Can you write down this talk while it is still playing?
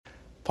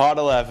Pod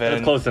 11.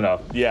 That's close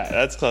enough. Yeah,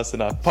 that's close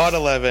enough. Pod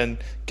 11.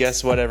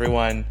 Guess what,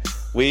 everyone?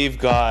 We've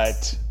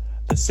got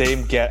the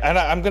same guest, and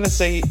I'm going to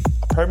say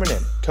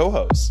permanent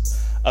co-host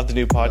of the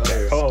new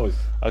podcast. Co-host.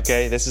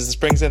 Okay, this is the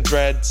Springs and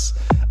Threads.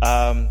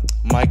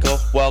 Michael,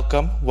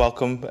 welcome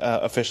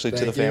officially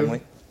to the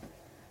family.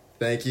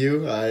 Thank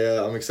you.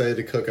 I'm excited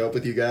to cook up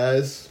with you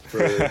guys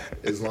for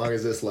as long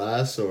as this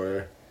lasts,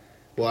 or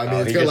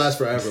it's gonna last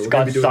forever. We're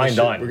gonna be doing this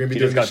shit. We're gonna be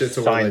doing this shit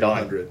till we're like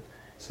 100.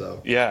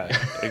 So yeah,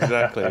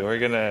 exactly.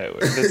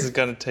 This is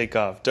gonna take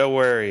off. Don't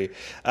worry.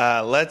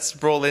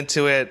 Let's roll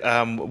into it.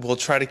 We'll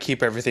try to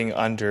keep everything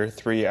under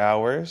 3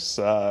 hours.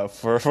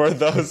 For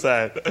those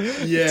that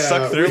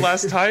stuck through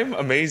last time,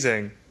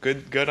 amazing.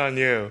 Good on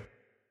you.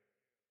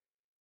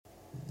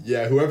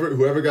 Yeah,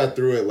 whoever got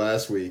through it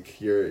last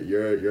week, you're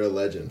a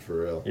legend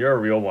for real. You're a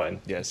real one.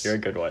 Yes, you're a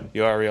good one.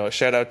 You are real.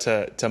 Shout out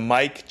to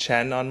Mike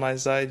Chen on my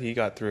side. He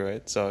got through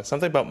it. So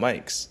something about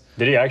Mike's.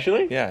 Did he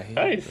actually? Yeah, he's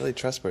nice. Really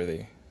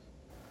trustworthy.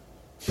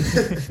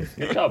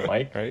 Good job,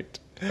 Mike. Right?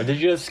 Or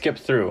did you just skip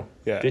through?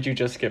 Yeah. Did you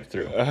just skip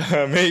through?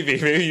 Maybe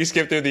you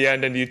skipped through the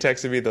end and you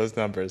texted me those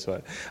numbers,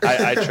 but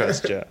I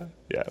trust you.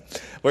 Yeah.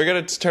 We're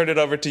going to turn it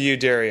over to you,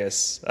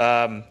 Darius.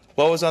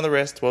 What was on the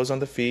wrist? What was on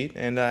the feet?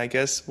 And I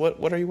guess,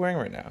 what are you wearing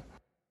right now?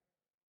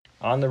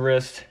 On the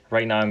wrist,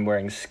 right now I'm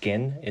wearing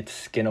Skin. It's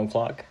Skin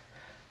O'Clock.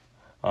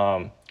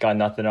 Got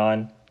nothing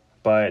on,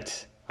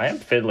 but I am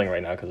fiddling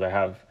right now because I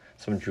have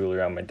some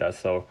jewelry on my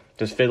desk. So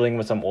just fiddling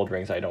with some old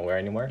rings I don't wear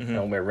anymore. I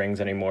don't wear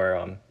rings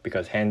anymore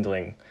because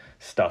handling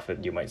stuff,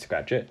 you might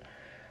scratch it.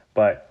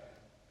 But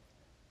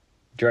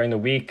during the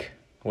week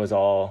was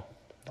all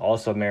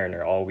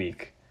Submariner all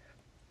week.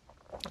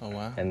 Oh,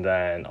 wow. And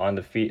then on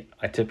the feet,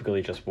 I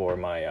typically just wore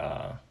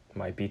my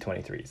my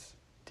B23s.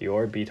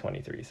 Dior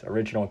B23s.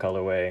 Original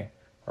colorway,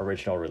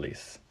 original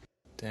release.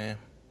 Damn.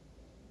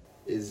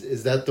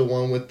 Is that the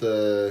one with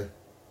the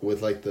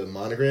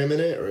monogram in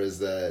it, or is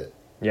that?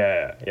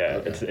 Yeah.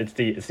 Okay.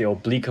 It's the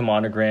oblique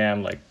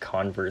monogram, like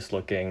Converse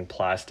looking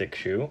plastic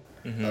shoe.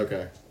 Mm-hmm.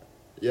 Okay.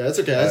 Yeah, it's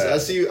okay. I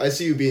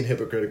see you being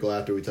hypocritical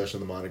after we touched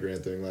on the monogram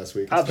thing last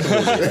week.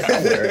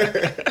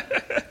 Absolutely.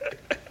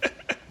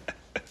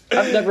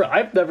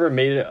 I've never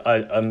made it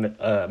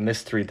a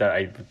mystery that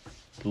I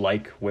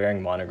like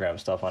wearing monogram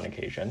stuff on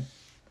occasion.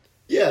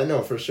 Yeah,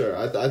 no, for sure.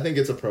 I think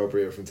it's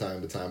appropriate from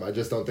time to time. I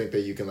just don't think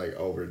that you can like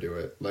overdo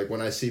it. Like when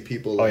I see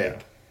people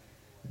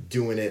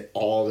doing it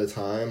all the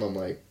time, I'm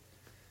like,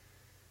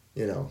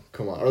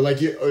 come on. Or I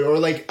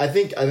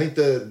think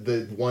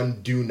the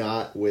one do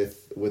not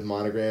with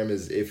monogram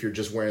is if you're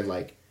just wearing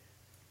like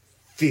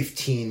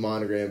 15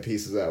 monogram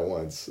pieces at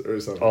once or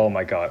something. Oh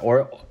my god.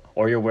 Or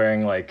you're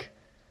wearing like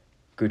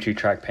Gucci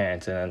track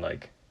pants and then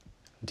like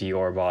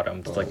Dior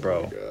bottoms. It's like, bro.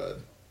 Oh my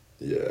god.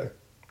 Yeah.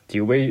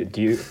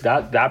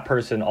 That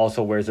person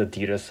also wears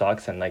Adidas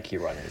socks and Nike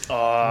runners. Oh,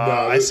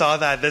 no, I saw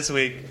that this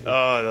week.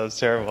 Oh, that was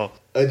terrible.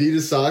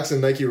 Adidas socks and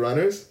Nike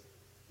runners?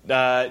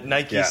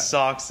 Nike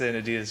socks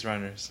and Adidas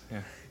runners.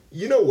 Yeah.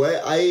 You know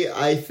what?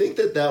 I think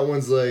that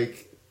one's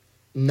like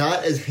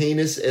not as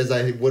heinous as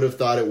I would have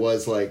thought it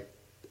was. Like,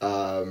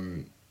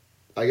 I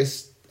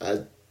guess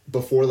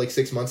before like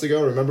 6 months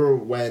ago. Remember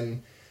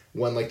when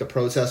like the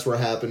protests were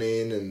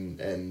happening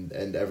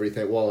and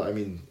everything. Well, I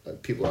mean,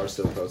 people are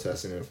still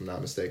protesting, if I'm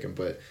not mistaken,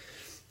 but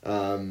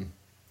and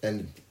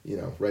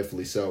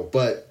rightfully so.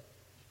 But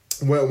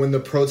when the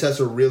protests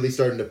were really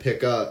starting to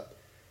pick up,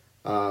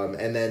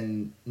 and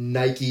then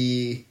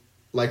Nike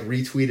like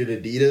retweeted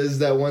Adidas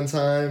that one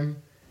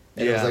time,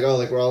 and it was like, oh,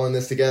 like we're all in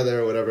this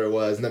together or whatever it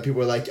was, and then people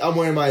were like, I'm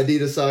wearing my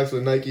Adidas socks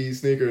with Nike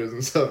sneakers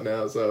and stuff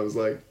now. So I was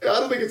like, I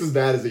don't think it's as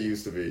bad as it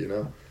used to be.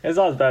 It's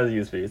not as bad as it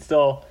used to be. It's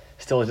still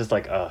just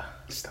like,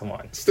 come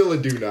on. Still a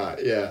do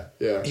not. Yeah.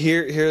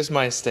 Here's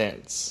my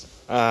stance.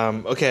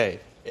 Okay,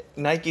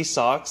 Nike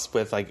socks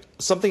with like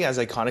something as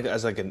iconic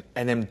as like an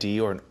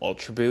NMD or an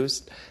Ultra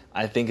Boost,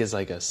 I think is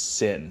like a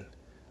sin.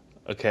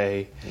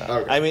 Okay?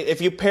 Okay. I mean,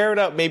 if you pair it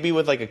up maybe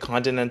with like a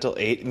Continental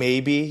 8,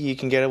 maybe you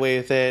can get away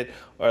with it,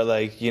 or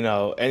like,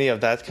 any of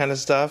that kind of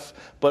stuff.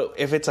 But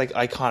if it's like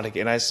iconic,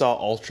 and I saw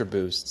Ultra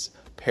Boosts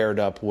paired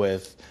up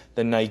with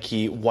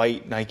the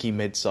white Nike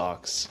mid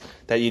socks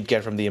that you'd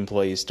get from the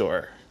employee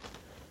store.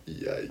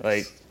 Yikes.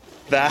 Like,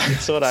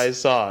 that's what I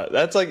saw.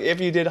 That's like if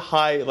you did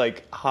high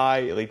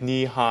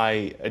knee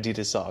high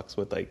Adidas socks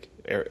with like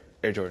Air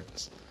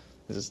Jordans.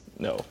 Just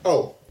no.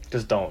 Oh,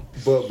 just don't.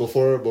 But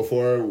before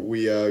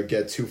we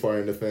get too far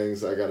into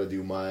things, I gotta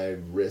do my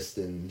wrist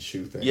and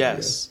shoe thing.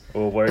 Yes.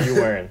 Well, what are you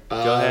wearing?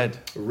 Go ahead.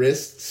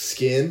 Wrist,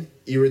 skin,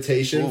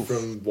 irritation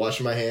from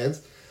washing my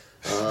hands.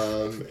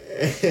 And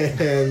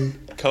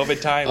COVID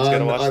times,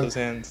 gotta wash those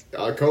hands.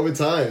 COVID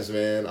times,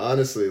 man.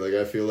 Honestly, like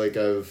I feel like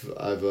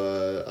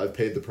I've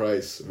paid the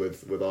price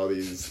with all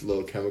these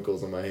little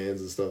chemicals on my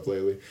hands and stuff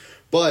lately.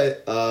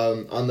 But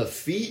on the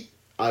feet,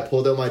 I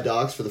pulled out my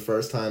docs for the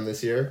first time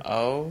this year.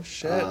 Oh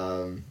shit.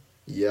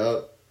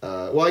 Yep.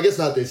 Well, I guess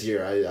not this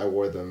year. I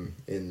wore them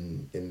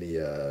in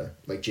the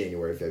like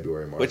January,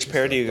 February, March. Which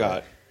pair do you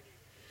got?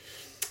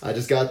 I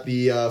just got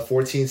the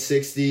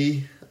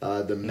 1460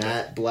 The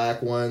matte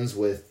black ones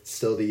with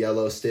still the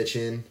yellow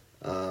stitching.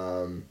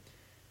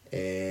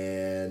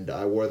 And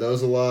I wore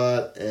those a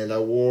lot, and I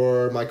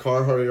wore my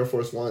Carhartt Air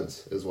Force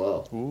Ones as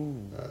well.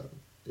 Ooh.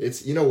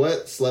 It's, you know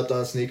what, slept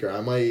on sneaker.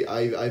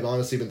 I've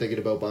honestly been thinking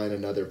about buying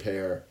another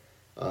pair,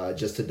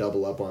 just to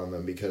double up on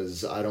them,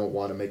 because I don't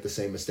want to make the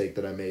same mistake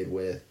that I made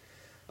with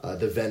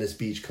the Venice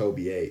Beach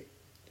Kobe 8.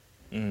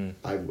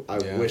 I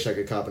wish I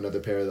could cop another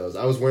pair of those.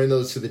 I was wearing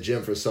those to the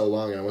gym for so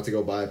long, and I went to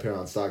go buy a pair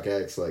on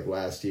StockX like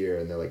last year,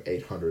 and they're like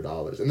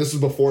 $800. And this was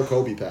before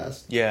Kobe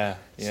passed. Yeah.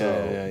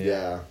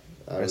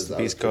 I was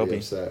peace, pretty Kobe.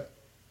 upset.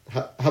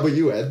 How about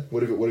you, Ed?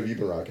 What have you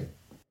been rocking?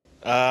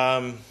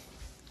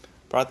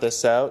 Brought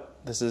this out.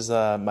 This is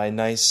my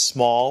nice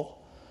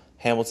small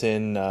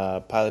Hamilton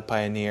Pilot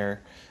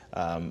Pioneer.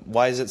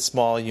 Why is it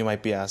small, you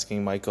might be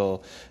asking,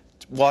 Michael.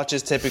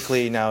 Watches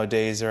typically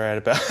nowadays are at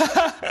about...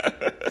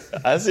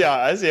 I see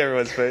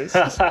everyone's face.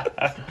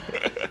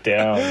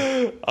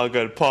 Damn. I'll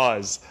go to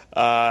pause.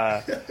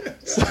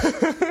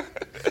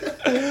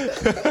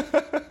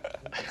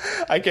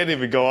 I can't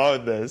even go on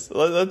with this.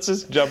 Let's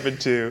just jump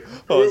into...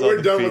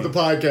 We're done with the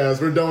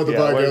podcast. We're done with the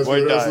podcast for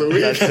the rest of the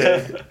week. That's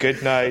it.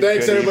 Good night.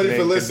 Thanks, good everybody,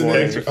 evening, for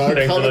listening. good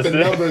morning. Comment the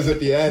numbers at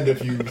the end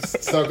if you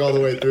stuck all the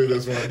way through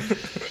this one.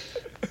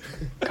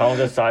 Count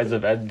the size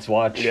of Ed's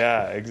watch.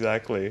 Yeah,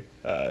 exactly.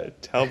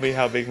 Tell me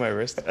how big my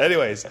wrist is.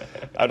 Anyways,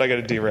 I'm not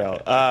going to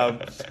derail. I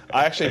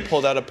actually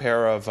pulled out a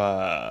pair of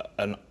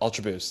an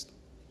Ultra Boost.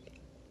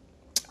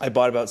 I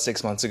bought about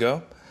 6 months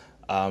ago,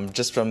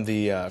 just from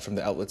the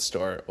outlet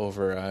store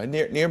over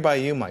nearby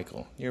you,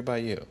 Michael. Nearby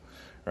you,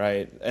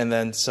 right? And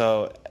then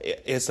so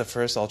it's the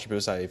first Ultra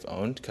Boost I've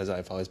owned because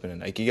I've always been a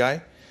Nike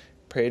guy.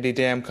 Pretty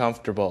damn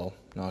comfortable.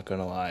 Not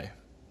gonna lie.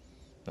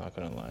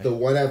 The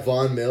one at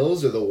Von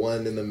Mills or the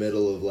one in the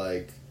middle of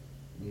like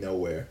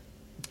nowhere?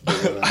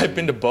 I've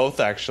been to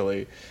both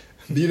actually.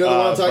 Do you know the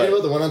one I'm talking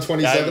about? The one on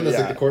 27 that's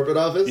like the corporate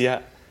office?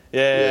 Yeah.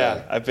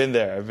 I've been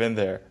there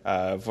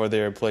for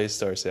their employee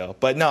store sale.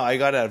 But no, I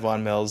got it at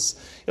Von Mills.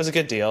 It was a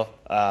good deal,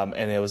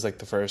 and it was like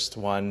the first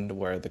one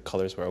where the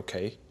colors were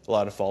okay. A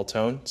lot of fall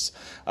tones.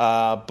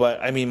 But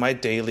I mean, my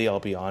daily, I'll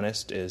be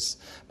honest, is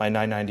my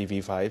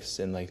 990 V5s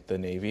in like the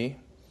navy.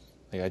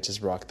 Like I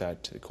just rock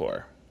that to the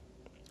core.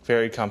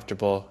 Very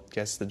comfortable,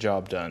 gets the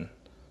job done.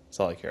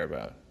 That's all I care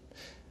about.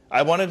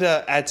 I wanted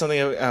to add something,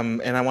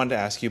 and I wanted to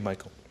ask you,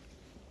 Michael.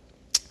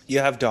 You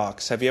have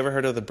Docs. Have you ever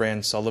heard of the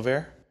brand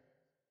Solovair?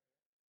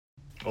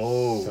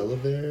 Oh.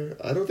 Solovair?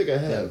 I don't think I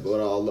have, but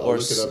I'll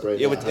look it up right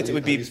now. It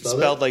would be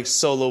spelled like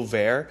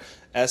Solovair,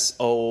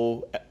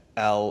 SOLO.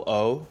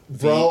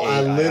 Bro,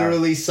 I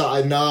literally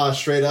saw.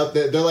 Straight up,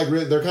 they're like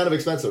they're kind of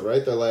expensive,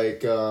 right? They're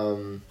like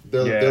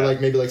they're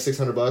like maybe like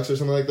 $600 or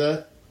something like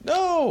that.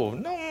 No.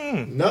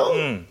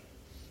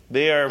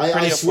 They are.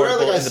 I swear,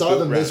 like I saw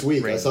them this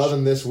week. Range. I saw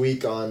them this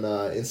week on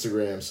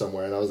Instagram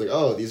somewhere, and I was like,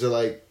 oh, these are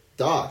like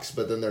Docs,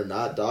 but then they're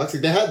not Docs.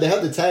 Like they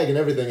had the tag and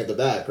everything at the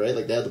back, right?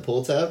 Like they had the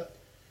pull tab.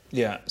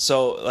 Yeah,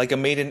 so like a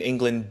made in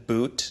England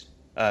boot,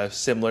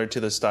 similar to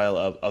the style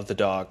of the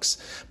Docs,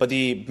 but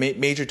the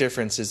major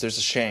difference is there's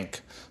a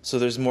shank, so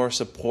there's more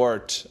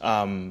support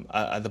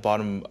at the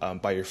bottom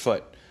by your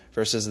foot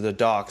versus the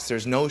Docs.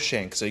 There's no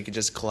shank, so you can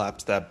just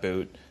collapse that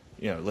boot,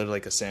 literally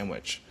like a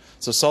sandwich.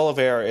 So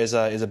Solovair is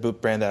a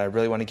boot brand that I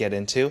really want to get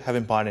into.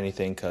 Haven't bought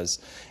anything because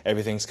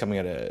everything's coming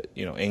out of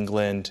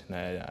England,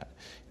 and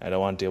I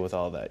don't want to deal with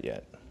all that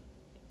yet.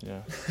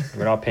 Yeah,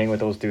 we're not paying with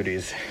those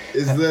duties.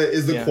 Is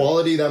the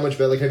quality that much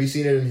better? Like, have you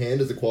seen it in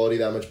hand? Is the quality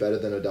that much better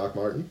than a Doc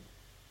Marten?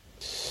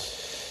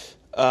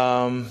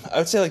 I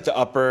would say like the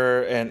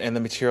upper and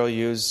the material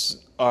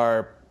used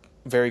are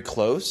very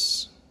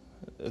close.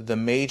 The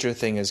major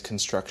thing is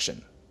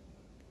construction.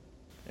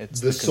 It's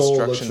the sole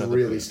looks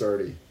really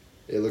sturdy.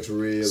 It looks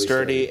really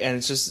sturdy, and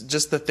it's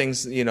just the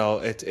things,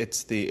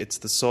 it's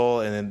the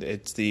sole, and then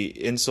it's the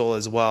insole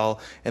as well,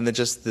 and then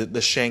just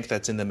the shank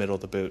that's in the middle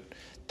of the boot.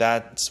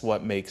 That's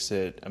what makes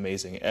it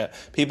amazing.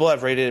 People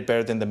have rated it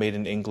better than the made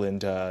in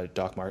England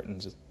Doc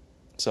Martens.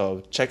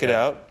 So check it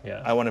out.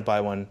 Yeah. I want to buy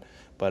one,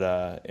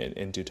 but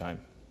in due time.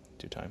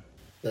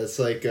 That's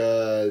like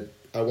I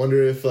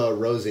wonder if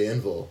Rose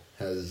Anvil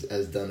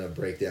has done a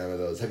breakdown of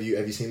those. Have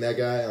you seen that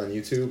guy on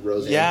YouTube,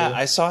 Rose Anvil? Yeah,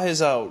 I saw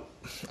his.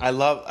 I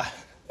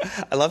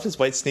love his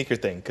white sneaker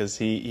thing because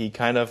he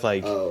kind of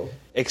like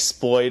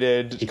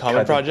exploited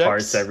Common Projects.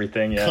 Parts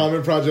everything. Yeah.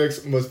 Common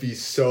Projects must be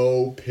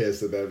so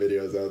pissed that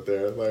video's out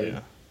there.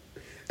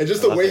 And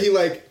just the way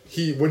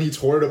he when he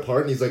tore it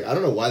apart and he's like, I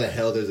don't know why the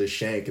hell there's a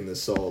shank in the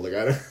sole.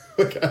 I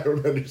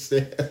don't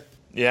understand.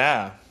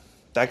 Yeah,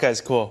 that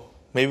guy's cool.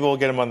 Maybe we'll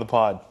get him on the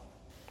pod.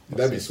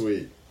 That'd be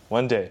sweet.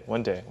 One day,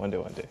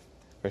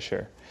 for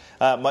sure.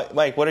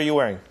 Mike, what are you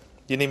wearing?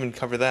 You didn't even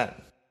cover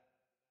that.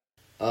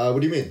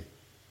 What do you mean?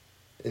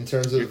 In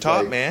terms of your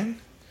top, man.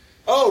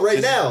 Oh,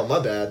 now. My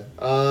bad.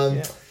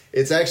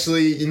 It's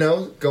actually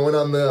going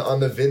on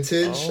the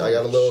vintage. I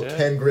got a little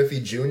Ken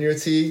Griffey Jr.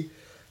 tee.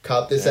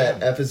 Copped this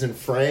at F as in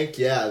Frank.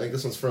 Yeah, I think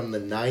this one's from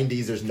the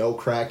 90s. There's no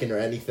cracking or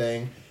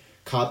anything.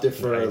 Copped it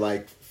for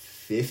like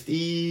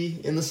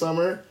 $50 in the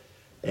summer.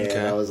 And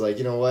Okay. I was like,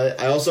 you know what?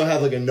 I also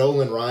have like a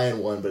Nolan Ryan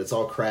one, but it's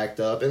all cracked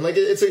up, and like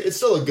it's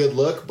still a good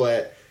look.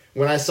 But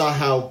when I saw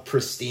how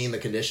pristine the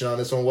condition on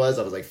this one was,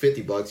 I was like,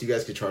 $50. You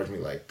guys could charge me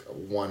like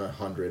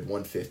 100,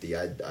 150.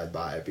 I'd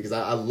buy it because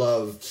I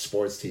love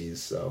sports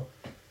tees. So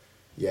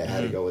yeah, I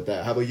had to go with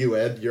that. How about you,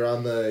 Ed? You're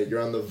on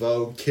the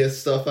Vogue Kiss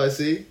stuff. I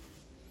see.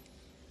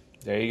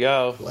 There you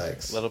go.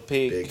 Flex. Little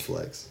peek. Big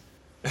flex.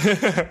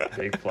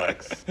 Big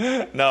flex.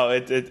 No,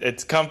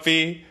 it's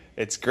comfy.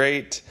 It's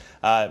great.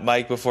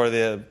 Mike, before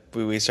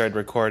we started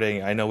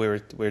recording, I know we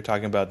were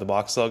talking about the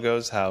box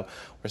logos, how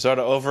we're sort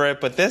of over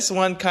it, but this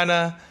one kind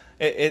of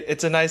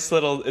it's a nice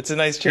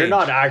change. You're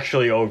not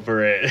actually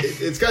over it.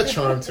 It's got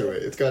charm to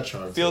it. It's got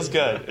charm. Feels to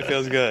good. It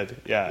feels good.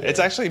 Yeah. It's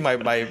actually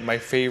my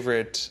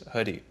favorite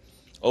hoodie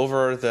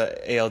over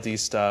the ALD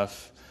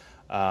stuff.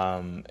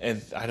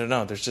 And I don't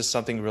know, there's just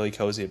something really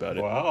cozy about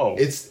it. Wow.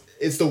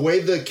 It's the way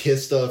the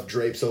Kiss stuff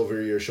drapes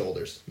over your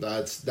shoulders.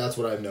 That's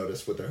what I've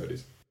noticed with their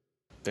hoodies.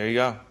 There you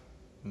go.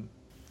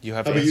 You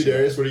have. How about you,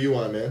 Darius? What do you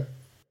want, man?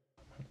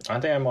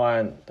 I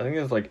think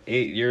it's like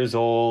 8 years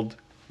old.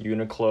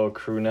 Uniqlo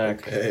crew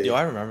neck. Okay. Yo,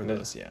 I remember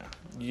those. Yeah,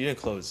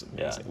 Uniqlo is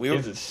Yeah,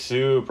 amazing. it's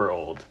super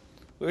old.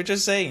 We were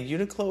just saying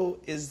Uniqlo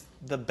is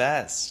the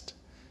best.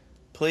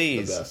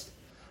 Please, The best.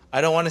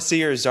 I don't want to see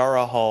your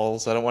Zara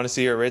hauls. I don't want to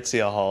see your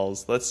Aritzia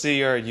hauls. Let's see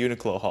your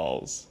Uniqlo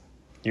hauls.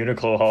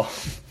 Uniqlo haul.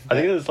 I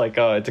think it's like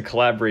it's a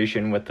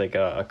collaboration with like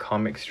a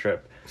comic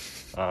strip,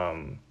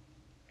 and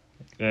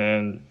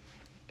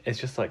it's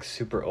just like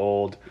super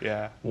old,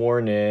 Yeah.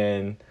 worn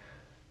in.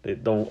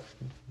 The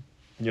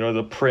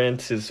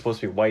print is supposed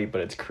to be white,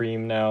 but it's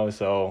cream now.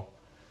 So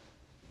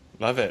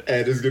Love it.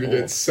 Ed is gonna Oh.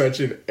 get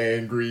such an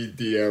angry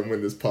DM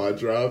when this pod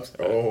drops.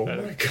 Oh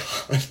my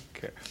god.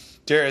 Okay.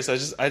 Darius,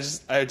 I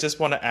just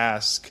want to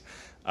ask,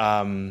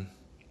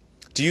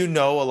 do you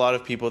know a lot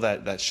of people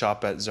that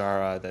shop at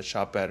Zara, that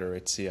shop at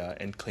Aritzia,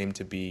 and claim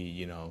to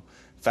be,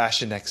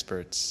 fashion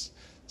experts,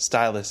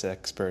 stylist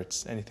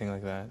experts, anything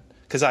like that?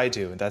 Because I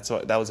do. That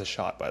was a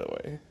shot, by the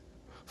way.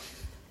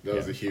 That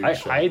was a huge I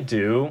shot.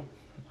 do,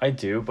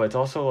 but it's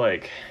also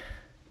like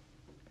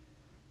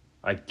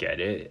I get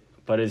it,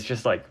 but it's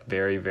just like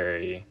very,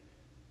 very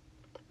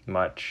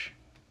much.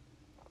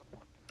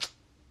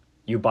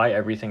 You buy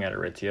everything at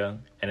Aritzia,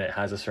 and it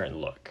has a certain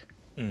look.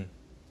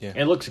 Yeah.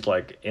 It looks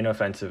like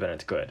inoffensive and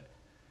it's good,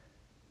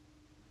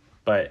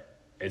 but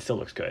it still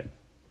looks good.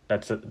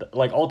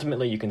 Like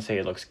ultimately you can say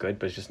it looks good,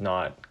 but it's just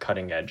not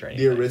cutting edge or The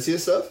anything. Aritzia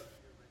stuff?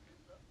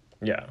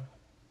 Yeah,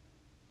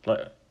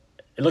 like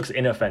it looks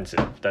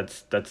inoffensive.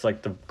 That's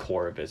like the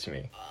core of it to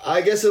me.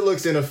 I guess it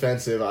looks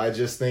inoffensive. I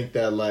just think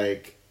that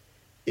like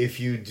if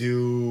you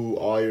do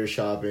all your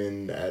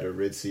shopping at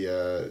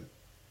Aritzia,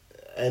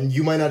 and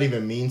you might not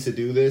even mean to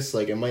do this,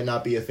 like it might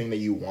not be a thing that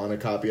you want to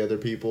copy other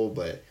people,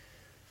 but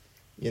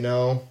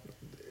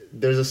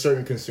there's a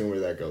certain consumer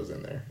that goes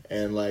in there,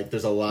 and like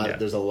there's a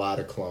lot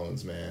of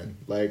clones, man.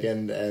 Like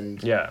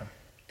and Yeah,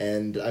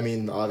 and I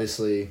mean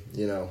obviously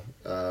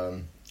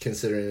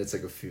considering it's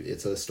like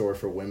it's a store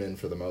for women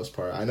for the most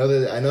part. I know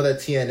that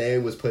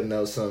TNA was putting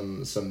out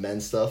some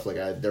men's stuff. Like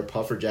their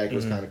puffer jacket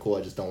was kind of cool.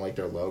 I just don't like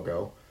their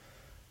logo.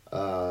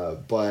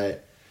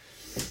 But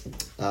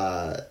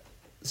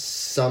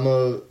some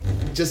of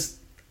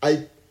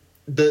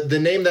the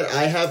name that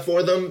I have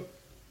for them.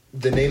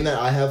 The name that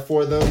I have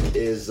for them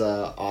is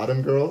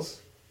Autumn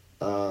Girls.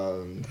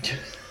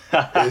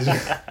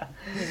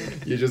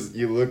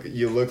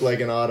 You look like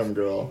an autumn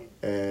girl,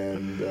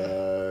 and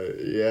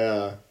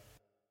yeah.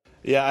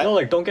 Yeah. no,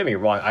 like don't get me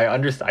wrong.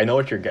 I know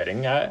what you're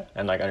getting at,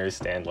 and like I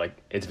understand like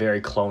it's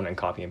very clone and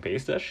copy and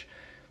paste-ish.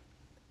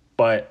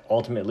 But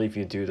ultimately, if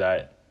you do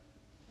that,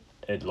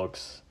 it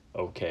looks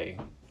okay.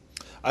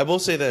 I will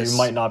say this. You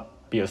might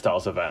not be a style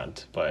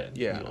savant, but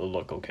Yeah. it'll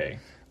look okay.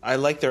 I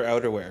like their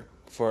outerwear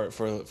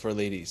for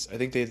ladies. I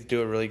think they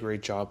do a really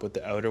great job with the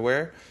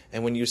outerwear,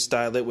 and when you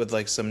style it with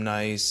like some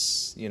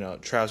nice,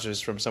 trousers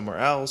from somewhere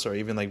else, or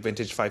even like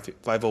vintage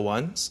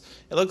 501s,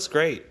 it looks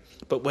great.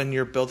 But when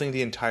you're building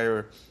the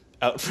entire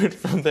outfit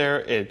from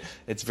there,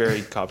 it's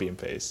very copy and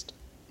paste.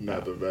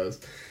 Not the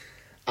best.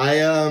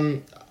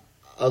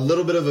 A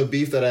little bit of a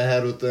beef that I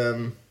had with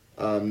them,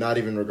 not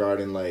even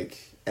regarding like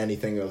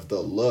anything of the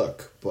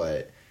look,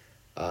 but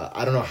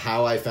I don't know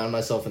how I found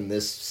myself in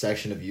this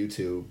section of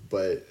YouTube,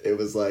 but it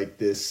was like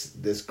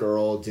this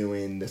girl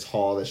doing this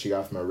haul that she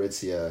got from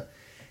Aritzia,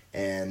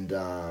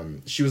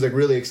 and she was like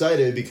really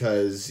excited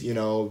because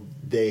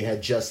they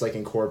had just like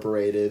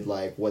incorporated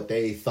like what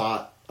they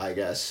thought, I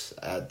guess,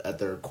 at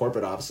their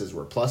corporate offices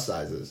were plus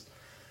sizes.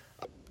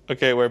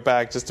 Okay, we're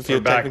back. Just a few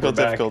We're back, technical we're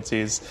back.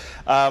 difficulties.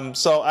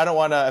 So I don't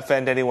want to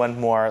offend anyone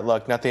more.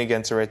 Look, nothing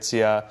against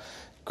Aritzia.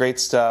 Great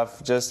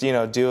stuff. Just,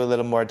 do a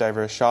little more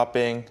diverse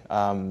shopping.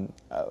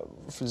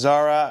 For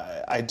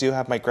Zara, I do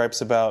have my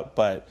gripes about,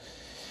 but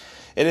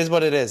it is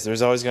what it is.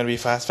 There's always going to be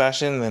fast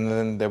fashion, and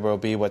then there will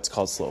be what's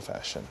called slow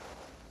fashion.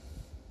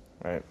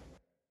 Right?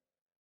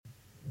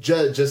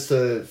 just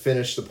to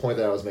finish the point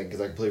that I was making,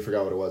 because I completely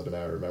forgot what it was, but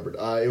now I remembered.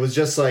 It was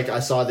just like I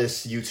saw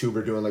this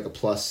YouTuber doing like a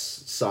plus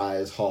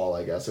size haul.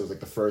 I guess it was like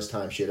the first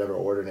time she had ever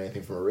ordered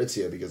anything from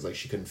Aritzia, because like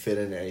she couldn't fit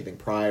in anything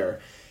prior.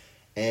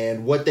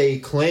 And what they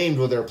claimed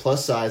with their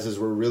plus sizes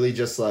were really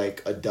just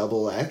like a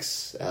double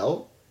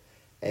XL.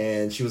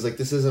 And she was like,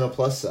 "This isn't a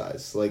plus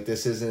size. Like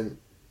this isn't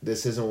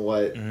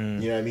what you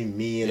know what I mean.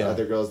 Me and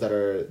other girls that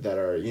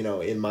are you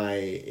know in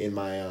my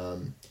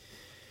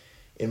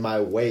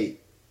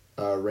weight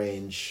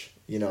range,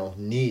 you know,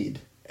 need."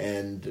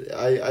 And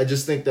I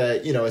just think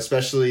that, you know,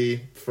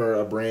 especially for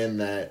a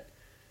brand that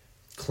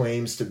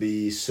claims to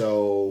be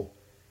so,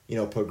 you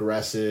know,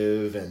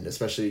 progressive, and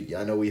especially,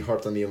 I know we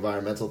harped on the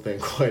environmental thing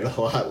quite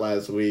a lot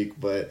last week,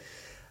 but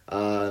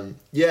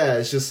yeah,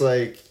 it's just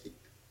like,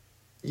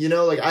 you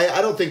know, like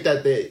I don't think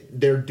that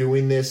they're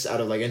doing this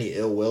out of like any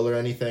ill will or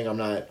anything. I'm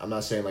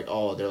not saying like,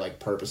 oh, they're like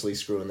purposely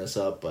screwing this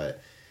up, but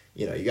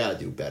you know, you gotta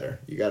do better.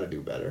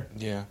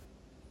 Yeah,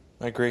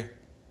 I agree.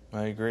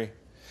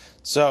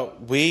 So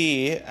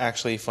we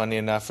actually, funny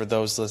enough, for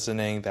those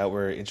listening that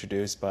were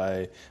introduced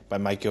by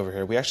Mikey over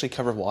here, we actually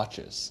cover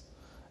watches.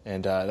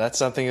 And that's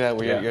something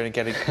that you're gonna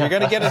get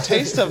a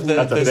taste of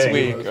this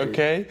week,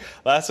 okay?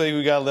 Last week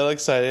we got a little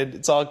excited.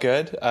 It's all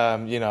good.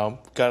 You know,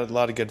 got a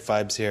lot of good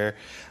vibes here.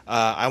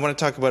 I want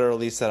to talk about a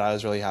release that I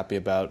was really happy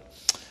about.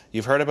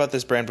 You've heard about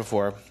this brand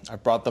before. I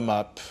brought them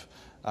up,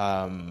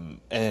 and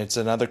it's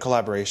another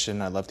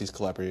collaboration. I love these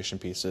collaboration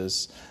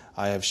pieces.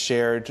 I have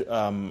shared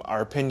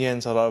our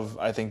opinions.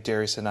 I think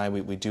Darius and I,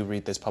 we do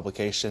read this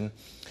publication.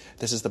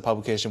 This is the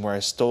publication where I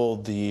stole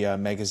the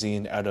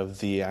magazine out of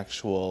the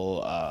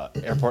actual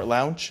airport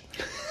lounge.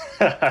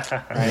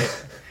 Right?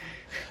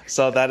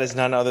 So that is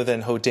none other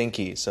than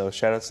Hodinkee. So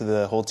shout out to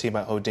the whole team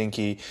at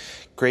Hodinkee.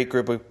 Great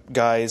group of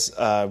guys,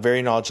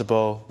 very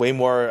knowledgeable, way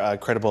more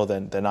credible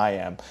than I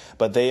am.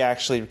 But they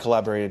actually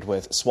collaborated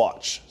with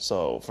Swatch.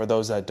 So for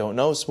those that don't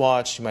know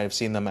Swatch, you might have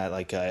seen them at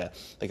like a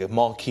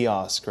mall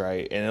kiosk,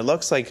 right? And it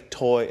looks like a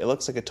toy. It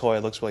looks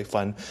really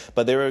fun.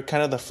 But they were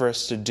kind of the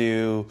first to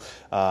do.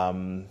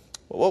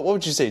 What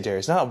would you say,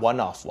 Darius? Not a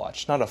one-off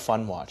watch, not a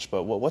fun watch,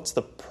 but what's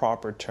the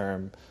proper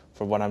term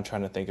for what I'm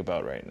trying to think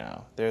about right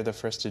now? They're the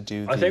first to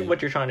do. I think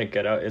what you're trying to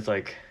get at is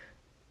like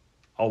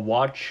a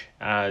watch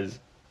as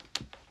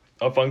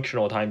a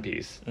functional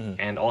timepiece,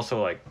 and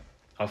also like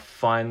a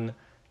fun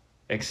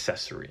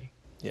accessory.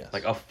 Yes.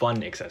 Like a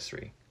fun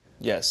accessory.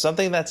 Yes,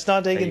 something that's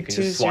not taken you can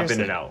too just swap seriously.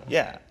 in and out.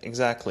 Yeah,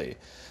 exactly.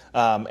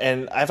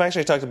 And I've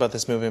actually talked about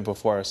this movement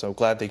before, so I'm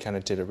glad they kind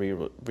of did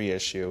a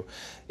reissue.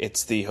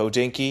 It's the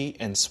Hodinkee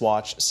and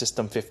Swatch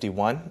System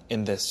 51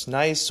 in this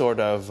nice sort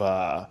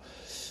of...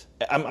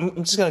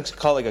 I'm just going to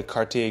call it like a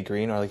Cartier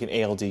green or like an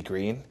ALD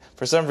green.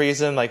 For some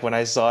reason, like when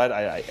I saw it,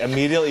 I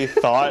immediately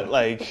thought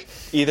like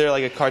either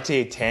like a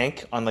Cartier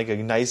tank on like a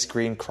nice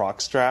green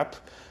croc strap,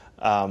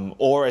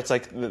 or it's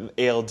like the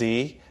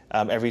ALD.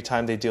 Every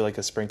time they do like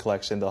a spring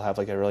collection, they'll have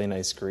like a really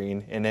nice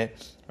green in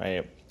it,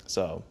 right?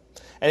 So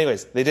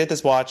anyways, they did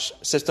this watch,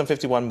 System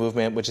 51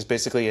 movement, which is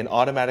basically an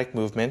automatic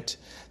movement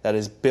that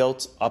is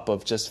built up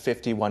of just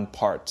 51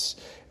 parts.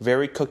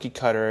 Very cookie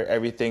cutter.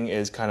 Everything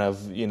is kind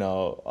of, you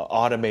know,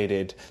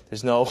 automated.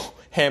 There's no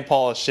hand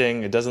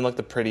polishing. It doesn't look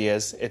the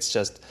prettiest. It's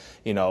just,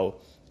 you know,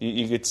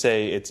 you could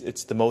say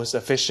it's the most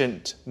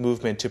efficient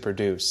movement to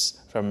produce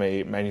from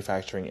a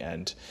manufacturing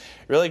end.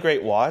 Really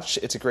great watch.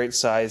 It's a great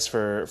size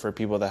for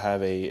people that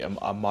have a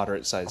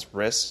moderate sized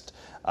wrist.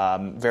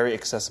 Very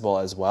accessible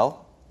as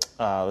well.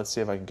 Let's see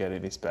if I can get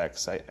any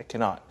specs. I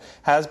cannot.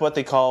 Has what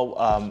they call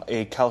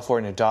a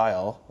California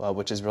dial,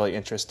 which is really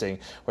interesting,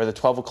 where the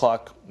 12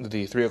 o'clock,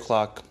 the 3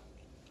 o'clock,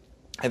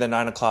 and the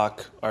 9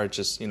 o'clock are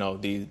just, you know,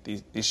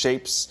 these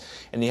shapes,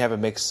 and you have a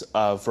mix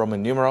of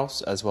Roman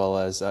numerals as well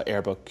as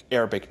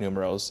Arabic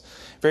numerals.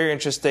 Very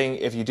interesting.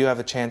 If you do have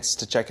a chance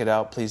to check it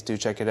out, please do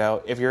check it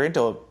out. If you're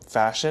into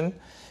fashion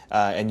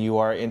and you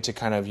are into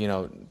kind of, you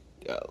know,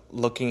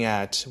 looking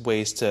at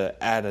ways to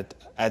add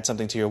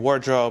something to your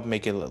wardrobe,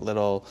 make it a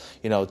little,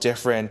 you know,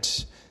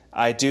 different,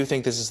 I do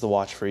think this is the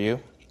watch for you.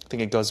 I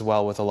think it goes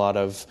well with a lot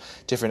of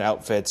different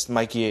outfits.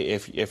 Mikey,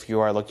 if you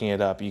are looking it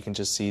up, you can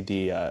just see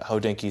the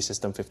Hodinkee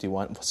System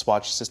 51,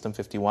 Swatch System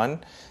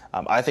 51.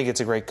 I think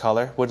it's a great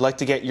color. Would like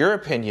to get your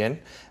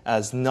opinion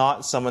as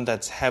not someone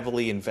that's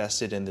heavily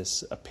invested in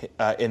this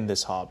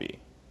hobby.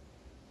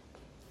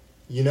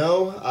 You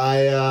know,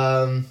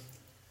 I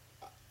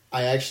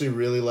actually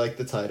really like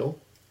the title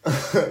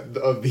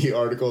of the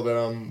article that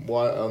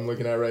I'm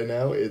looking at right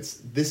now.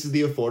 This is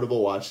the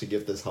affordable watch to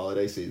gift this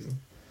holiday season.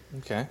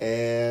 Okay.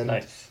 And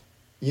nice.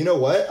 You know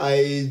what?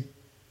 I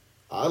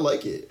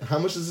like it. How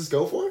much does this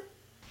go for?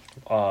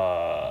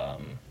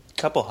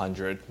 Couple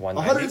hundred.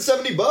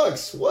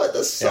 $170. What?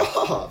 That's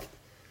soft.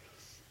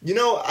 You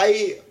know,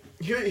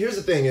 here's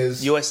the thing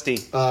is USD.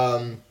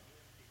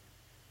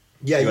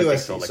 Yeah,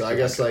 USD. So I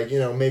guess like, you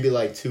know, maybe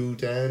like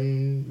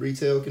 210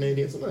 retail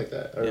Canadian, something like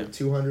that, or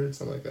 200,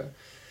 something like that.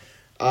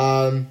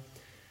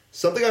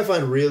 Something I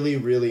find really,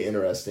 really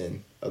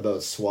interesting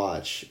about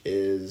Swatch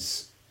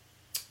is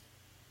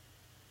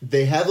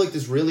they have like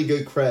this really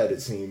good cred,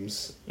 it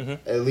seems,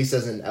 Mm-hmm. at least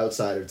as an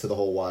outsider to the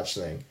whole watch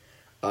thing,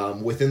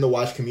 within the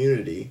watch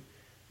community,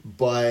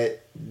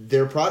 but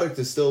their product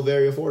is still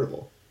very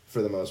affordable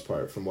for the most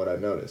part, from what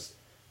I've noticed.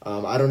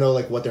 I don't know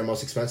like what their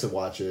most expensive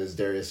watch is.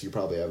 Darius, you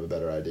probably have a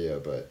better idea,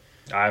 but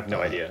I have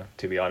no idea,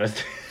 to be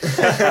honest.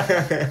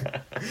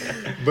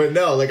 but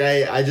no, like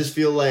I just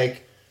feel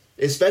like,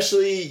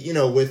 especially, you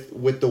know,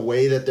 with the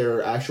way that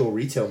their actual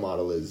retail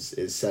model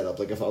is set up,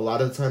 like if a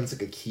lot of the time it's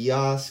like a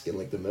kiosk in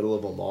like the middle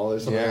of a mall or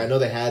something. Yeah. I know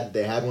they had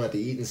one at the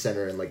Eaton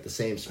Center in like the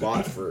same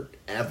spot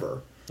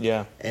forever.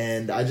 Yeah.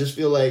 And I just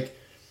feel like,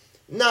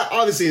 not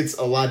obviously it's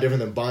a lot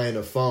different than buying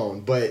a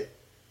phone, but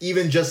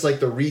even just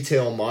like the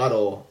retail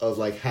model of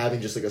like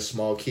having just like a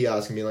small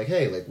kiosk and being like,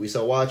 hey, like we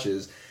sell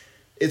watches,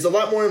 it's a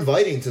lot more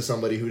inviting to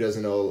somebody who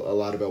doesn't know a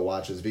lot about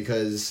watches,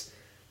 because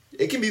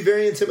it can be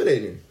very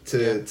intimidating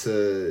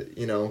to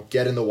you know,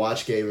 get in the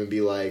watch game and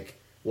be like,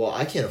 well,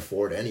 I can't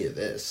afford any of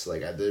this.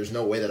 Like, there's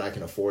no way that I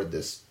can afford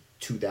this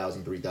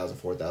 $2,000, $3,000,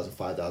 $4,000,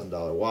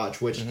 $5,000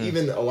 watch, which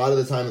even a lot of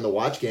the time in the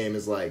watch game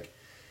is like,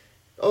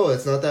 oh,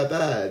 it's not that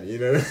bad. You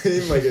know what I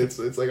mean? Like, it's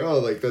like, oh,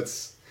 like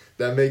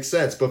that makes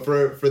sense. But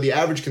for the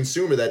average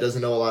consumer that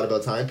doesn't know a lot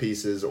about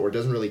timepieces or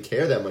doesn't really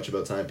care that much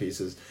about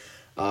timepieces,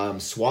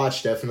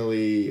 Swatch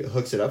definitely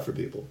hooks it up for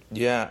people.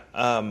 Yeah,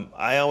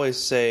 I always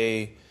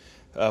say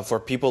for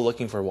people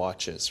looking for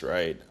watches,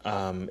 right?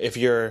 If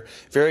you're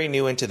very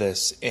new into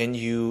this and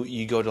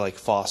you go to like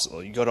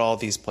Fossil, you go to all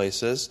these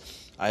places,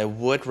 I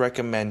would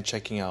recommend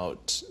checking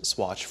out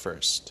Swatch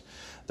first.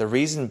 The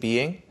reason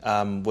being,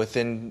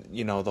 within,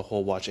 you know, the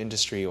whole watch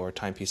industry or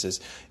timepieces,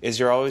 is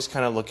you're always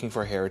kind of looking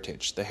for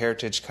heritage. The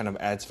heritage kind of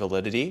adds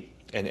validity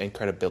and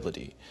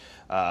credibility.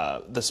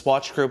 The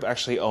Swatch Group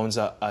actually owns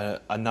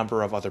a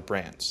number of other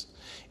brands,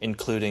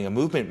 including a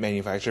movement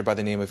manufacturer by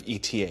the name of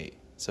ETA.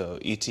 So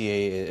ETA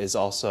is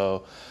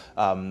also,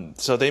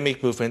 so they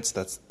make movements,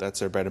 that's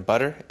their bread and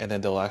butter, and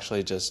then they'll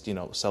actually just, you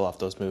know, sell off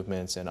those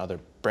movements, and other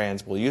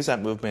brands will use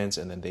that movements,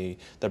 and then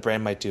the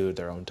brand might do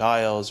their own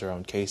dials, their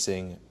own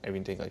casing,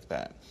 everything like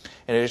that.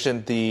 In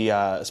addition,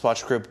 the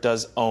Swatch Group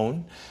does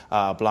own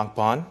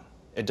Blancpain,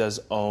 it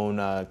does own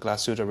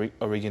Glashütte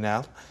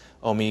Original,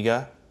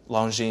 Omega,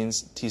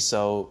 Longines,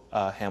 Tissot,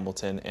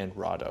 Hamilton, and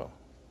Rado.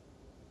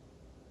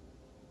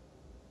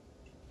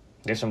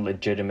 There's some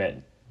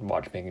legitimate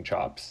watchmaking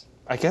chops.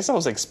 I guess I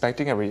was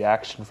expecting a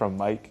reaction from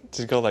Mike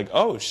to go like,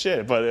 "Oh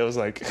shit," but it was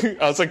like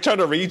I was like trying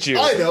to read you.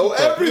 I know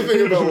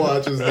everything about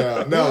watches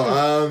now.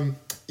 No,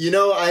 you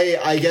know,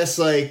 I guess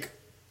like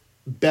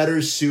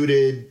better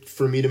suited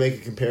for me to make a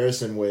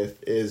comparison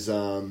with is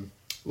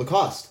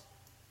Lacoste.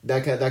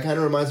 That kind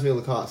of reminds me of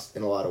Lacoste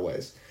in a lot of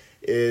ways.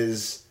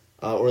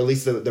 Or at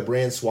least the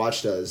brand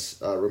Swatch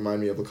does remind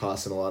me of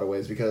Lacoste in a lot of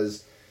ways,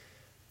 because,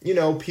 you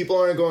know, people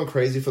aren't going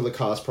crazy for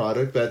Lacoste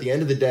product, but at the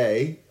end of the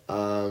day,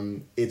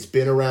 it's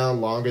been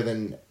around longer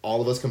than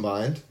all of us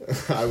combined,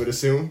 I would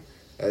assume.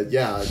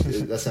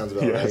 That sounds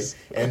about Yes.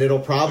 right. And it'll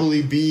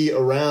probably be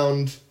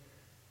around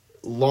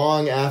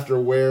long after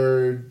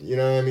we're, you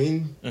know what I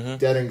mean,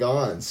 dead and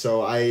gone.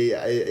 So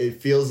it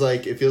feels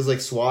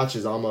like Swatch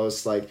is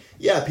almost like,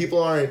 yeah,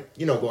 people aren't,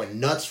 you know, going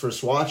nuts for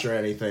Swatch or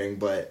anything,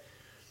 but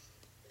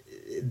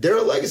they're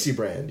a legacy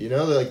brand, you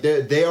know.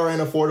 They are an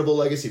affordable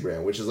legacy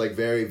brand, which is like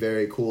very,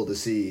 very cool to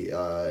see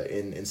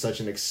in such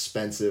an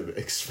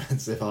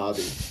expensive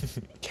hobby.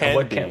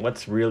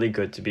 What's really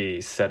good to be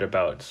said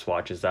about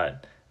Swatch is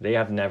that they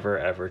have never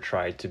ever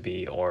tried to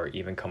be or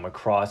even come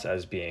across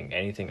as being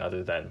anything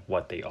other than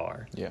what they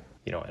are. Yeah.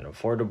 You know, an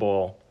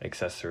affordable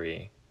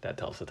accessory that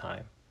tells the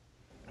time.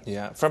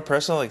 Yeah, from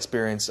personal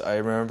experience, I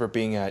remember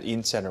being at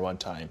Eaton Center one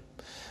time,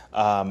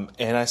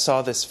 and I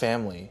saw this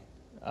family.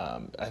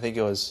 I think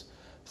it was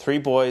 3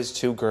 boys,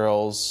 2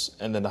 girls,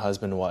 and then the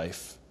husband and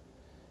wife.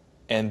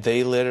 And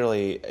they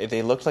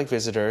looked like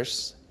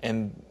visitors,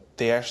 and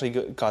they actually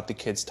got the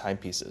kids'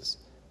 timepieces.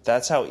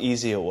 That's how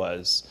easy it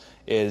was.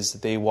 Is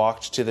they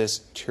walked to this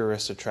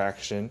tourist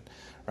attraction,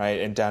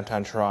 right, in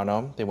downtown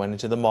Toronto. They went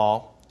into the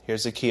mall.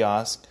 Here's a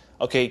kiosk.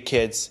 Okay,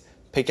 kids,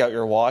 pick out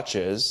your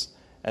watches.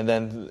 And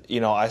then, you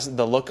know,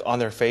 the look on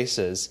their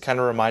faces kind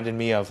of reminded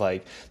me of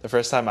like the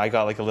first time I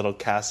got like a little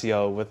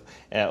Casio with,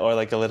 or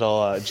like a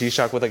little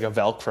G-Shock with like a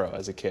Velcro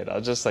as a kid. I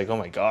was just like, oh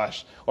my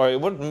gosh. Or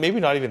maybe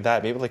not even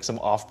that. Maybe like some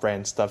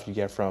off-brand stuff you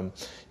get from,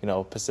 you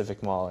know,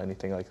 Pacific Mall,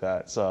 anything like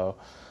that. So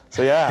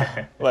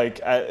yeah, like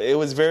it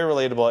was very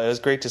relatable. It was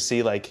great to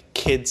see like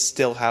kids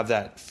still have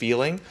that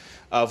feeling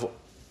of,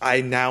 I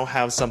now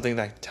have something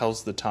that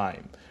tells the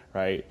time,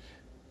 right?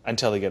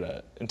 Until they get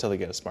a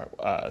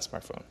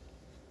smartphone.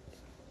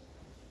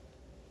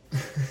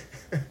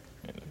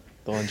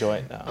 They'll enjoy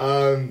it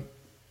now.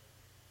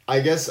 I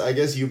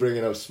guess you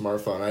bringing up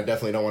smartphone, I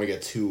definitely don't want to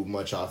get too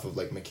much off of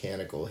like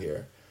mechanical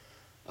here.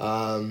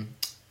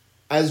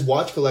 As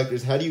watch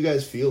collectors, how do you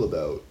guys feel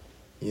about,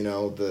 you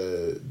know,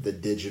 the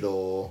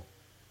digital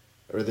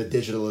or the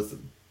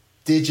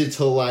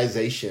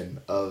digitalization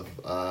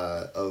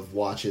of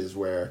watches,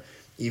 where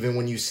even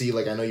when you see,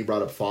 like, I know you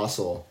brought up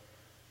Fossil,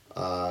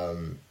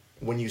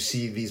 when you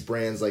see these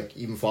brands, like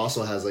even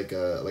Fossil has like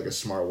a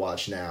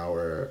smartwatch now,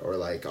 or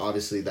like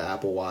obviously the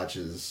Apple Watch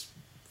is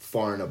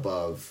far and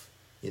above,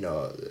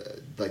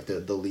 like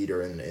the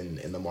leader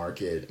in the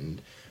market,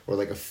 and or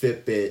like a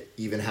Fitbit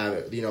even have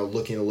it,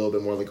 looking a little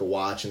bit more like a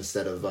watch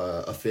instead of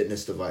a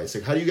fitness device.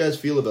 Like, how do you guys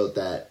feel about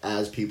that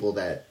as people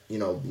that,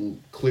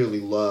 clearly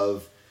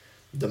love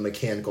the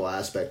mechanical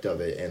aspect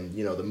of it and,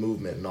 the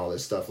movement and all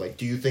this stuff? Like,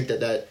 do you think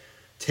that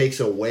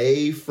takes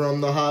away from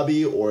the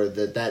hobby, or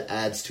that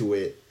adds to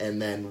it and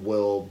then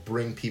will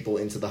bring people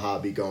into the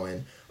hobby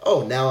going,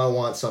 oh, now I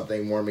want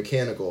something more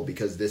mechanical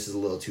because this is a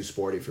little too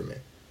sporty for me?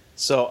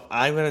 So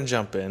I'm going to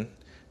jump in.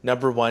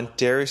 Number one,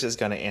 Darius is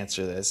going to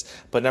answer this.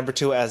 But number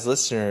two, as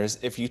listeners,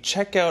 if you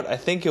check out, I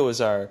think it was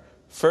our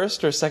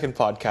first or second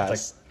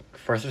podcast.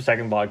 First or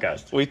second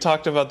podcast. We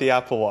talked about the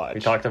Apple Watch.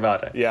 We talked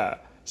about it. Yeah.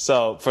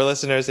 So for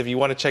listeners, if you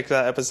want to check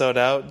that episode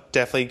out,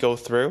 definitely go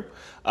through.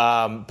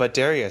 But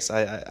Darius,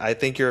 I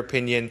think your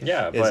opinion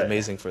is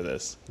amazing for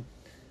this.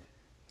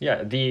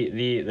 Yeah,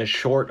 the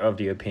short of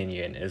the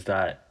opinion is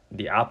that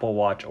the Apple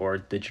Watch or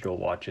digital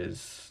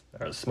watches,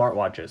 or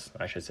smartwatches,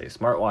 I should say,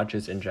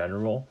 smartwatches in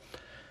general,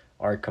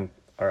 are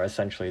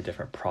essentially a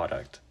different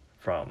product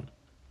from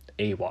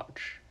a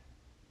watch.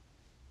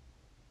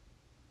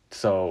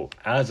 So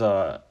as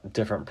a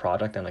different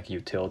product and like a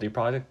utility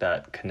product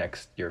that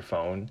connects your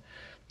phone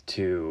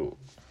to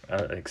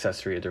an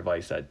accessory, a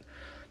device that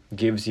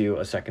gives you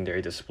a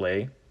secondary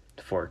display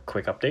for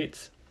quick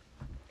updates,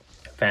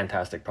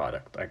 fantastic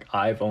product. Like,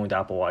 I've owned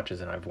Apple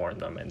Watches and I've worn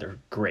them, and they're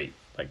great.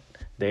 Like,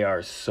 they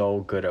are so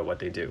good at what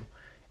they do,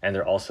 and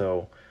they're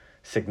also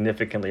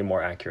significantly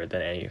more accurate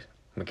than any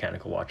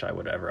mechanical watch I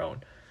would ever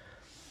own.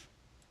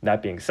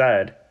 That being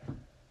said,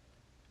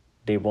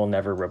 they will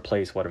never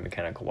replace what a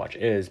mechanical watch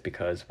is,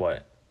 because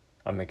what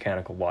a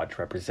mechanical watch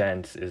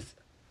represents is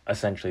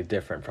essentially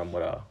different from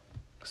what a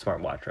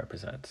smartwatch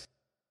represents.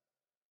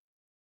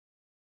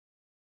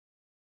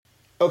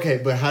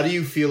 Okay, but how do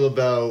you feel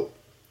about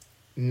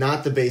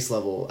not the base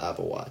level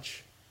Apple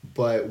Watch,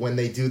 but when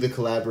they do the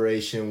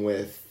collaboration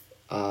with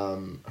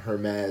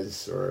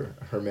Hermes or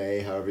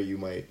Hermé, however you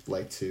might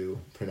like to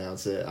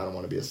pronounce it? I don't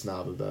want to be a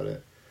snob about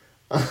it.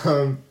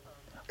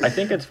 I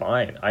think it's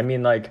fine. I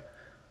mean, like,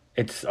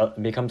 it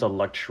becomes a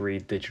luxury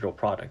digital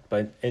product,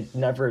 but it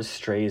never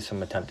strays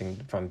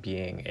from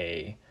being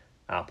a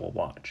Apple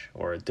Watch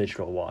or a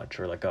digital watch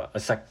or like a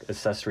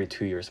accessory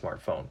to your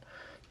smartphone.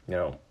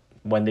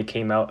 When they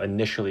came out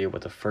initially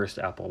with the first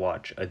Apple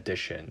Watch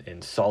edition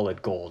in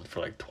solid gold for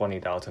like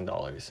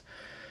 $20,000,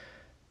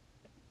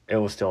 it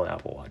was still an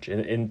Apple Watch.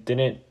 It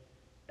didn't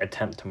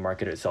attempt to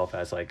market itself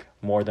as like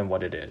more than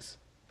what it is.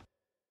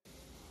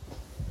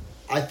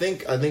 I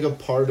think a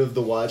part of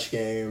the watch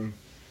game,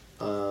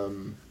 at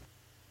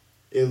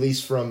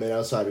least from an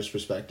outsider's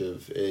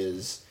perspective,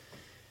 is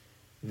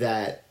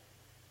that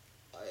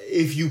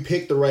if you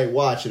pick the right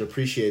watch, it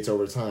appreciates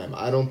over time.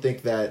 I don't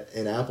think that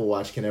an Apple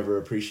Watch can ever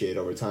appreciate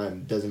over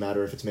time. Doesn't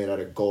matter if it's made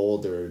out of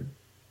gold or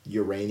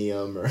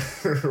uranium or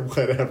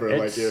whatever it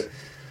might do.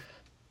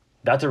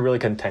 That's a really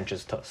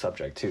contentious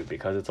subject too,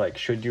 because it's like,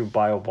 should you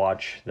buy a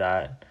watch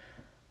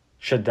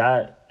should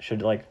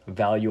like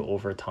value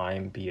over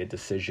time be a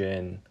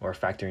decision or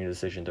factoring a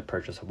decision to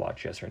purchase a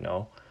watch, yes or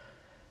no?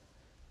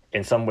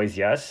 In some ways,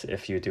 yes,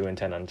 if you do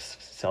intend on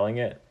selling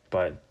it,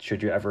 but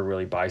should you ever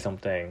really buy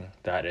something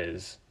that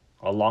is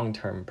a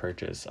long-term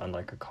purchase,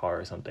 unlike a car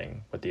or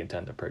something, with the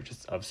intent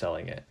of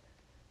selling it?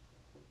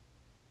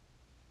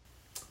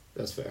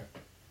 That's fair.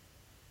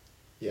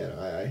 Yeah,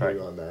 I hear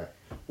you on that.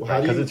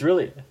 Well, because it's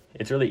really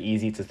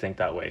easy to think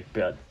that way,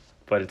 but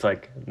it's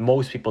like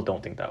most people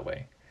don't think that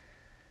way.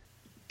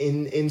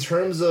 In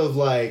terms of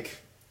like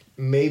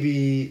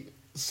maybe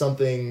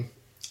something,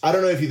 I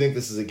don't know if you think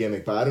this is a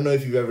gimmick, but I don't know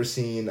if you've ever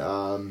seen,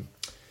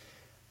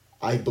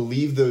 I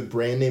believe the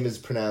brand name is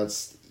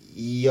pronounced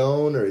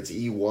Eon, or it's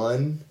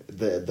E1,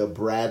 the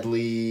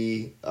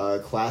Bradley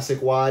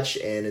classic watch,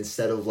 and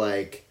instead of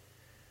like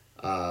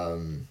a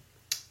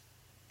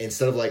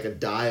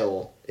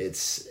dial,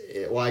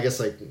 I guess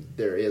like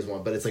there is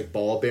one, but it's like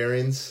ball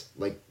bearings,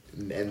 like,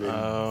 and then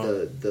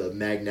the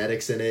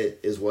magnetics in it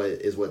is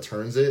what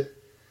turns it.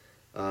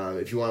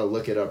 If you want to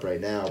look it up right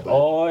now.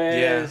 But,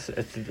 yes.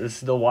 It's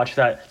the watch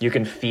that you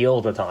can feel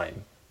the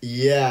time.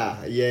 Yeah.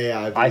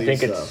 I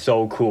think it's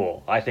so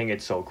cool. I think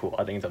it's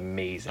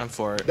amazing. I'm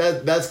for it.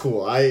 That's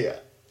cool. I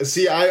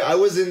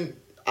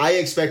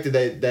expected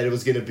that it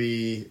was going to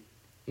be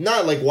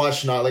not like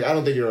watch snob. Like, I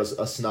don't think you're a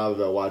snob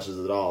about watches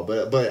at all.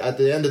 But at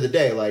the end of the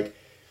day, like,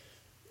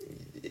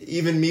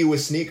 even me with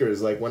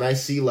sneakers, like when I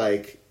see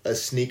like a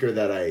sneaker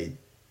that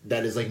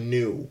is like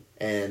new,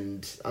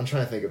 and I'm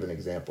trying to think of an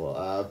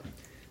example.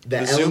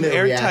 The Zoom Element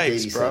React AirTags,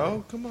 87.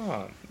 bro. Come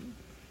on.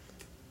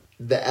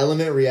 The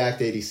Element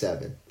React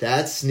 87.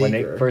 That sneaker, when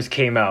they first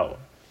came out,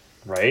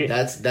 right?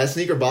 That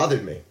sneaker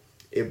bothered me.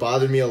 It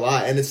bothered me a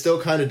lot, and it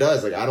still kind of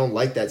does. Like, I don't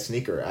like that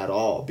sneaker at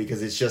all,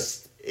 because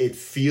it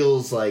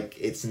feels like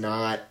it's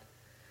not.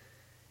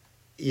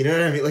 You know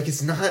what I mean? Like,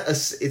 it's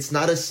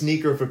not a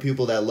sneaker for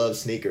people that love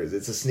sneakers.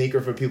 It's a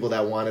sneaker for people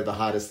that wanted the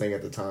hottest thing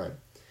at the time.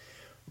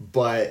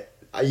 But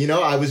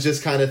I was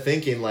just kind of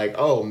thinking like,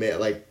 oh man,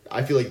 like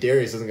I feel like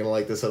Darius isn't gonna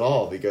like this at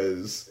all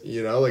because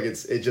like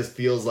it just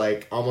feels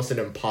like almost an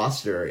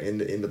imposter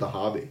into the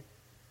hobby.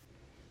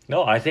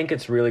 No, I think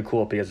it's really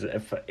cool because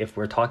if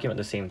we're talking about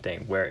the same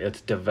thing where it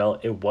was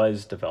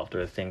developed,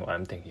 or the thing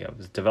I'm thinking of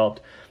is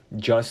developed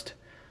just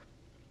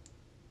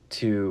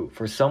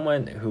for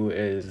someone who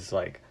is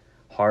like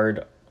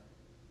hard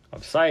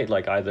of sight,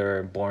 like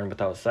either born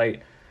without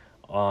sight,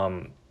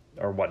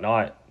 or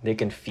whatnot, they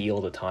can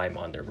feel the time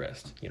on their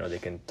wrist. They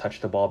can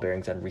touch the ball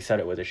bearings and reset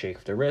it with a shake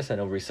of their wrist, and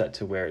it'll reset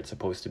to where it's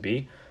supposed to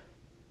be.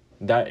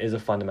 That is a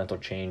fundamental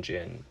change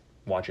in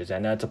watches,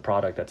 and that's a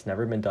product that's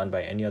never been done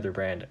by any other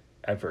brand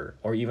ever,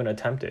 or even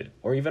attempted,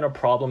 or even a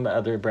problem that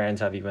other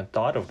brands have even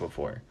thought of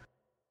before.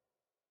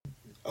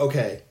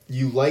 Okay,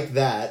 you like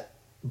that,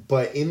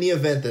 but in the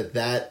event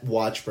that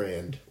watch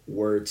brand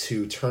were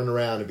to turn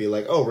around and be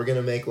like, oh, we're going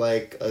to make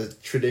like a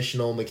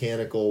traditional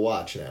mechanical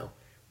watch now,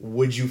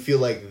 would you feel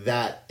like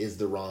that is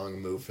the wrong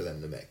move for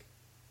them to make?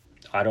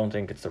 I don't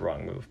think it's the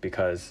wrong move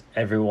because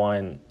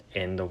everyone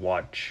in the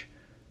watch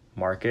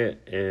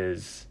market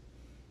is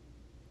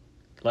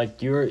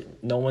like,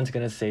 no one's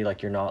going to say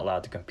like you're not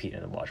allowed to compete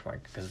in the watch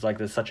market because it's like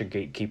there's such a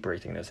gatekeeper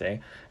thing to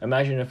say.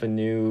 Imagine if a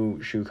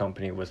new shoe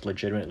company with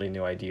legitimately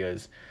new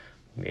ideas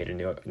made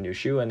a new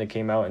shoe and they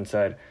came out and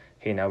said,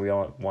 hey, now we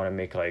don't want to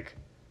make like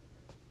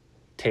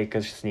take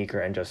a sneaker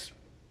and just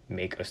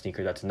make a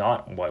sneaker that's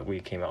not what we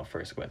came out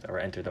first with or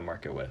entered the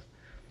market with.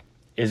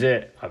 Is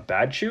it a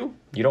bad shoe?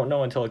 You don't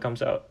know until it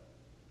comes out.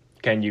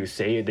 Can you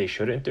say they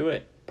shouldn't do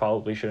it?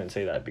 Probably shouldn't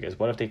say that because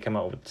what if they come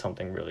out with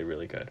something really,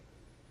 really good?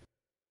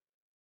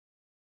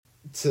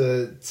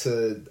 To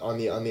on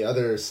the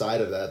other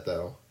side of that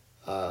though,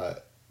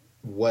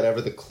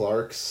 whatever the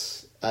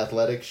Clark's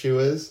athletic shoe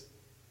is,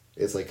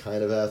 it's like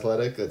kind of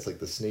athletic. It's like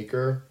the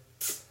sneaker.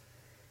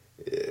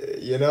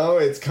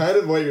 It's kind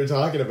of what you're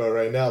talking about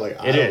right now. Like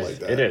I don't like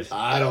that. It is.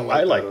 I don't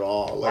like that at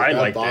all. Like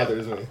that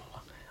bothers me.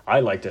 I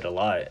liked it a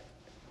lot.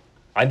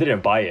 I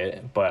didn't buy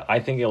it, but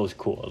I think it was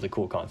cool. It was a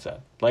cool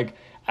concept. Like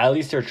at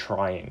least they're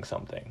trying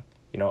something.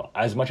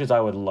 As much as I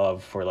would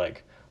love for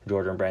like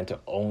Jordan Brand to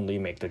only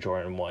make the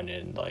Jordan 1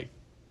 in like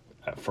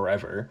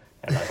forever,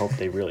 and I hope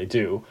they really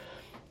do,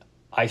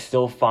 I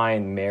still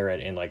find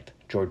merit in like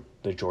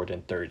the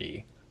Jordan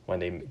 30 when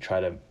they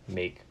try to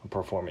make a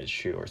performance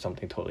shoe or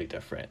something totally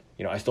different.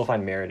 I still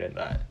find merit in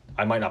that.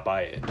 I might not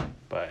buy it,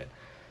 but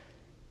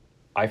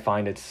I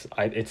find it's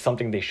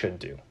something they should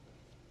do.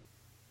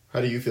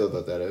 How do you feel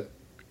about that, Ed?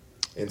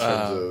 In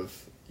terms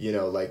of,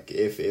 like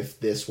if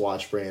this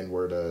watch brand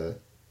were to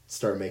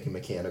start making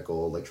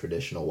mechanical, like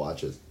traditional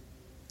watches?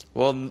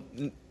 Well,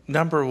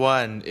 number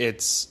one,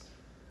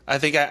 I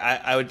think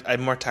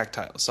I'm more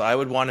tactile, so I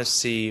would want to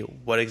see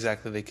what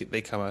exactly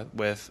they come up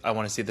with. I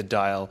want to see the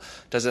dial.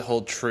 Does it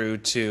hold true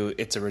to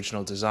its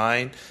original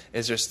design?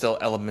 Is there still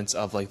elements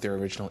of like their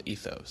original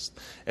ethos?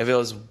 If it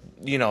was,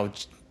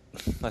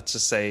 let's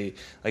just say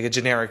like a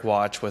generic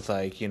watch with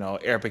like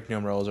Arabic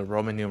numerals or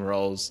Roman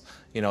numerals,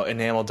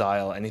 enamel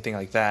dial, anything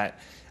like that,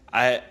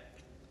 I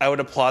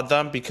would applaud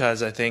them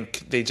because I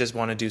think they just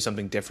want to do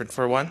something different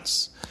for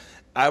once.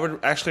 I would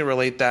actually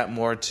relate that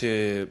more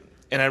to.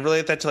 And I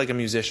relate that to like a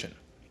musician.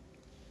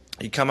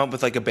 You come up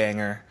with like a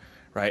banger,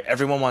 right?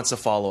 Everyone wants to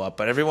follow up,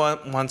 but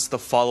everyone wants the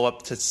follow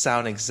up to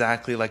sound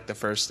exactly like the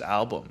first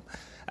album.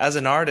 As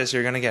an artist,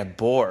 you're going to get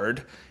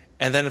bored.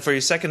 And then for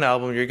your second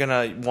album, you're going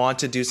to want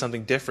to do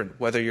something different,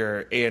 whether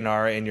your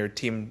A&R and your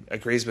team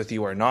agrees with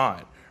you or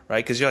not,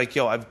 right? Because you're like,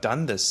 yo, I've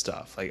done this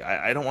stuff. Like,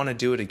 I don't want to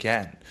do it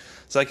again.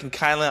 So I can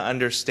kind of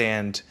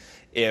understand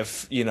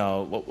if,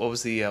 what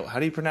was the, how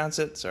do you pronounce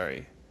it?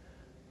 Sorry.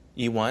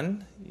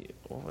 E1?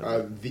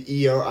 The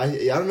Eon.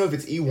 I don't know if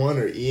it's E1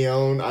 or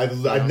Eon.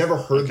 I've never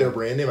heard their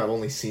brand name. I've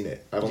only seen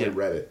it. I've only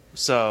read it.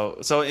 So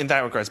in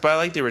that regards, but I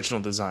like the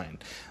original design.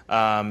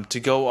 To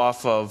go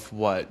off of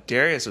what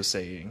Darius was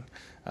saying,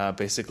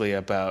 basically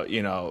about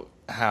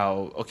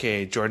how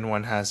Jordan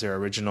 1 has their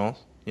original.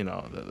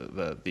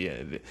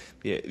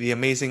 The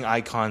amazing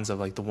icons of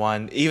like the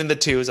 1, even the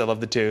 2s. I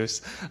love the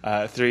 2s,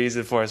 3s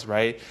and 4s,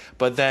 right?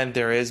 But then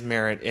there is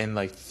merit in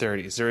like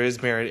 30s. There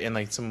is merit in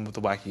like some of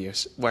the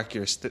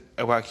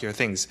wackier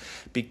things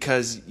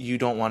because you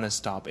don't want to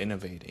stop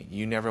innovating.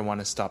 You never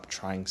want to stop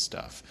trying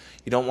stuff.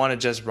 You don't want to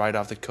just ride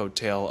off the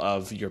coattail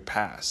of your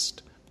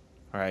past,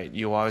 right?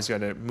 You always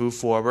got to move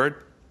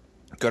forward,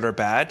 good or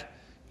bad.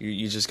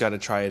 You just got to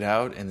try it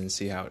out and then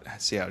see how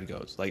it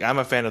goes. Like I'm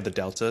a fan of the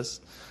Deltas.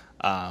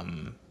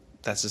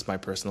 That's just my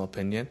personal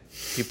opinion.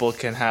 People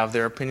can have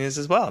their opinions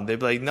as well. They'd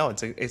be like, no,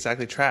 it's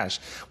exactly trash.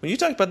 When you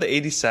talk about the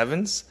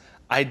 87s,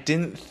 I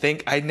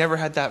never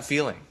had that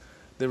feeling.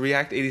 The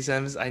React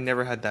 87s, I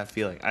never had that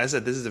feeling. I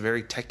said, this is a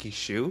very techie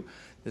shoe.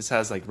 This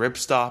has like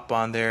ripstop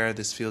on there.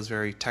 This feels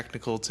very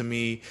technical to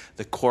me.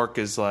 The cork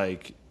is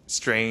like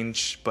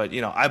strange, but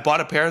I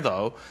bought a pair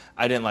though.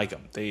 I didn't like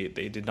them. They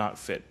did not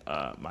fit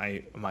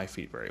my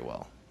feet very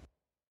well.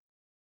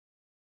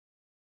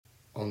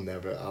 I'll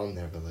never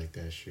like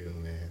that shoe,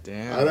 man.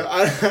 Damn.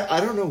 I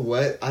don't know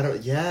what.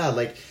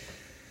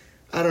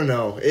 I don't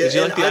know. Did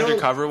you like And the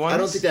undercover ones? I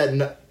don't think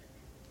that.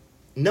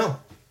 No.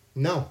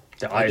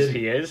 The I didn't.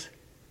 ISPAs?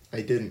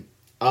 I didn't.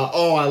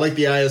 I like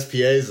the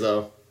ISPAs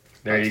though.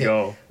 There you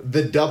go.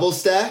 The double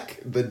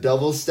stack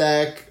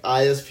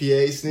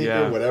ISPA sneaker,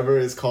 Yeah. whatever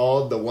it's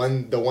called, the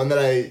one that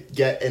I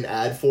get an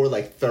ad for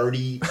like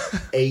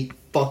 38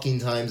 fucking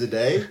times a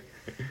day.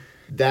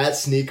 That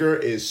sneaker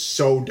is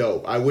so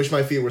dope. I wish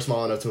my feet were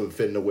small enough to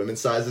fit into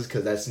women's sizes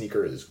because that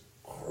sneaker is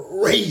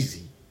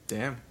crazy.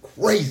 Damn.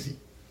 Crazy.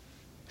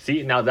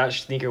 See, now that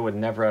sneaker would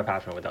never have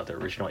happened without the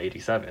original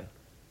 87.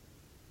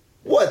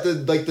 What,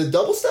 the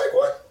double stack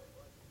one?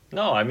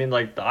 No, I mean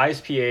like the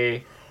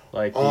ISPA,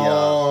 like the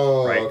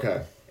right,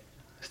 okay.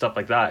 stuff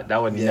like that.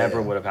 That would Yeah.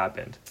 never would have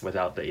happened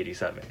without the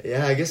 87.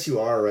 Yeah, I guess you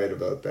are right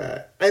about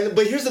that.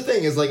 But here's the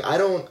thing: is like I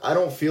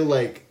don't feel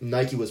like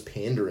Nike was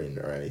pandering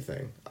or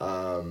anything.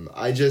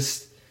 I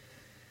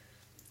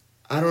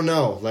don't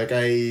know. Like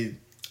I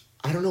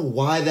don't know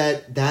why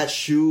that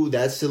shoe,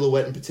 that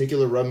silhouette in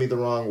particular, rubbed me the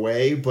wrong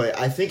way. But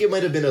I think it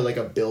might have been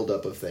a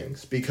buildup of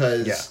things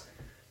because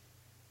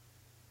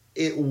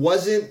it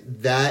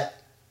wasn't that.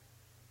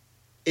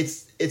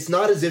 It's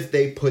not as if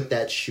they put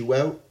that shoe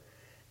out,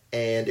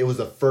 and it was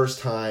the first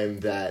time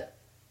that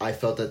I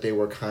felt that they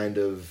were kind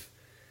of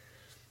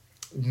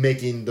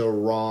making the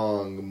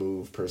wrong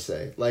move per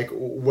se. Like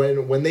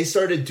when they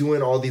started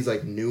doing all these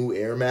like new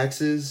Air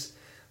Maxes,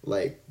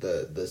 like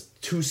the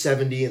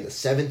 270 and the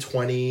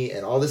 720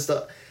 and all this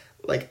stuff,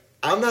 like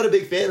I'm not a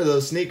big fan of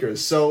those sneakers.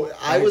 So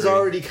I was agree.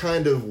 already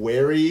kind of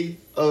wary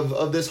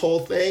of this whole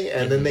thing,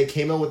 and then they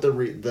came out with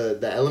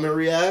the Element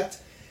React.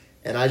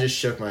 And I just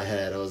shook my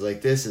head. I was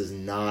like, this is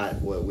not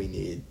what we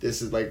need.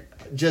 This is like,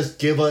 just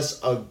give us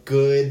a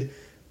good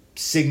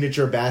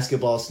signature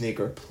basketball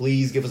sneaker.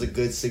 Please give us a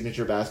good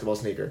signature basketball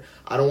sneaker.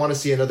 I don't want to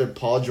see another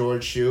Paul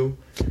George shoe.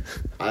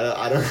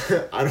 I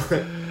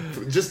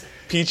don't just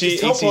PG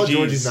tell Paul HCGs.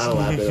 George he's not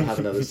allowed to have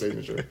another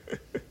signature.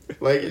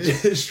 Like,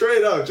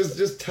 straight up,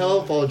 just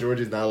tell Paul George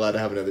he's not allowed to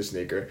have another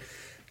sneaker.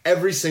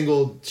 Every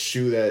single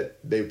shoe that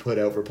they put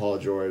out for Paul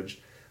George,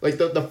 like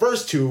the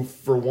first two,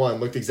 for one,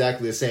 looked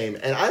exactly the same.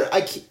 And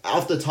I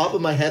off the top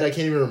of my head, I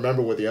can't even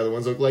remember what the other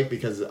ones look like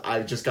because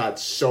I just got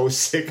so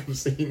sick of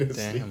seeing his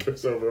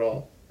sneakers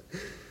overall.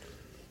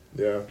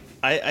 Yeah.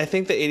 I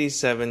think the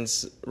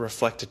 87s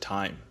reflect a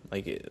time.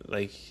 Like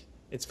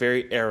it's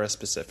very era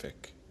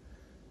specific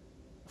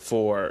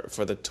for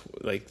the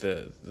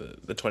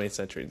 20th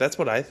century. That's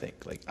what I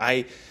think. Like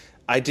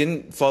I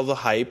didn't follow the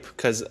hype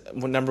because,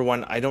 number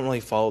one, I don't really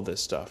follow this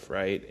stuff,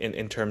 right?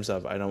 In terms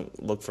of, I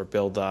don't look for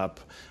build up.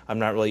 I'm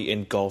not really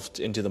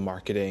engulfed into the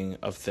marketing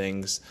of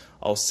things.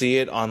 I'll see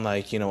it on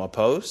a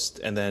post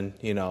and then,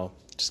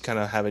 just kind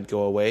of have it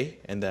go away.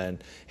 And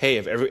then, hey,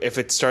 if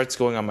it starts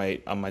going on my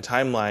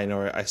timeline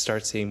or I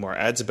start seeing more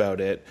ads about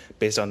it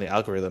based on the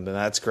algorithm, then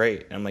that's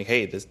great. And I'm like,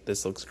 hey,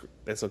 this looks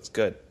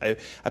good. I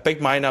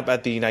picked mine up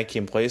at the Nike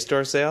Employee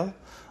Store sale.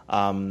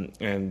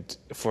 And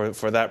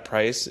for that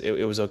price,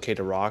 it was okay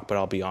to rock, but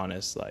I'll be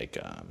honest,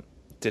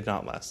 did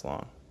not last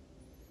long.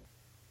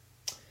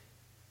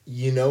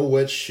 You know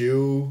what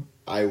shoe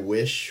I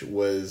wish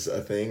was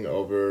a thing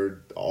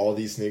over all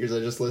these sneakers I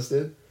just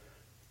listed?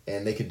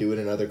 And they could do it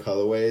in other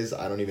colorways.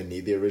 I don't even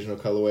need the original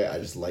colorway. I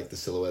just like the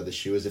silhouette of the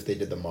shoe as if they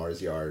did the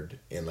Mars Yard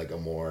in a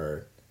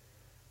more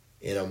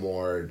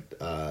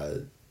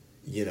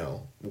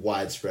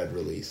widespread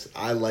release.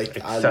 I like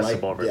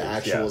Accessible the release,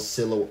 actual yeah.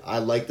 silhouette. I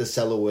like the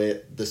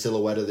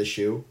silhouette of the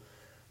shoe.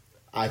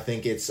 I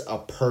think it's a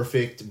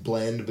perfect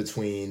blend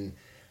between,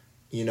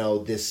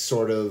 this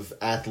sort of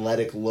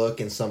athletic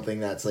look and something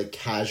that's like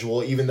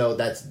casual, even though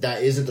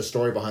that isn't the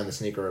story behind the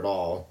sneaker at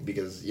all,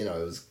 because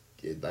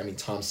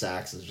Tom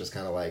Sachs is just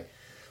kind of like,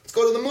 let's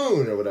go to the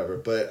moon or whatever.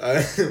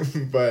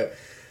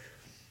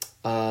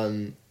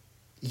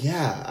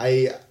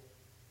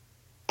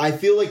 I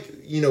feel like,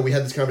 we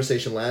had this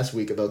conversation last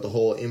week about the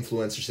whole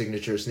influencer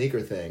signature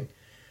sneaker thing.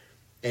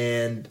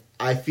 And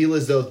I feel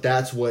as though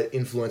that's what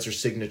influencer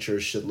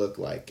signatures should look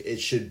like.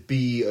 It should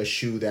be a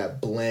shoe that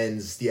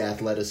blends the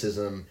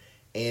athleticism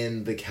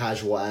and the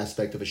casual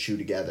aspect of a shoe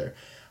together.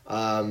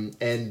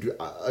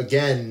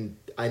 Again,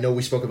 I know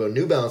we spoke about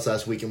New Balance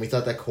last week, and we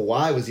thought that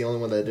Kawhi was the only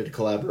one that did a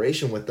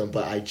collaboration with them,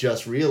 but I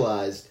just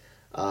realized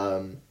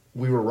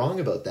we were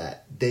wrong about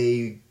that.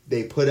 They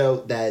put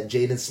out that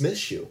Jaden Smith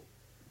shoe.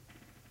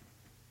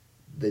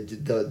 The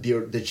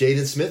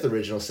Jaden Smith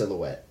original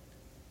silhouette.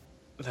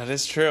 That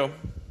is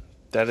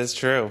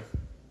true.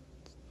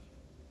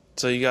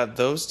 So you got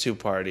those two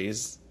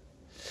parties.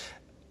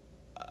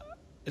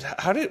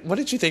 What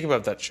did you think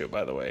about that shoe,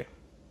 by the way?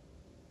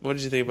 What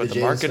did you think about the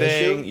Jaden Smith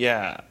marketing? shoe?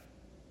 Yeah.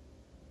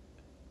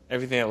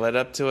 Everything that led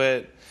up to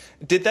it.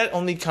 Did that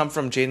only come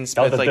from Jaden Smith?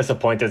 That was the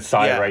disappointed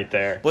side right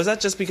there. Was that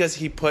just because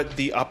he put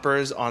the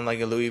uppers on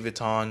a Louis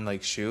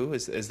Vuitton shoe?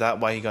 Is that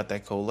why he got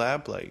that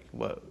collab?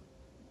 What?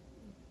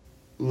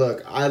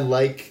 Look, I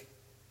like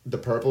the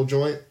purple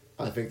joint.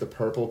 I think the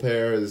purple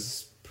pair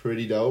is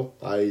pretty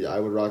dope. I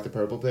would rock the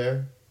purple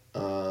pair.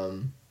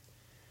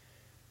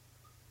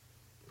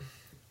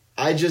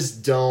 I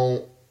just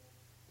don't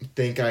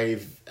think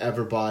I've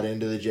ever bought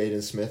into the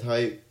Jaden Smith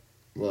hype.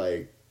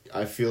 Like,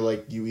 I feel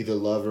like you either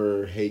love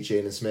or hate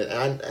Jaden Smith.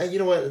 And you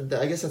know what?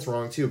 I guess that's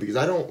wrong too, because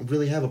I don't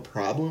really have a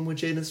problem with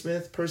Jaden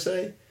Smith per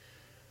se.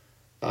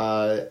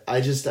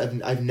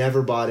 I've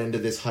never bought into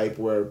this hype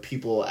where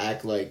people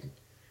act like,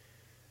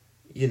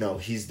 you know,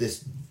 he's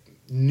this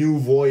new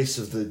voice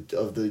of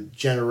the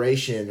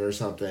generation or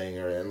something,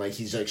 and like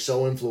he's like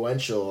so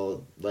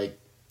influential. Like,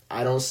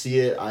 I don't see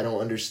it. I don't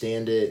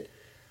understand it.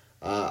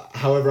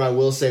 However, I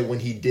will say when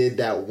he did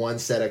that one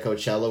set at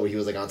Coachella where he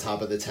was like on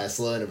top of the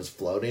Tesla and it was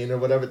floating or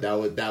whatever,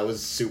 that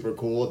was super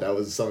cool. That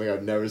was something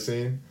I've never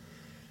seen.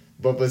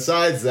 But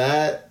besides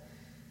that,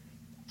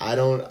 I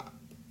don't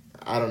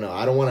know.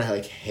 I don't want to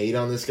like hate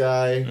on this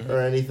guy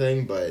or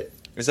anything, but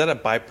is that a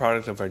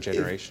byproduct of our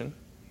generation?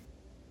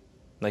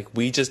 Like,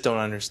 we just don't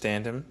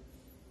understand him.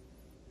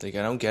 Like,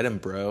 I don't get him,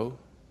 bro.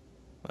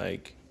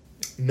 Like,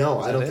 no,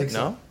 I don't think it?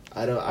 so. No?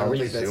 I don't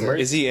think that's Zoomers?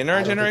 it. Is he in our I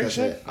don't think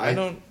generation? that's it. I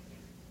don't.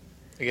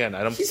 Again,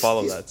 I don't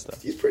follow that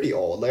stuff. He's pretty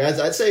old. Like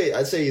I'd say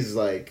he's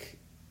like,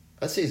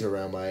 I'd say he's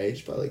around my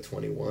age, about like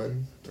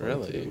 21, 22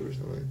 Really? or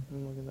something.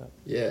 Look at that.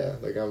 Yeah,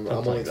 like I'm Something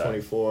only like that.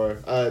 24.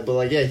 But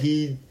like I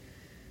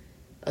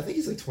think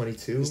he's like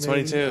 22. He's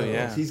maybe. 22, I don't know.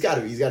 yeah. He's got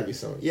to be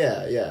someone.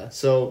 Yeah.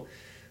 So,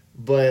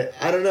 but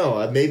I don't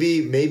know.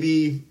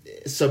 Maybe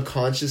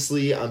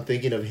subconsciously I'm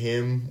thinking of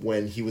him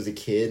when he was a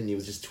kid and he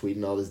was just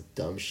tweeting all this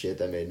dumb shit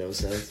that made no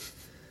sense.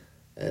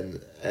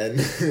 And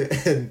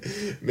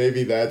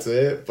maybe that's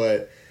it,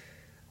 but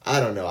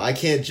I don't know. I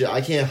can't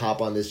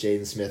hop on this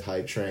Jaden Smith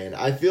hype train.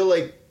 I feel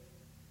like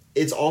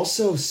it's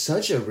also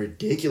such a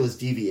ridiculous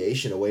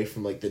deviation away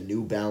from like the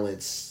New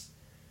Balance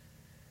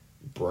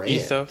brand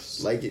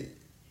Ethos. Like,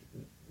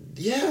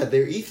 yeah,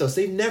 their ethos.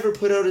 They've never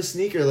put out a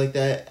sneaker like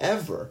that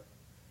ever.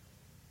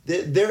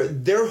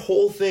 Their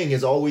whole thing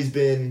has always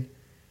been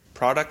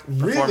Product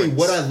really performance.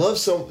 what I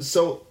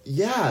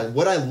love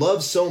what I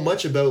love so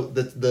much about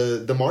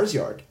the Mars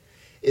Yard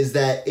is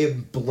that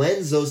it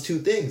blends those two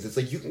things. It's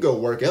like you can go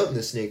work out in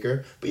this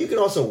sneaker, but you can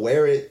also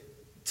wear it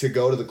to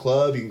go to the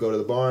club, you can go to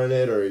the bar in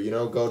it, or you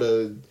know, go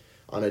to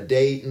on a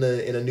date in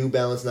a New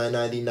Balance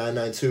 990,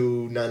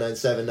 992,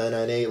 997,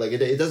 998. Like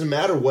it doesn't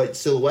matter what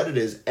silhouette it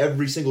is,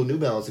 every single New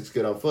Balance looks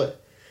good on foot.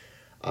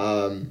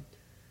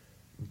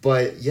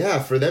 But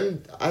yeah, for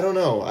them, I don't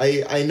know.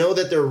 I know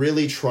that they're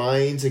really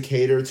trying to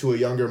cater to a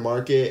younger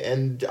market,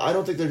 and I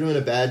don't think they're doing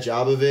a bad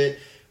job of it.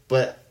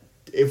 But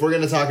if we're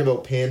going to talk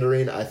about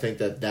pandering, I think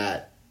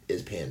that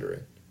is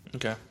pandering.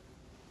 Okay.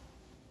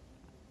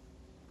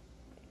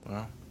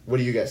 Wow. What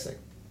do you guys think?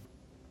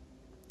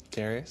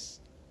 Darius?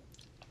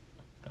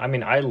 I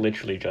mean, I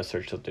literally just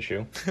searched up the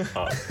shoe.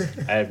 I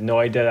have no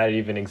idea that it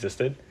even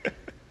existed.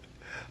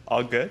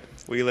 All good.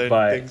 We learn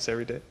But- things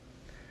every day.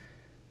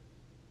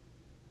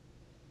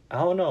 I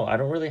don't know. I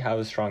don't really have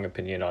a strong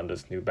opinion on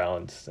this New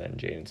Balance and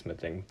Jaden Smith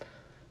thing.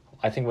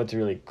 I think what's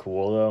really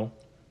cool, though,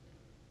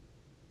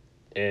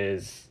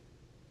 is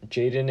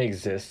Jaden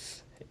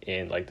exists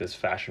in, like, this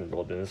fashion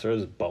world, in this sort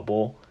of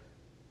bubble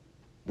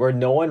where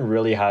no one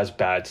really has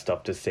bad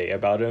stuff to say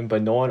about him,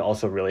 but no one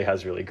also really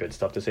has really good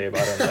stuff to say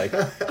about him. Like,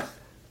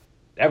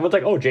 everyone's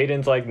like, oh,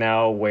 Jaden's, like,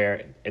 now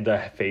wearing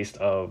the face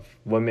of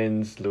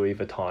women's Louis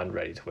Vuitton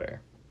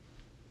ready-to-wear.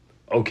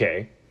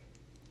 Okay.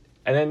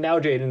 And then now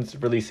Jaden's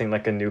releasing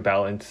like a New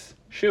Balance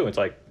shoe. It's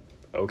like,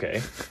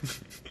 okay.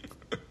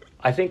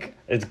 I think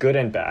it's good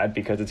and bad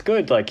because it's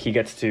good. Like he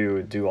gets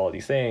to do all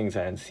these things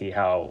and see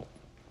how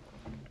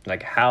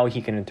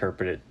he can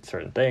interpret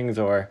certain things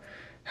or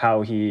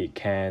how he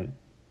can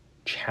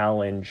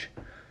challenge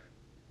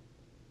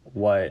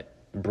what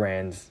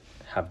brands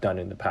have done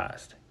in the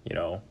past. You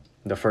know,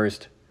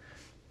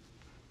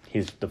 he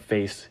is the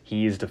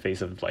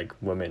face of like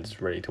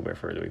women's ready to wear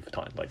for Louis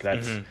Vuitton. Like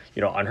that's,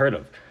 unheard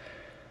of.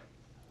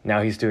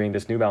 Now he's doing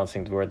this New Balance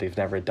thing where they've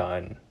never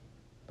done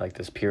like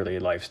this purely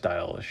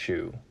lifestyle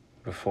shoe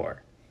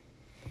before.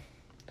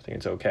 I think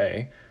it's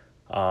okay.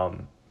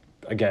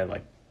 Again,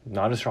 like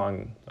not a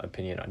strong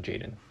opinion on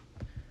Jaden.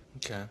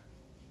 Okay.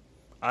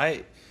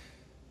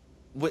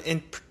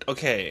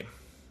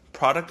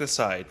 Product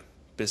aside,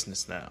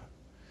 business now.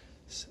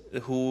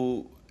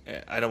 Who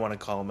I don't want to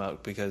call him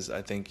out because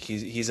I think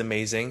he's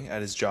amazing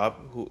at his job.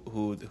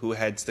 Who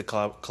heads the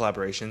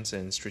collaborations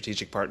and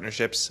strategic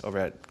partnerships over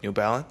at New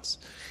Balance?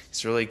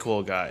 He's a really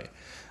cool guy.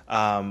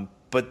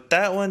 But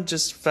that one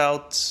just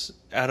felt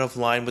out of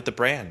line with the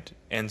brand.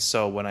 And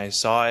so when I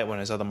saw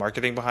the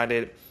marketing behind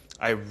it,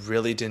 I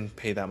really didn't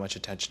pay that much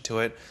attention to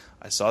it.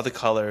 I saw the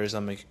colors,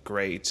 I'm like,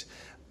 great.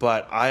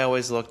 But I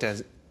always looked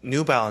at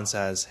New Balance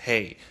as,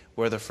 hey,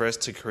 we're the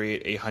first to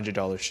create a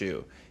 $100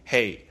 shoe.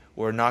 Hey,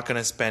 we're not going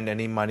to spend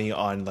any money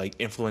on like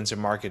influencer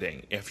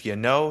marketing. If you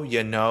know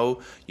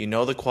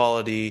the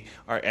quality,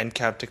 our end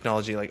cap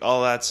technology, like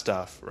all that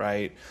stuff,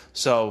 right?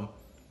 So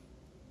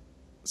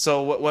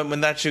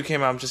when that shoe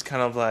came out, I'm just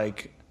kind of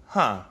like,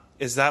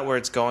 is that where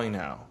it's going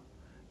now?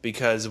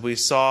 Because we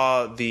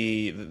saw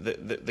the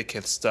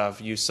Kith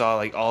stuff. You saw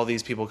like all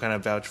these people kind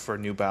of vouch for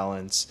New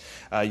Balance.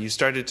 You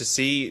started to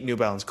see New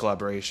Balance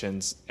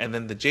collaborations, and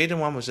then the Jaden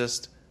one was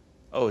just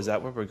oh, is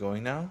that where we're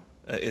going now?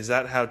 Is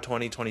that how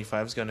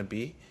 2025 is going to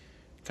be,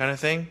 kind of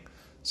thing?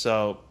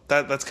 So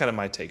that's kind of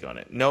my take on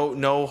it.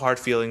 No hard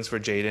feelings for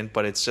Jadon,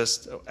 but it's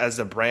just as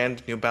the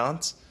brand New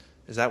Balance.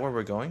 Is that where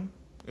we're going?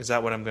 Is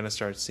that what I'm going to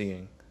start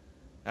seeing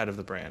out of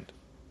the brand?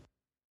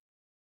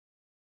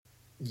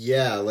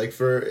 Yeah, like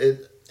for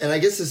it, and I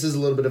guess this is a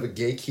little bit of a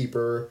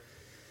gatekeeper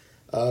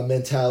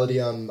mentality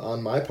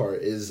on my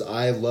part. Is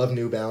I love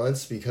New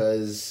Balance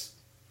because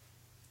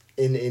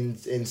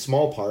in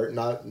small part,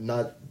 not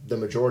the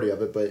majority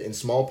of it, but in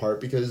small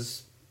part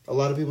because a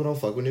lot of people don't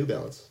fuck with New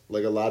Balance.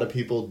 Like, a lot of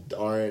people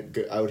aren't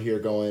out here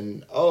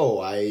going, oh,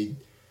 I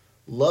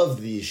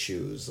love these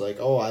shoes. Like,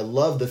 oh, I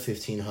love the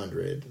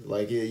 1500.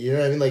 Like, you know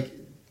what I mean? Like,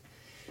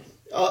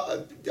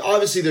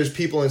 obviously there's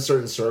people in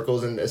certain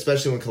circles, and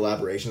especially when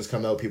collaborations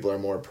come out, people are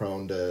more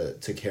prone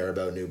to care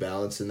about New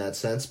Balance in that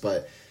sense.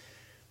 But,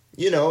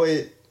 you know,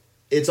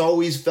 it's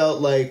always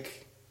felt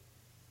like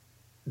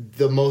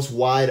the most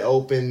wide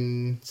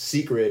open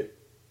secret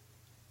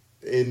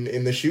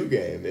in the shoe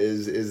game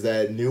is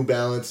that New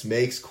Balance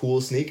makes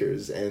cool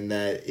sneakers, and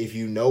that if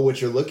you know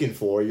what you're looking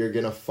for, you're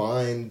gonna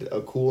find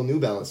a cool New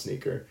Balance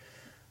sneaker.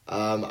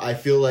 I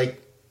feel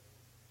like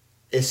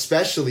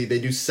especially they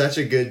do such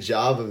a good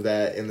job of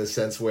that, in the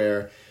sense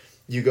where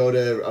you go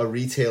to a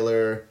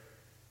retailer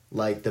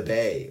like the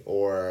Bay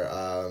or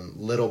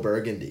Little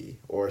Burgundy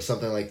or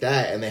something like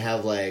that, and they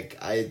have like,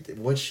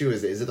 what shoe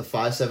is it? Is it the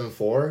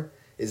 574?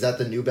 Is that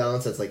the New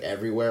Balance that's like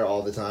everywhere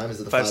all the time?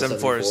 Is it the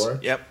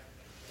 574? Yep.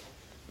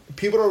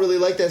 People don't really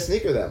like that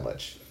sneaker that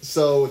much,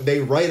 so they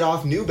write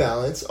off New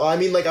Balance. I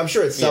mean, like, I'm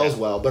sure it sells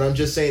well, but I'm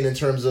just saying in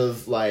terms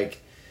of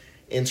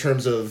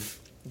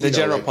the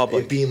general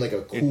public, it being like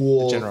a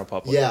cool, the general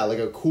public, yeah, like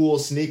a cool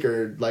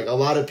sneaker. Like, a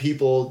lot of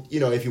people, you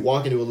know, if you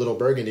walk into a Little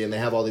Burgundy and they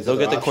have all these, they'll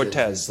other get the options,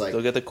 Cortez. like,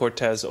 They'll get the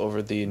Cortez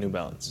over the New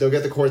Balance. They'll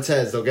get the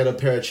Cortez. They'll get a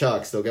pair of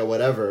Chucks. They'll get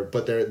whatever,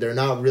 but they're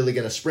not really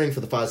gonna spring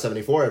for the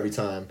 574 every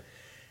time,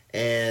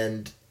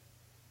 and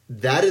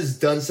that has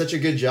done such a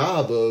good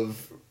job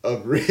of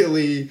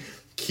really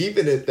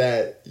keeping it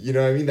that, you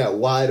know what I mean, that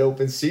wide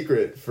open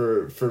secret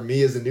for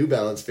me as a New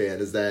Balance fan,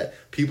 is that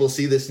people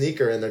see the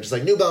sneaker and they're just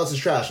like, New Balance is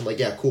trash. I'm like,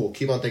 yeah, cool,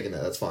 keep on thinking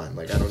that. That's fine.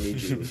 Like, I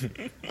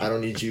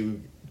don't need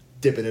you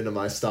dipping into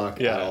my stock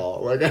at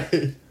all. Like,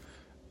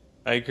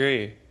 I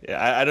agree.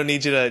 Yeah, I don't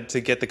need you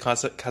to get the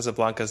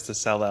Casablancas to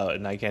sell out,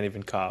 and I can't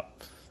even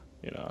cop.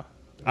 You know,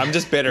 I'm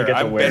just bitter.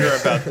 I'm bitter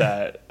about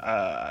that.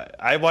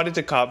 I wanted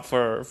to cop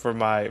for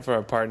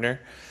a partner,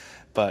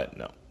 but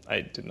no,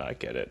 I did not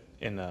get it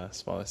in a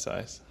smaller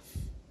size.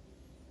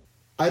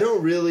 I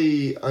don't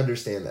really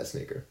understand that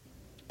sneaker.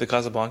 The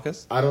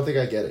Casablancas? I don't think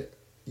I get it.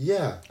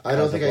 Yeah, I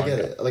don't think I get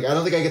it. Like, I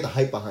don't think I get the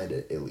hype behind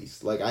it, at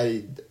least. Like,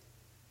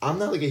 I'm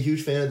not like a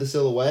huge fan of the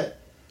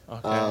silhouette.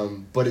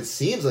 Okay. But it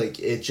seems like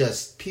it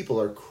just, people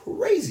are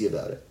crazy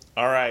about it.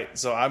 All right,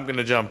 so I'm going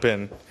to jump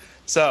in.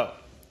 So,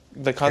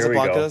 the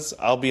Casablancas,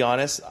 I'll be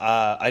honest,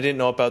 I didn't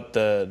know about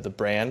the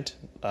brand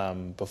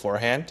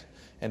beforehand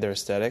and their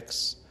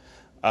aesthetics.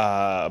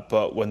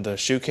 But when the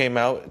shoe came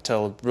out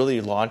to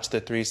really launch the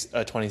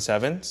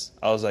 327s,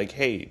 I was like,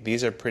 hey,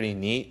 these are pretty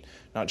neat.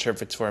 Not sure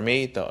if it's for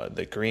me,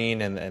 the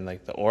green and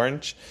like the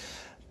orange.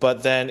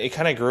 But then it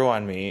kind of grew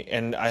on me,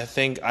 and I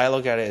think I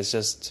look at it as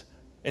just,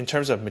 in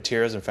terms of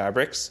materials and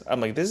fabrics,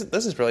 I'm like, this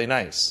is really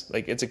nice.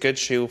 Like, it's a good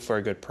shoe for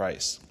a good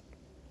price.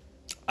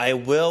 I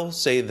will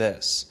say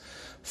this.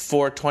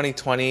 For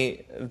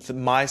 2020,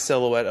 my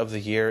silhouette of the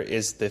year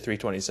is the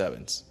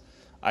 327s.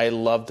 I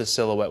love the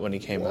silhouette when he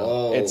came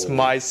out. It's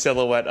my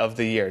silhouette of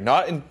the year.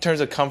 Not in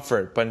terms of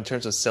comfort, but in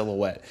terms of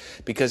silhouette.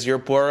 Because you're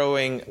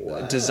borrowing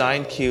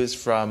design cues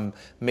from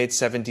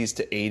mid-70s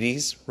to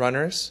 80s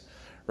runners,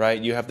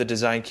 right? You have the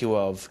design cue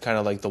of kind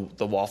of like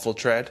the waffle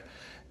tread.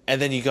 And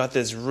then you got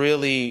this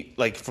really,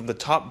 like, from the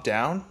top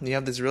down, you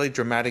have this really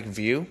dramatic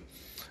view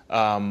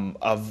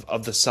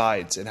of the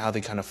sides and how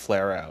they kind of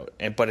flare out.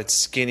 But it's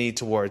skinny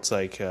towards,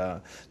 like,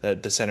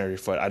 the center of your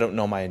foot. I don't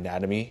know my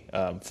anatomy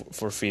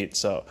for feet,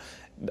 so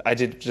I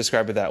did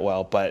describe it that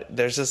well, but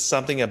there's just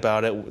something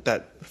about it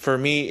that, for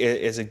me,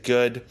 is a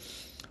good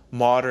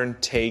modern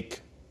take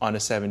on a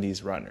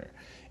 70s runner.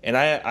 And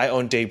I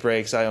own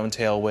Daybreaks, I own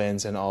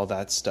Tailwinds, and all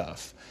that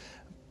stuff.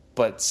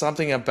 But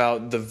something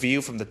about the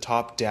view from the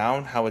top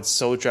down, how it's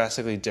so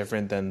drastically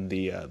different than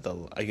the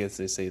I guess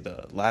they say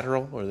the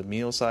lateral or the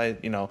medial side,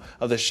 you know,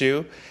 of the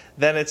shoe,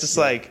 then it's just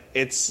like,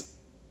 it's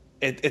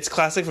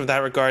classic from that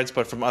regards,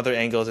 but from other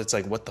angles, it's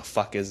like, what the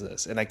fuck is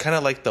this? And I kind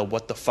of like the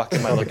what the fuck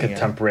am I looking at?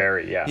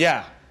 Contemporary, yeah.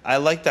 Yeah, I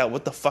like that.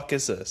 What the fuck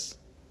is this?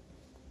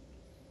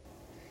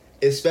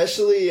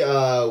 Especially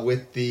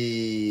with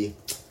the,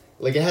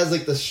 like, it has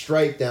like the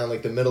stripe down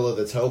like the middle of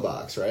the toe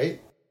box,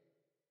 right?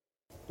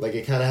 Like,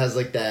 it kind of has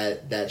like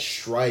that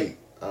stripe,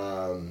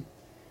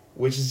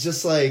 which is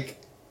just like,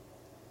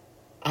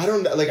 I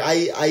don't know, like,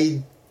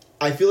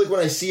 I feel like when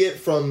I see it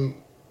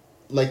from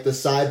like the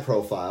side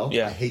profile,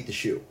 I hate the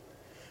shoe.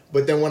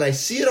 But then when I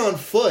see it on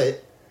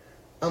foot,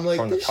 I'm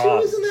like, this shoe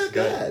isn't that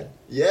bad.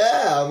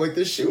 Yeah, I'm like,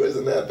 this shoe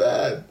isn't that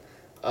bad.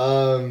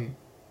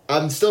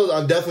 I'm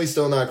definitely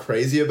still not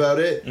crazy about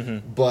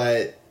it,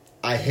 but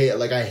I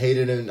hate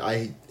it, and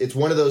it's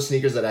one of those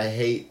sneakers that I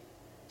hate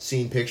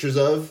seeing pictures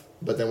of,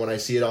 but then when I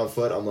see it on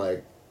foot, I'm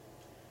like,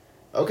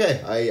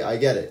 okay, I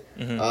get it.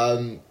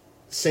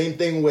 Same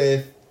thing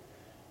with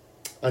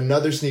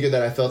another sneaker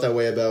that I felt that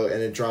way about,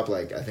 and it dropped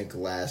like, I think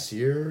last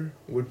year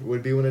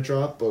would be when it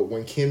dropped, but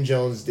when Kim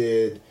Jones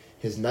did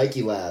his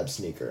Nike Lab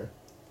sneaker,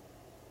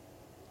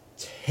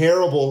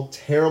 terrible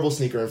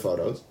sneaker in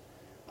photos.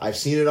 I've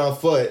seen it on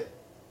foot,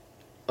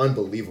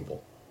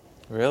 unbelievable.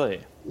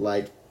 Really?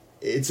 Like,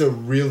 it's a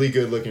really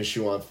good looking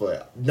shoe on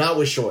foot. Not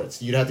with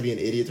shorts. You'd have to be an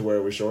idiot to wear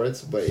it with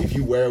shorts, but if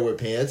you wear it with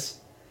pants,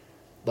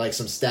 like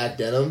some stacked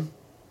denim,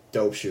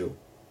 dope shoe.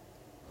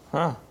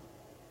 Huh.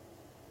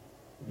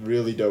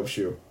 Really dope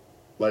shoe.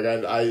 Like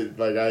I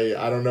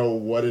don't know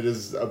what it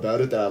is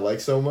about it that I like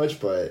so much,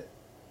 but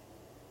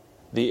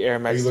The Air are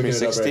Max you looking it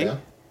up 360? right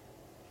now?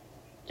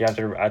 Yeah,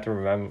 I have to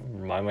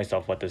remind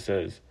myself what this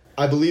is.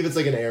 I believe it's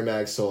like an Air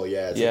Max sole.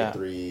 Yeah, it's Yeah. like a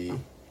 3.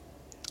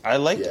 I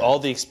liked Yeah. all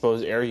the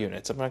exposed air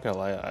units. I'm not gonna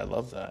lie, I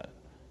love that.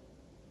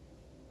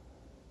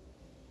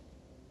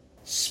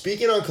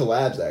 Speaking on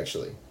collabs,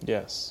 actually,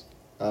 Yes.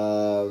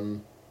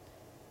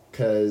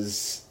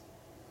 because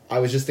I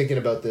was just thinking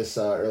about this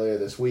earlier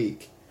this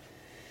week.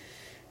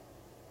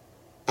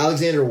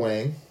 Alexander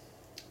Wang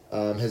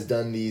has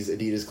done these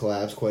Adidas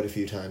collabs quite a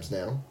few times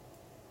now,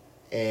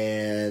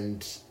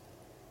 and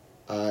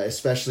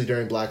especially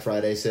during Black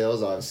Friday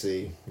sales.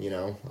 Obviously, you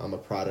know, I'm a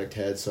product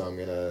head, so I'm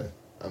gonna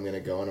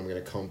go and I'm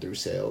gonna comb through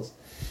sales.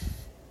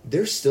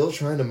 They're still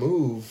trying to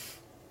move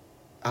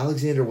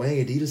Alexander Wang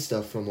Adidas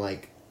stuff from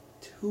like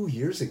 2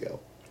 years ago.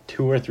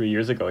 2 or 3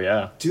 years ago,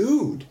 yeah.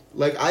 Dude,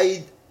 like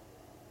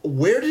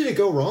where did it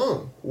go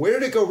wrong? Where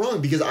did it go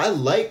wrong? Because I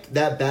like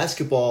that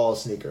basketball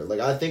sneaker.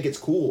 Like, I think it's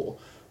cool,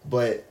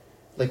 but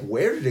like,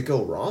 where did it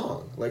go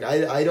wrong? Like,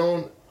 I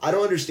don't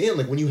understand.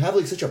 Like, when you have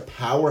like such a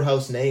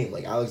powerhouse name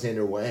like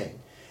Alexander Wang,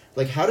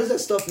 like, how does that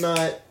stuff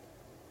not,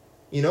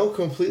 you know,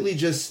 completely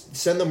just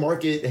send the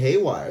market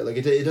haywire? Like,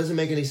 it doesn't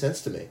make any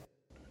sense to me.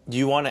 Do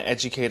you want to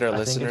educate our I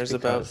think it's listeners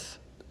about? because-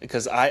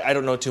 Because I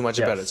don't know too much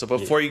about Yes. it. So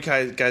before you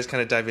guys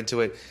kind of dive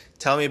into it,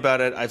 tell me about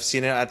it. I've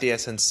seen it at the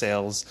Essence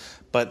sales,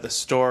 but the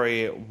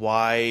story,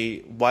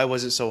 why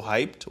was it so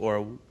hyped,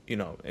 or you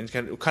know, and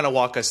kind of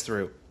walk us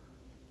through.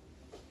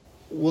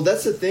 Well,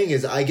 that's the thing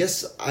is, I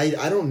guess I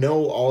don't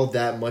know all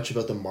that much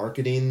about the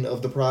marketing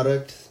of the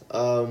product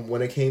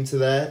when it came to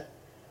that,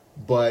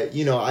 but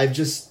you know,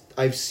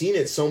 I've seen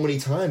it so many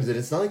times that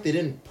it's not like they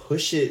didn't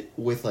push it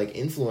with like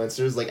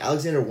influencers. Like,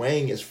 Alexander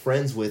Wang is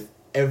friends with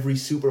every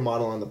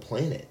supermodel on the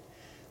planet.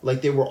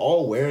 Like, they were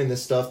all wearing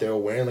this stuff. They were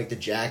wearing like the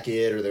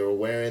jacket, or they were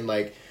wearing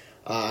like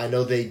I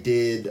know they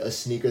did a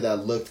sneaker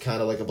that looked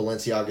kind of like a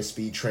Balenciaga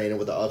Speed Trainer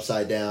with the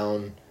upside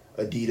down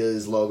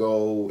Adidas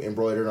logo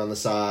embroidered on the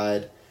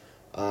side.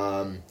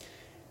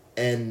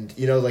 And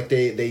you know, like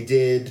they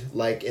did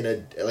like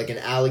an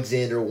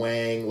Alexander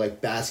Wang like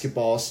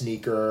basketball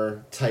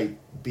sneaker type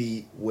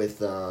beat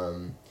with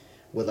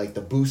like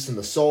the boost in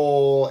the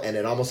sole, and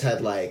it almost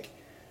had like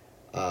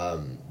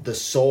the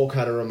sole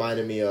kind of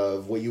reminded me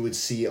of what you would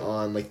see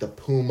on like the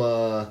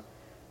Puma,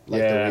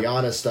 like Yeah. the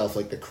Rihanna stuff,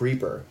 like the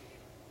Creeper.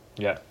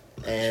 Yeah.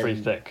 It's And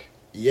pretty thick.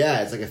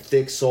 yeah, it's like a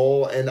thick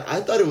sole, and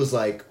I thought it was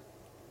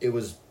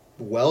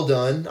well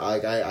done.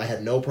 I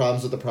had no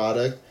problems with the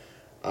product.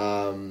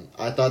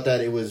 I thought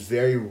that it was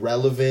very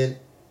relevant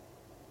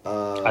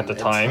At the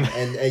time.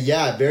 and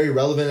yeah, very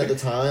relevant at the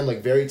time,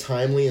 like very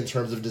timely in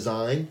terms of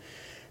design.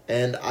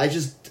 And I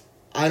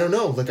don't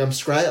know, like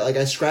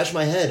I scratch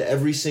my head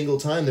every single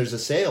time there's a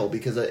sale,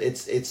 because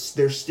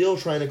they're still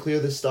trying to clear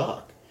the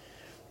stock.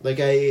 Like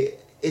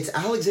it's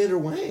Alexander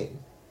Wang.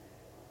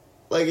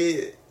 Like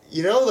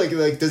you know, like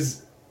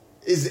is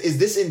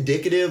this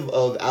indicative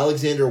of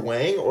Alexander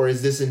Wang, or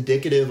is this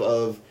indicative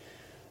of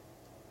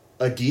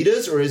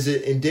Adidas, or is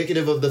it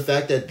indicative of the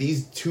fact that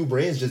these two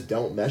brands just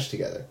don't mesh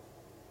together?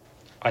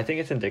 I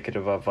think it's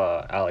indicative of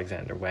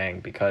Alexander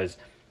Wang, because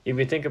if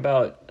you think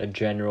about a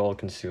general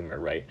consumer,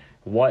 right?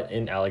 What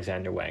in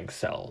Alexander Wang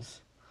sells?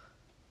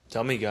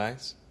 Tell me,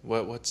 guys,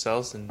 what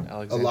sells in A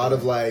Alexander? lot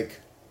of like,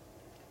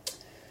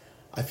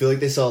 I feel like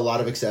they sell a lot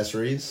of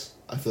accessories.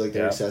 I feel like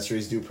their Yeah.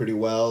 accessories do pretty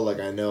well. Like,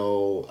 I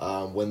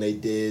know when they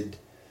did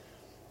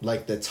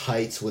like the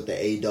tights with the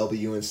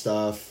AW and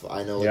stuff,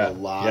 I know like Yeah. a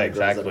lot Yeah, of girls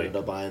that exactly. ended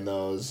up buying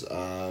those.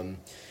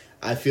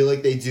 I feel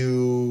like they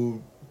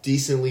do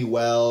decently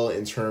well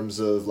in terms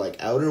of like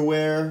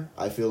outerwear.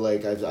 I feel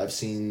like I've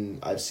seen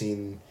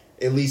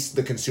at least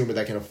the consumer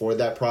that can afford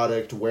that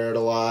product wear it a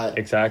lot.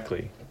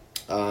 Exactly.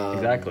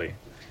 Exactly.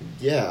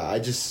 Yeah,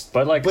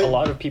 But like a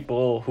lot of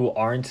people who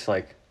aren't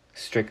like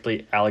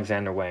strictly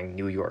Alexander Wang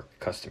New York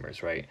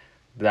customers, right?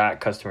 That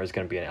customer is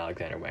going to be an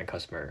Alexander Wang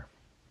customer,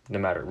 no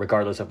matter,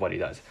 regardless of what he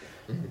does.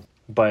 Mm-hmm.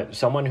 But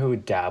someone who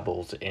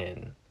dabbles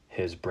in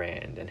his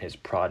brand and his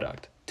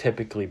product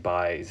typically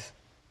buys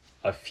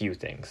a few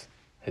things: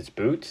 his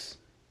boots,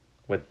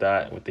 with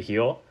the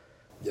heel,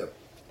 Yep.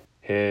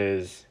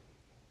 his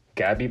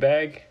Gabby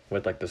bag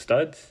with like the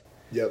studs,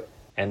 Yep.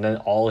 and then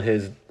all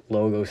his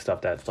logo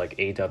stuff that's like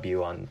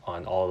AW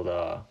on all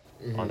the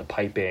on the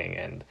piping,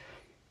 and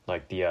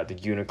like the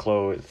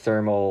Uniqlo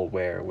thermal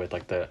wear with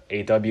like the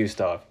AW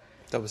stuff.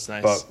 That was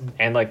nice. But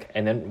and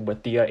then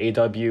with the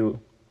AW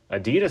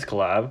Adidas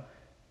collab,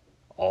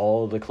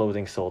 all the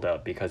clothing sold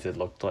out because it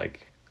looked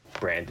like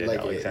branded Like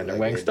Alexander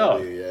like Wang AW,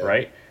 stuff, yeah.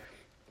 right?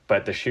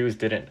 But the shoes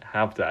didn't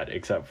have that,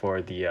 except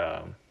for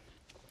the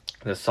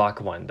sock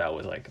one that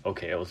was like,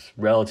 okay, it was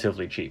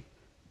relatively cheap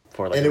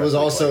for like. And the it was rest of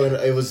the also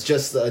collection. it was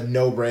just a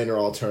no-brainer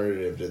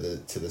alternative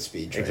to the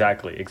speed train.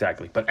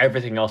 Exactly. But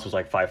everything else was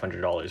like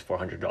 $500,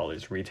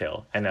 $400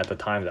 retail, and at the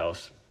time that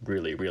was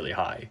really, really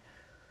high.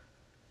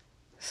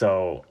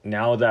 So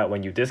now that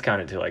when you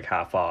discount it to like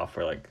half off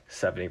or like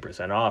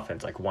 70% off, and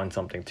it's like one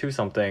something, two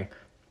something,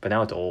 but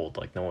now it's old,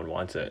 like no one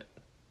wants it.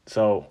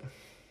 So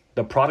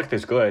the product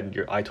is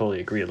good. I totally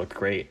agree. It looked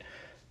great,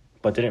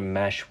 but didn't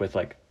mesh with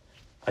like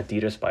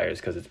Adidas buyers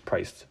because it's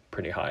priced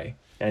pretty high,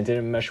 and it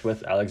didn't mesh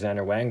with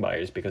Alexander Wang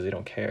buyers because they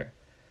don't care.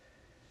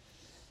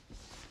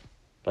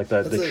 Like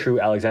the true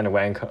Alexander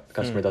Wang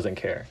customer doesn't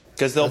care.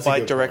 Because they'll That's a buy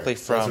good directly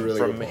point. That's a from really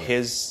good point.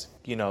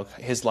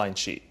 his line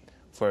sheet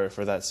for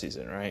that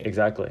season, right?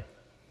 Exactly.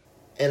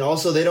 And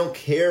also, they don't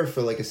care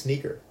for like a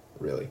sneaker,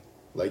 really.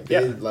 Like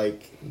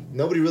like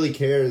nobody really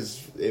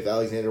cares if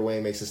Alexander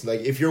Wang makes this.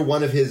 Like if you're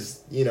one of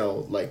his,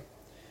 like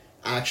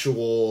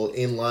actual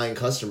inline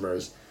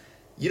customers,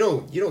 you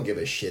don't give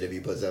a shit if he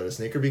puts out a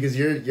sneaker because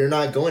you're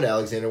not going to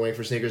Alexander Wang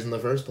for sneakers in the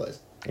first place.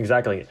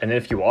 Exactly. And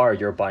if you are,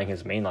 you're buying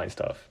his mainline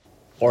stuff.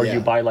 Or Yeah. you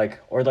buy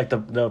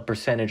the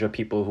percentage of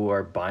people who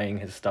are buying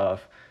his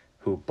stuff,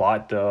 who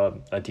bought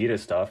the Adidas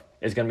stuff,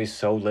 is going to be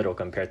so little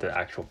compared to the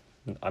actual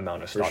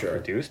amount of stock sure.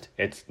 produced.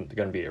 It's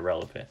going to be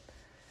irrelevant.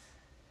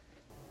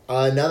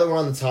 Now that we're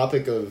on the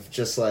topic of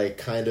just like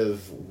kind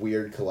of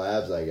weird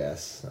collabs, I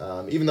guess.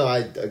 Even though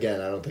I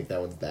don't think that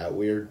one's that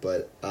weird,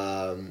 but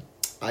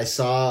I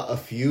saw a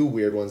few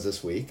weird ones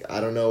this week. I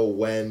don't know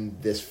when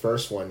this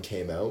first one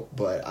came out,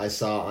 but I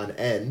saw on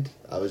End.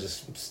 I was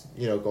just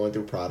going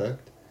through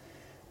product,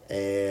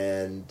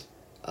 and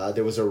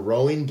there was a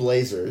Rowing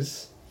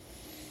Blazers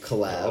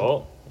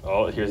collab.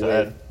 Oh, here's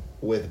that.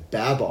 With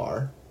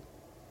Babar.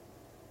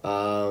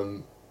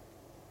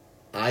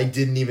 I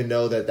didn't even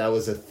know that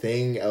was a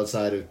thing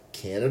outside of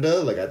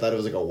Canada. Like, I thought it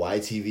was like a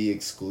YTV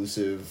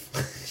exclusive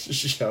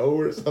show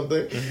or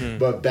something. Mm-hmm.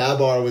 But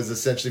Babar was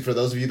essentially, for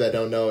those of you that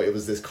don't know, it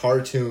was this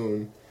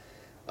cartoon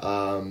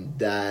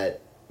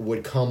that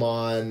would come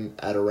on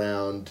at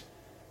around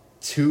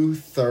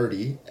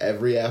 2:30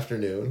 every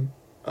afternoon.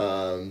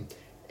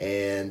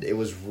 And it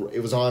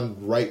was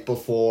on right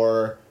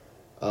before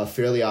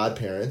Fairly Odd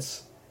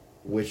Parents,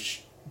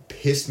 which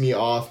pissed me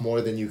off more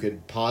than you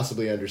could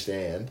possibly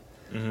understand.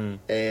 Mm-hmm.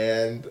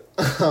 And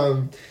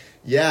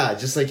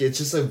it's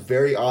just a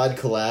very odd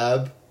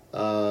collab.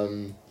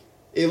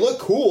 It looked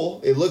cool.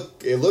 It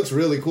looks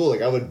really cool.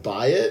 Like, I would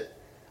buy it.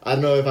 I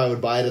don't know if I would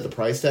buy it at the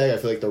price tag. I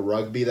feel like the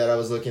rugby that I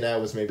was looking at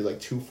was maybe like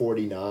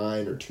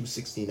 $249 or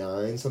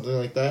 $269, something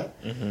like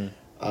that.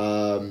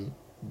 Mm-hmm.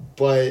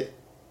 But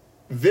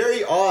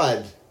very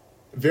odd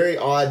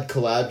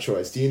collab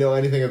choice. Do you know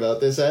anything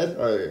about this, Ed?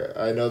 Or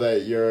I know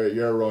that you're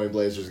a Rowing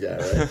Blazers guy,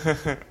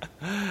 right?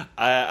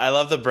 I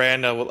love the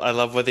brand. I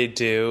love what they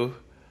do.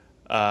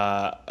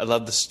 I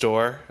love the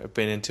store. I've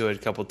been into it a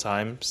couple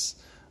times.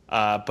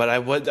 But I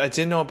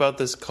didn't know about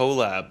this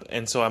collab,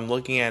 and so I'm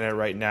looking at it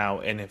right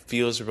now, and it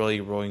feels really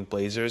Rowing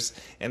Blazers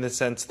in the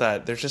sense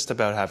that they're just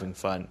about having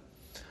fun.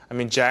 I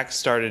mean, Jack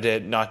started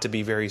it not to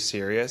be very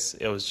serious.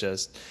 It was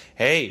just,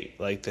 hey,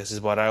 like, this is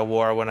what I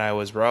wore when I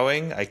was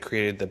rowing. I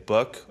created the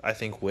book, I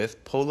think,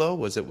 with Polo.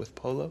 Was it with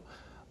Polo?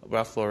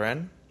 Ralph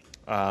Lauren?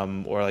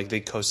 Or, like, they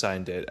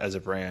co-signed it as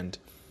a brand.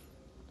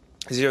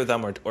 It's either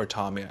them or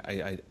Tommy.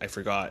 I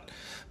forgot.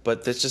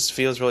 But this just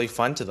feels really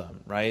fun to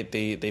them, right?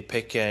 They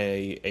pick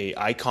a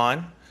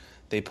icon.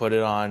 They put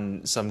it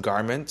on some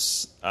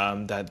garments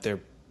that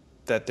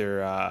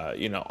their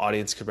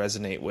audience could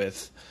resonate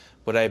with.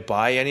 Would I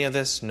buy any of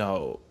this?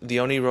 No. The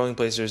only Rowing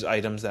Blazers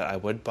items that I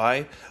would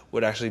buy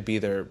would actually be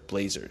their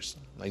blazers.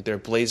 Like, their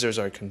blazers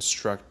are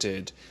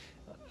constructed,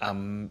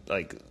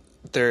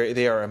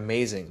 they are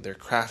amazing. They're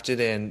crafted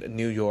in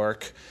New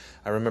York.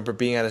 I remember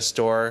being at a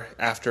store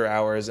after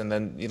hours, and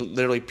then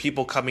literally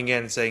people coming in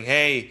and saying,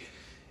 "Hey,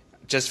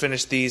 just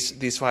finished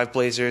these 5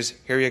 blazers.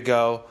 Here you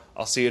go.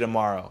 I'll see you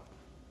tomorrow."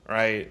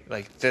 Right?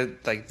 Like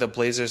the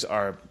blazers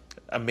are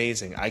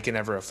amazing. I can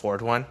never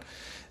afford one.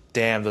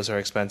 Damn, those are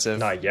expensive.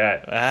 Not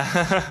yet.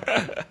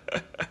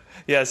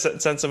 Yeah,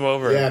 send some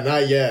over. Yeah,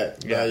 not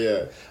yet. Not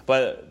yet.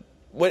 But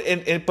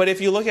but if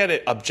you look at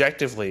it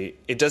objectively,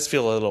 it does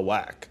feel a little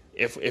whack.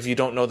 If you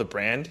don't know the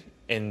brand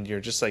and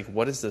you're just like,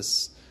 what is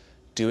this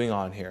doing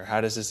on here?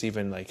 How does this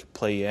even like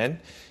play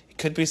in? It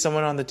could be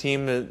someone on the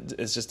team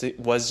that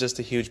was just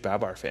a huge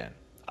Babar fan.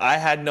 I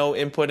had no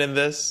input in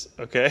this,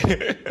 okay?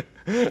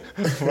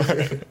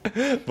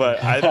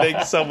 but I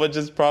think someone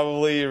just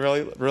probably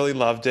really, really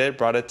loved it,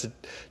 brought it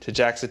to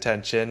Jack's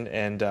attention,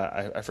 and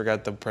I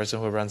forgot the person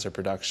who runs their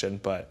production,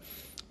 but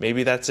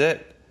maybe that's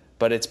it.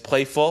 But it's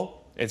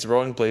playful. It's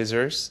Rowing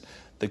Blazers.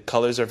 The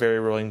colors are very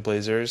Rolling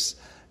Blazers,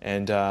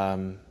 and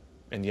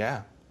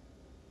yeah,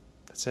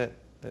 that's it.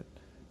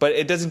 But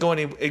it doesn't go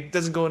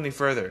any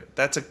further.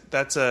 That's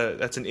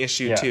an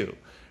issue too,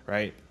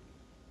 right?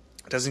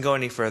 It doesn't go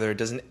any further. It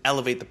doesn't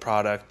elevate the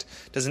product.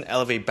 It doesn't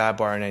elevate Bad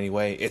Bar in any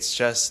way. It's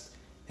just,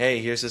 hey,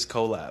 here's this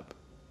collab.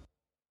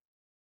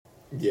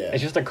 Yeah.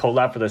 It's just a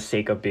collab for the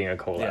sake of being a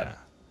collab. Yeah.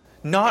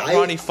 Not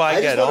Ronnie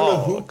Feig at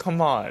all. Come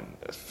on.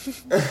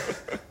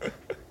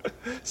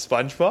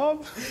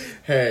 SpongeBob?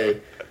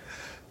 Hey,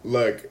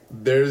 look,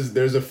 there's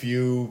a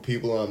few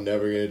people I'm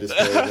never gonna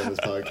disparage on this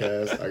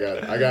podcast.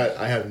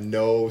 I have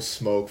no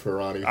smoke for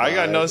Ronnie Feig. I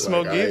got no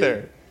smoke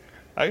either.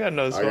 I got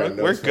no smoke.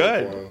 We're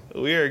good.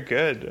 We are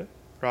good.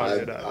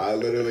 I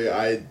literally,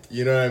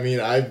 you know what I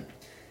mean?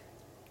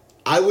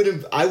 I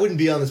wouldn't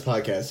be on this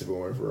podcast if it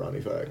weren't for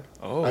Ronnie Feig.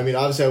 Oh. I mean,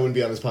 obviously I wouldn't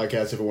be on this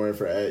podcast if it weren't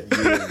for you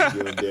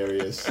and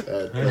Darius.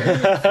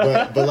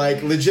 But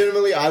like,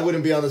 legitimately, I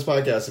wouldn't be on this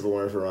podcast if it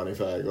weren't for Ronnie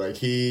Feig.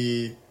 Like,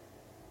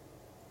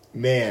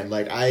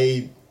 like,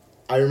 I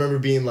remember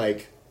being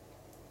like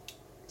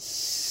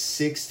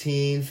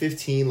 16,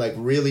 15, like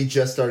really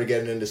just started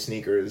getting into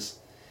sneakers.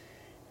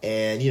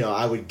 And, you know,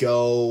 I would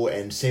go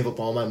and save up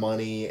all my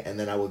money, and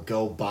then I would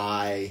go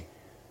buy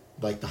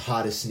like the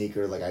hottest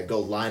sneaker. Like, I'd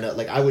go line up.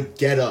 Like, I would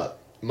get up.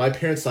 My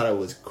parents thought I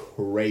was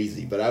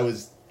crazy, but I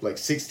was like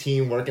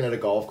 16 working at a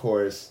golf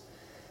course,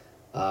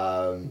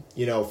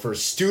 you know, for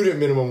student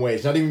minimum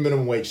wage, not even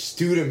minimum wage,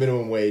 student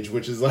minimum wage,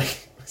 which is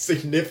like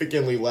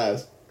significantly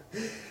less.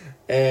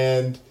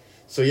 And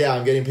so, yeah,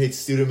 I'm getting paid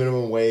student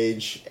minimum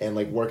wage and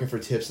like working for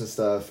tips and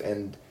stuff.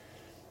 And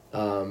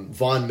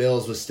Von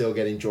Mills was still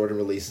getting Jordan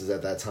releases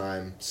at that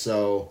time.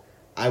 So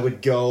I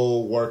would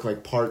go work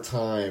like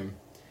part-time,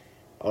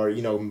 or,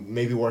 you know,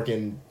 maybe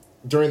working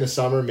during the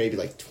summer, maybe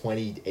like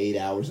 28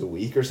 hours a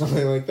week or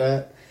something like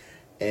that.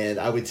 And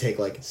I would take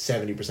like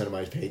 70% of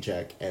my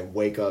paycheck and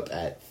wake up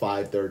at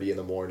 5:30 in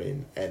the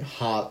morning and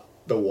hop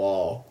the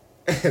wall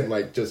and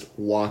like just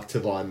walk to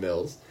Von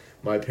Mills.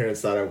 My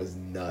parents thought I was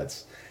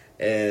nuts.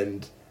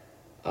 And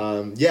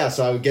yeah,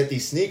 so I would get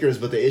these sneakers,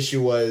 but the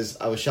issue was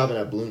I was shopping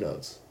at Blue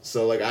Notes.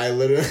 So like I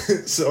literally,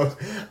 so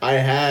I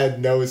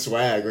had no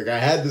swag. Like I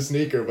had the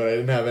sneaker, but I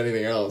didn't have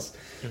anything else.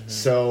 Mm-hmm.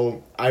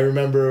 So I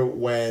remember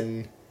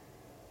when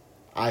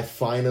I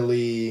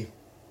finally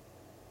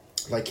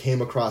like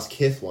came across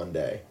Kith one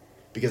day,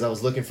 because I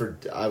was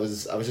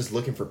just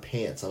looking for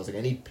pants. I was like,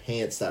 I need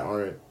pants that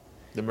aren't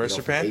the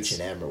Mercer pants,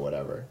 H&M or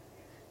whatever.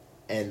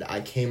 And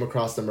I came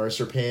across the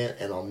Mercer pant,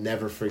 and I'll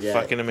never forget.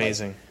 Fucking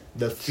amazing. Like,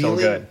 the feeling,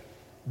 so good.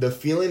 The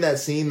feeling that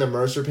seeing the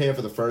Mercer pant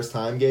for the first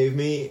time gave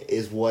me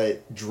is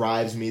what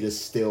drives me to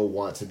still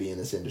want to be in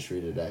this industry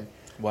today.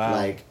 Wow.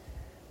 Like,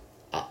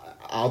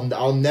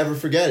 I'll never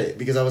forget it,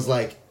 because I was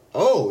like,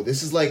 oh,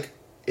 this is like,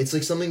 it's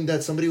like something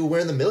that somebody would wear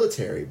in the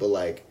military, but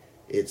like,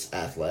 it's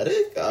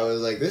athletic. I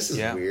was like, this is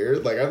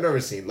weird. Like, I'd never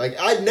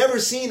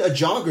seen a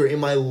jogger in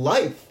my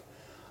life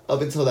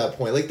up until that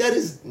point. Like, that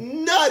is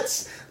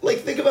nuts. Like,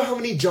 think about how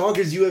many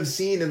joggers you have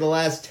seen in the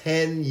last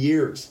 10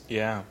 years.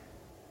 Yeah.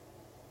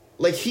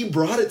 Like, he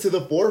brought it to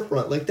the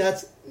forefront. Like,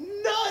 that's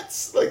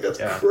nuts. Like, that's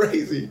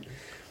crazy.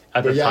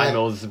 At the time, it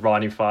was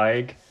Ronnie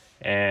Feig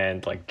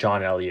and, like,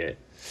 John Elliott.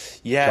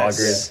 Yes.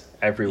 Joggers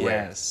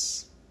everywhere.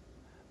 Yes.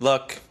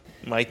 Look,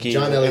 Mikey.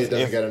 John Elliott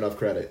doesn't get enough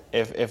credit.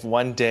 If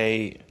one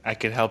day I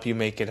could help you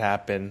make it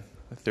happen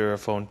through a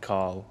phone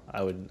call,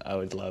 I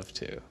would love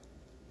to.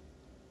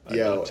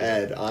 Yo,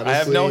 Ed, honestly, I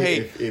have no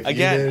hate. If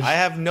I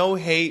have no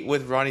hate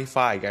with Ronnie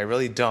Feig. I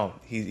really don't.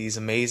 He's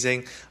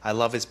amazing. I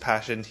love his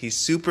passion. He's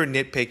super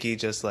nitpicky,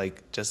 just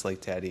like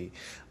Teddy.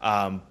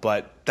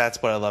 But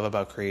that's what I love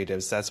about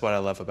creatives. That's what I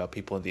love about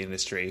people in the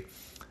industry.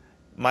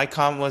 My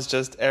comment was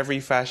just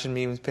every fashion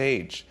memes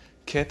page.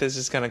 Kith is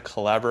just going to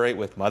collaborate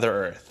with Mother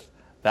Earth.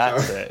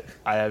 That's it.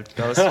 I have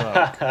no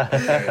smoke.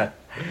 That's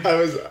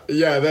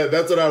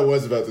what I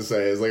was about to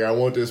say. Is like, I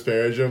won't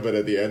disparage him, but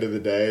at the end of the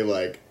day,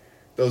 like,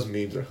 those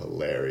memes are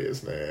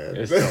hilarious, man.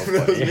 It's so funny.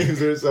 Those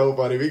memes are so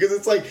funny, because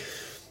it's like,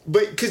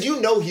 but because you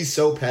know he's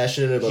so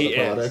passionate about the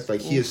product,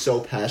 like he is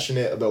so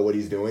passionate about what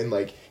he's doing.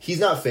 Like,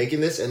 he's not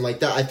faking this, and like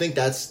that. I think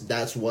that's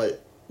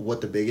what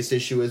the biggest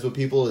issue is with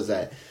people, is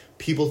that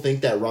people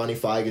think that Ronnie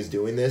Feig is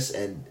doing this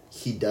and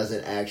he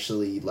doesn't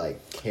actually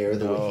like care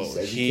the way he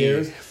says he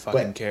cares.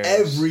 But cares.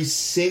 Every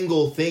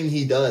single thing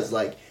he does,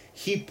 like,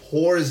 he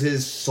pours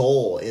his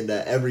soul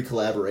into every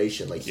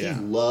collaboration. Like, he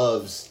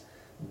loves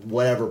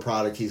whatever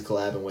product he's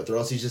collabing with, or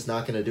else he's just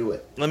not going to do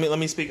it. Let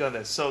me speak on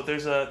this. So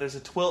there's a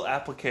twill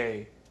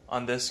applique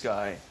on this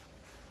guy.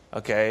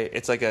 Okay,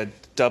 it's like a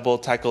double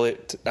tackle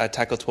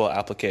twill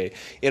applique.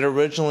 It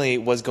originally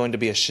was going to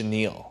be a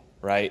chenille,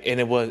 right?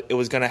 And it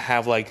was going to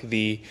have like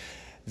the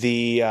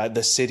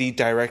city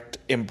direct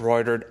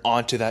embroidered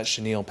onto that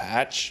chenille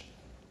patch.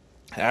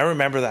 And I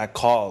remember that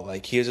call.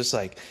 Like, he was just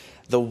like,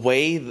 the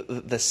way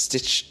the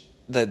stitch,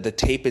 the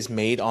tape is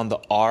made on the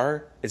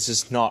R is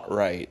just not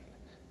right.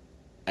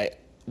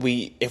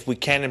 If we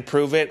can't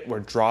improve it, we're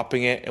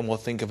dropping it and we'll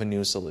think of a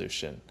new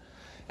solution.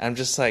 And I'm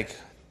just like,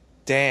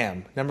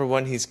 damn. Number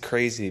one, he's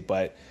crazy,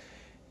 but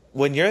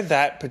when you're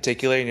that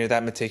particular and you're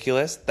that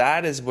meticulous,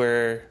 that's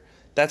where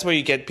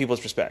you get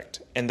people's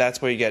respect, and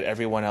that's where you get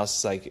everyone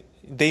else. Like,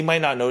 they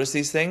might not notice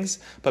these things,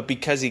 but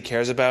because he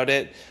cares about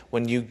it,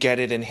 when you get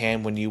it in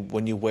hand, when you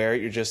wear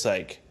it, you're just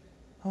like,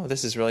 oh,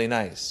 this is really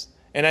nice.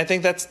 And I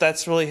think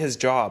that's really his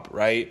job,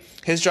 right?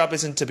 His job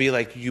isn't to be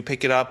like, you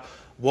pick it up,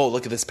 whoa,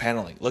 look at this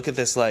paneling, look at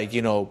this, like,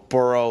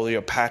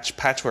 burrow,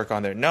 patchwork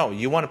on there. No,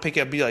 you want to pick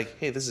it up and be like,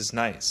 hey, this is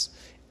nice.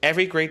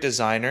 Every great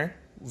designer,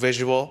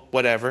 visual,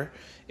 whatever,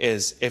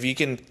 is if you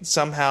can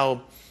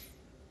somehow,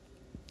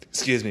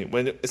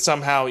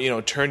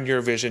 turn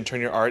your vision,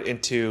 turn your art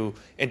into,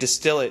 and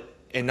distill it,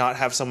 and not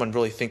have someone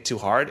really think too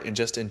hard and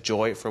just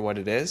enjoy it for what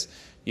it is,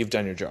 you've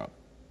done your job.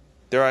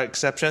 There are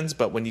exceptions,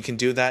 but when you can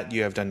do that,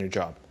 you have done your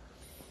job.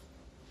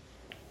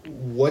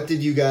 What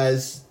did you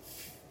guys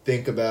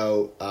think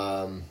about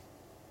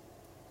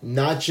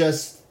not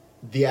just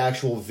the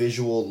actual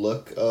visual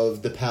look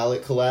of the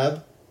palette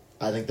collab?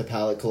 I think the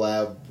palette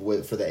collab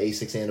for the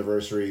A6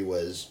 anniversary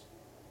was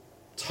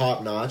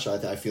top notch.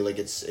 I feel like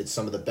it's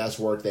some of the best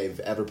work they've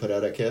ever put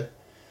out at Kith.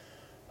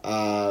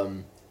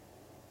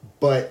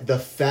 But the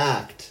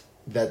fact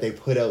that they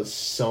put out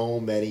so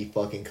many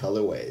fucking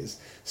colorways.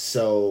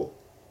 So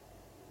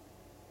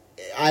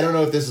I don't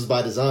know if this is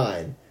by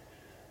design,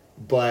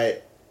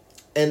 but,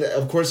 and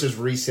of course there's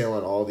resale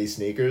on all these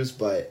sneakers,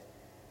 but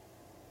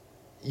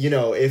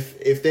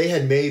if they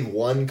had made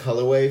one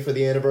colorway for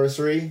the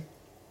anniversary,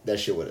 that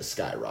shit would have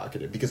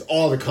skyrocketed because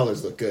all the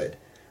colors look good.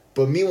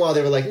 But meanwhile,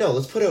 they were like, no,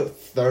 let's put out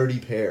 30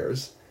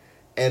 pairs.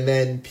 And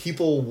then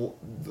people,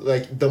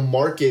 like, the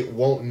market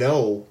won't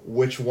know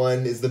which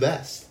one is the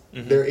best.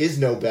 Mm-hmm. There is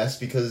no best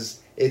because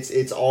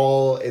it's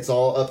all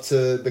up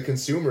to the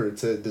consumer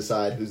to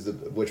decide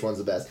which one's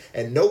the best.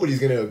 And nobody's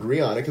going to agree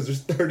on it because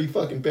there's 30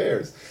 fucking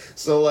pairs.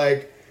 So,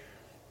 like,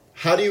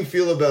 how do you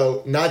feel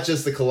about not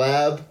just the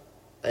collab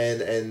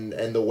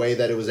and the way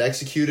that it was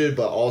executed,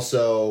 but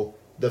also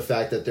the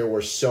fact that there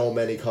were so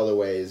many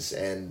colorways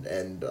and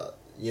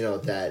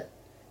that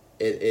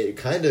it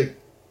kind of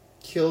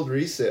killed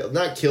resale.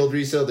 Not killed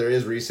resale, there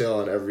is resale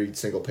on every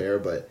single pair,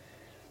 but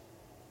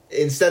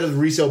instead of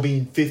resale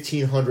being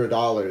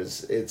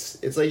 $1,500,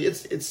 it's like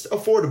it's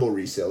affordable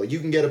resale. Like, you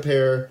can get a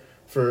pair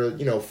for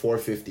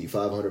 $450,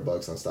 $500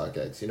 on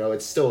StockX.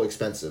 It's still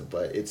expensive,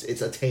 but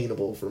it's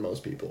attainable for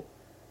most people.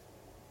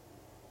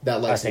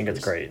 I think it's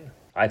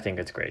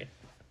great.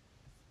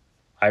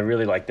 I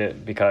really liked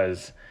it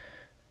because,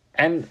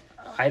 and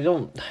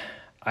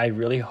I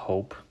really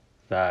hope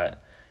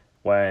that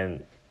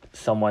when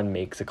someone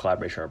makes a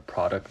collaboration or a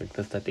product like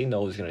this, that they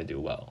know is going to do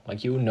well.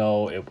 Like, it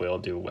will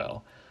do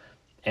well.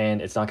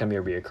 And it's not going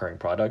to be a reoccurring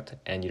product,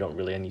 and you don't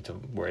really need to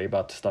worry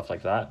about stuff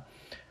like that.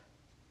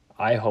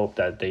 I hope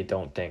that they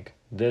don't think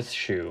this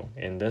shoe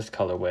in this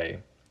colorway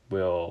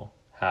will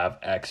have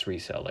X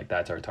resale. Like,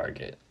 that's our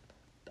target.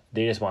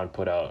 They just want to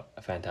put out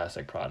a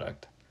fantastic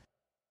product.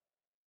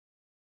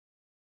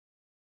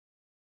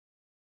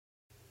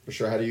 For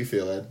sure. How do you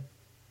feel, Ed?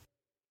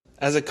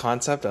 As a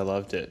concept, I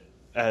loved it.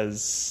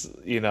 As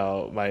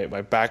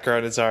my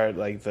background is art,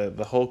 like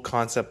the whole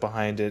concept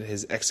behind it,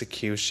 his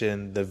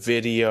execution, the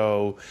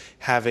video,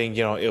 having,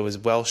 it was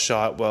well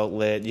shot, well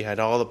lit, you had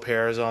all the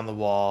pairs on the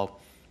wall,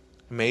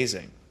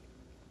 amazing.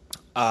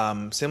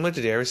 Similar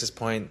to Darius's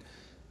point,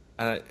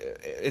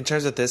 in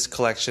terms of this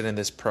collection and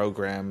this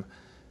program,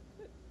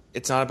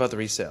 it's not about the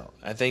resale.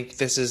 I think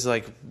this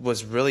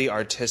was really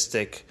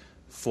artistic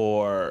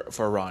for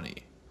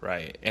Ronnie.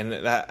 Right, and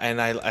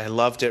I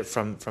loved it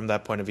from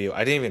that point of view. I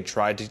didn't even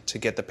try to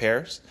get the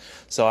pairs,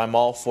 so I'm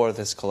all for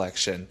this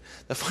collection.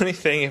 The funny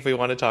thing, if we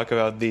want to talk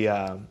about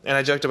and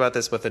I joked about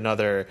this with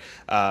another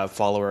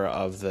follower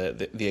of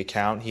the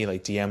account, he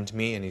DM'd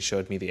me and he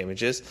showed me the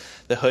images,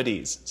 the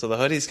hoodies. So the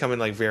hoodies come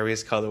in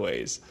various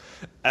colorways.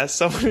 As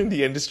someone in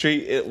the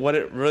industry, what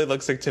it really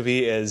looks like to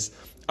me is,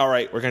 all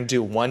right, we're gonna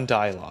do one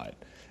dye lot.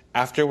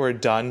 After we're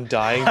done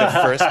dyeing the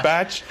first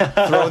batch,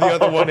 throw the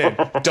other one in.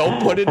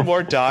 Don't put in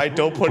more dye.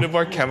 Don't put in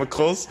more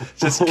chemicals.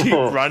 Just keep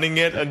running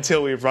it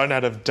until we run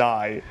out of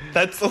dye.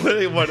 That's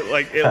literally what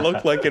it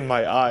looked like in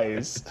my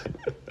eyes,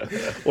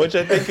 which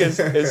I think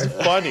is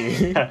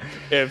funny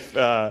if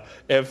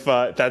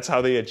that's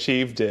how they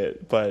achieved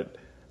it. But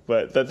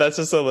that's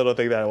just a little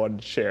thing that I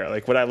wanted to share.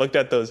 Like, when I looked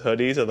at those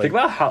hoodies, I'm like, think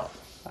about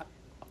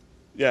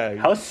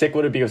how sick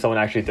would it be if someone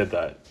actually did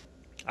that?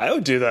 I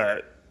would do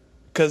that.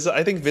 Because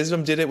I think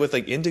Visvim did it with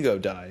indigo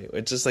dye.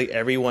 It's just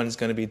everyone's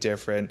going to be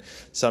different.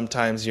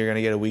 Sometimes you're going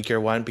to get a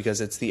weaker one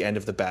because it's the end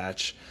of the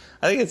batch.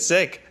 I think it's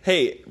sick.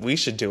 Hey, we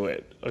should do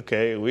it.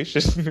 Okay, we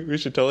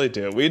should totally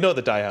do it. We know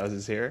the dye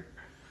houses here.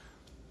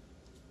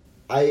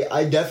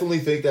 I definitely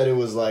think that it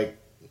was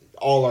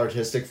all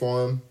artistic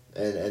for him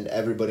and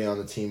everybody on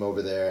the team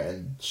over there.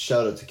 And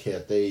shout out to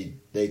Kith, they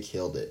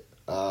killed it.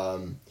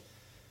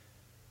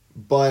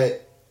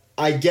 But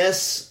I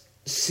guess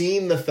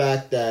seeing the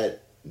fact that,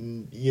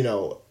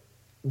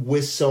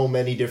 with so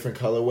many different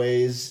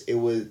colorways,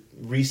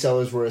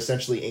 resellers were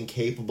essentially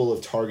incapable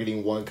of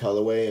targeting one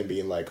colorway and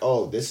being like,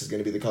 oh, this is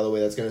going to be the colorway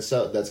that's going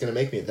to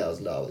make me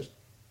 $1,000.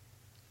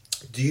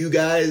 Do you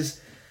guys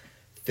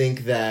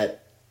think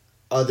that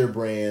other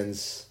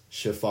brands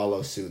should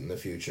follow suit in the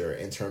future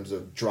in terms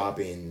of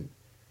dropping,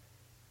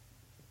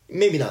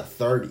 maybe not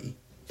 30,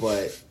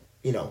 but,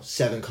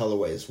 7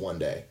 colorways one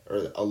day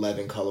or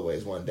 11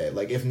 colorways one day.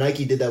 Like, if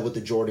Nike did that with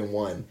the Jordan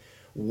 1,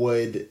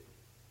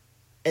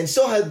 and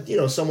still had,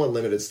 somewhat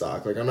limited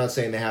stock. Like, I'm not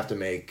saying they have to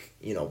make,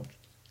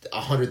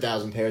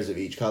 100,000 pairs of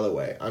each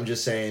colorway. I'm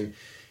just saying,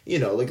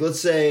 let's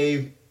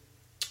say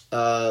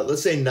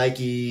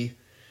Nike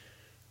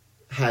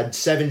had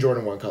 7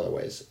 Jordan 1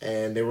 colorways,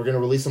 and they were going to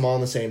release them all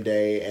on the same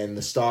day, and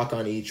the stock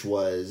on each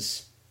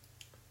was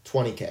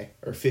 $20K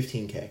or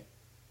 $15K.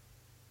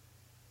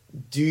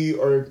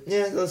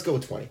 Let's go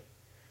with 20.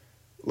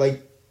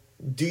 Like,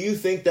 do you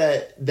think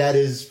that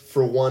is,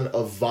 for one,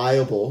 a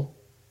viable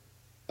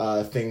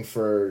thing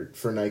for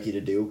Nike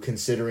to do,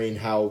 considering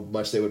how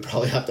much they would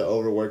probably have to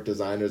overwork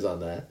designers on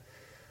that?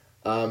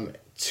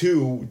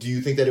 2, do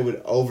you think that it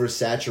would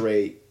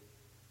oversaturate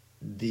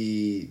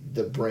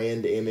the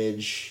brand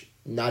image,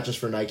 not just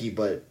for Nike,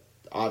 but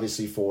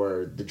obviously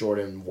for the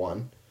Jordan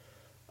 1,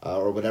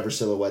 or whatever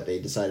silhouette they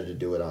decided to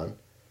do it on?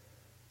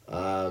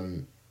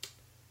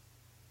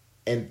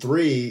 And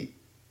 3,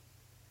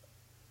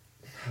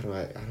 I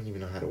don't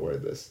even know how to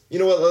word this. You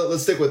know what?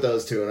 Let's stick with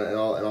those 2, and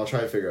I'll try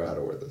and figure out how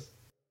to word this.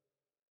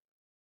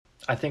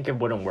 I think it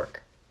wouldn't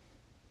work.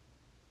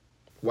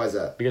 Why is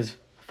that? Because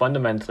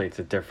fundamentally, it's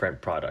a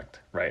different product,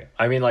 right?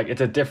 I mean, like,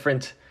 it's a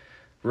different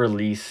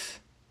release,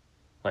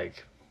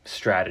 like,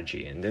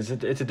 strategy, and it's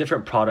a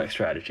different product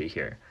strategy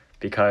here,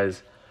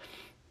 because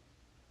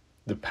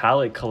the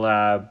Palette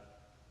collab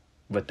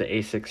with the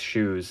Asics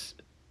shoes,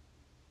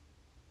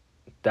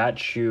 that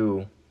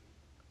shoe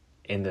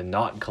in the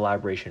not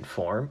collaboration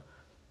form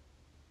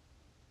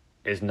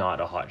is not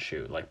a hot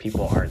shoe. Like,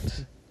 people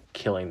aren't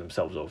killing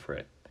themselves over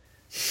it.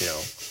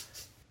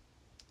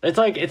 It's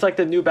like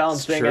the New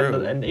Balance thing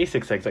and the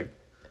Asics thing. It's like,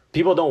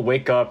 people don't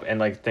wake up and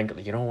like think,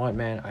 you know what,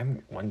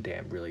 man, one day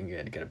I'm really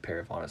gonna get a pair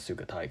of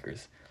Onitsuka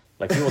Tigers.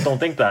 Like, people don't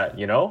think that,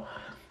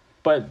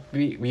 but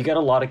we get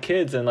a lot of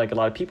kids and like a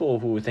lot of people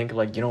who think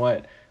like, you know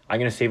what, I'm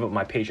gonna save up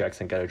my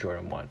paychecks and get a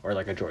Jordan 1 or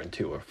like a Jordan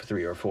 2 or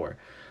 3 or 4.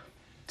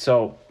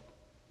 So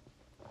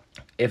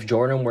if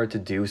Jordan were to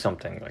do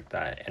something like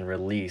that and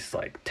release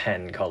like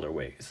 10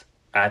 colorways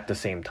at the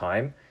same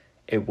time,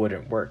 it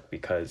wouldn't work,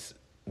 because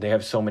they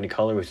have so many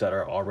colorways that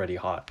are already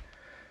hot.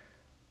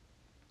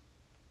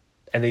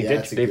 And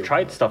they've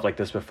tried stuff like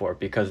this before,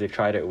 because they've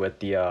tried it with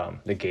the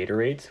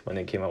Gatorades when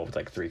they came out with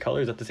like 3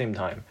 colors at the same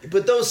time.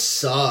 But those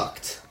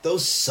sucked.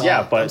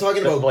 Yeah, but I'm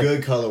talking about like,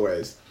 good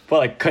colorways. But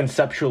like,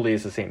 conceptually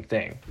it's the same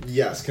thing.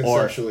 Yes,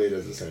 conceptually it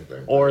is the same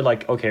thing. Or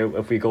like, okay,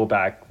 if we go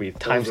back, we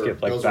time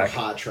skip like those back. Those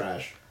were hot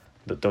trash.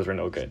 Those were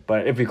no good.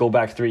 But if we go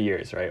back 3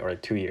 years, right, or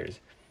like 2 years,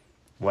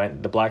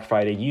 when the Black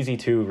Friday Yeezy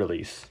 2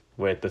 release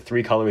with the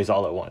 3 colorways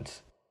all at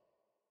once,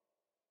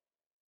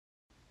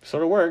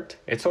 sort of worked.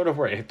 It sort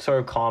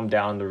of calmed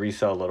down the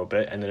resale a little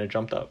bit, and then it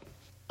jumped up.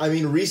 I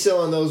mean, resale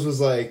on those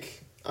was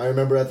like, I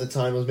remember at the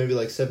time it was maybe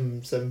like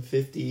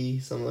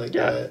 $750, something like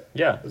that.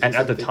 Yeah. And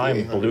at the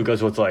time,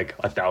 Belugas was like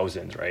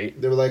 1,000, right?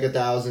 They were like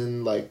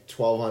 1,000, like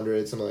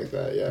 1,200, something like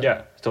that. Yeah.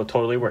 Yeah. So it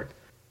totally worked.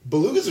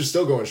 Belugas are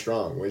still going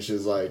strong, which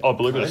is like,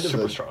 Belugas are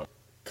super strong.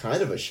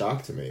 Kind of a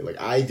shock to me. Like,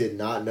 I did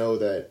not know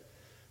that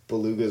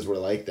Belugas were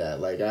like that.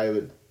 Like, I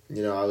would,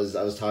 I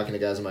was talking to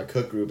guys in my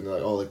cook group, and they're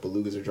like, oh, like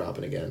Belugas are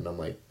dropping again, and I'm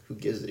like, who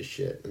gives a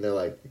shit? And they're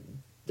like,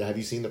 have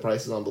you seen the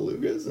prices on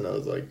Belugas? And I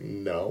was like,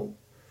 no.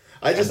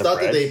 I just thought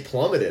that they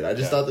plummeted. I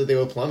just thought that they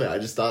would plummet. I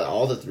just thought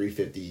all the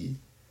 350,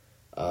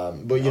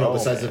 but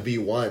besides the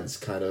V1s,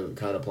 kind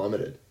of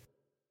plummeted.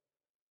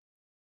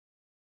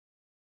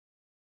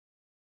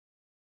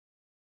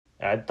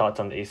 I had thoughts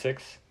on the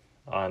Asics,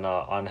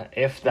 on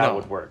if that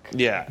would work.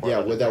 Yeah.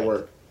 Would that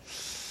work?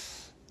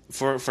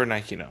 For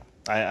Nike, no.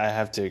 I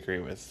have to agree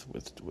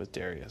with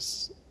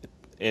Darius.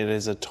 It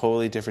is a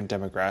totally different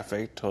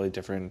demographic, totally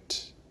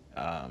different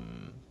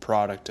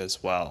product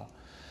as well.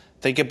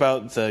 Think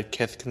about the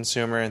Kith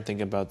consumer and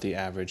think about the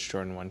average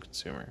Jordan 1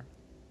 consumer.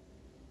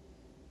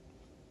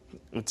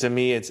 To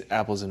me, it's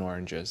apples and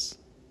oranges.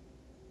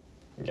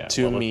 Yeah.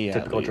 To me, a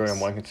typical Jordan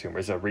 1 consumer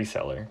is a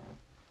reseller.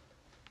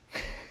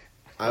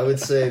 I would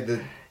say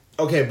that,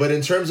 okay, but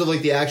in terms of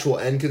like the actual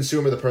end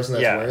consumer, the person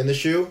that's wearing the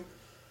shoe,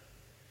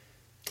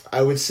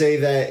 I would say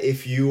that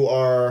if you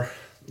are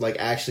like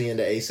actually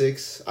into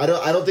Asics, I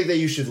don't think that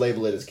you should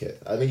label it as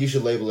Kith. I think you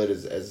should label it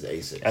as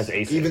Asics. As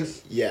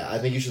Asics. I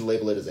think you should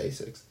label it as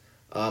Asics.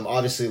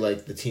 Obviously,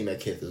 like, the team at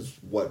Kith is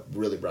what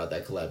really brought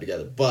that collab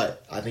together,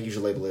 but I think you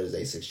should label it as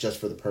Asics just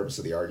for the purpose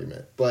of the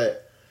argument.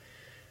 But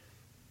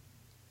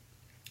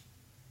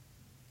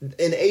an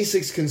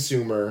Asics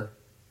consumer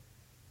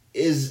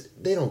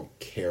they don't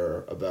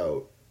care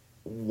about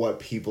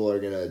what people are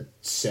gonna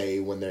say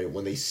when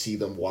they see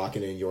them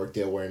walking in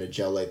Yorkdale wearing a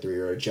Gel Light 3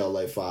 or a Gel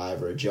Light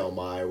 5 or a Gel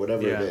My or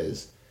whatever it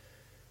is.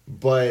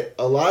 But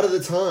a lot of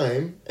the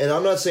time, and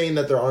I'm not saying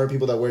that there aren't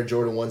people that wear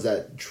Jordan 1s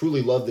that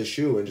truly love the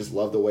shoe and just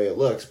love the way it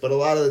looks, but a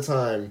lot of the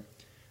time,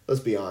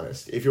 let's be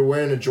honest. If you're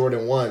wearing a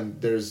Jordan 1,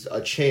 there's a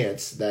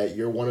chance that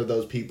you're one of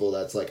those people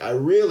that's like, I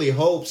really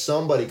hope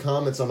somebody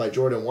comments on my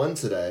Jordan 1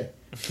 today.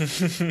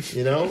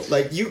 You know?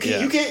 Like you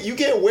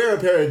can't wear a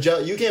pair of Jet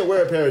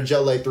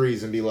Light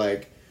 3s and be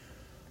like,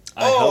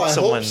 I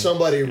hope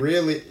somebody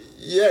really,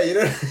 yeah, you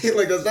know what I mean?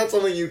 Like that's not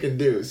something you can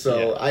do.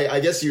 So I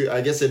guess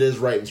it is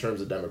right in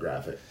terms of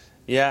demographic.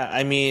 Yeah,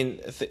 I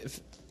mean,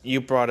 you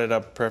brought it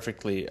up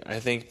perfectly. I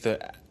think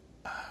that,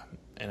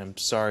 and I'm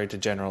sorry to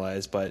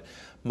generalize, but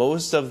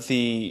most of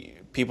the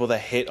people that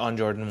hit on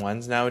Jordan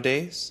 1s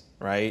nowadays,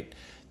 right,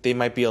 they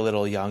might be a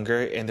little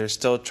younger and they're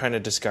still trying to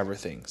discover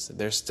things.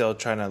 They're still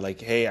trying to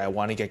like, hey, I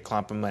want to get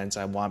compliments.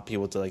 I want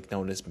people to like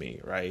notice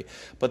me, right?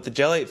 But the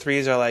Jet Light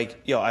 3s are like,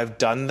 yo, I've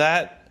done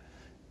that.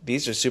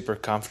 These are super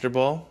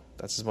comfortable.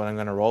 That's just what I'm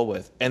going to roll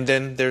with. And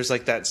then there's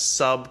like that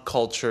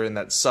subculture and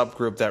that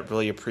subgroup that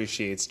really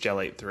appreciates Jet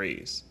Light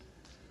 3s.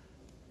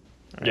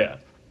 Right? Yeah.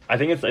 I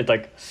think it's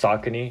like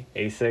Saucony,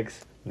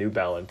 Asics, New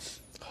Balance,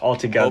 all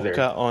together.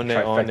 Hoka One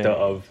trifecta One.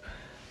 of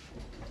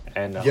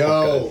and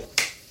Yo,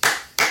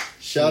 Hoka.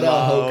 shout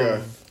out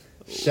Hoka.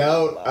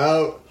 Shout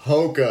out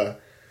Hoka.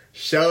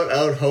 Shout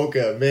out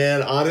Hoka.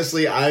 Man,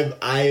 honestly,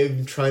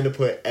 I'm trying to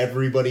put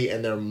everybody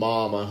and their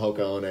mom on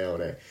Hoka One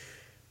One.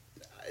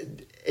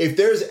 If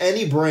there's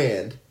any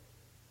brand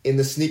in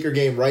the sneaker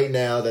game right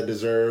now that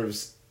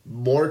deserves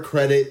more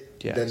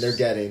credit than they're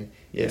getting,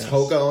 it's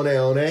Hoka One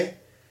One.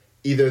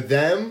 Either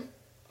them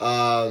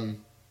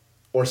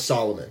or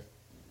Salomon.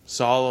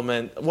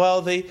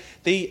 Well, they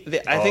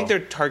I think they're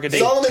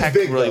targeting Salomon's tech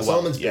big, really though. well.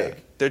 Salomon's big.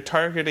 They're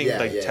targeting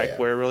tech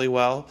wear really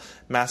well.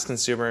 Mass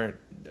consumer,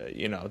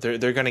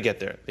 they're going to get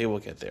there. They will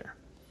get there.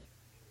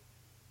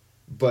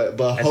 But and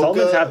Hoka,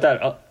 Salomon's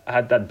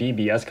had that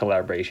BBS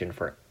collaboration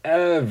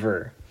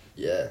forever.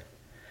 Yeah,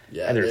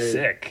 and they're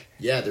sick.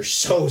 Yeah, they're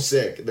so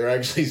sick. They're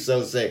actually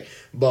so sick.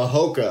 But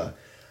Hoka,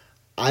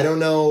 I don't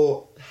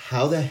know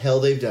how the hell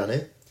they've done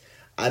it.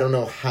 I don't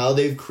know how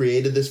they've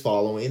created this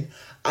following.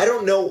 I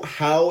don't know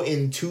how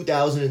in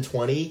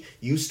 2020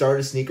 you start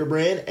a sneaker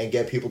brand and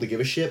get people to give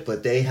a shit,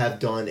 but they have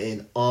done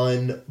an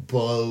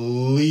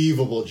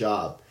unbelievable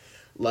job.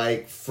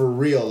 Like, for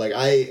real.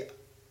 Like,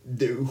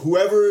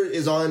 whoever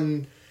is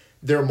on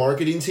their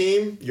marketing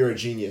team, you're a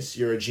genius.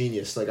 You're a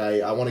genius. Like,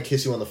 I want to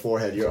kiss you on the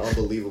forehead. You're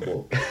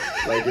unbelievable.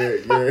 Like,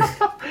 you're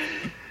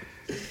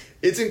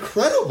it's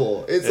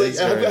incredible. It's like,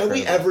 have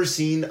we ever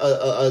seen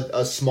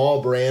a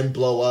small brand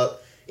blow up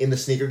in the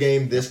sneaker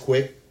game this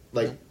quick?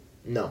 Like,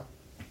 no.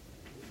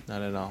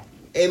 Not at all.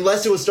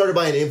 Unless it was started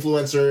by an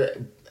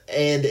influencer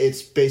and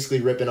it's basically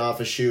ripping off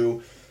a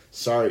shoe.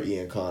 Sorry,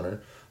 Ian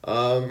Connor.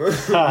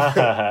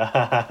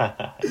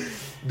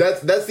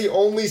 That's the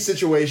only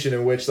situation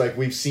in which like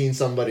we've seen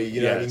somebody,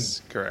 you know,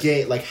 correct.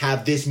 like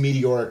have this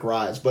meteoric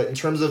rise. But in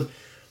terms of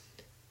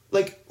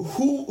like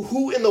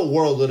who in the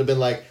world would have been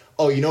like,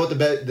 oh, you know what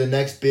the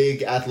next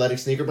big athletic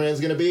sneaker brand is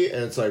going to be?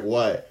 And it's like,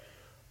 what?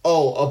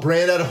 Oh, a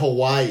brand out of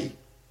Hawaii.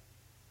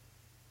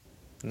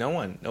 No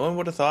one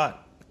would have thought.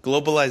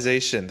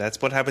 Globalization.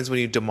 That's what happens when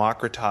you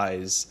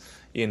democratize,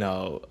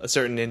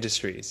 certain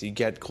industries. You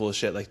get cool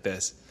shit like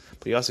this,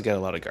 but you also get a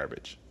lot of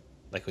garbage,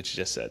 like what you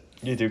just said.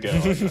 You do get a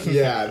lot of garbage.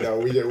 Yeah, no,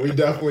 we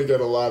definitely get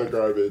a lot of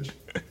garbage.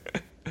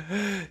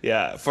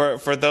 Yeah,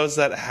 for those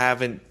that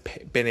haven't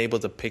been able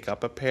to pick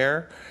up a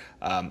pair,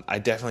 I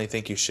definitely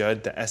think you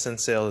should. The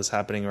Essence sale is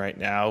happening right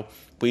now.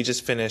 We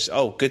just finished.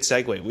 Oh, good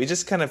segue. We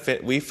just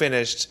we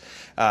finished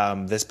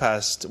this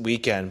past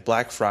weekend,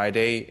 Black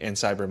Friday and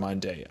Cyber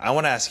Monday. I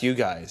want to ask you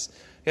guys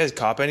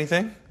cop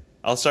anything?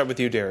 I'll start with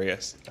you,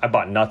 Darius. I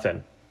bought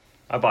nothing.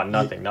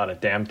 Not a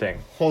damn thing.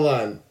 Hold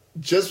on.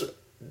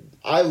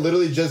 I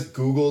literally just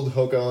Googled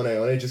Hoka One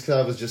One just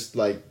because I was just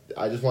like,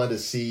 I just wanted to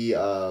see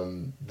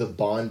the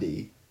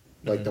Bondi,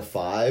 like the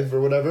 5 or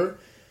whatever.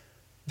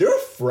 They're a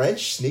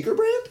French sneaker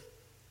brand?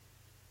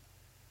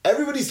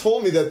 Everybody's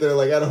told me that they're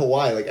like out of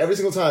Hawaii. Like every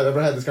single time I've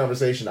ever had this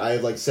conversation, I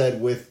have like said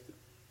with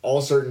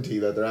all certainty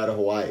that they're out of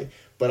Hawaii.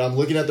 But I'm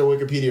looking at their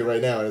Wikipedia right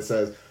now and it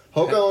says,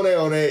 Hoka One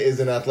One is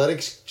an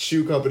athletic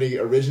shoe company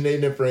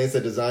originating in France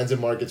that designs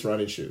and markets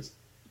running shoes.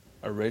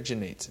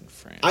 Originates in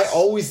France. I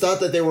always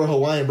thought that they were a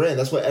Hawaiian brand.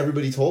 That's what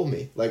everybody told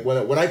me. Like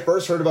when I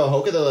first heard about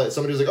Hoka,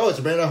 somebody was like, "Oh, it's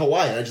a brand out of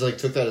Hawaii," and I just like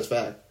took that as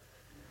fact.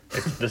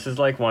 This is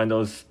like one of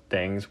those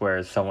things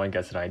where someone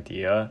gets an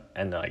idea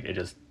and like it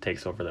just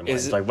takes over their mind.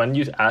 It's like when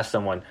you ask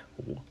someone,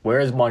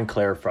 "Where is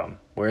Montclair from?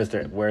 Where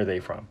are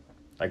they from?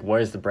 Like where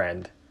is the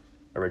brand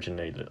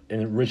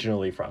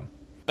originally from?"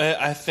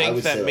 I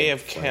think that may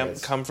have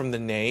come from the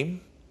name,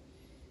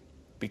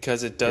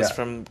 because it does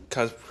come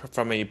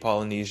from a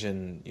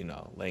Polynesian,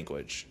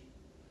 language.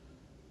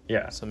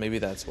 Yeah. So maybe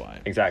that's why.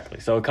 Exactly.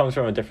 So it comes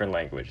from a different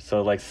language.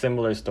 So like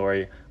similar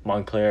story,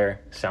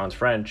 Montclair sounds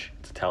French,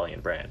 it's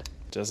Italian brand.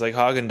 Just like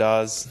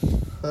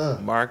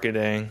Haagen-Dazs.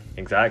 Marketing.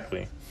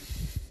 Exactly.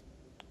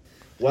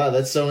 Wow,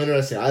 that's so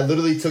interesting. I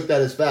literally took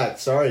that as fact.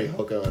 Sorry,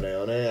 Hoka One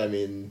One. I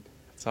mean,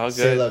 it's all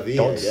c'est good. la vie,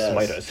 Don't I guess.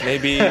 smite us.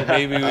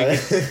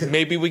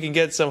 Maybe we can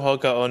get some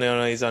Hoka One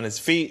Ones on his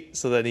feet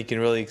so that he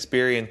can really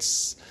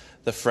experience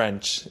the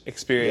French,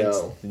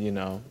 all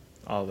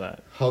all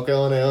that.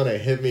 Hoka One,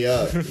 hit me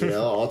up. You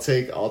know, I'll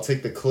take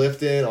the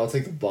Clifton. I'll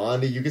take the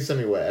Bondi. You can send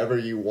me whatever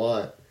you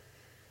want.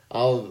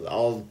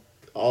 I'll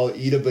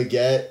eat a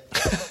baguette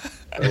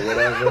or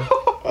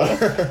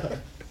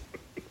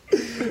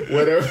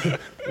whatever.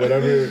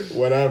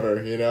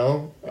 whatever. You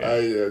know,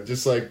 I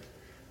just like.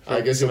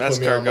 I guess you'll put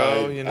me on my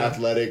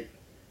athletic.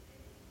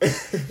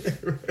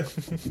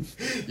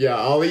 Yeah,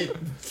 I'll eat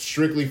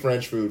strictly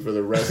French food for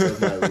the rest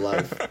of my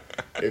life.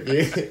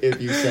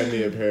 If you send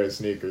me a pair of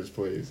sneakers,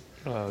 please.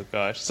 Oh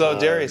gosh. So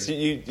Darius,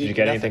 did you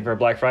get anything for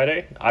Black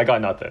Friday? I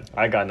got nothing.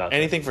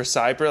 Anything for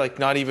cyber? Like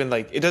not even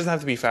like it doesn't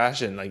have to be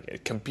fashion. Like a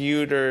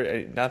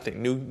computer,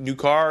 nothing. New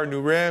car,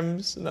 new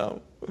rims.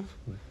 No.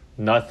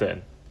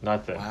 Nothing.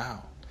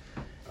 Wow.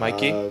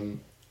 Mikey.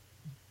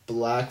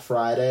 Black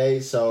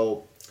Friday.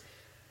 So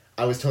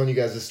I was telling you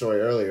guys this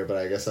story earlier, but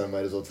I guess I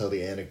might as well tell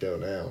the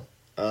anecdote now.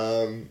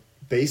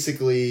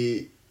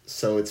 Basically,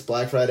 so it's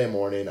Black Friday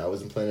morning. I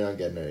wasn't planning on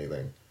getting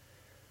anything.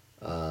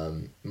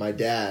 My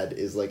dad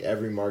is like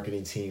every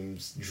marketing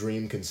team's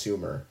dream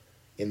consumer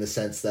in the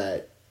sense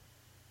that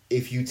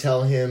if you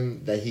tell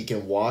him that he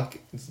can walk,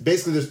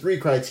 basically there's 3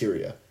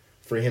 criteria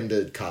for him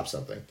to cop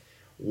something.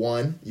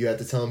 1, you have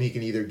to tell him he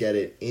can either get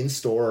it in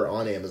store or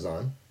on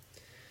Amazon.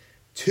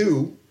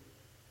 2,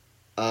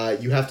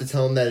 you have to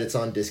tell him that it's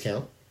on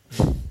discount.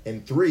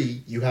 And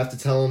 3, you have to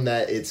tell him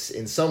that it's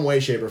in some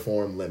way, shape, or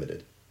form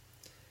limited.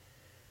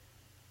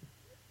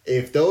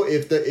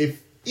 Even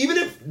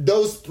if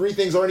those 3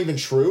 things aren't even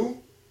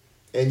true,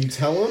 and you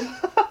tell him,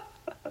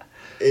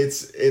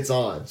 it's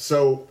on.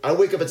 So I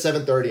wake up at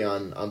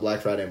 7:30 on Black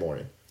Friday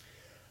morning.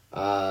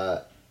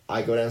 I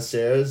go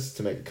downstairs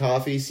to make a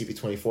coffee.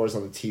 CP24 is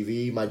on the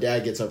TV. My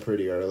dad gets up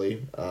pretty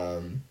early.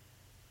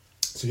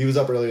 So he was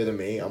up earlier than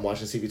me. I'm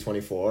watching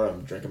CP24.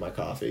 I'm drinking my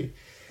coffee.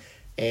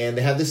 And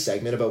they have this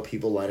segment about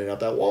people lining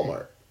up at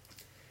Walmart.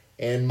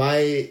 And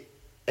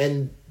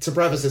to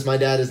preface this, my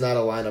dad is not a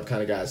lineup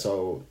kind of guy,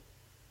 so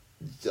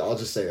I'll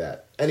just say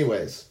that.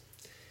 Anyways,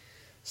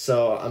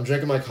 so I'm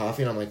drinking my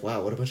coffee and I'm like,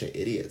 wow, what a bunch of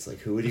idiots. Like,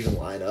 who would even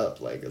line up?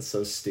 Like, it's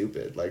so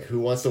stupid. Like, who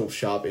wants to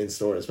shop in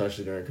store,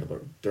 especially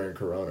during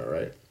Corona,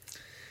 right?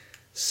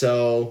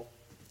 So,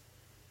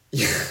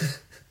 they're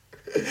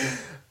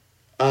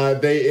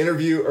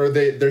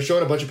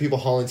showing a bunch of people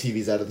hauling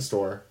TVs out of the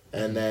store.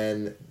 And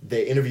then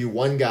they interview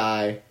one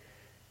guy,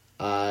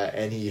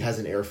 and he has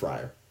an air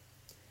fryer.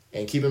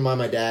 And keep in mind,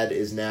 my dad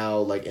is now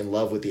like in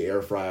love with the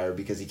air fryer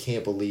because he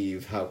can't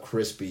believe how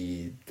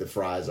crispy the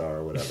fries are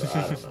or whatever.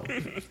 I don't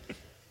know.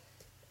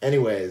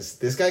 Anyways,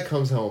 this guy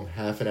comes home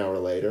half an hour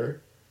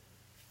later,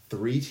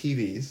 3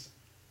 TVs,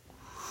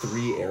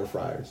 3 air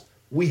fryers.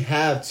 We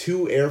have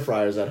 2 air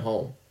fryers at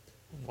home.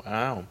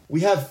 Wow.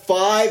 We have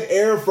 5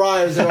 air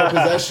fryers in our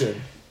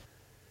possession.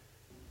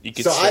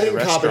 So I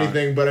didn't cop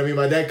anything, but I mean,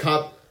 my dad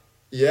copped.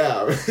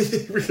 Yeah.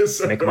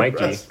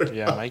 McMikey.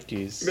 Yeah,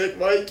 Mikey's.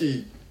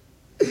 Mikey's.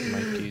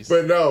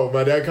 But no,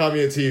 my dad caught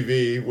me a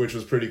TV, which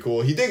was pretty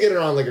cool. He did get it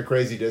on like a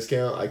crazy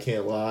discount, I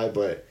can't lie,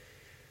 but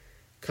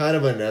kind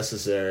of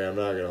unnecessary, I'm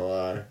not going to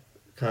lie.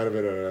 Kind of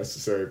an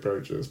unnecessary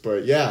purchase.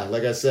 But yeah,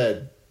 like I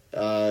said,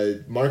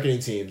 marketing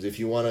teams, if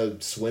you want to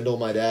swindle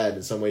my dad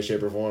in some way,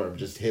 shape, or form,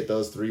 just hit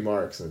those 3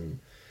 marks and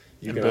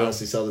you can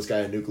honestly sell this guy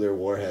a nuclear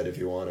warhead if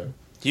you want to.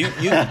 You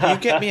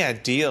get me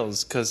at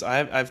deals because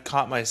I've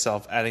caught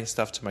myself adding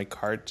stuff to my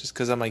cart just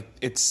because I'm like,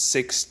 it's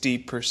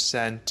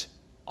 60%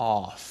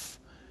 off.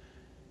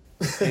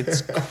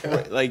 It's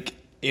like,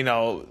 you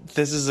know,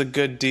 this is a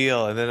good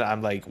deal, and then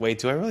I'm like, wait,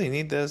 do I really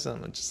need this?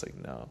 And I'm just like,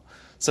 no.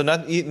 So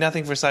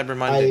nothing for Cyber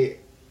Monday.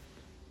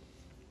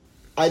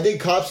 I did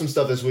cop some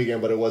stuff this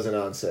weekend, but it wasn't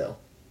on sale.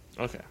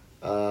 Okay.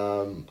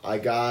 I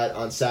got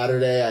on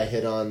Saturday. I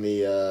hit on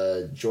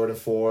the Jordan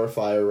 4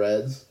 Fire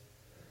Reds.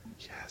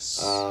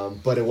 Yes.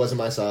 But it wasn't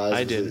my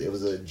size. It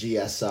was a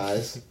GS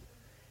size,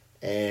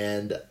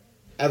 and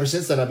ever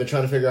since then, I've been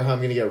trying to figure out how I'm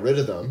going to get rid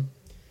of them.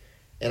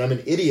 And I'm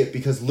an idiot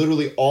because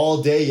literally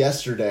all day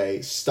yesterday,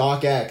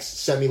 StockX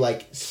sent me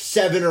like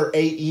 7 or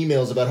 8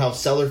 emails about how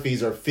seller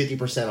fees are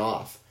 50%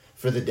 off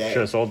for the day. Should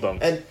have sold them.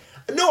 And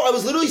no, I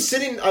was literally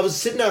sitting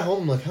at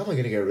home, I'm like, how am I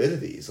going to get rid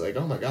of these? Like,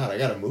 oh my God, I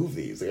got to move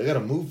these.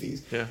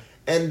 Yeah.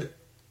 And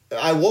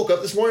I woke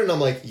up this morning and I'm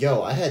like,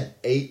 yo, I had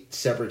 8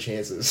 separate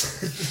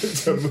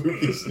chances to move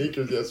these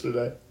sneakers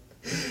yesterday.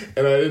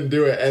 And I didn't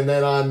do it. And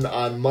then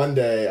on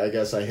Monday, I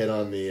guess I hit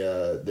on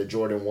the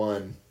Jordan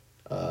 1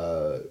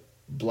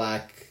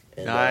 black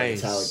and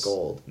metallic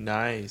gold.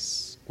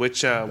 Nice.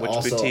 Which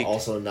boutique?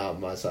 Also not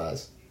my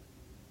size.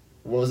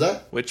 What was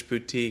that? Which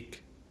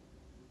boutique?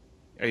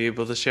 Are you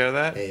able to share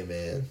that? Hey,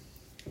 man.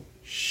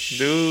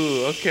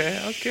 Ooh,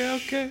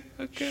 okay.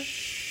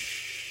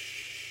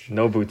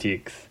 No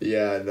boutiques.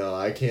 Yeah, no,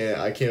 I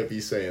can't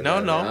be saying no,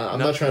 that. No, I'm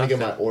not trying to get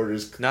my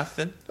orders.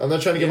 Nothing. I'm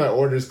not trying to get my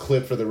orders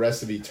clipped for the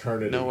rest of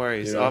eternity. No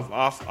worries. You know?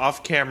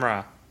 Off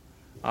camera.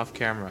 Off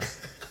camera.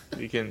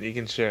 You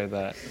can share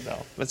that.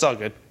 No, it's all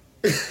good.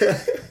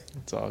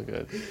 It's all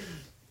good.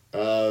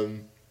 I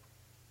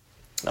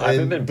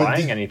haven't been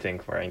buying anything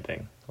for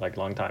anything like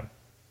long time.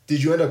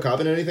 Did you end up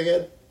copping anything,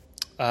 Ed?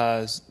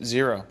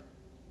 0.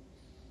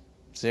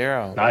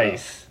 Zero.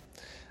 Nice.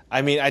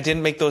 I mean, I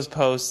didn't make those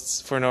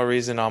posts for no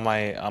reason on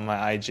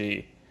my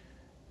IG.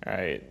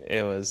 Right.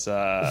 It was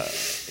and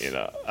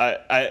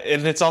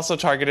it's also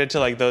targeted to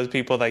like those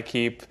people that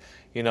keep,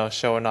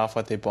 showing off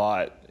what they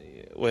bought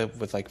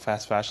with like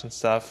fast fashion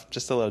stuff.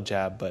 Just a little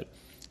jab, but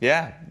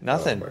yeah,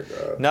 nothing. Oh my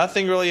God.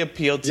 Nothing really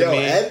appealed to me.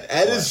 Ed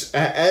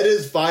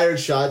has fired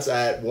shots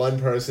at one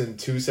person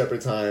 2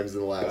 separate times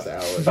in the last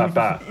hour.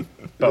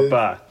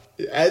 Ba.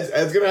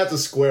 Ed's gonna have to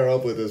square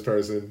up with this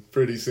person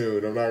pretty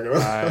soon. I'm not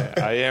gonna.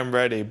 I am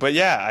ready, but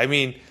yeah, I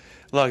mean,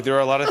 look, there were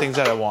a lot of things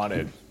that I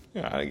wanted.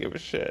 I don't give a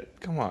shit.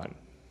 Come on.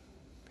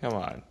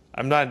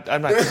 I'm not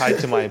tied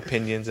to my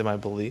opinions and my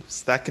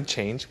beliefs. That could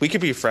change. We could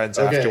be friends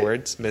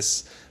afterwards,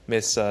 Miss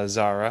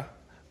Zara,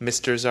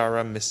 Mr.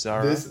 Zara, Miss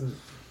Zara.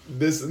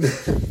 This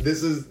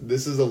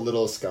is a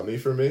little scummy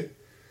for me.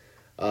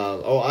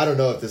 I don't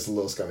know if this is a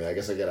little scummy. I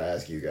guess I gotta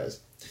ask you guys.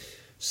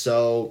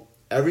 So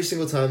every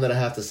single time that I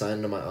have to sign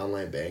into my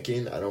online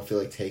banking, I don't feel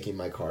like taking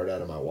my card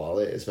out of my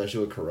wallet,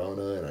 especially with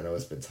Corona, and I know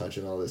it's been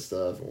touching all this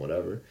stuff and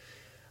whatever.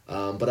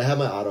 But I have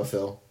my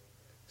autofill.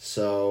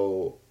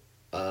 So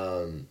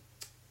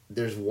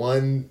there's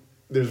one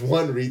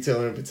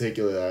retailer in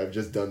particular that I've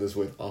just done this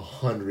with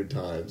 100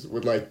 times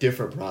with like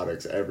different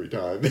products every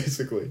time,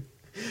 basically.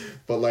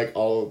 But like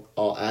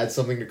I'll add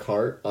something to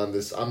cart on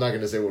this. I'm not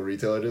gonna say what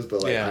retailer it is,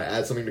 but like I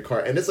add something to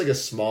cart, and it's like a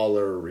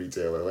smaller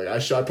retailer. Like I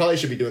probably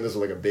should be doing this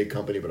with like a big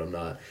company, but I'm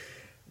not.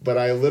 But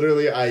I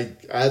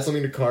add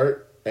something to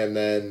cart, and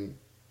then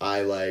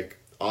I like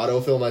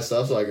autofill my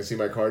stuff so I can see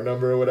my card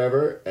number or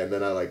whatever, and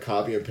then I like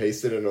copy and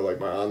paste it into like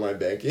my online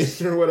banking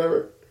or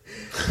whatever,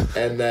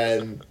 and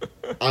then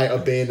I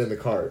abandon the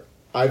cart.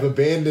 I've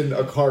abandoned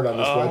a cart on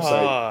this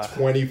website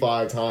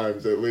 25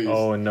 times at least.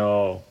 Oh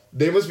no.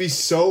 They must be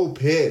so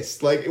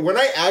pissed. Like when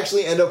I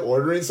actually end up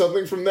ordering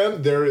something from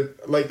them, they're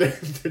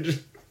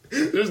just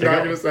not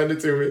gonna send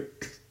it to me.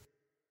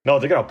 No,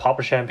 they're gonna pop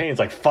a champagne. It's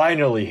like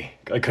finally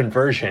a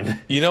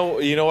conversion. You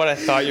know what I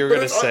thought you were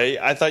gonna say?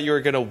 I thought you were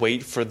gonna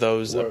wait for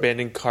those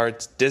abandoned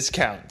carts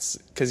discounts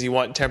because you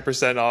want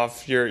 10%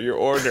 off your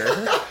order.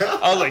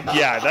 I was like,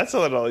 yeah,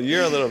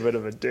 you're a little bit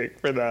of a dick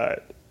for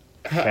that.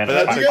 Man,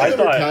 have you guys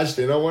ever cashed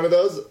in on one of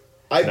those?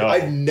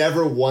 I've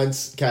never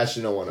once cashed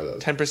in on one of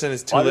those. 10%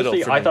 is too Honestly,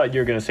 little for me. I thought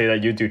you were gonna say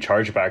that you do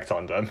chargebacks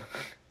on them.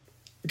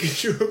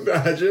 Could you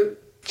imagine?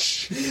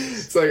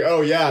 It's like,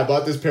 oh yeah, I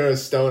bought this pair of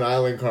Stone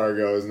Island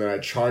cargos and then I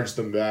charged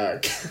them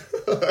back.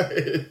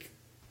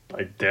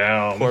 like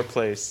damn. Poor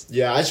place.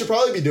 Yeah, I should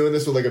probably be doing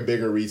this with like a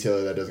bigger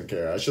retailer that doesn't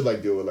care. I should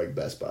like do it with like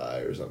Best Buy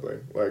or something.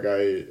 Like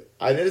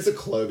it's a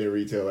clothing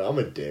retailer. I'm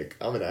a dick.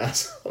 I'm an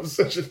asshole. I'm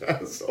such an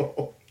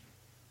asshole.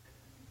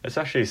 It's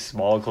actually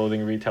small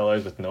clothing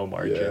retailers with no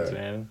margins,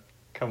 man.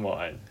 Come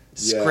on.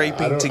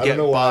 Scraping to get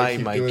by,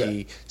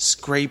 Mikey.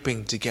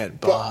 Scraping to get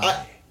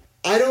by.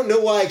 I don't know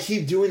why I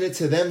keep doing it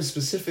to them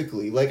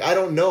specifically. Like, I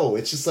don't know.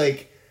 It's just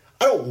like,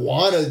 I don't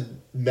want to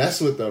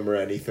mess with them or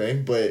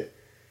anything, but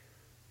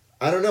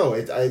I don't know.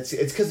 It's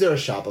because they're a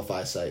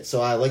Shopify site,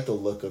 so I like the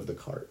look of the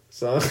cart.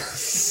 So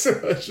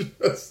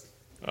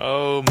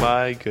oh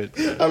my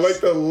goodness. I like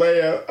the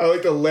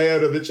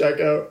layout. Of the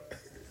checkout.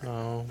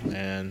 Oh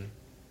man.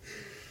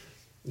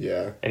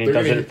 Yeah. And he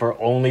does it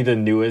for only the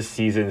newest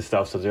season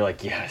stuff, so they're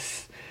like,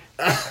 yes.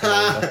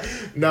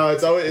 No,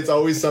 it's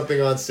always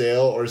something on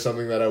sale or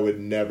something that I would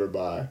never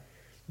buy.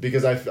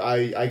 Because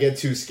I get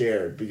too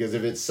scared. Because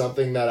if it's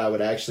something that I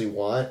would actually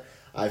want,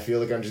 I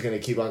feel like I'm just going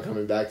to keep on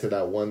coming back to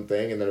that one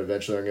thing, and then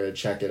eventually I'm going to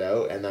check it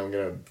out, and then I'm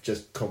going to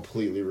just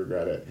completely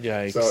regret it.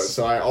 Yikes.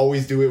 So I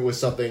always do it with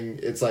something,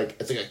 it's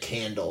like a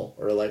candle,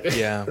 or like,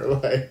 or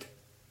like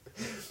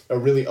a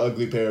really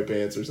ugly pair of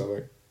pants or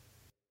something.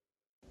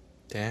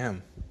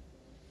 Damn.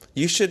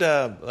 You should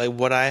like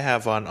what I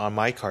have on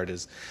my card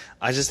is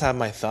I just have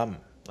my thumb.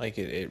 Like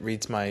it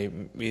reads my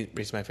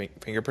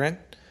fingerprint.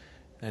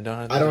 And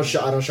I don't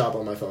shop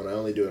on my phone. I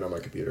only do it on my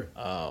computer.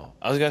 Oh.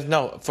 I was going to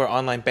no, for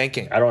online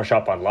banking. I don't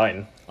shop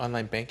online.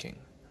 Online banking.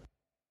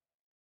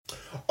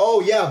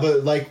 Oh yeah,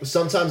 but like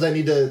sometimes I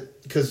need to,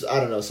 cuz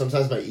I don't know,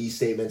 sometimes my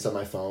e-statements on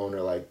my phone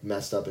are like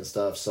messed up and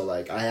stuff, so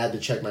like I had to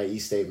check my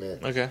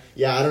e-statement. Okay.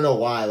 Yeah, I don't know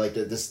why. Like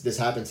this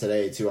happened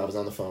today too. I was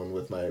on the phone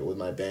with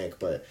my bank,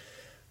 but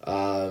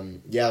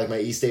yeah, like my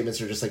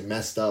e-statements are just like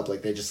messed up.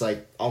 Like they just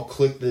like I'll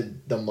click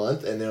the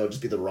month and then it'll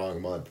just be the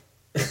wrong month.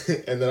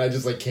 And then I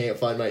just like can't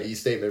find my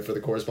e-statement for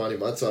the corresponding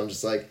month, so I'm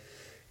just like,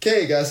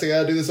 "Okay, guys, I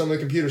got to do this on the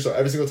computer." So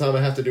every single time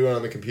I have to do it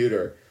on the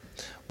computer.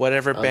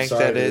 Whatever bank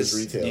that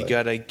is, you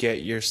gotta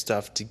get your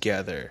stuff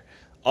together.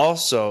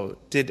 Also,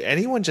 did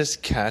anyone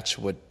just catch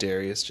what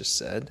Darius just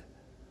said?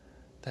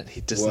 That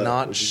he does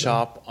not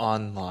shop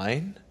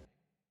online?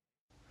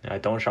 I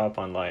don't shop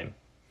online.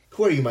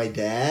 Who are you, my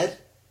dad?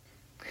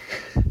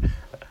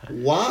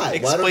 Why?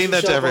 Explain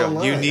that to everyone.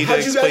 Online? You need to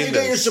explain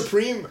this.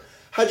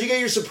 How'd you get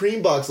your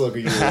Supreme box logo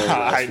you wore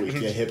last week,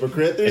 you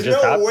hypocrite? There's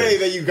no way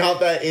that you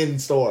got that in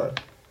store.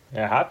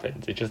 It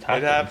happened. It just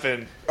happened.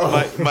 It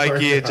happened.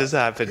 Mikey, it just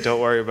happened.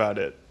 Don't worry about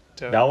it.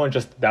 That one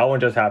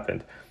just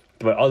happened.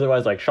 But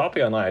otherwise, like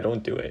shopping online, I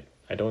don't do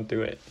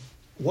it.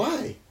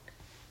 Why?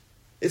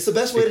 It's the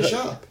best way to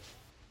shop.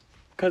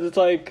 Because it's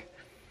like,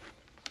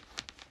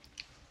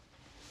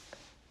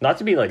 not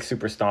to be like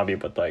super snobby,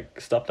 but like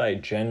stuff that I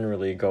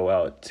generally go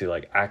out to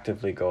like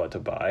actively go out to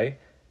buy,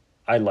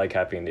 I like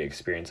having the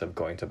experience of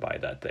going to buy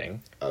that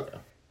thing. Okay.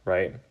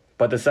 Right?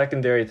 But the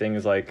secondary thing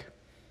is like,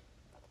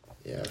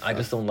 Yeah. I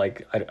just don't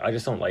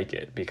like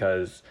it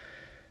because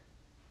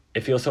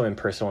it feels so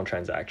impersonal and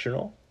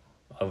transactional,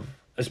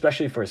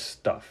 especially for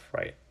stuff,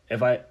 right?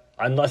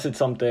 Unless it's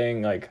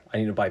something like I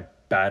need to buy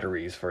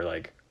batteries for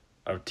like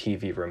a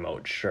TV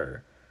remote,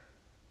 sure.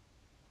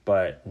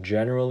 But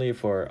generally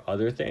for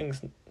other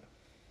things,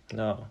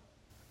 no.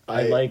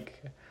 I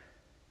like.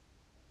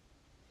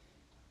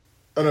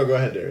 Oh no, go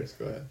ahead, Darius.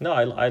 Go ahead. No,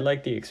 I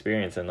like the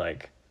experience and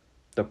like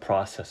the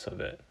process of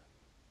it.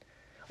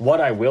 What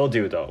I will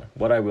do,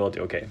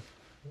 okay.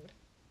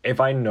 If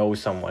I know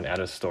someone at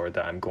a store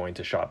that I'm going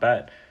to shop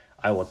at,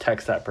 I will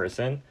text that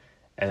person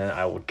and then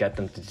I will get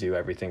them to do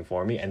everything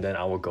for me and then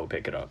I will go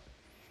pick it up.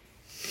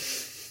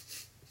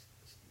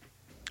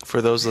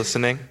 For those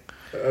listening,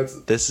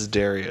 this is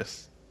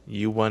Darius.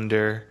 You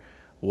wonder,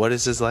 what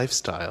is his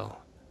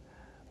lifestyle?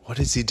 What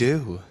does he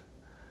do?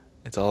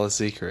 It's all a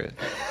secret.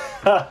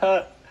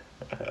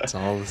 It's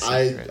all a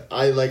secret.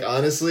 I like,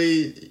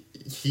 honestly,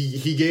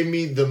 he gave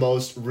me the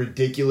most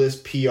ridiculous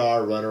PR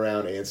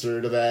runaround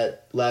answer to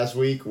that last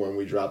week when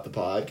we dropped the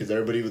pod, because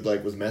everybody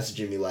was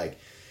messaging me like,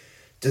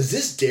 does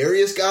this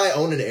Darius guy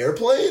own an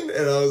airplane?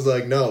 And I was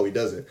like, no, he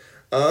doesn't.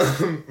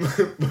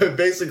 But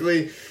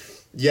basically,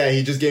 yeah,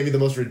 he just gave me the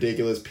most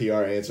ridiculous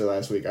PR answer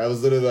last week. I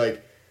was literally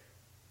like,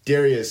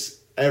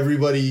 Darius,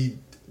 everybody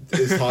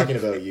is talking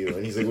about you.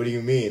 And he's like, what do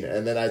you mean?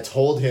 And then I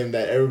told him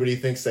that everybody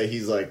thinks that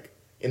he's like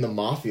in the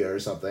mafia or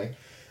something.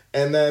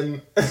 And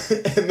then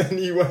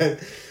he went,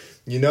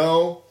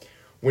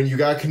 when you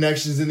got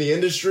connections in the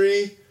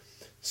industry,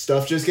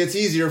 stuff just gets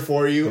easier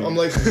for you. I'm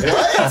like,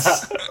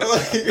 what?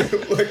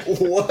 like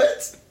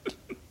what?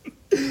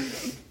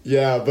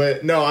 Yeah,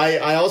 but no,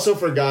 I also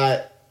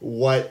forgot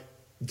what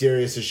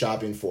Darius is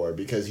shopping for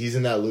because he's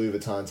in that Louis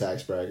Vuitton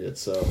tax bracket.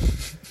 So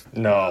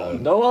no,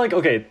 like,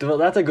 okay,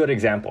 that's a good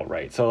example,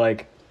 right? So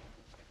like,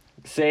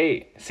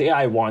 say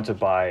I want to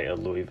buy a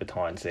Louis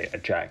Vuitton, say a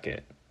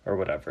jacket or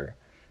whatever,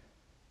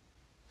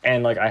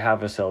 and like I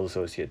have a sales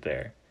associate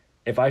there.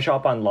 If I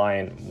shop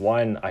online,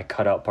 one, I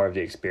cut out part of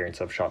the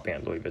experience of shopping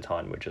at Louis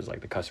Vuitton, which is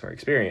like the customer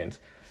experience.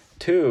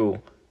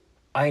 Two,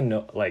 I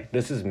know, like,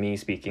 this is me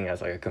speaking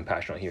as like a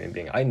compassionate human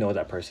being. I know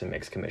that person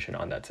makes commission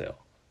on that sale.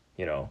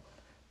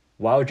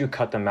 Why would you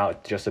cut them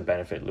out just to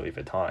benefit Louis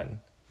Vuitton?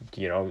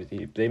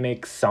 They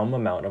make some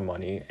amount of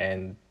money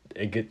and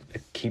it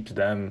keeps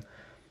them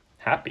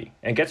happy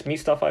and gets me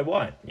stuff I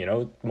want.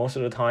 Most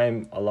of the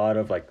time, a lot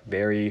of like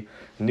very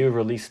new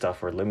release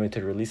stuff or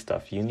limited release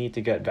stuff, you need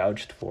to get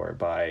vouched for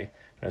by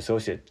an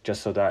associate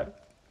just so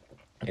that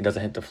it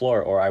doesn't hit the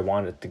floor, or I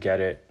wanted to get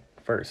it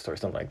first or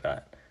something like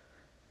that.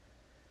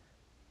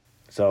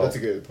 So that's a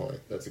good point.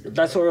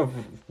 That's sort of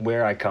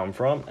where I come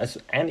from,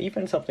 and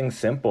even something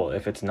simple,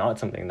 if it's not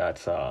something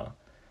that's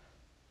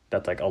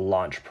like a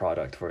launch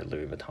product for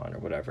Louis Vuitton or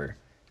whatever,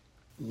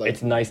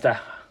 it's nice to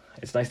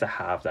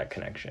have that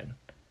connection.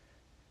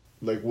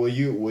 Like, will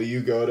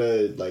you go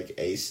to like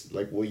Ace?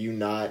 Like, will you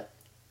not?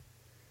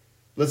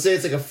 Let's say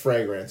it's like a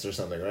fragrance or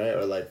something, right?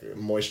 Or like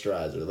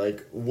moisturizer.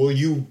 Like, will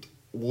you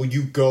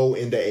go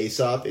into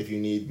Aesop if you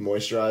need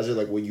moisturizer?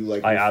 Like, will you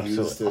like? I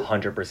absolutely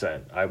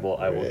 100%. I will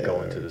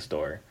go into the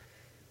store.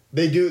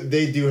 They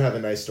do have a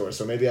nice store,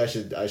 so maybe I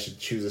should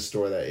choose a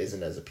store that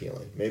isn't as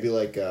appealing. Maybe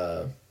like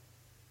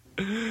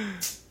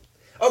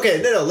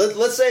Okay, no.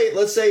 Let's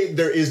say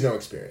there is no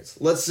experience.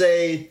 Let's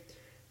say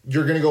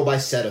you're gonna go buy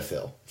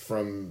Cetaphil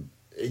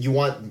you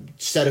want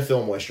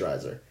Cetaphil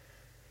moisturizer.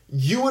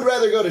 You would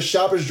rather go to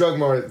Shoppers Drug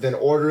Mart than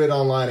order it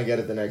online and get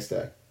it the next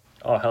day.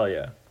 Oh hell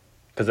yeah,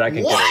 because I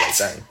can get it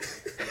right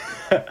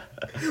then.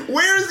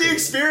 Where is the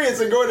experience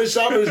in going to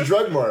Shoppers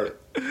Drug Mart?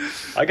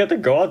 I get to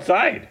go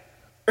outside.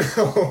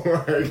 Oh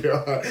my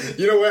god!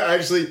 You know what?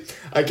 Actually,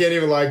 I can't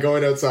even lie.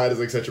 Going outside is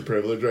like such a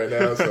privilege right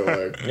now. So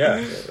like,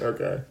 yeah,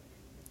 okay.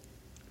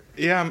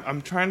 Yeah,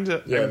 I'm trying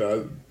to. Yeah,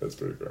 no, that's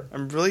pretty fair.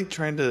 I'm really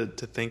trying to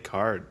think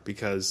hard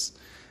because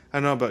I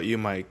don't know about you,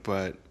 Mike,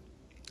 but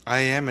I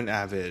am an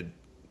avid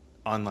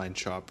online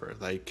shopper.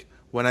 Like,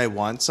 when I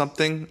want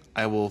something,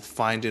 I will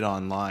find it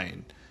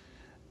online,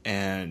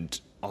 and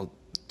I'll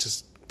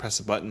just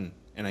press a button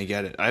and I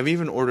get it. I've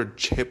even ordered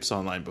chips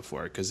online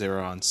before because they were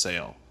on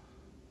sale,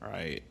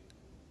 right?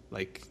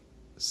 Like,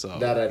 so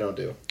that I don't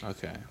do.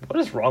 Okay. What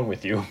is wrong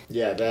with you?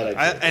 Yeah,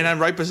 that and I'm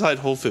right beside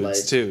Whole Foods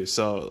like, too,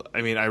 so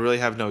I mean, I really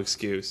have no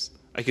excuse.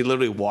 I could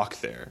literally walk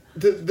there.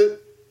 The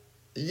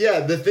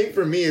thing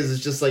for me is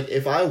it's just like,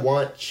 if I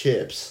want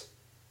chips,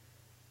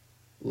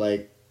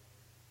 like,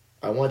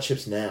 I want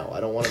chips now. I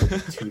don't want them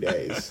in 2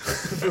 days.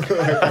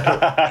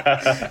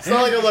 It's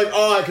not like I'm like,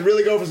 oh, I could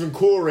really go for some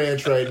Cool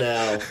Ranch right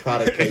now.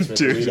 Product placement,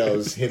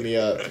 Doritos, hit me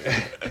up.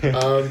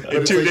 But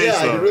it's like, yeah,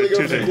 I could really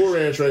go for some Cool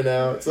Ranch right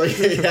now. It's like,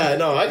 yeah,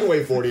 no, I can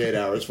wait 48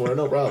 hours for it,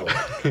 no problem.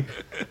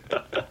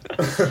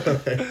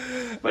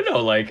 But no,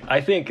 like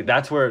I think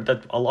that's where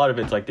that a lot of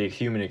it's like the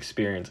human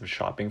experience of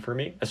shopping for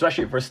me,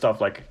 especially for stuff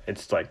like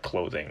it's like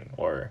clothing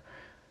or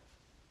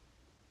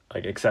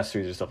like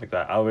accessories or stuff like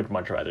that. I would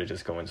much rather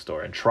just go in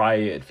store and try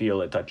it,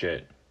 feel it, touch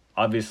it.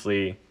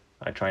 Obviously,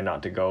 I try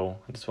not to go.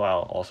 That's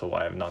why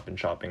I've not been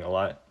shopping a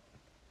lot.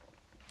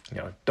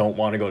 Don't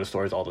want to go to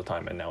stores all the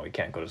time, and now we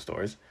can't go to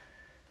stores.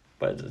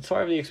 But it's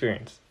part of the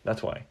experience.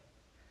 That's why.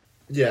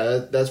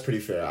 Yeah, that's pretty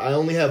fair. I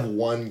only have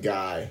one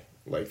guy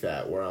like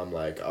that where I'm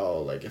like,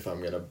 oh, like if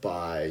I'm gonna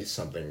buy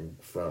something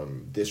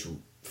from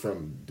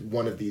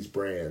one of these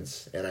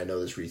brands, and I know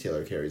this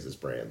retailer carries this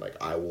brand, like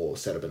I will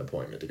set up an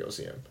appointment to go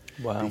see him.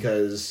 Wow.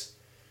 Because,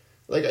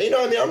 like, I'm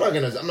not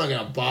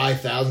gonna buy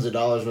thousands of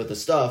dollars worth of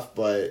stuff,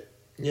 but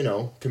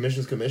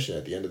commission's commission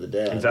at the end of the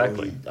day.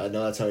 Exactly. I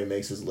know that's how he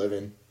makes his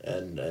living,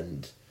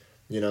 and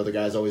the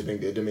guy's always been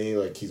good to me.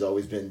 Like, he's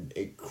always been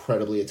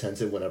incredibly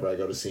attentive whenever I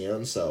go to see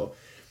him. So,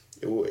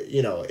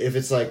 if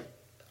it's like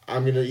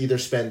I'm gonna either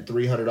spend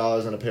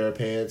 $300 on a pair of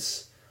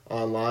pants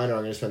online, or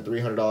I'm gonna spend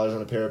 $300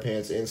 on a pair of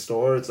pants in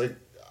store, it's like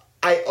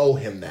I owe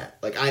him that.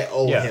 Like, I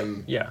owe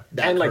him. Yeah.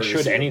 That And like, courtesy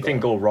should of anything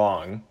going. go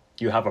wrong,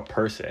 you have a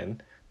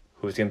person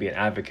who's gonna be an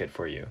advocate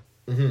for you.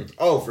 Mm-hmm.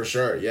 Oh, for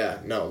sure. Yeah.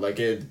 No, like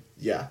it.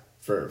 Yeah,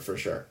 for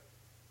sure.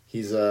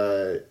 He's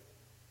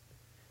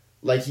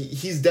like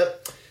he's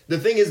the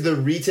thing is, the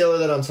retailer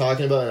that I'm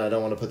talking about, and I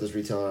don't want to put this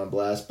retailer on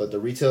blast, but the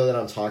retailer that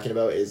I'm talking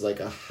about is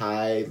like a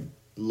high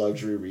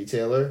luxury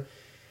retailer,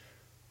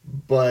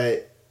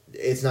 but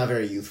it's not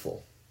very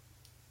youthful.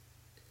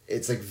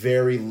 It's like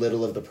very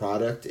little of the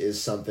product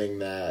is something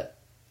that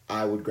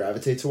I would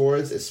gravitate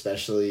towards,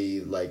 especially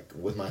like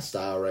with my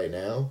style right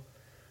now.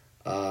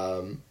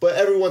 But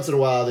every once in a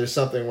while, there's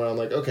something where I'm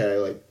like, okay,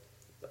 like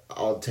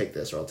I'll take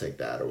this or I'll take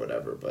that or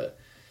whatever. But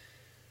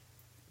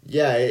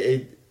yeah,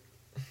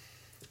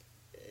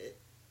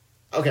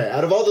 okay,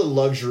 out of all the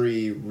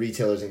luxury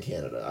retailers in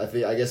Canada,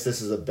 I guess this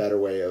is a better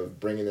way of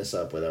bringing this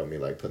up without me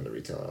like putting the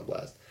retailer on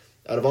blast.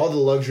 Out of all the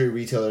luxury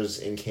retailers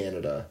in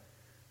Canada,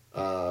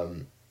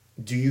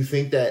 do you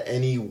think that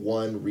any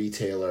one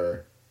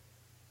retailer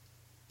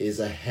is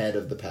ahead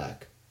of the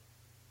pack?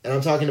 And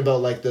I'm talking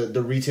about like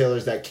the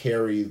retailers that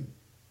carry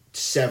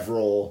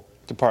several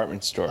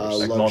department stores,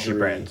 like luxury.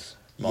 multi-brands.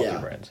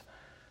 Yeah.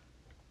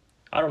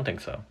 I don't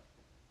think so.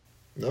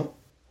 No?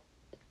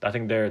 I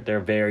think they're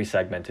very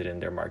segmented in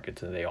their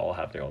markets, and they all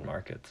have their own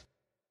markets.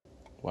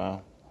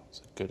 Wow, that's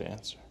a good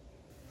answer.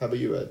 How about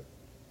you, Ed?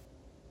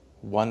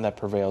 One that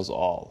prevails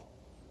all,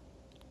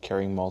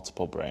 carrying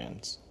multiple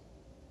brands.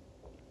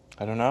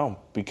 I don't know,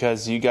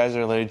 because you guys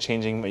are literally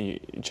changing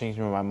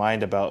my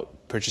mind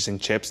about purchasing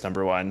chips.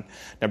 Number one,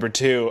 number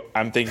two,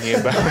 I'm thinking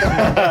about.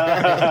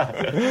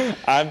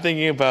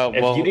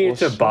 If you need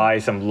to buy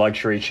some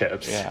luxury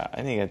chips, yeah,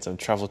 I need to get some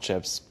truffle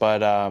chips.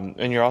 But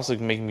and you're also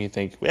making me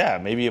think, yeah,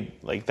 maybe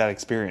like that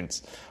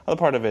experience. Other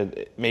part of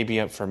it,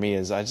 maybe for me,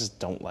 is I just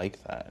don't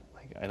like that.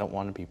 Like, I don't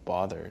want to be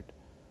bothered.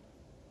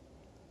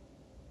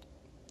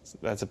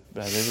 That is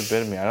a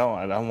bit of me. I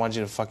don't want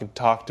you to fucking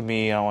talk to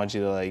me. I don't want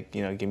you to like,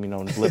 give me no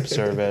lip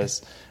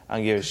service. I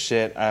don't give a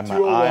shit. I have my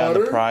eye on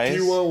the prize.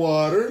 Do you want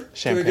water?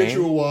 Champagne? Can I get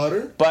you a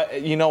water?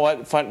 But you know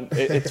what?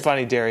 It's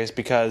funny, Darius,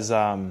 because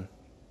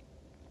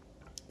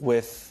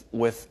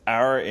with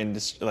our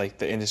industry, like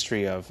the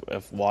industry of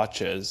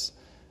watches,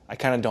 I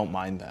kind of don't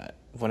mind that.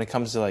 When it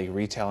comes to like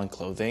retail and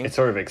clothing, it's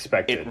sort of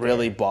expected. It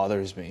really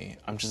bothers me.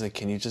 I'm just like,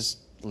 can you just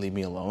leave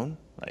me alone?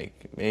 Like,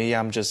 maybe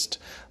I'm just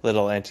a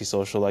little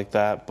antisocial like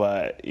that,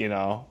 but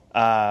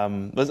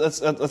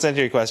let's answer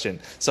your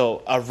question.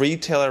 So, a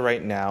retailer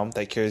right now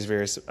that carries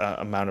various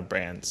amount of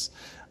brands,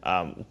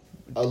 a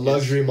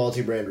luxury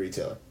multi-brand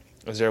retailer.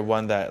 Is there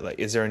one that like?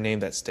 Is there a name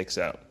that sticks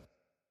out?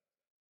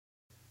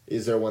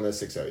 Is there one that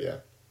sticks out? Yeah.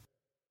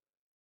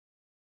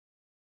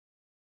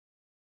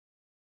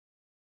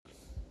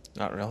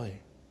 Not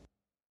really.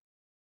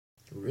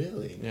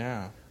 Really?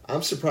 Yeah.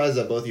 I'm surprised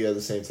that both of you have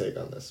the same take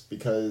on this,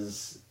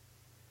 because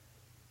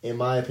in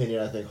my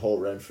opinion, I think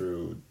Holt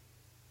Renfrew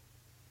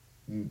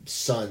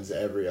sons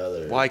every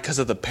other. Why? Because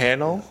of the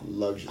panel?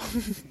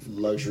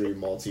 Luxury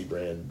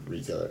multi-brand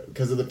retailer.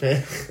 Because of the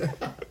panel.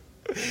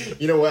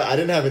 You know what? I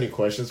didn't have any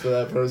questions for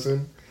that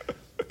person.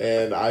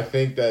 And I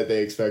think that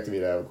they expected me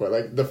to have a question.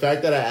 Like, the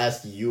fact that I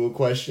asked you a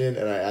question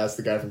and I asked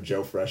the guy from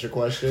Joe Fresh a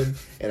question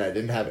and I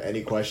didn't have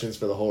any questions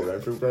for the whole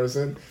Renfrew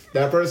person,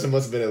 that person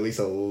must have been at least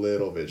a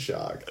little bit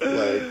shocked.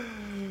 Like,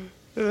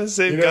 the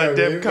same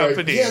goddamn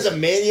company. Like, he has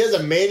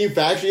a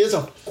manufacturer. He has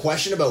a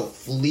question about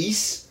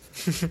fleece,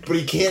 but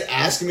he can't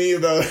ask me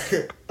about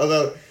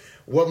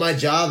what my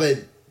job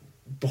at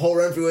Holt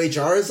Renfrew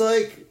HR is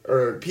like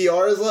or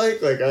PR is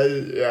like.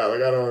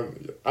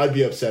 I'd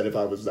be upset if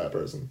I was that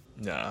person.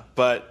 Yeah,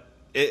 but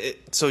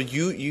so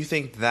you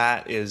think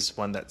that is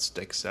one that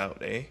sticks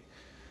out, eh?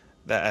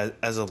 That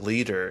as a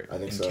leader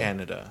in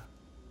Canada.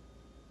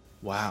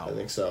 Wow. I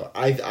think so.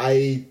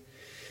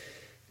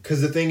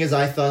 Because the thing is,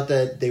 I thought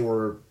that they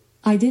were...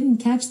 I didn't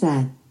catch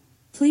that.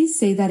 Please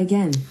say that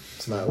again.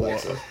 It's my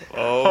Alexa.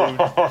 Oh,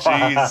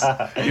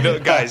 jeez. You know,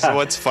 guys,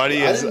 what's funny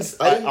is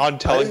on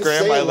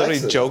Telegram, I literally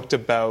Alexa. joked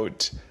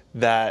about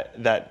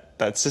that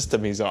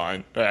system he's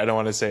on. I don't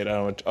want to say it. I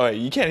don't want to, oh,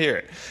 you can't hear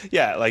it.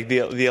 Yeah, like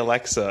the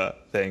Alexa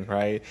thing,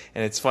 right?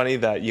 And it's funny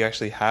that you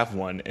actually have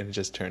one and it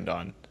just turned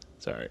on.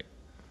 Sorry.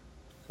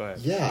 Go ahead.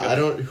 Yeah, I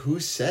don't. Who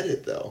said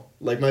it though?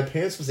 Like my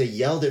parents must have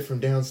yelled it from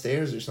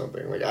downstairs or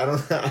something. Like I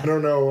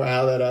don't know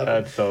how that happened.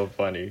 That's so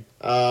funny.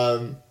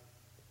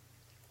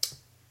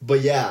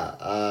 But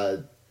yeah,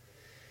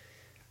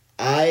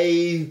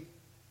 they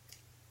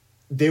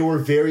were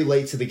very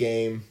late to the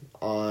game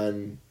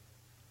on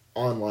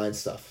online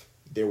stuff.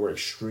 They were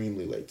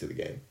extremely late to the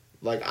game.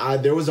 Like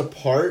there was a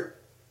point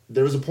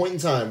in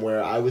time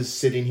where I was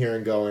sitting here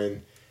and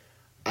going,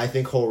 I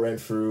think Holt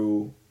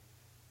Renfrew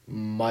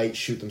might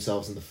shoot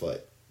themselves in the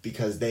foot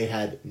because they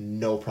had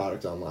no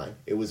product online.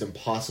 It was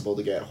impossible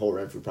to get Holt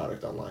Renfrew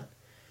product online.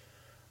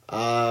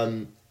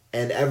 And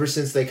ever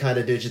since they kind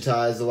of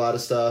digitized a lot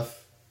of stuff,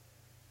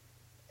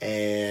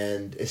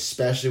 and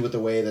especially with the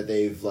way that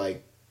they've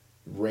like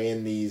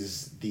ran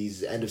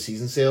these end of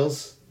season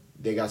sales,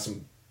 they got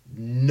some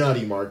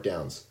nutty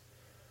markdowns.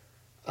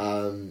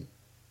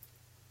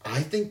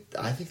 I think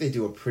they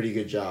do a pretty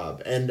good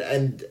job, and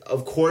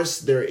of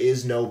course there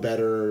is no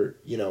better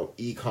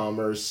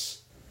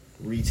e-commerce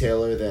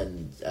retailer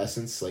than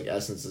Essence. Like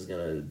Essence is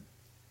gonna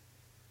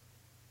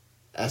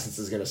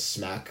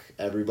smack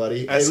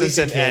everybody. Essence at least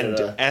and in end.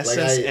 Canada.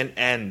 Essence and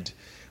end.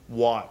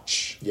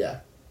 Watch.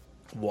 Yeah.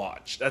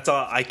 Watch. That's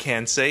all I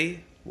can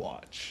say.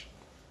 Watch.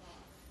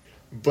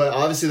 But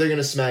obviously they're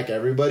gonna smack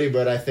everybody.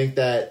 But I think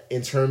that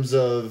in terms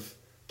of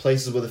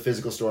places with a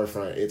physical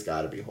storefront, it's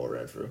got to be Holt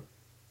Renfrew.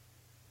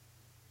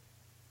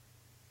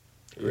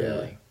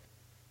 Really?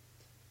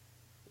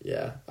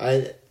 Yeah.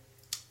 I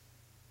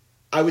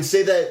would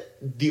say that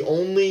the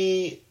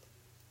only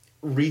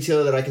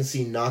retailer that I can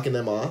see knocking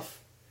them off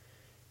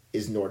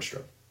is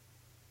Nordstrom.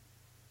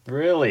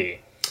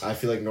 Really? I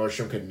feel like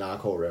Nordstrom could knock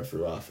Holt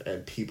Renfrew off,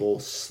 and people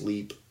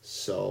sleep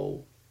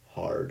so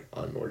hard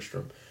on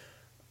Nordstrom.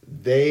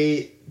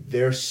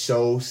 They're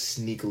so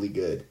sneakily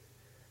good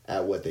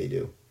at what they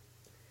do.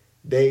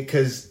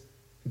 Because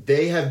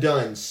they have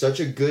done such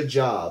a good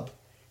job,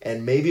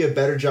 and maybe a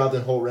better job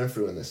than Holt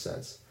Renfrew in this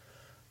sense,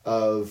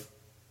 of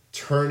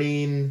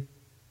turning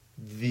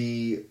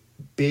the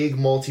big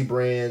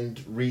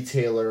multi-brand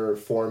retailer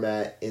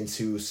format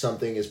into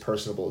something as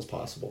personable as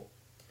possible.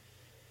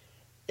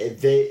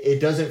 It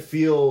doesn't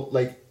feel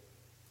like,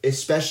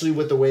 especially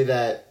with the way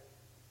that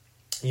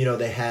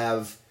they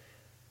have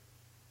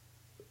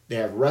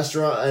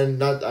restaurant, and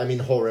not, I mean,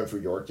 Holt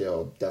Renfrew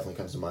Yorkdale definitely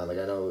comes to mind. Like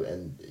I know,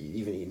 and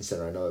even Eaton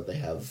Center, I know that they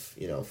have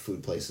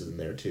food places in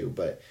there too.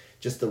 But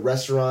just the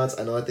restaurants,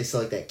 I know that they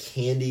sell like that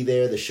candy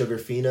there, the Sugar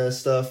Fina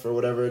stuff or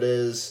whatever it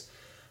is,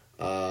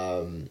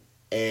 and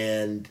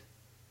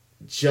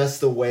just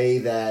the way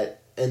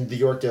that, and the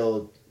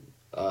Yorkdale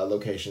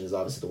location is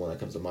obviously the one that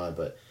comes to mind,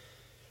 but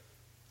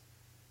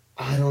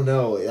I don't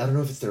know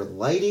if it's their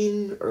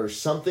lighting or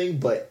something,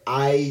 but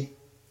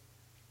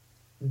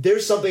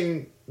there's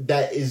something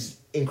that is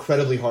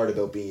incredibly hard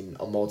about being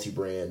a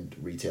multi-brand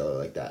retailer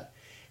like that.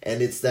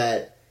 And it's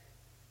that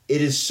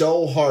it is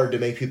so hard to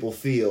make people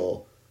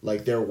feel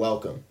like they're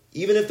welcome.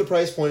 Even if the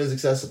price point is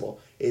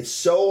accessible, it's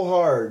so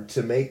hard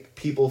to make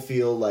people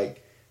feel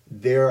like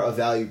they're a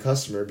valued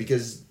customer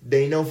because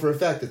they know for a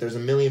fact that there's a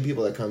million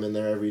people that come in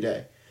there every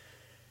day.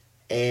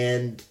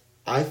 And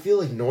I feel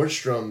like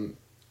Nordstrom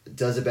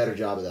does a better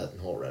job of that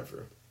than Holt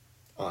Renfrew,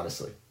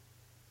 honestly.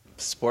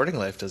 Sporting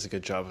Life does a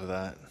good job of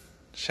that.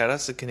 Shout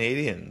outs to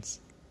Canadians.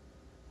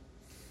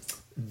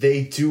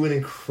 They do an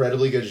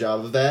incredibly good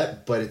job of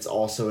that, but it's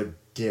also a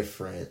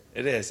different...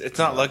 It is. It's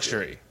not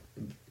luxury.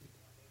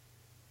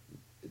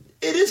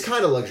 It is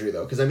kind of luxury,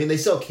 though, because, I mean, they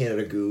sell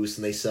Canada Goose,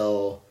 and they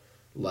sell,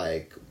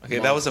 like... Okay,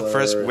 that was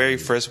the very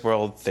first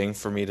world thing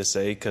for me to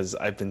say, because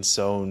I've been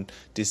so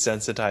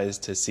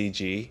desensitized to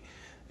CG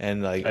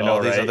and, like,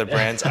 all these other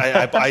brands.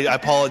 I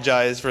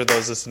apologize for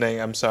those listening.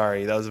 I'm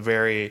sorry. That was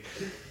very...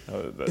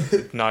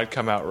 not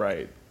come out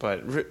right.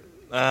 But...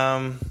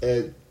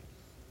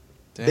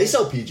 they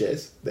sell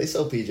PJs. They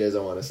sell PJs,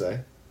 I want to say.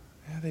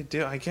 Yeah, they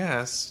do, I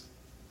guess.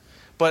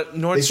 But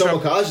Nordstrom... They sell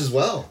Bocage as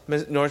well.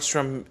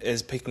 Nordstrom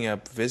is picking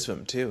up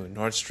Visvim, too.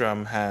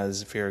 Nordstrom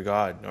has Fear of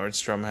God.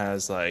 Nordstrom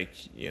has, like,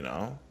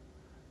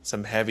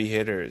 some heavy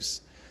hitters.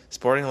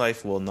 Sporting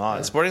Life will not.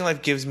 Yeah. Sporting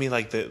Life gives me,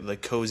 like, the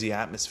cozy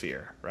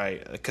atmosphere,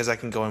 right? Because I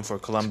can go in for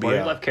Columbia.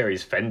 Sporting Life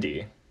carries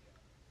Fendi.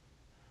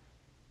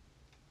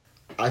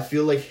 I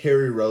feel like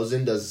Harry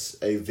Rosen does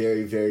a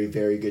very, very,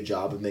 very good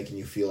job of making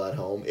you feel at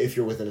home if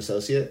you're with an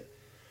associate.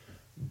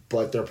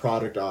 But their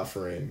product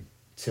offering,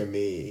 to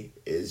me,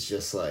 is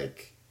just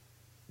like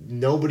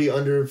nobody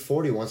under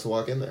 40 wants to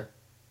walk in there.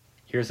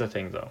 Here's the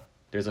thing, though.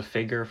 There's a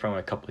figure from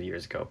a couple of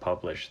years ago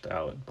published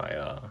out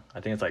by,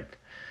 I think it's like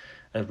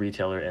a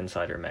Retailer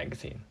Insider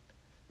magazine.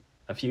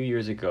 A few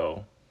years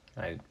ago,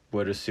 I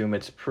would assume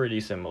it's pretty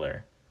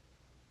similar.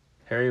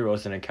 Harry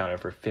Rosen accounted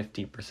for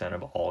 50%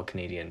 of all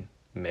Canadian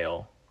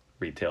male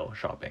retail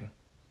shopping.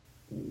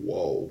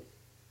 Whoa.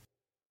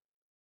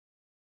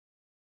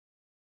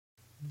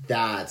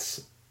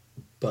 That's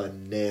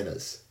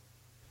bananas.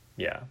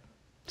 Yeah.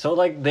 So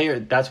like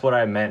that's what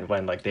I meant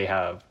when like they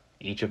have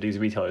each of these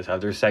retailers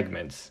have their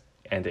segments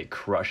and they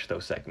crush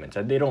those segments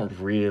and they don't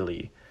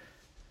really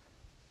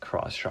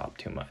cross shop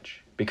too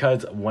much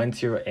because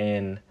once you're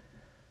in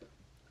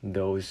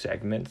those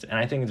segments, and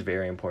I think it's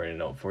very important to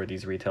note for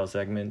these retail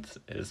segments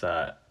is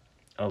that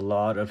a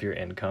lot of your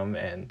income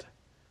and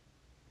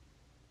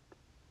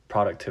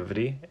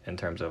productivity in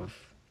terms of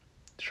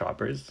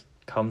shoppers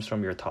comes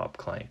from your top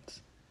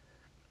clients.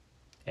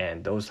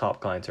 And those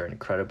top clients are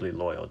incredibly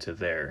loyal to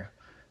their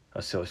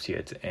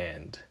associates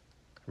and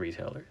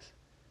retailers.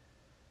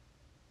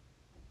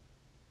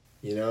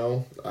 You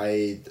know,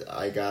 I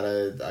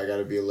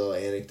gotta be a little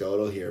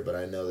anecdotal here, but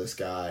I know this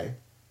guy,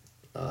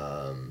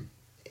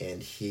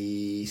 and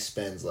he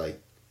spends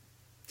like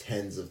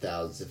tens of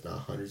thousands, if not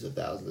hundreds of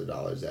thousands of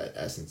dollars at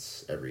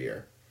Essence every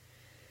year.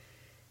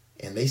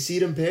 And they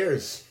seed him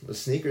pairs with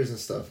sneakers and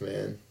stuff,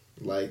 man.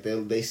 Like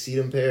they seed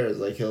him pairs.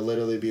 Like he'll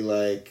literally be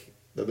like,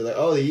 they'll be like,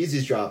 oh, the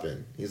Yeezy's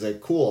dropping. He's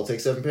like, cool, I'll take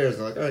 7 pairs.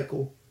 And they're like, all right,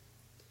 cool.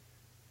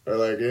 Or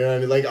like, you know what I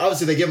mean? Like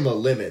obviously they give him a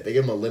limit. They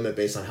give him a limit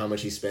based on how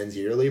much he spends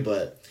yearly,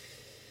 but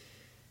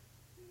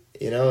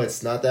you know,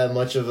 it's not that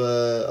much of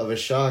a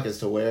shock as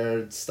to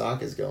where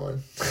stock is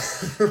going.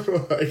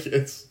 Like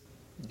it's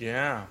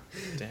Yeah.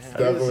 Damn.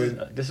 definitely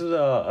This was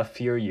a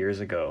few years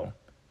ago,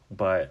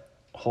 but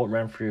Holt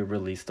Renfrew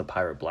released the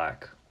Pirate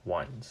Black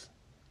ones,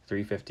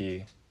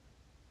 350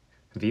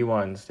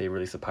 V1s. They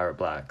released the Pirate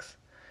Blacks,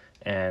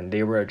 and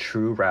they were a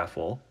true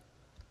raffle.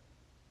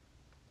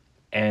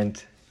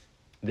 And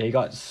they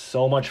got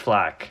so much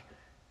flack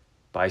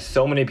by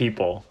so many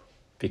people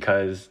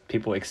because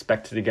people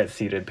expected to get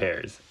seeded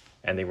pairs,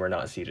 and they were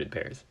not seeded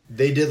pairs.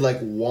 they did like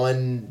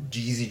one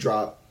Jeezy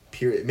drop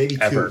period, maybe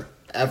two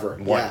ever.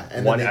 One. Yeah,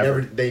 and One then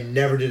ever. they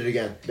never did it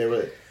again. They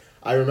were,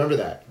 I remember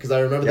that because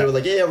I remember Yeah. they were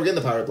like, yeah, we're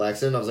getting the Pirate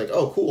Blacks in. And I was like,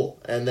 oh,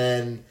 cool. And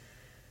then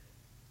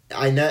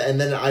I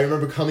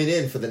remember coming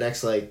in for the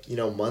next like, you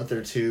know, month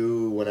or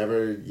two,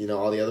 whenever, you know,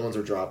 all the other ones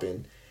were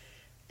dropping,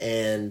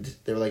 and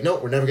they were like, no,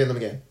 we're never getting them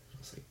again. I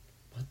was like,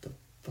 what the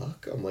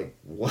fuck? I'm like,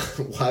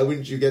 why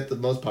wouldn't you get the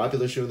most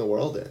popular shoe in the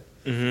world then?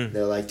 Mm-hmm.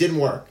 They're like, didn't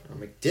work.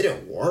 I'm like,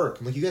 didn't work?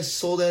 I'm like, you guys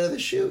sold out of the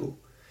shoe.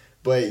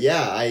 But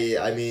yeah,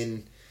 I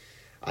mean,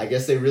 I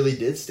guess they really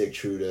did stick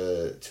true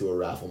to a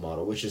raffle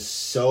model, which is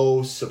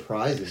so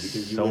surprising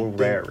because you So would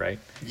rare, think, right?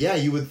 yeah,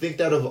 you would think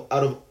that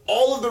out of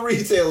all of the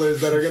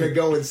retailers that are gonna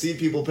go and see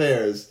people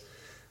pairs,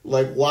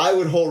 like why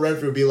would Holt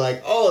Renfrew be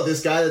like, oh,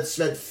 this guy that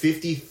spent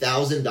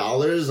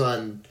 $50,000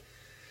 on,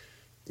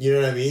 you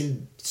know what I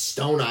mean,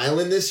 Stone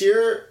Island this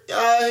year,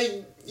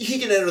 he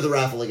can enter the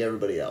raffle like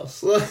everybody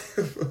else.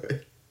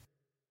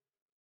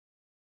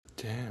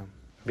 Damn.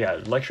 Yeah,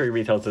 luxury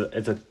retail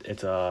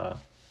it's a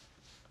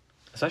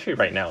especially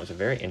right now, it's a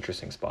very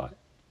interesting spot.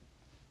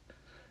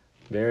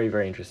 Very,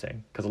 very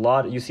interesting because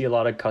you see a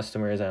lot of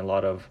customers and a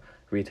lot of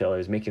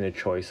retailers making the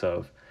choice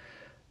of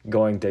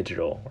going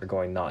digital or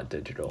going not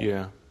digital.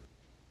 Yeah.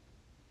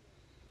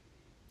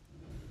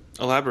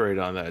 Elaborate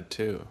on that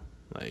too.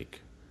 Like,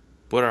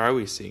 what are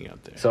we seeing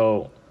out there?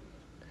 So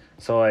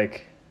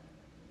like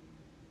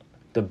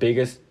the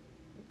biggest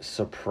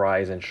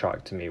surprise and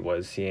shock to me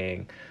was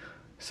seeing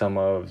some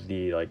of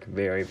the like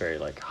very, very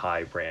like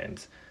high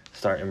brands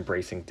start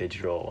embracing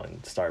digital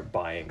and start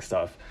buying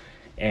stuff.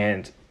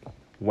 And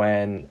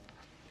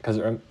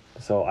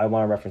so I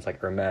want to reference like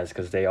Hermes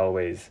because they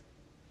always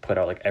put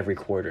out like every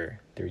quarter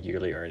their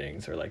yearly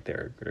earnings or like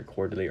their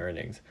quarterly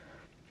earnings.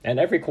 And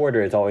every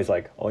quarter it's always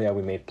like, oh yeah,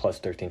 we made plus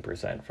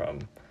 13% from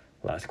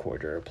last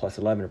quarter or plus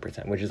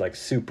 11%, which is like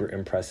super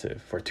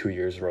impressive for 2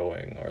 years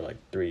rowing or like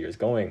 3 years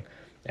going.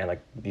 And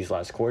like these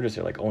last quarters,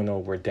 they're like, oh no,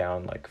 we're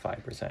down like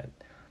 5%.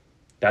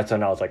 That's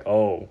when I was like,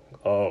 oh,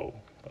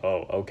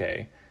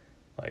 okay.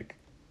 Like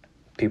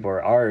people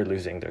are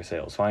losing their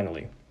sales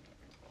finally.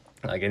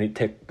 Like it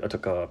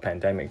took a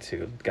pandemic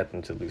to get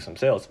them to lose some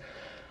sales.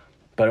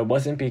 But it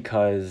wasn't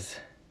because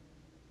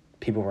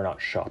people were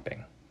not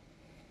shopping.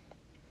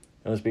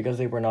 It was because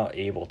they were not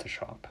able to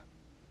shop.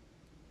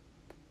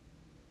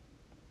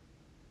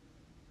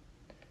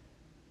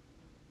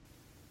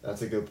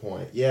 That's a good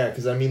point. Yeah,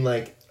 because I mean,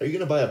 like, are you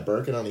gonna buy a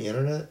Birkin on the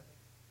internet?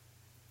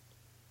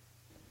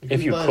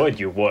 If you could,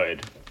 you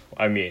would.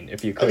 I mean,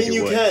 if you could, I mean,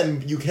 you would.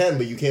 can,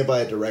 but you can't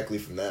buy it directly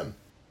from them.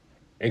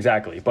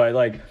 Exactly. But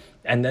like,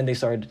 and then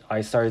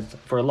I started,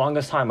 for the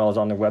longest time, I was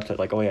on their website,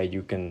 like, oh yeah,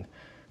 you can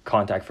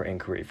contact for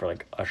inquiry for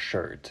like a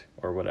shirt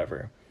or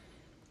whatever.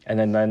 And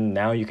then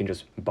now you can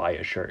just buy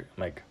a shirt.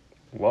 I'm like,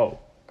 whoa,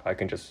 I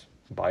can just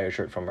buy a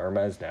shirt from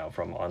Hermes now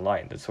from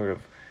online. That's sort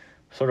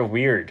of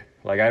weird.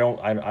 Like, I don't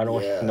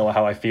Yeah. know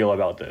how I feel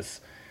about this.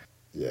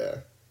 Yeah.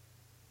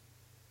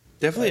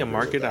 Definitely I a agree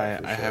with market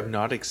that, I for have sure.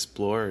 not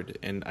explored,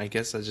 and I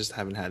guess I just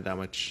haven't had that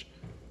much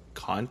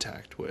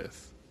contact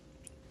with,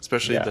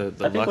 especially Yeah.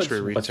 the I think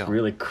luxury retail. what's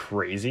really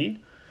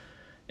crazy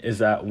is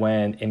that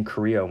when in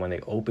Korea, when they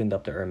opened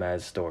up the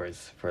Hermes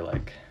stores for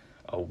like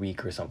a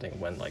week or something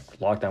when like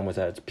lockdown was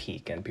at its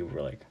peak and people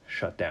were like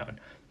shut down.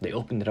 They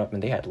opened it up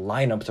and they had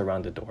lineups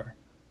around the door.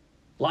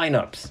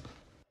 Lineups.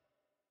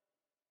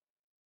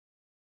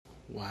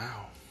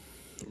 Wow.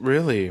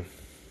 Really?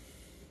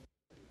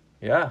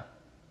 Yeah.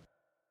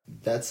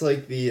 That's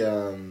like the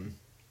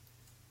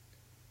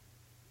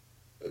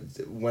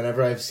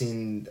whenever I've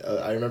seen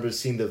I remember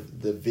seeing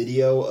the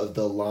video of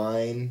the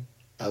line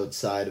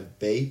outside of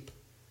Bape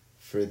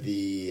for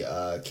the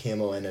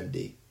camo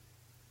NMD.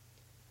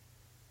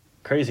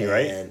 Crazy,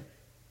 right? And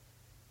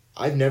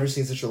I've never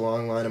seen such a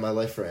long line in my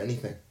life for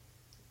anything.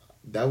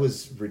 That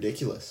was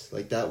ridiculous.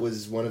 Like, that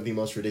was one of the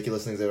most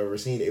ridiculous things I've ever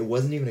seen. It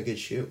wasn't even a good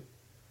shoe.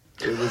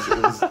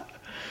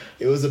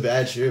 It was a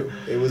bad shoe.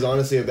 It was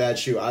honestly a bad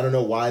shoe. I don't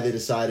know why they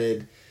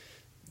decided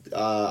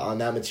on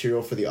that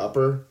material for the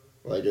upper.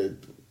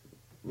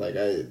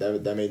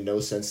 That made no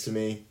sense to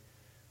me.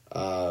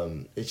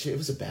 It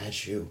was a bad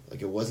shoe.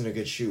 Like, it wasn't a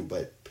good shoe,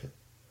 but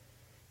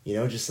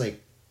just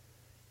like,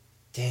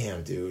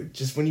 damn, dude.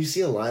 Just when you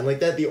see a line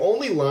like that, the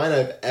only line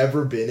I've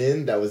ever been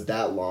in that was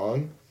that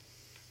long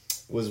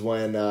was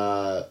when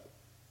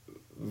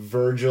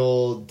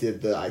Virgil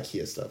did the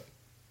IKEA stuff.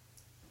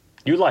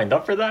 You lined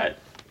up for that?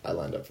 I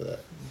lined up for that.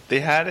 They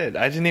had it.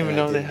 I didn't even And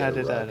I know they didn't had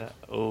get it a at rug.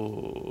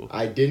 Oh.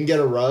 I didn't get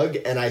a rug,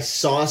 and I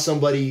saw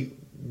somebody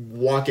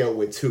walk out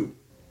with two.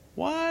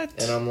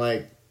 What? And I'm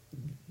like,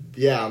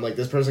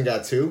 this person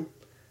got two?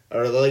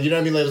 Or, like, you know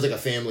what I mean? Like, it was like a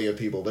family of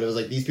people, but it was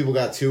like, these people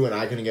got two, and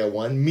I couldn't get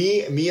one.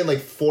 Me and like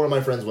four of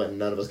my friends went, and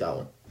none of us got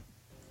one.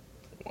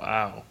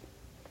 Wow.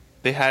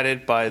 They had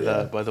it by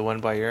Yeah. the one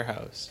by your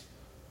house.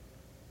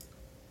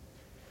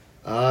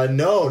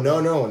 No,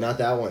 not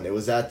that one. It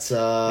was at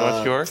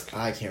North York?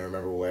 I can't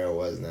remember where it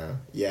was now.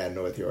 Yeah,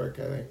 North York,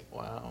 I think.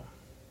 Wow.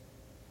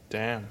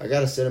 Damn. I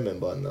got a cinnamon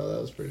bun though.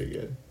 That was pretty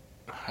good.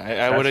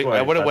 I would have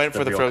that's went the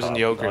for the real frozen cop,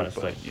 yogurt,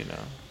 honestly. but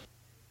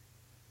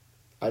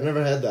I've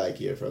never had the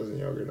IKEA frozen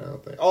yogurt. I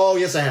don't think. Oh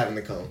yes, I have in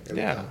the cone.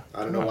 Yeah.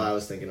 I don't know why I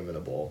was thinking of in a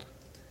bowl.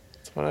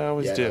 that's what I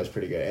always Yeah, do. that was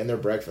pretty good. And their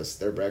breakfast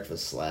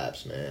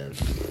slaps, man.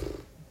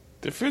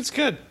 Their food's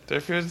good.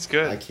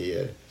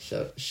 IKEA.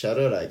 Shout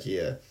out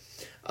IKEA.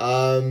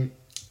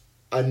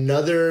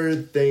 Another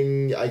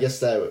thing, I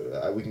guess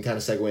that we can kind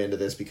of segue into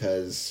this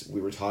because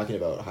we were talking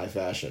about high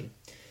fashion.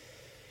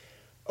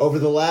 Over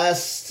the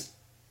last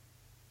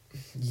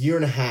year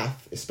and a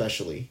half,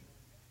 especially,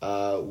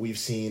 we've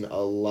seen a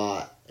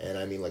lot, and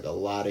I mean like a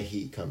lot of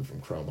heat come from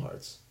Chrome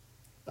Hearts.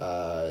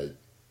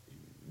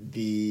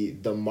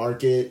 The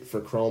market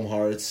for Chrome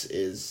Hearts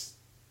is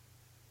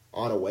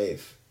on a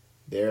wave.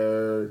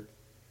 They're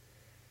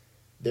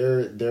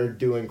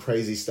doing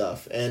crazy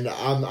stuff, and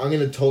I'm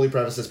gonna totally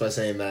preface this by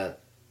saying that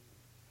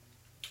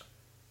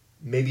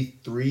maybe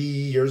 4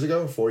 years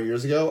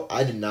ago,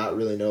 I did not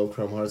really know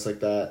Chrome Hearts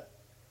like that.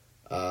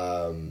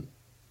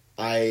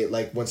 I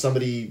like when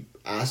somebody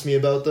asked me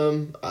about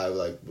them, I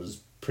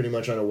was pretty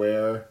much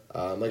unaware.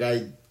 Once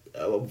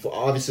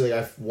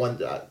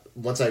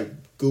I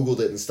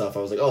Googled it and stuff,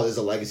 I was like, oh, this is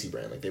a legacy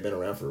brand. Like, they've been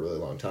around for a really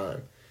long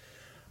time.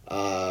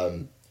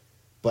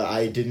 But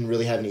I didn't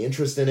really have any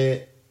interest in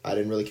it. I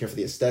didn't really care for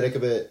the aesthetic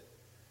of it.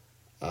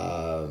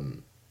 But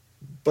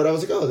I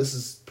was like, oh, this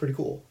is pretty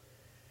cool.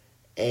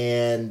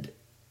 And,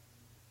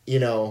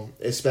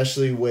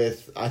 especially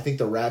with, I think,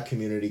 the rap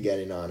community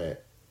getting on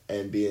it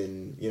and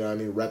being,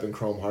 repping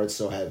Chrome Hearts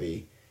so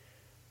heavy,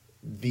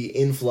 the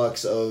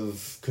influx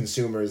of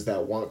consumers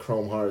that want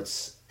Chrome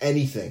Hearts,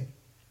 anything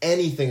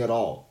at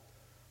all,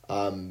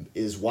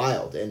 is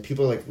wild. And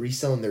people are, like,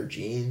 reselling their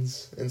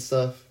jeans and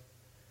stuff.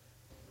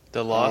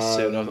 The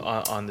lawsuit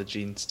on the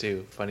jeans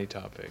too. Funny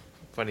topic.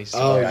 Funny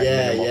story. Oh,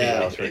 Yeah, yeah.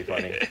 That's really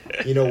funny.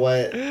 You know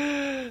what?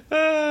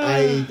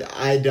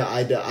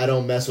 I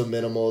don't mess with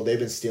Minimal. They've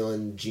been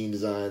stealing jean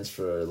designs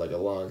for like a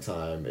long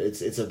time.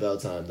 It's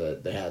about time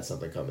that they had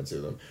something coming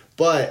to them.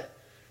 But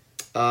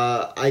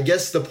I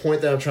guess the point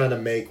that I'm trying to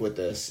make with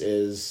this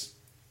is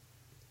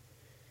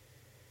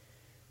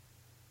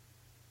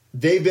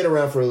they've been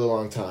around for a really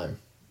long time.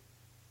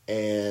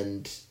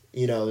 And,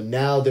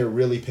 now they're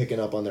really picking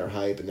up on their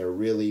hype and they're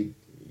really,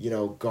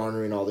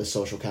 garnering all this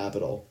social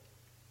capital.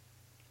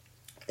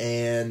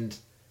 And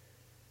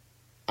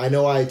I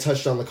know I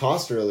touched on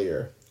Lacoste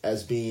earlier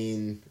as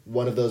being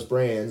one of those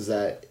brands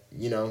that,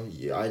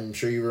 I'm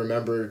sure you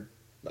remember,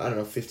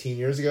 15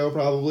 years ago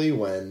probably,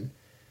 when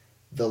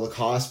the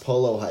Lacoste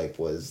polo hype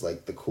was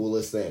like the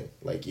coolest thing.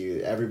 Like,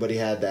 everybody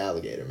had the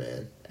alligator,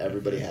 man.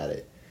 Everybody had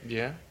it.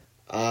 Yeah.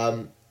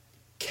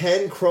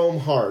 Can Chrome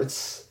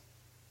Hearts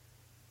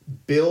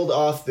build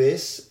off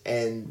this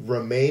and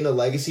remain a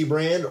legacy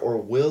brand, or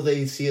will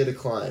they see a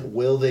decline?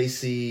 Will they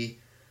see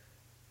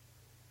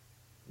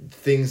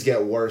things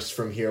get worse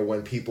from here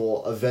when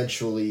people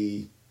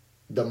eventually,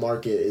 the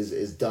market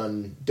is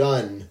done,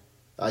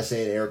 I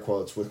say in air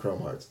quotes, with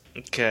Chrome Hearts?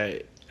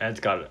 Okay.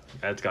 Ed's got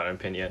an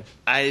opinion.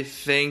 I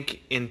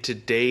think in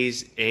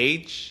today's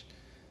age,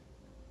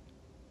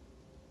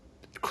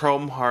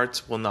 Chrome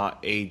Hearts will not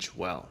age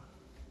well.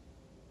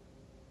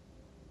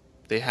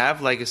 They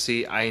have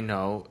legacy, I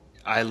know.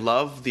 I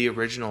love the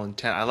original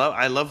intent.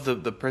 I love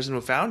the person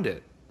who found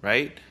it,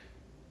 right?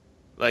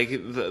 Like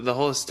the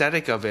whole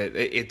aesthetic of it,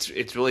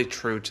 it's really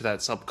true to that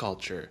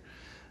subculture.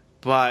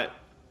 But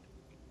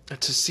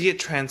to see it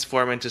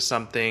transform into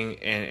something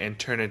and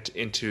turn it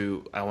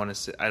into, I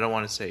don't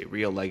want to say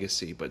real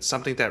legacy, but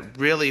something that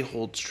really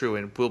holds true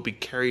and will be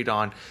carried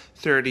on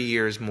 30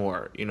 years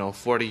more,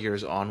 40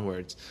 years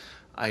onwards,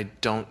 I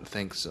don't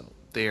think so.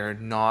 They are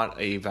not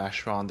a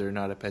Vacheron, they're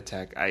not a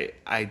Patek.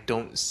 I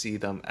don't see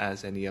them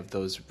as any of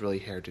those really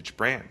heritage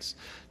brands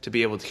to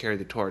be able to carry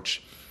the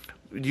torch.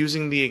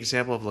 Using the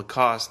example of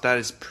Lacoste, that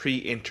is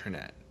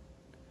pre-internet.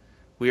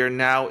 We are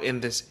now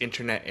in this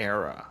internet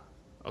era,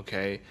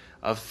 okay,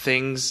 of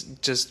things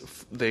just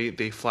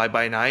they fly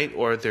by night,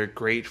 or they're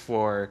great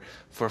for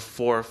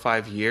 4 or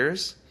 5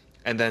 years,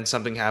 and then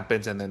something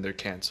happens and then they're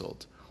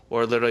canceled,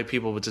 or literally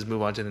people would just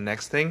move on to the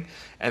next thing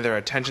and their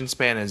attention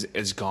span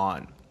is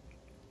gone.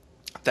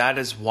 That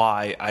is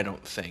why I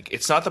don't think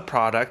it's not the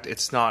product,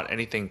 it's not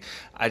anything.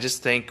 I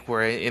just think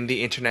we're in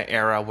the internet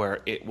era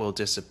where it will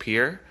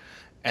disappear,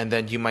 and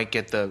then you might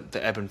get the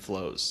ebb and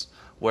flows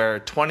where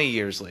 20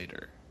 years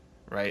later,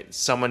 right,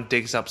 someone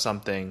digs up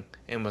something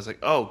and was like,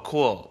 oh,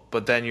 cool,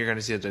 but then you're going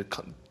to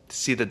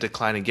see the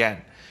decline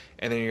again,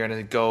 and then you're going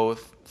to go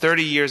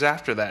 30 years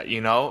after that.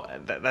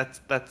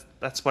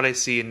 That's what I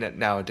see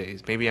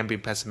nowadays. Maybe I'm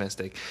being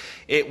pessimistic.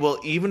 It will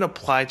even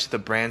apply to the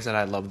brands that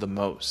I love the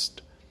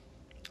most.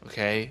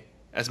 Okay,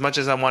 as much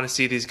as I want to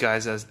see these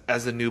guys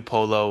as the new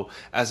Polo,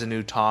 as the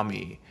new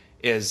Tommy,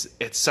 it's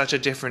such a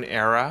different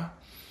era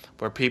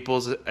where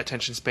people's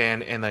attention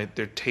span and like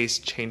their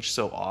taste change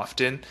so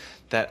often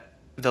that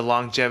the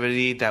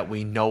longevity that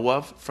we know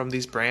of from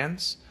these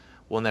brands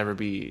will never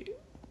be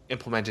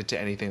implemented to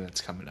anything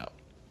that's coming up.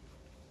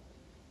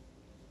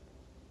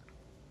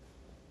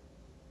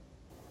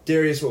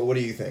 Darius, what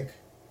do you think?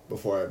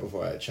 Before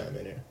I chime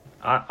in here,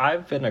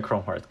 I've been a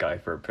Chrome Hearts guy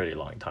for a pretty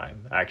long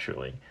time,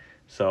 actually.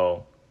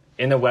 So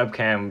in the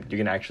webcam, you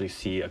can actually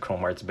see a Chrome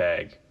Hearts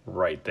bag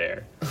right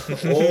there. Look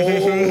at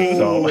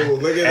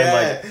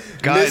that.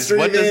 Guys, Mystery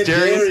what does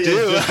Darius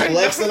do? Just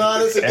flexing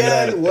on us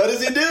again. What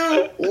does he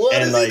do? What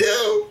does he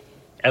do?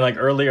 And like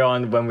earlier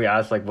on when we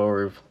asked like what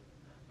we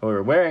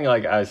were wearing,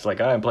 like I was like,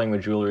 I'm playing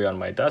with jewelry on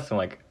my desk, and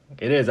like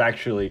it is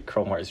actually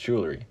Chrome Hearts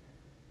jewelry.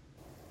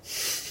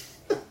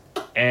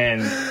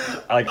 And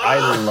like I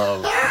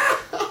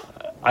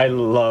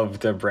love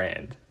the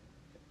brand,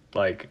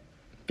 like,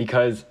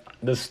 because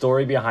the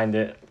story behind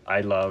it,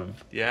 I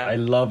love. Yeah. I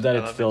love that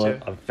it's still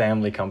a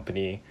family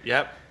company.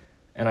 Yep.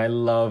 And I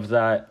love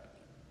that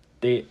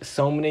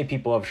so many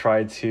people have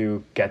tried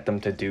to get them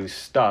to do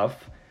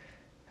stuff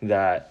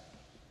that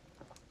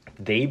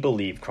they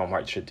believe Chrome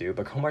Hearts should do,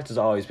 but Chrome Hearts has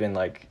always been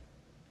like,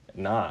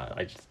 nah,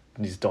 I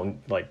just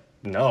don't, like,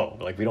 no,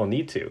 like, we don't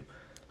need to.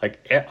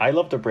 Like, I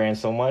love the brand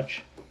so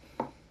much.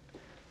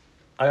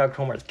 I got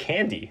Chrome Hearts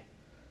candy.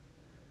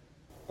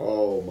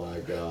 Oh my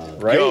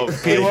god! Right? Yo,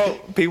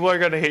 people are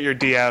gonna hit your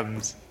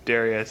DMs,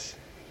 Darius.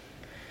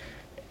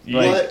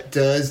 What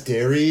does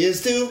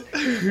Darius do?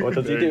 What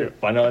does he do?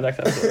 Find out in the next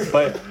episode.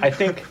 But I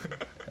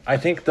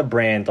think the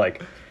brand,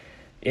 like,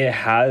 it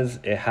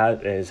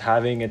is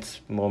having its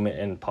moment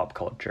in pop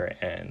culture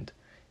and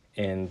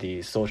in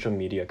the social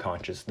media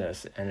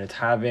consciousness, and it's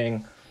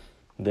having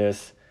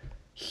this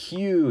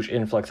huge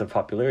influx of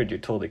popularity. You're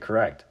totally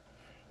correct.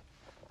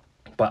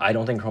 But I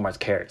don't think Chrome Hearts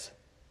cares.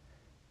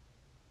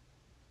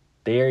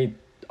 They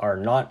are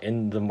not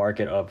in the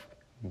market of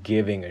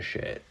giving a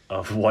shit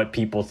of what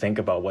people think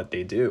about what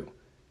they do.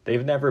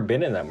 They've never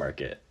been in that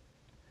market.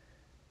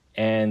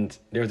 And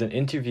there's an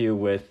interview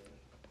with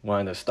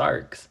one of the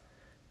Starks,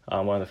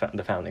 one of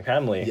the founding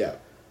family. Yeah.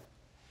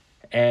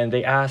 And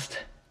they asked,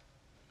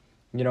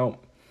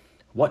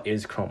 what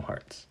is Chrome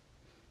Hearts?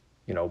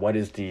 What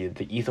is the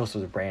ethos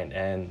of the brand?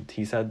 And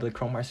he said the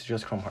Chrome Hearts is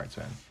just Chrome Hearts,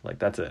 man. Like,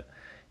 that's it.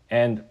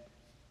 And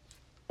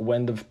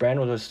when the brand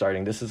was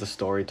starting, this is a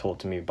story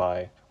told to me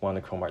by one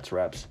of the Chrome Hearts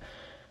reps.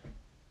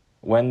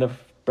 When the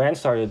brand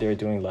started, they were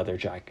doing leather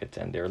jackets,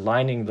 and they were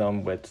lining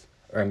them with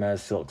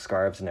Hermes silk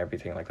scarves and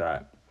everything like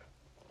that.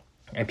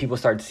 And people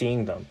started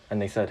seeing them,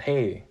 and they said,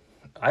 hey,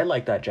 I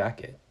like that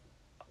jacket.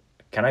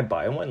 Can I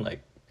buy one?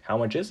 Like, how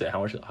much is it?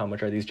 How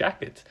much are these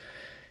jackets?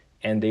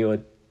 And they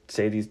would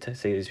say these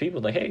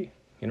people, like, hey,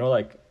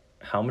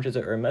 how much is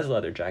an Hermes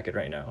leather jacket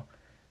right now?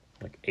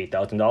 Like,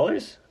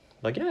 $8,000?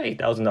 Like, yeah,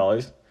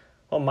 $8,000.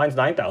 Well, mine's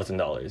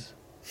 $9,000.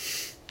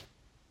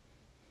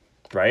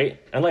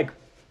 Right? And, like,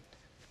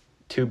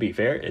 to be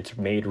fair, it's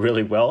made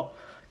really well.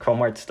 Chrome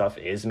Hearts stuff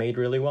is made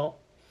really well.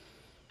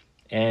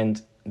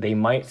 And they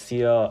might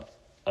see a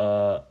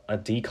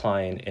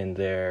decline in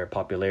their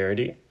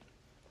popularity,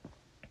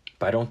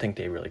 but I don't think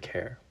they really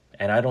care.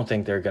 And I don't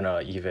think they're going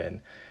to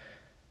even,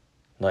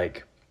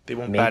 like, they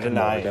won't bat an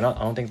eye. I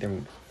don't think they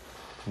don't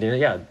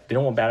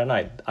want bat an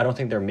eye. I don't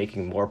think they're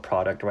making more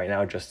product right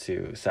now just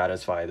to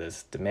satisfy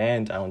this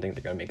demand. I don't think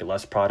they're going to make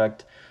less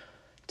product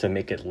to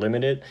make it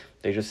limited.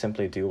 They just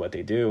simply do what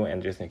they do,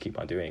 and they're just going to keep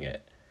on doing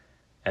it.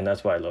 And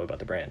that's what I love about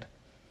the brand.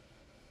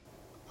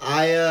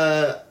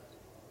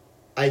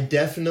 I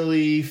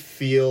definitely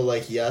feel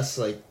like yes,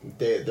 like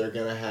they're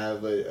gonna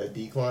have a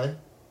decline.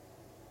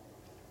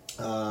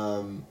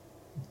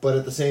 But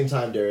at the same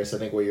time, Darius, I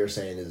think what you're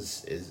saying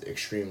is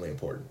extremely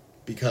important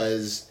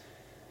because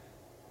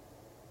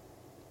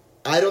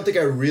I don't think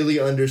I really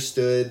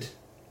understood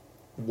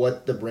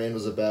what the brand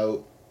was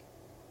about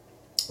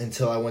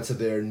until I went to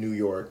their New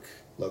York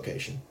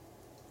location.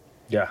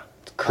 Yeah,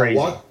 it's crazy.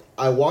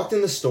 I walked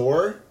in the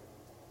store,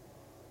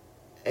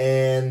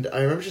 and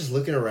I remember just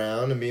looking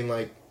around and being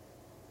like,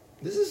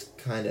 this is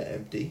kind of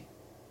empty.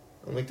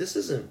 I'm like,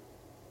 there's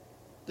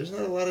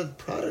not a lot of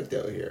product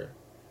out here.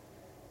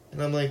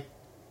 And I'm like,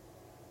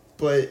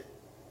 but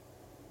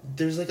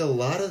there's like a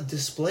lot of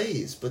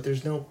displays, but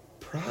there's no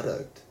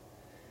product.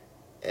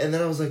 And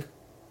then I was like,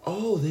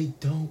 oh, they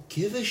don't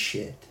give a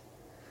shit.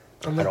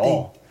 I'm like, At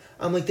all.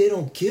 I'm like, they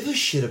don't give a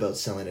shit about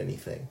selling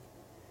anything.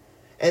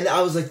 And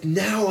I was like,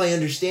 now I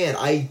understand.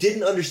 I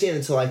didn't understand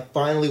until I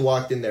finally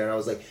walked in there, and I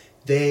was like,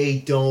 they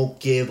don't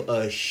give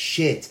a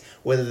shit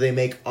whether they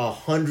make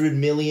 100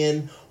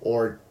 million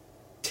or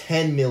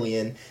 10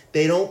 million.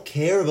 They don't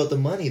care about the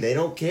money. They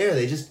don't care.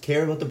 They just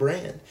care about the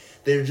brand.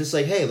 They're just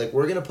like, hey, like,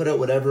 we're going to put out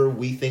whatever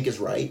we think is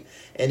right,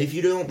 and if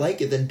you don't like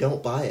it, then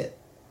don't buy it.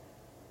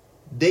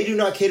 They do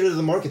not cater to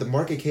the market. The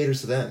market caters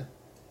to them.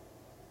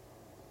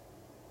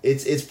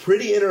 It's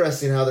pretty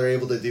interesting how they're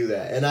able to do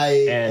that, and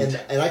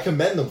I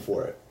commend them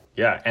for it.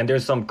 Yeah, and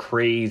there's some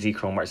crazy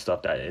Chromart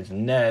stuff that is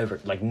never,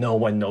 like, no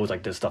one knows,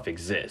 like, this stuff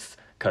exists.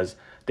 Because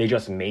they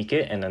just make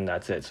it, and then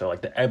that's it. So,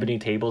 like, the ebony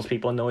tables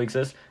people know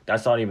exist,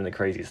 that's not even the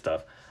crazy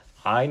stuff.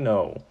 I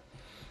know,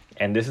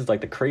 and this is,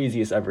 like, the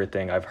craziest ever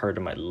thing I've heard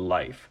in my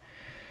life.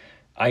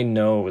 I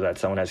know that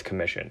someone has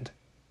commissioned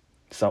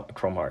some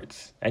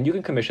Chromarts. And you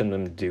can commission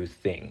them to do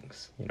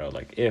things, you know,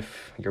 like,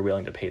 if you're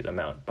willing to pay them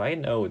out. But I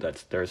know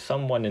that there's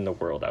someone in the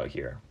world out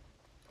here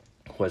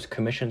who has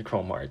commissioned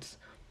Chromarts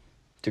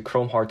to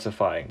Chrome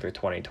Heartsify their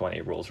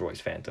 2020 Rolls-Royce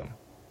Phantom.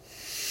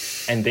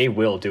 And they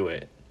will do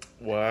it.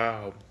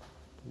 Wow.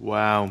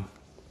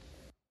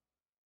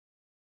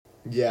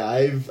 Yeah,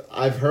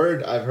 I've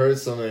heard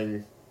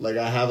something, like,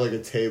 I have like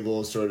a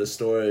table sort of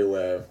story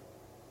where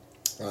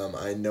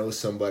I know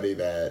somebody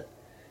that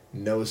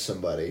knows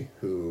somebody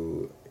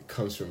who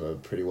comes from a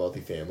pretty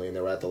wealthy family, and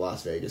they were at the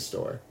Las Vegas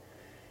store,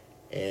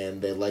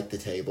 and they liked the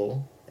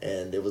table,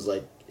 and it was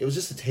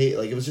just a table,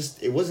 like,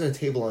 it wasn't a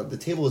table the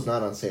table was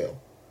not on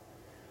sale.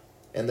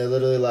 And they're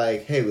literally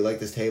like, hey, we like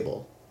this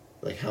table.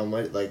 Like, how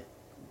much, like,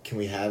 can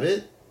we have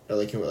it? Or,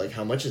 like,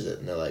 how much is it?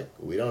 And they're like,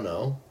 we don't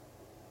know.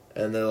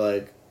 And they're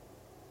like,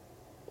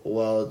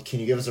 well, can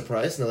you give us a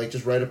price? And they're like,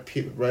 just write a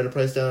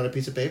price down on a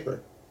piece of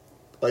paper.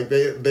 Like,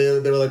 they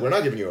were like, we're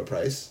not giving you a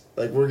price.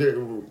 Like,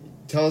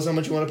 tell us how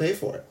much you want to pay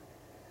for it.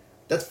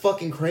 That's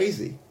fucking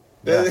crazy.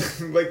 Yeah.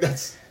 Like,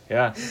 that's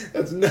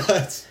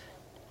nuts.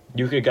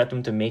 You could get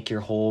them to make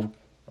your whole,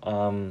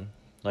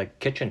 like,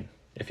 kitchen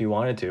if you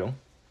wanted to.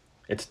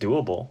 It's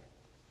doable.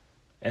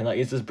 And, like,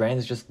 it's this brand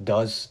that just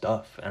does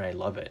stuff, and I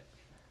love it.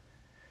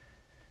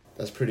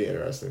 That's pretty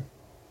interesting.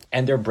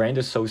 And their brand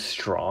is so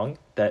strong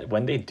that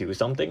when they do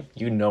something,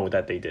 you know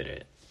that they did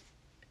it.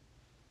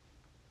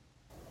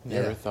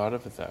 Never thought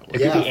of it that way.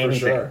 It could be anything.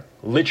 Sure.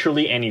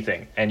 Literally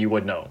anything, and you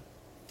would know.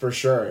 For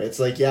sure. It's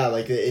like, yeah,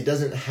 like, it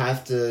doesn't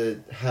have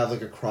to have,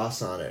 like, a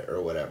cross on it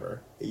or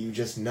whatever. You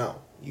just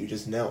know. You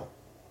just know.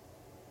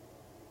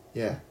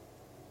 Yeah.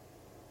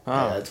 Oh.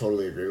 Yeah, I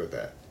totally agree with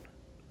that.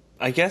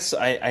 I guess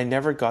I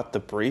never got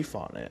the brief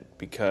on it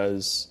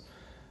because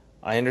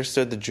I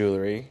understood the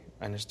jewelry,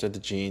 I understood the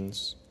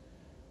jeans.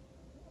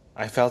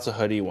 I felt a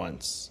hoodie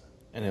once,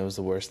 and it was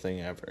the worst thing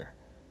ever.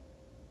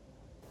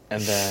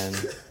 And then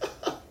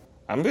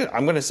I'm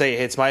gonna say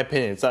it's my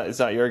opinion. It's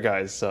not your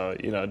guys, so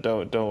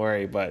don't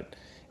worry. But it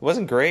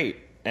wasn't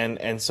great,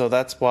 and so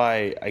that's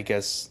why I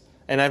guess.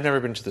 And I've never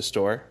been to the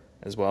store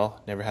as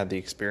well. Never had the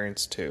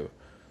experience to.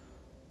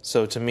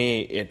 So to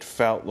me, it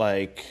felt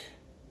like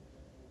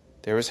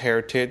there was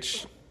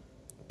heritage,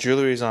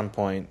 jewelry's on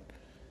point.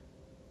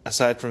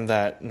 Aside from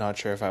that, not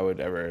sure if I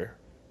would ever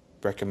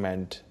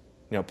recommend,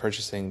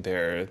 purchasing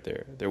their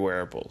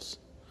wearables.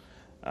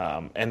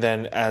 And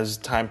then as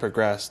time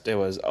progressed, it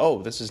was,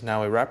 this is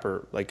now a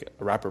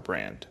rapper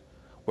brand,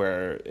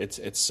 where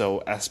it's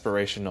so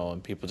aspirational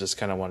and people just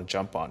kind of want to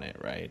jump on it,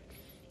 right?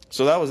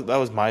 So that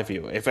was my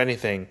view. If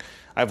anything,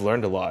 I've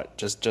learned a lot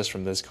just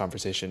from this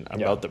conversation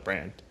about the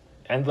brand.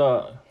 And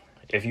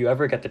if you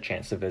ever get the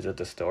chance to visit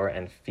the store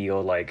and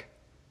feel like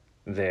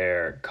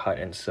their cut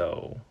and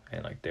sew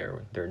and like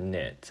their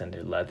knits and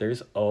their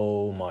leathers,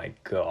 oh my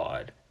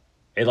god,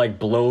 it like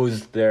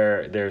blows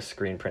their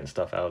screen print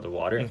stuff out of the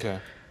water. Okay.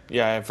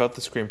 Yeah, I felt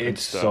the screen print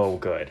stuff. It's so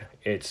good.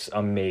 It's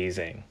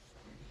amazing.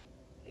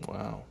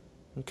 Wow.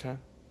 Okay.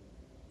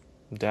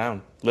 I'm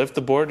down. Lift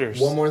the borders.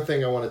 One more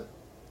thing I want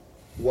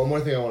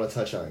to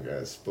touch on,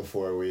 guys,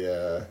 before we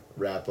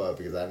wrap up,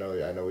 because I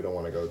know we don't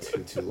want to go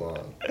too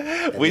long.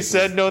 We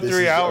said no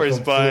 3 hours,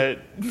 but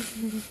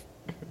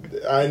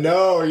I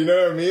know, you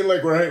know what I mean?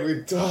 Like,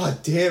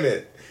 damn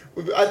it.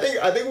 I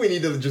think we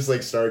need to just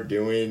like start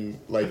doing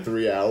like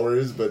 3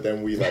 hours, but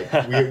then we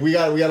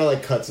gotta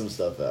like cut some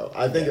stuff out.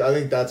 I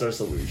think that's our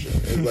solution.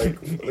 It's like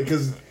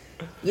because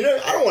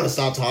I don't want to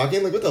stop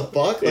talking. Like what the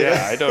fuck? Like,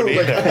 Yeah, I don't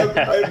like,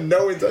 either. I have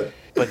no intent.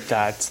 But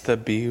that's the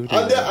beauty.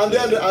 I'm down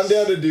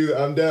to do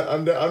that.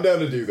 I'm down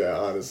to do that.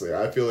 Honestly,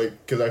 I feel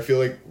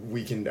like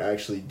we can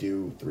actually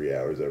do 3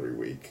 hours every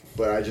week,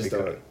 but I just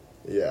don't.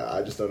 Yeah,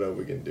 I just don't know if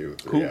we can do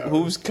 3 hours.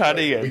 Who's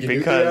cutting like, it? We can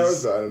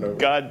Because do 3 hours? I don't know.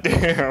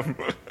 Goddamn.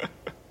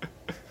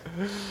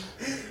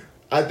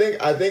 I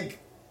think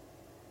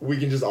we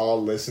can just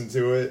all listen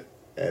to it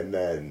and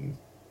then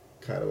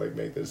kind of like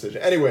make the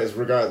decision. Anyways,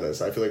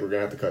 regardless, I feel like we're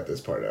gonna have to cut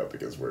this part out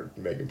because we're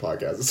making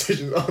podcast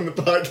decisions on the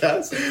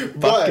podcast.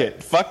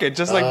 Fuck it.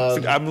 Just like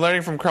I'm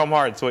learning from Chrome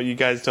Hearts what you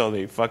guys told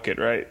me. Fuck it,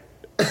 right?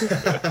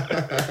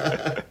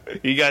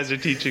 You guys are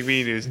teaching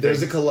me new things.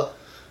 There's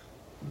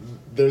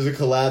a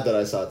collab that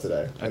I saw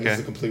today, and this Okay. is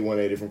a complete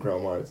 180 from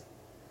Chrome Hearts.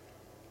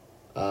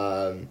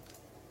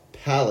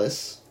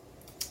 Palace,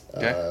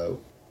 Okay.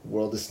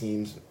 world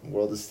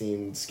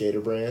esteemed skater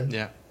brand,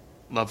 Yeah,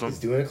 love them. is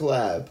doing a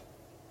collab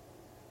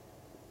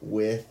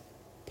with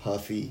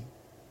Puffy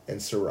and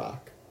Ciroc.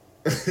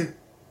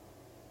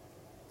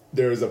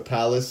 There is a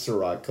Palace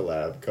Ciroc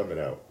collab coming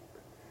out.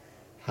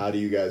 How do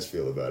you guys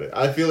feel about it?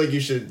 I feel like you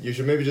should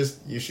maybe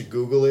you should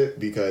Google it,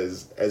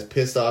 because as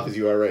pissed off as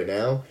you are right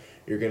now,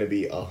 you're gonna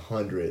be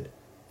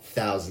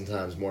 100,000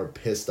 times more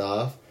pissed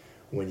off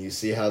when you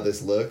see how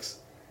this looks.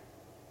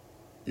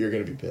 You're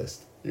gonna be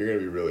pissed. You're gonna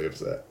be really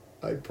upset.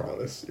 I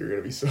promise. You're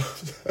gonna be so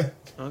upset.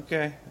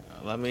 Okay,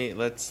 let me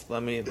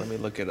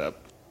look it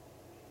up.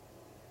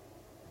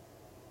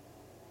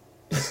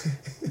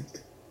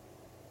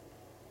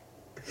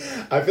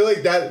 I feel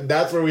like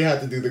that's where we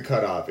have to do the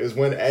cutoff, is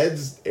when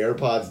Ed's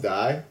AirPods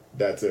die.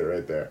 That's it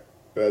right there.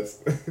 That's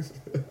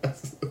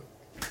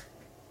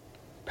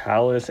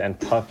Palace and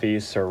Puffy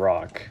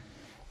Ciroc.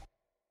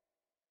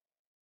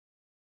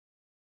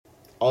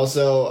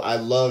 Also, I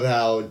love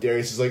how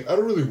Darius is like, I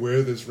don't really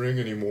wear this ring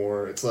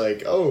anymore. It's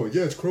like, oh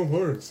yeah, it's Chrome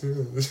Hearts.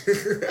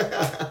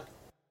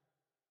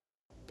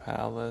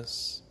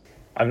 Palace.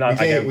 I'm not. We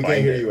I can't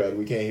find hear it. you, Ed.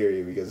 We can't hear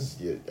you because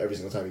every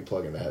single time you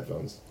plug in the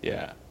headphones.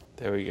 Yeah,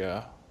 there we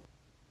go.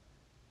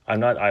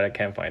 I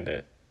can't find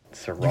it.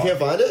 Ciroc. You can't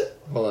find it?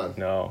 Hold on.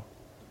 No.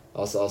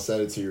 I'll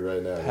send it to you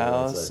right now. Hold on a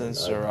Palace second. and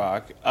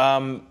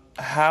Ciroc.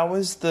 How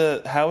is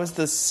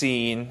the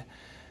scene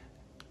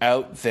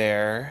out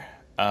there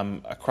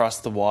across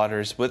the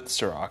waters with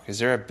Ciroc? Is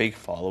there a big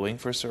following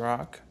for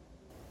Ciroc?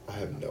 I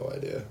have no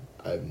idea.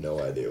 what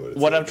it's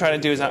What I'm like.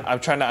 trying to do is I'm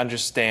trying to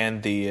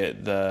understand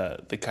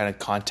the kind of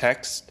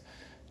context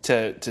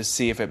to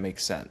see if it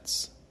makes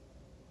sense.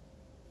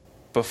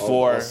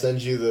 Before I'll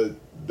send you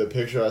the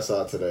picture I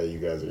saw today. You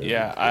guys are gonna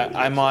yeah, be pretty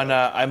I'm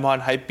upset. I'm on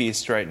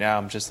Hypebeast right now.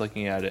 I'm just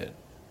looking at it.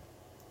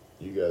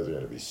 You guys are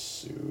gonna be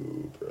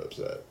super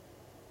upset.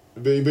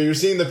 But you're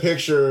seeing the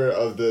picture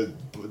of the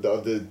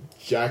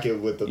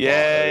jacket with the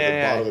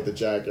bottle with the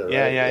jacket, right?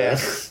 Yeah.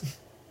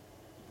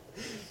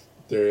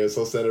 There it is.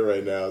 I'll send it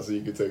right now so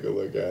you can take a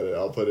look at it.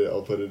 I'll put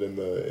it in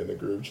the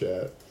group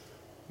chat.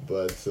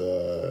 But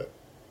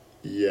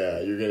yeah,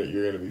 you're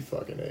gonna be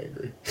fucking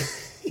angry.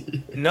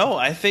 No,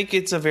 I think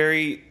it's a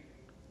very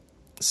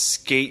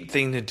skate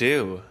thing to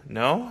do.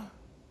 No?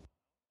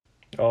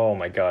 Oh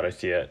my god, I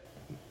see it.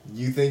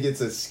 You think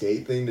it's a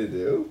skate thing to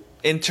do?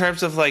 In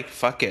terms of like,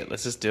 fuck it,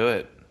 let's just do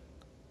it.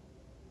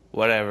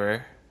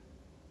 Whatever.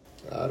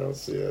 I don't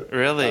see it.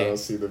 Really? I don't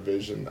see the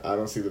vision. behind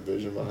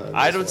this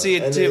I don't one. see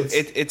it And too.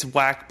 It's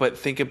whack, but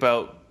think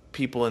about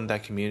people in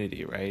that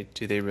community, right?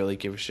 Do they really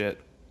give a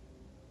shit?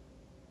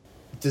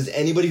 Does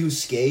anybody who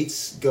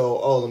skates go,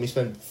 oh, let me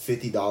spend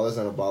 $50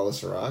 on a bottle of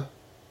Ciroc?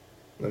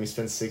 Let me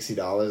spend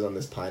 $60 on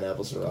this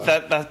pineapple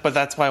Ciroc? But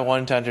that's why I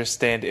wanted to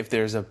understand if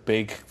there's a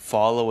big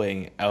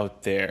following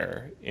out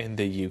there in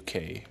the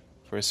UK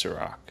for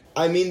Ciroc.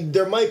 I mean,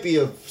 there might be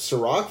a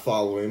Ciroc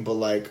following, but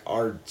like,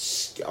 are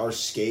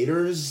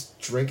skaters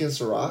drinking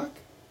Ciroc?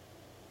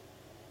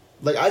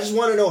 Like, I just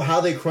want to know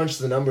how they crunch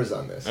the numbers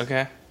on this.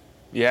 Okay.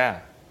 Yeah.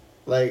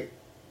 Like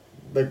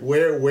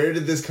where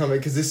did this come in?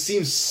 Because this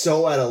seems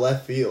so out of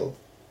left field.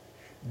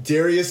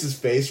 Darius's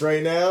face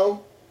right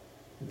now,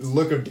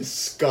 look of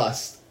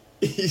disgust.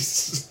 He's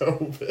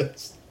so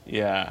pissed.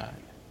 Yeah.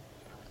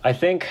 I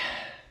think.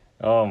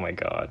 Oh my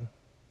god.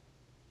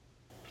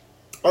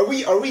 Are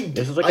we?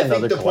 This is like I think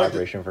another the point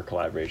collaboration for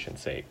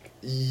collaboration's sake.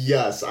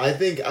 Yes, I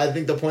think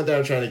the point that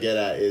I'm trying to get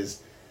at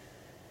is,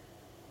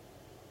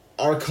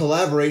 are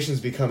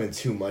collaborations becoming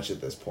too much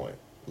at this point?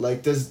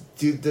 Like, does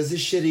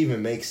this shit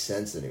even make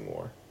sense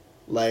anymore?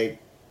 Like,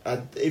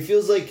 it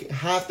feels like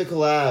half the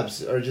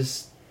collabs are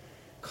just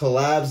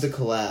collabs to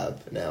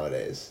collab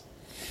nowadays.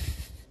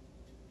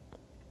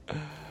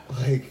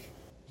 Like,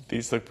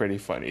 These look pretty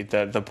funny.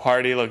 The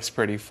party looks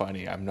pretty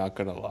funny. I'm not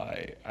gonna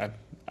lie.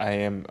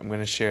 I'm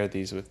gonna share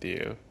these with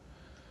you.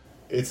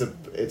 it's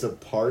a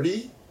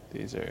party.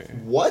 These are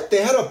What?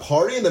 They had a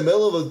party in the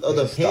middle of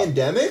the Stop.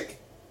 pandemic?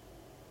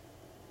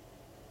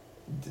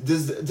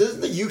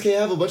 Doesn't the UK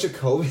have a bunch of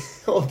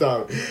COVID? Hold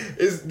on.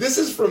 This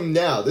is from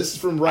now? This is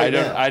from right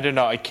now. I don't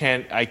know. I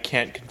can't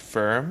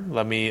confirm.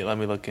 Let me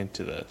look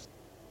into this.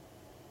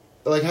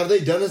 Like, have they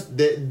done this?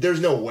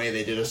 There's no way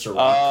they did a Ciroc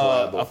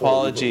collab before.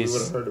 Apologies. We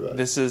would have heard about it.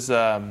 This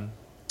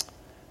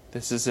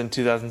is in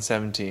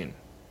 2017.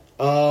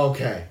 Oh,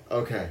 okay.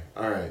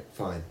 All right.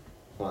 Fine.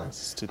 I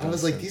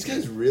was like, these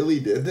guys really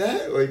did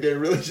that? Like, they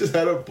really just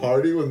had a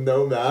party with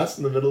no mask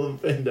in the middle of a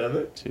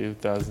pandemic?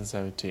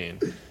 2017.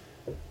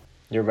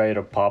 You're ready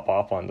to pop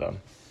off on them.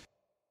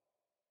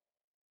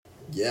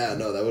 Yeah,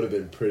 no, that would have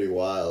been pretty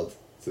wild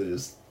to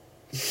just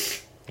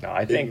No,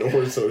 I think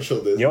ignore social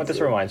distancing. You know what this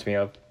reminds me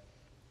of?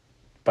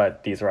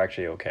 But these are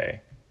actually okay.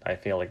 I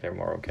feel like they're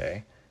more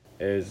okay.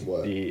 Is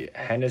What? the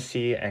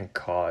Hennessy and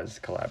Cause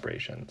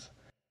collaborations.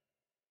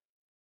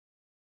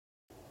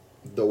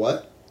 The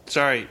what?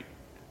 Sorry.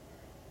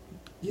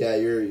 Yeah,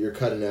 you're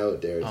cutting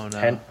out, Darius. Oh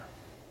no.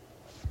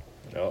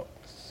 No,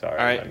 sorry.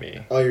 All right. Let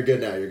me. Oh, you're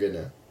good now.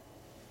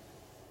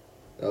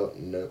 Oh,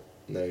 no,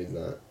 he's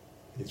not.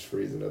 He's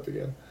freezing up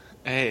again.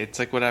 Hey, it's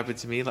like what happened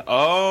to me. Exactly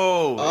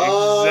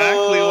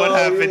what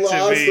happened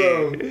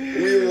to me.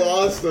 We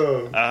lost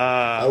him.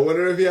 I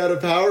wonder if he had a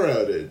power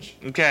outage.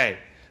 Okay,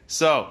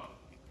 so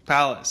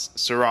Palace,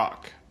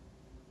 Ciroc,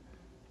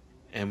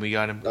 and we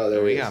got him. Oh,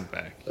 there we he got is. him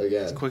back.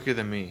 Again. It's quicker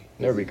than me.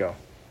 There we go.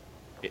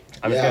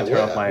 I'm Yeah, just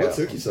gonna turn off my what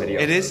took you so video.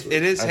 long? It is.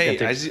 I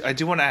Hey, was gonna I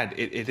do want to add.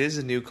 It is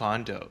a new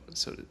condo,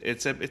 so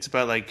it's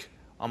about like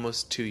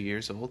almost 2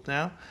 years old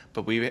now.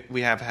 But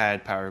we have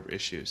had power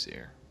issues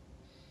here.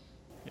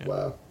 Yeah.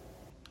 Wow.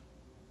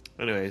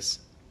 Anyways,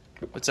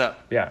 what's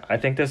up? Yeah, I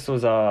think this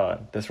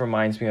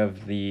reminds me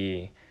of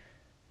the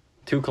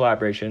two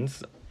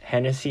collaborations,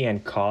 Hennessy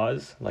and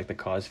Cause, like the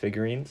Cause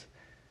figurines.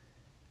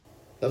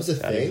 That was a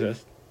That thing?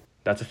 exist.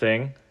 That's a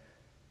thing.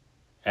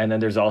 And then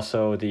there's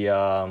also the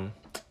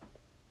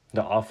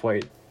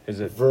Off-White,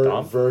 is it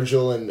Dom?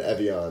 Virgil and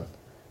Evian.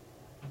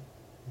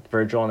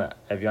 Virgil and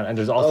Evian, and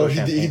there's also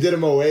he did a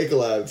Moe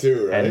collab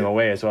too, right? and Moe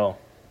as well.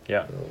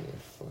 Yeah. Oh my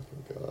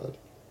fucking god.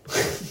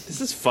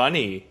 This is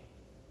funny.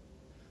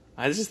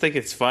 I just think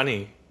it's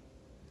funny.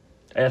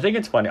 And I think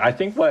it's funny. I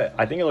think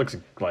it looks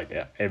like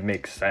it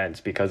makes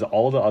sense because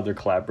all the other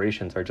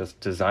collaborations are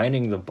just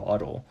designing the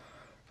bottle,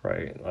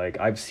 right? Like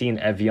I've seen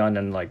Evian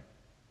and like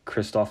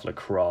Christophe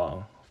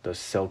Lacroix, the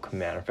silk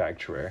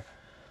manufacturer,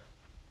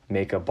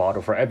 make a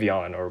bottle for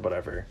Evian or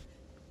whatever.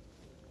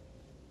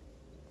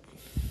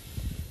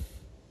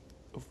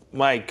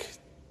 Mike,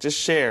 just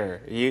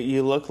share.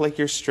 You look like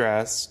you're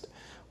stressed.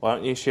 Why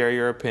don't you share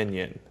your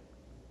opinion?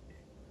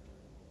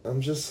 I'm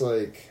just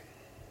like...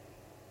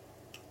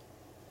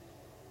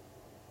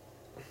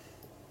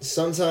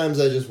 Sometimes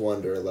I just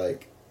wonder,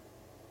 like,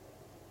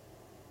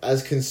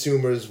 as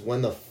consumers,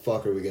 when the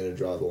fuck are we gonna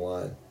draw the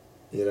line?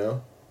 You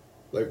know?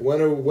 Like, when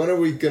are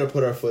we gonna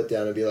put our foot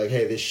down and be like,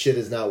 hey, this shit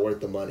is not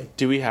worth the money?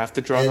 Do we have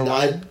to draw the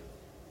line?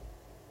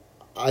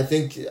 I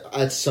think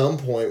at some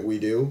point we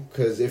do,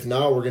 because if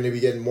not, we're going to be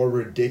getting more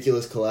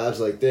ridiculous collabs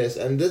like this.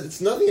 And it's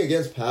nothing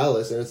against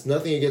Palace, and it's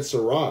nothing against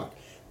Ciroc,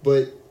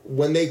 but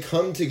when they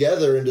come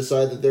together and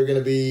decide that they're going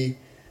to be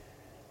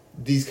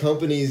these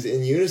companies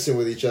in unison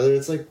with each other,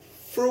 it's like,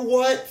 for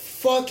what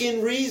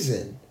fucking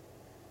reason?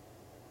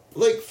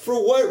 Like, for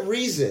what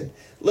reason?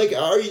 Like,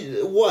 are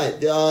you,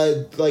 what,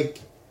 like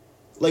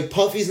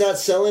Puffy's not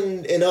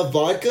selling enough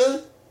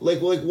vodka?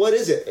 Like, what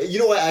is it? You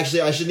know what,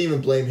 actually, I shouldn't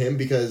even blame him,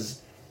 because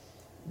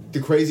the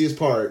craziest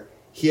part,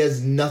 he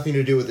has nothing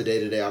to do with the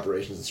day-to-day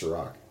operations of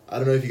Ciroc. I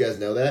don't know if you guys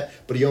know that,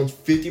 but he owns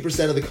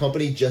 50% of the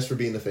company just for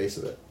being the face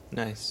of it.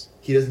 Nice.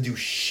 He doesn't do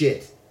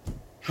shit.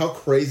 How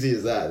crazy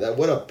is that?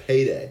 What a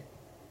payday.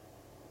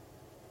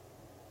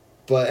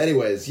 But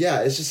anyways,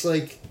 yeah, it's just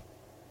like,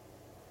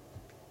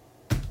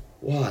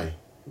 why?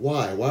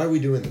 Why are we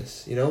doing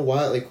this? You know,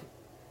 why, like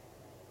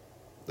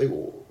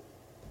do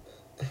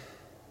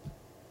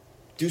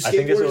I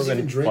think this would skateboarders have even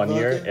been drink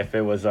funnier vodka? if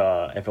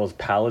it was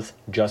Palace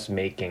just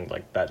making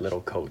like that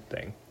little coat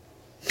thing.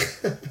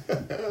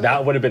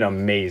 That would have been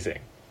amazing.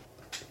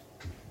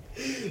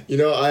 You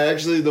know,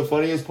 the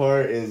funniest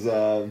part is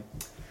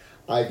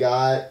I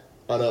got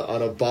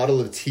on a bottle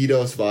of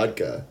Tito's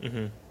vodka.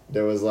 Mm-hmm.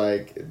 There was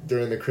like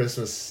during the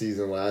Christmas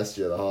season last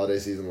year, the holiday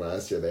season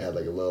last year, they had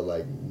like a little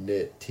like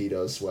knit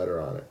Tito's sweater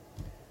on it,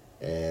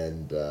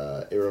 and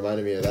it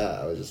reminded me of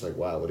that. I was just like,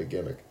 wow, what a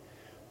gimmick.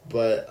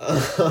 But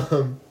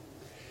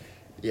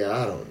yeah,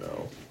 I don't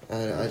know.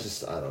 I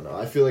don't know.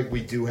 I feel like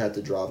we do have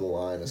to draw the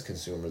line as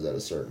consumers at a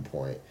certain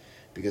point,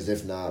 because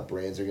if not,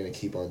 brands are gonna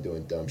keep on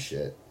doing dumb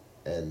shit,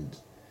 and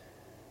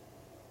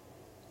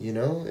you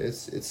know,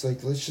 it's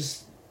like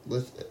let's.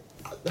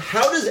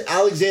 How does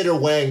Alexander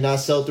Wang not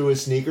sell through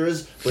his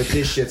sneakers, but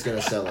this shit's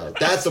gonna sell out?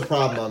 That's the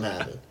problem I'm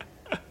having.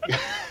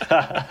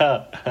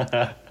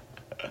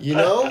 You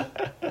know?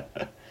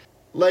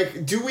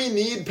 Like, do we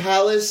need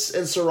Palace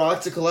and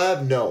Ciroc to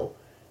collab? No.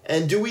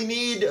 And do we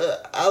need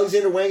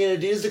Alexander Wang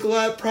and Adidas to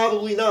collab?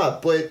 Probably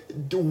not. But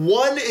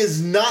one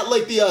is not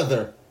like the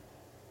other.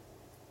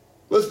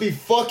 Let's be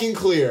fucking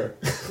clear.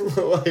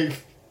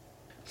 Like,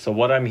 So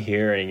what I'm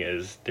hearing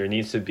is there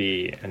needs to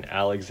be an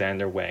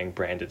Alexander Wang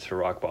branded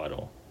Ciroc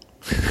bottle.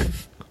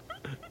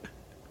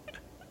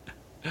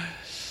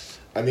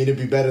 I mean, it'd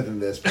be better than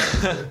this,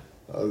 probably.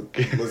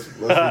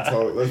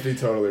 Let's be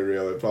totally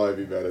real. It'd probably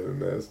be better than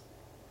this.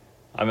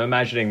 I'm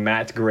imagining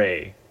Matt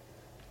Gray,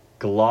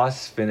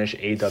 gloss finish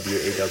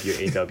AWs.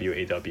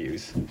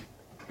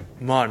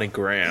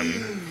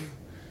 Monogram.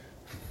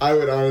 I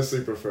would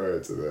honestly prefer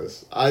it to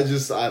this. I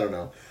don't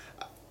know.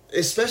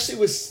 Especially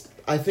with,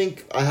 I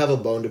think I have a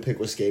bone to pick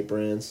with skate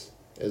brands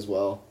as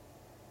well.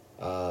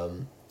 I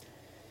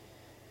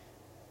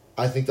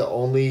think the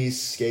only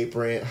skate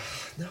brand,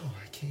 no,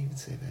 I can't even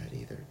say that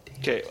either. Damn.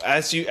 Okay,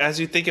 as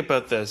you think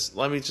about this,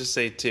 let me just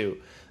say too,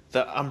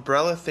 the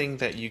umbrella thing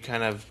that you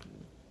kind of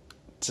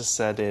just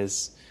said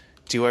is,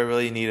 do I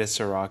really need a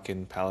Ciroc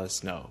in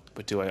Palace? No.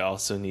 But do I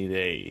also need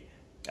a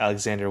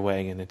Alexander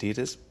Wang in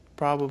Adidas?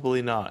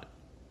 Probably not.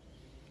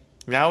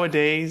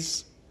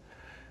 Nowadays,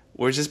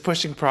 we're just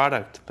pushing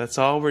product. That's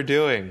all we're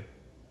doing.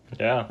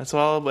 Yeah. That's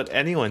all what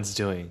anyone's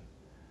doing.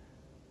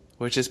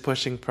 We're just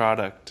pushing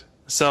product.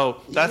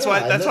 So that's why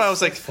I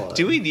was like, fun.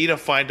 Do we need to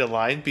find a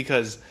line?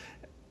 Because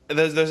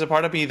there's a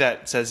part of me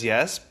that says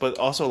yes, but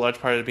also a large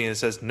part of me that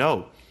says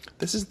no.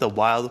 This is the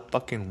wild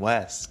fucking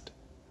west.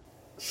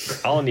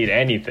 I don't need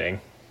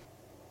anything.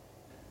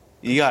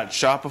 You got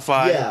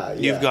Shopify. Yeah.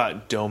 You've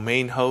got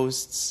domain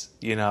hosts.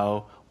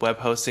 Web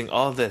hosting.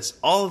 All of this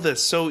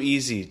so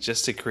easy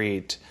just to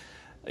create,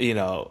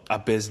 a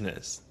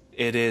business.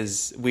 It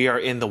is. We are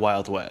in the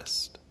Wild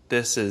West.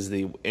 This is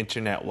the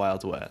internet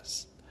Wild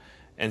West.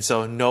 And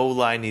so no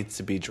line needs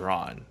to be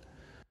drawn.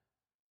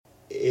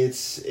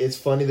 It's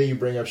funny that you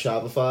bring up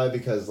Shopify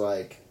because,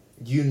 like,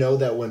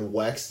 that when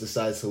Wex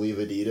decides to leave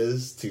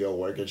Adidas to go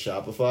work at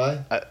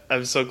Shopify...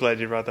 I'm so glad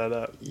you brought that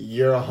up.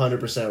 You're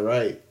 100%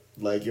 right.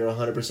 Like, you're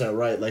 100%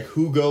 right. Like,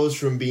 who goes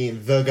from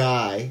being the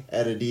guy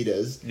at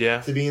Adidas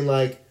to being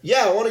like,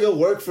 yeah, I want to go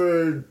work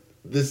for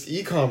this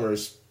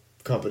e-commerce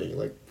company?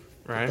 Like,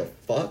 right? What the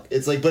fuck?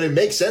 It's like, but it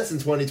makes sense in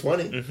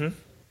 2020. Mm-hmm.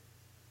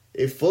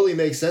 It fully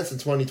makes sense in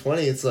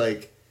 2020. It's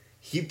like,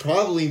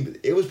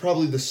 it was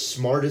probably the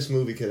smartest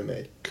move he could have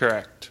made.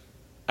 Correct.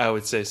 I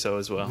would say so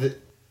as well.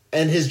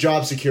 And his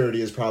job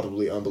security is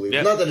probably unbelievable.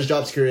 Yep. Not that his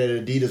job security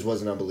at Adidas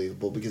wasn't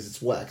unbelievable because it's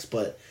Wex,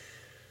 but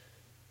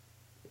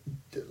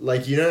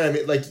like, you know what I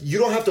mean? Like, you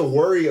don't have to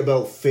worry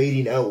about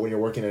fading out when you're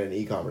working at an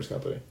e-commerce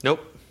company. Nope.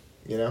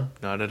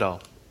 Not at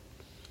all.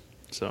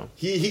 So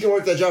he can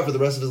work that job for the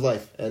rest of his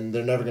life, and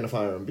they're never going to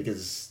fire him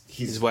because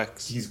he's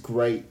Wex. He's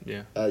great.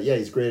 Yeah.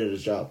 He's great at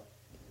his job.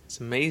 It's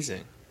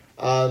amazing.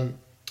 The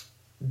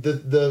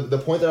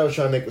point that I was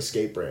trying to make with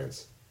skate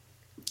brands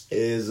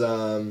is,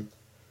 I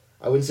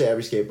wouldn't say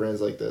every skate brand's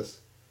like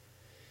this,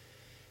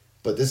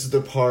 but this is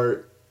the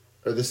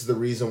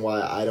reason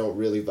why I don't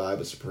really vibe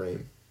with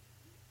Supreme.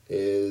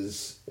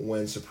 Is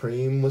when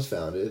Supreme was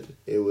founded,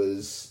 it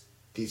was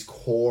these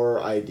core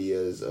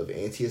ideas of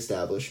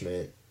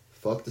anti-establishment,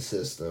 fuck the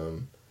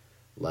system,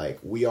 like,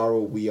 we are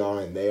what we are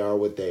and they are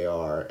what they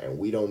are, and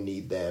we don't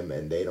need them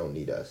and they don't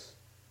need us.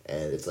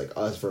 And it's like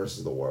us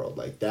versus the world.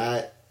 Like,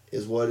 that's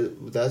what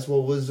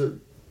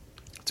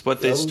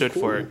they stood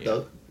cool. for.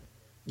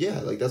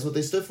 Like, that's what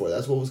they stood for.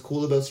 That's what was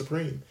cool about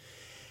Supreme.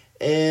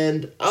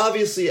 And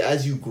obviously,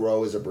 as you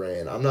grow as a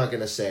brand, I'm not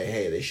going to say,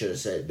 hey, they should have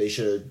said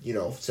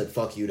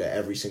fuck you to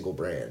every single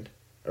brand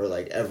or,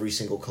 like, every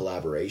single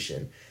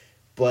collaboration.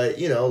 But,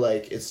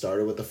 like, it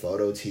started with the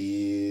photo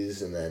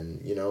tees, and then,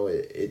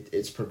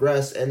 it's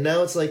progressed. And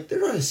now it's like,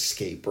 they're not a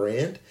skate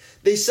brand.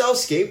 They sell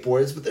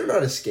skateboards, but they're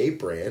not a skate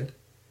brand.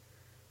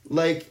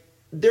 Like,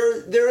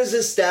 they're as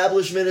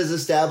establishment as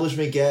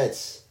establishment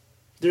gets.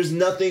 There's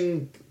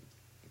nothing,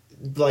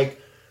 like,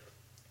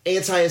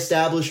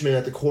 anti-establishment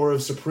at the core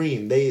of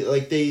Supreme. They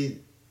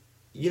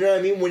you know what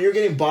I mean? When you're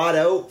getting bought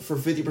out for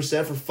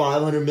 50% for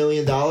 $500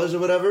 million or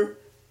whatever,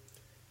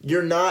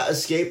 you're not a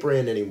skate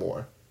brand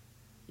anymore.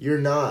 You're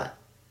not.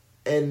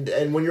 And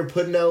when you're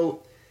putting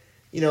out,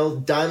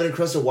 diamond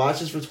encrusted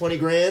watches for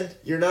 $20,000,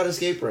 you're not a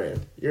skate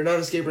brand. You're not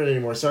a skate brand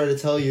anymore. Sorry to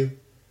tell you,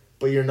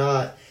 but you're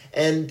not.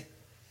 And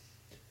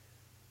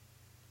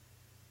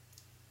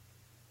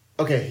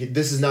okay,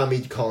 this is not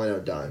me calling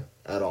out Dime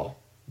at all,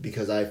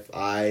 because I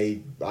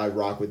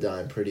rock with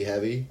Dime pretty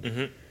heavy.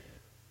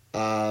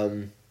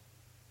 Mm-hmm.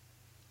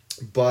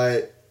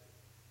 But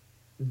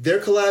their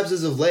collabs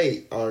as of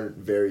late aren't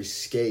very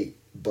skate,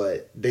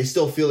 but they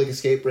still feel like a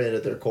skate brand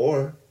at their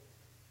core.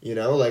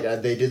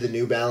 Like, they did the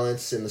New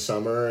Balance in the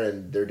summer,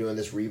 and they're doing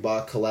this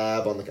Reebok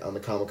collab on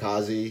the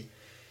Kamikaze.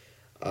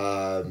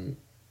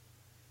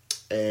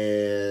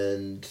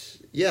 And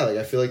yeah, like,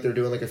 I feel like they're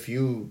doing, like, a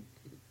few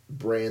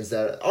brands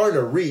that aren't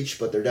a reach,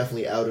 but they're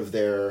definitely out of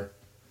their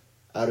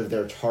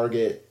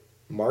target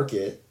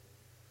market.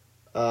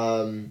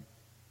 But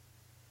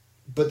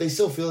they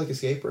still feel like a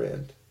skate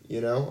brand,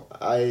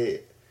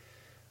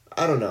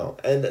 I don't know.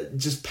 And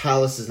just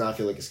Palace does not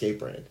feel like a skate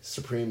brand.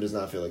 Supreme does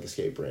not feel like a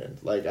skate brand.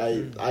 Like,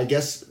 I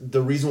guess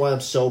the reason why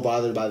I'm so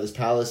bothered by this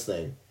Palace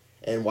thing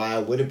and why I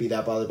wouldn't be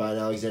that bothered by an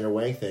Alexander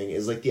Wang thing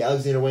is like the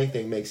Alexander Wang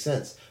thing makes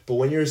sense. But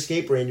when you're a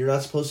skate brand, you're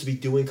not supposed to be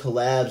doing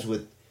collabs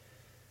with,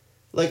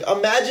 like,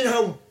 imagine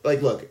how,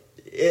 like, look,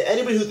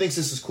 anybody who thinks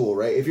this is cool,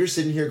 right? If you're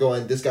sitting here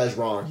going, this guy's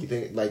wrong, you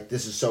think, like,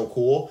 this is so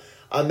cool.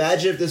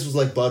 Imagine if this was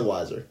like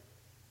Budweiser.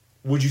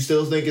 Would you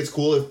still think it's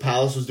cool if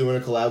Palace was doing a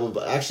collab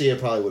with... Actually, it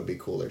probably would be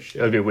cooler.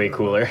 Shit. It would be way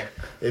cooler.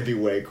 It'd be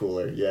way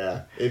cooler,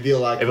 yeah. It'd be a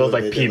lot cooler. If it was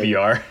like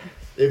PBR.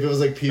 If it was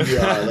like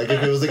PBR. Like,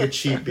 if it was like a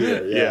cheap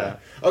beer, yeah. Yeah.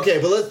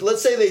 Okay, but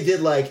let's say they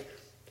did like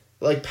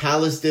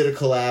Palace did a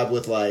collab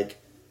with like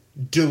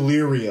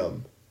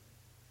Delirium.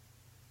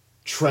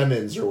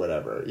 Tremens or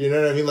whatever. You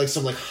know what I mean? Like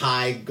some like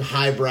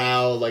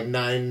highbrow, like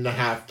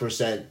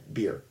 9.5%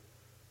 beer.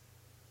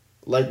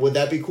 Like, would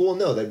that be cool?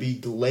 No, that'd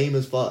be lame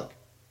as fuck.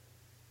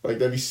 Like,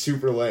 that'd be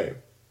super lame.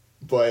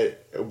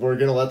 But we're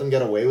gonna let them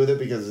get away with it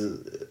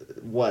because,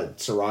 what,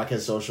 Ciroc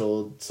has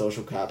social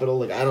capital?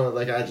 Like,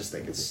 I just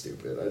think it's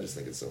stupid. I just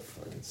think it's so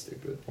fucking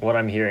stupid. What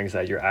I'm hearing is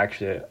that you're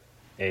actually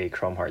a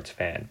Chrome Hearts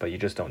fan, but you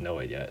just don't know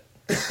it yet.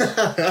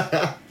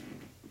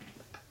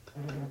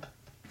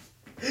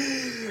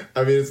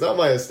 I mean, it's not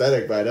my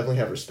aesthetic, but I definitely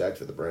have respect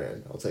for the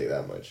brand. I'll tell you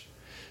that much.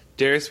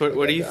 Darius,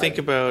 what do you think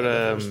about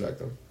respect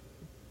them.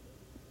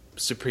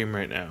 Supreme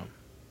right now?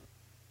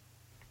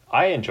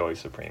 I enjoy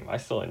Supreme. I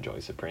still enjoy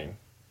Supreme.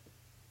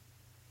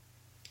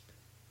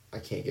 I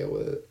can't get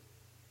with it.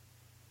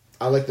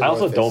 I like the I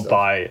also North Face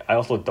stuff. I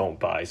also don't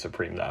buy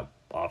Supreme that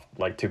off.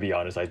 Like, to be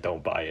honest, I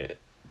don't buy it.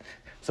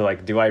 So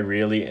like, do I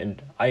really?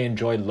 And I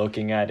enjoy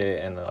looking at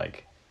it and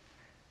like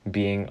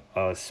being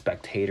a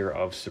spectator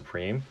of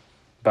Supreme,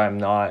 but I'm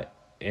not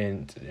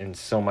in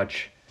so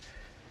much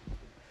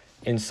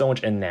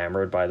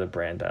enamored by the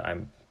brand that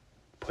I'm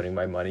putting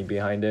my money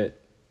behind it.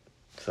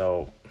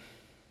 So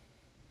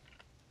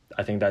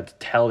I think that's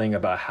telling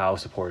about how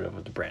supportive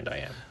of the brand I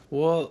am.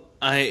 Well,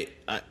 I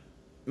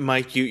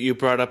Mike, you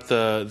brought up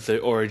the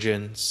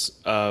origins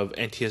of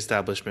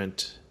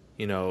anti-establishment,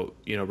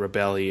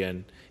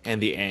 rebellion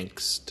and the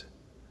angst.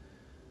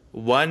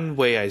 One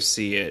way I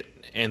see it,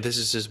 and this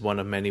is just one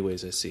of many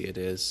ways I see it,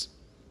 is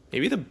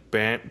maybe the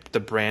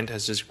brand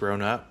has just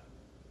grown up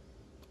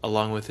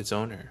along with its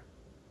owner.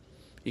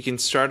 You can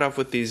start off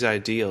with these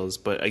ideals,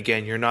 but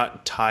again, you're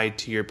not tied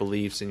to your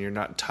beliefs and you're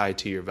not tied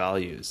to your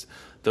values.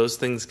 Those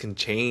things can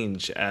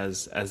change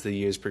as the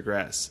years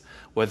progress,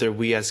 whether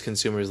we as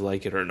consumers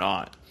like it or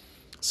not.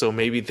 So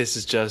maybe this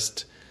is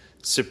just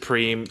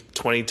Supreme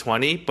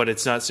 2020, but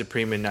it's not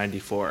Supreme in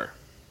 94.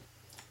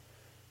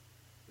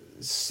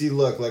 See,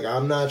 look, like,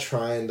 I'm not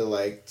trying to,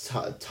 like,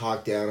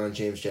 talk down on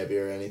James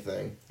Jebbia or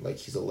anything. Like,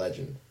 he's a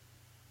legend.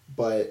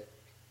 But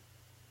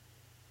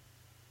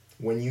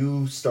when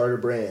you start a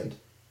brand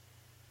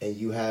and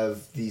you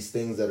have these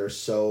things that are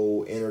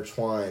so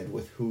intertwined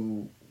with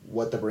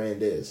what the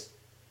brand is,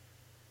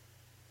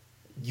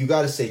 you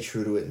got to stay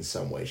true to it in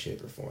some way,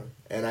 shape, or form.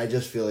 And I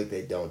just feel like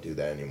they don't do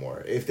that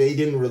anymore. If they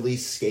didn't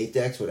release skate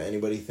decks, would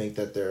anybody think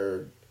that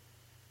they're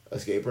a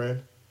skate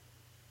brand?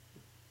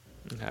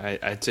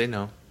 I'd say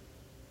no.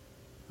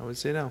 I would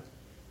say no.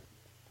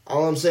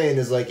 All I'm saying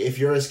is, like, if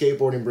you're a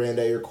skateboarding brand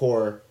at your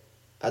core,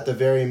 at the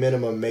very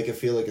minimum, make it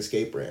feel like a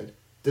skate brand.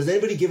 Does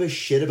anybody give a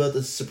shit about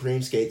the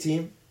Supreme skate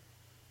team?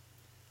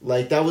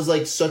 Like, that was,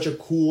 like, such a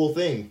cool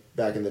thing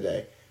back in the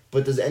day.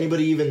 But does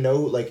anybody even know,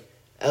 like,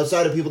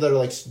 outside of people that are,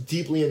 like,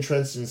 deeply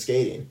entrenched in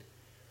skating?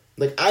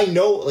 Like, I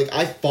know, like,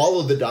 I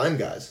follow the Dime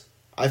Guys.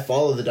 I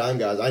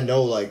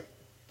know, like,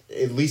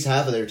 at least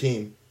half of their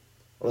team.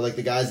 Or, like,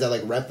 the guys that,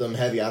 like, rep them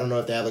heavy. I don't know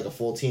if they have, like, a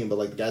full team, but,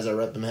 like, the guys that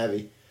rep them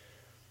heavy.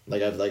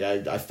 Like,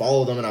 I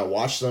follow them and I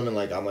watch them and,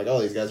 like, I'm like, oh,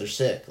 these guys are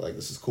sick. Like,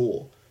 this is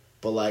cool.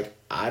 But, like,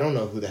 I don't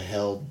know who the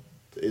hell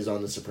is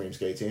on the Supreme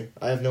skate team.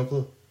 I have no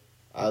clue.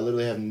 I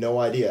literally have no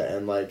idea.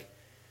 And, like,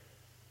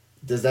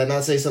 does that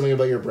not say something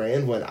about your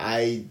brand when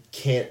I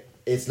can't...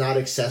 It's not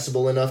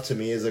accessible enough to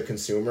me as a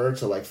consumer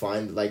to, like,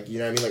 find... Like, you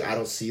know what I mean? Like, I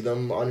don't see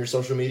them on your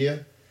social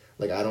media.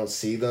 Like, I don't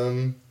see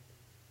them...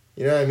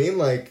 You know what I mean?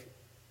 Like...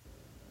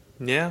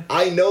 Yeah.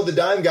 I know the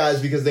Dime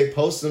Guys because they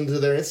post them to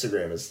their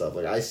Instagram and stuff.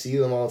 Like, I see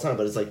them all the time,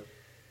 but it's like...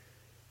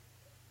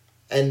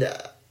 And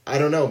I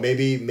don't know,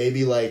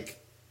 maybe like,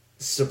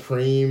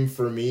 Supreme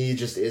for me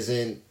just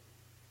isn't,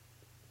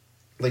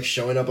 like,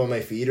 showing up on my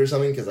feed or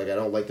something, because, like, I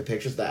don't like the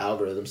pictures. The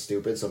algorithm's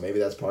stupid, so maybe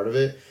that's part of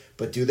it.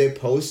 But do they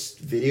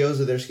post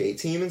videos of their skate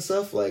team and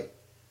stuff? Like,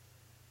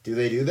 do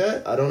they do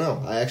that? I don't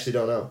know. I actually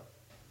don't know.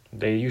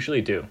 They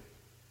usually do.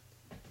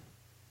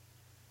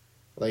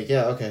 Like,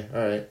 yeah, okay,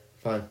 all right.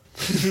 Fine.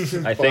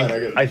 I think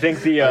I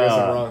guess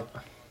I'm wrong.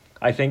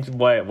 I think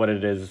what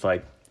it is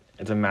like,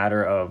 it's a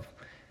matter of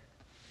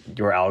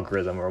your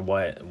algorithm or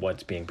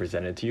what's being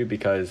presented to you.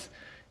 Because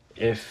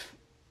if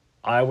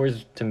I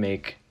was to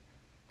make,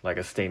 like,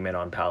 a statement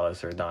on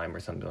Palace or Dime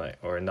or something, like,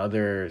 or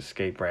another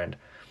skate brand,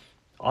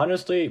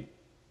 honestly,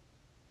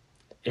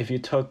 if you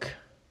took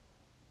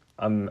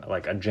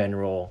like a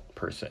general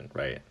person,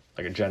 right,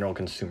 like a general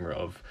consumer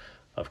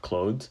of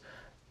clothes,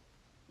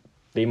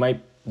 they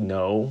might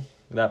know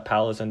that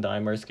Palace and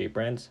Dime are skate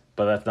brands,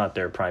 but that's not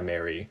their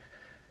primary,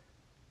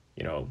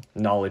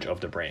 knowledge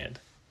of the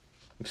brand.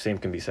 Same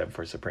can be said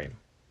for Supreme.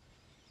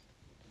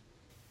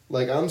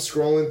 Like, I'm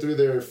scrolling through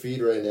their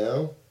feed right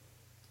now.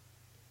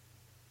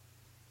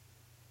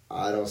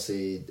 I don't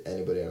see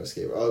anybody on a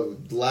skateboard. Oh,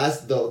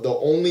 the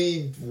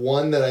only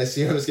one that I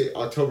see on a skate,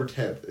 October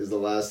 10th is the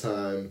last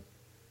time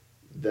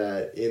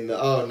that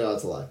oh no,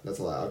 that's a lie. That's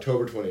a lie.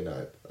 October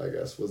 29th, I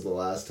guess, was the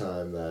last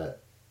time that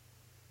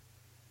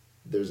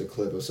there's a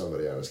clip of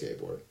somebody on a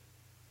skateboard.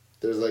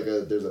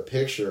 There's a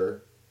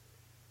picture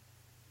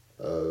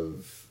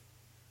of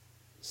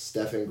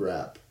Stefan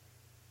Grapp.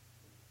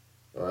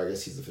 Or I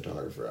guess he's the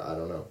photographer. I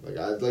don't know.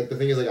 The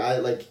thing is,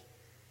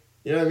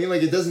 you know what I mean?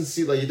 Like, it doesn't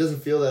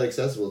feel that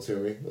accessible to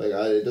me.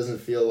 It doesn't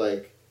feel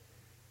like,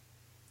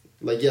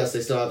 yes,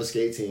 they still have a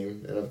skate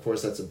team, and of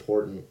course that's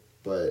important,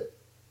 but...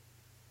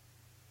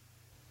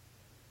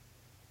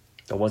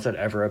 So was it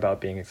ever about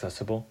being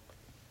accessible?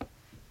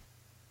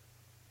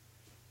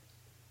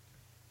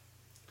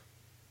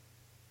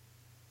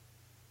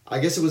 I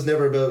guess it was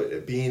never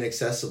about being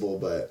accessible,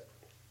 but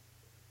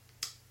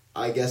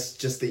I guess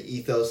just the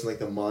ethos and,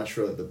 the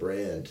mantra of the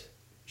brand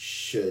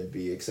should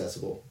be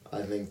accessible.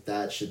 I think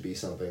that should be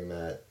something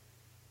that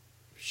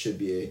should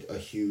be a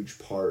huge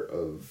part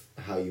of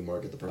how you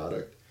market the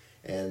product.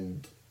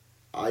 And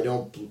I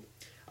don't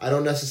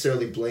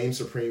necessarily blame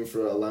Supreme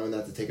for allowing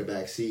that to take a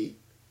back seat,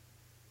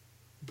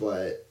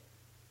 but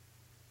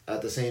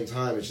at the same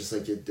time, it's just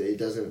it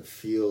doesn't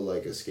feel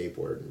like a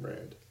skateboarding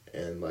brand.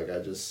 And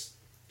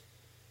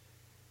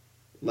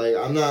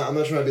I'm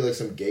not trying to be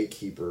some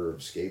gatekeeper of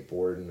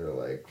skateboarding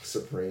or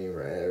Supreme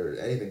or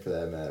anything for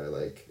that matter.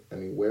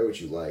 Wear what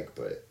you like,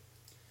 but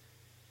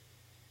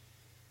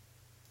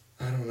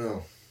I don't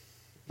know.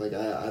 I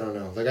don't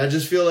know. I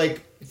just feel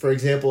for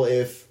example,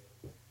 if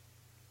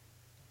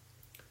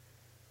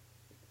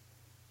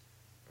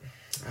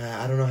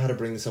I don't know how to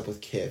bring this up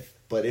with Kith,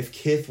 but if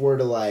Kith were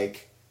to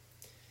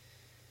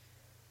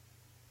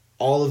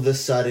all of the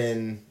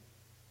sudden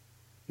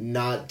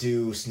not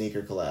do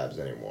sneaker collabs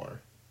anymore,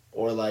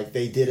 or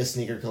they did a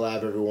sneaker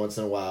collab every once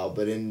in a while,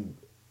 but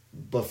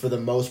for the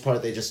most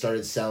part they just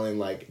started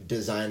selling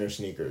designer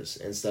sneakers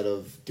instead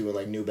of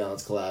doing New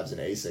Balance collabs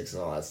and Asics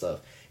and all that stuff,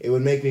 it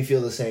would make me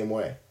feel the same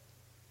way.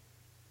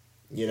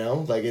 You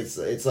know, it's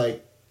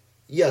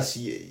yes,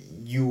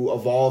 you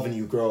evolve and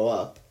you grow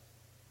up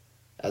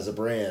as a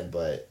brand,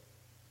 but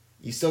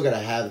you still gotta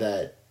have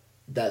that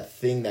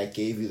thing that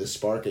gave you the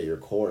spark at your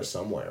core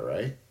somewhere,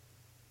 right?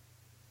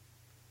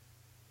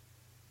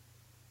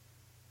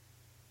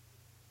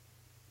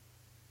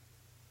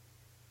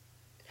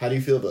 How do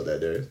you feel about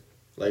that, dude?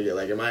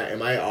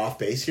 Am I off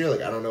base here? I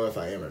don't know if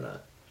I am or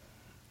not.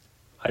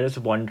 I just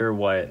wonder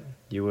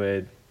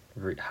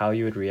how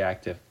you would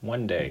react if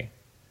one day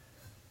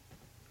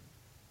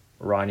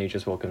Ronnie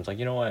just woke up and was like,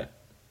 you know what?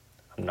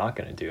 I'm not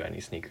gonna do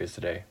any sneakers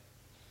today.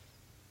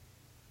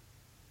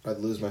 I'd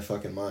lose my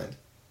fucking mind.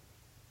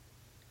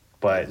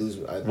 But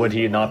would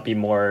he not be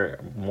more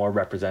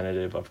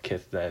representative of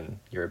Kith than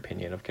your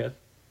opinion of Kith?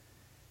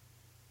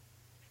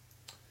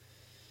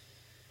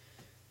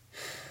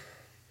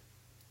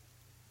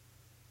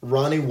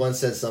 Ronnie once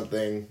said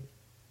something,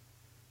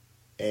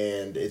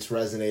 and it's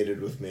resonated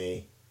with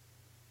me.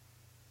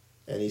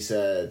 And he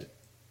said,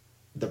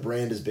 the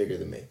brand is bigger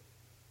than me.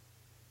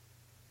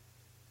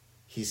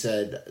 He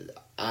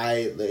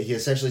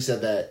essentially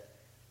said that,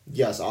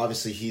 yes,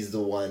 obviously he's the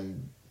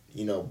one,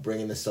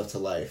 bringing this stuff to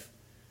life,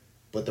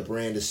 but the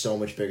brand is so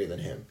much bigger than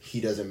him.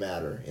 He doesn't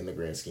matter in the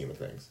grand scheme of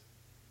things.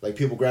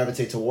 People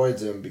gravitate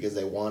towards him because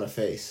they want a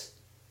face,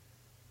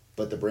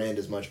 but the brand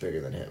is much bigger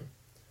than him.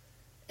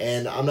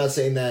 And I'm not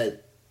saying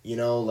that,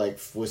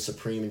 with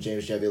Supreme and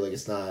James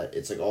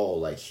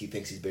Jebbia, he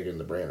thinks he's bigger than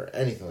the brand or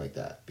anything like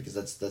that, because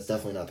that's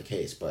definitely not the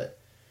case. But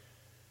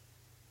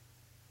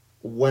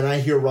when I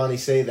hear Ronnie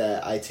say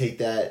that, I take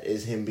that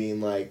as him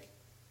being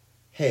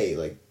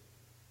hey,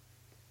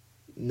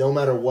 no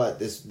matter what,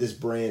 this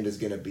brand is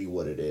going to be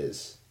what it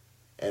is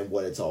and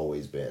what it's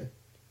always been.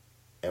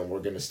 And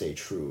we're going to stay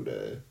true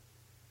to,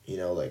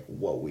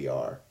 what we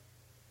are.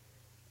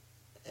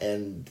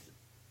 And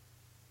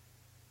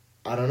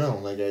I don't know,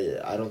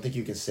 I don't think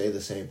you can say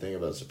the same thing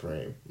about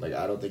Supreme. I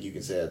don't think you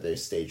can say that they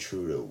stay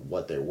true to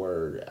what they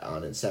were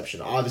on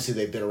inception. Obviously,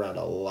 they've been around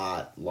a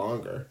lot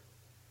longer.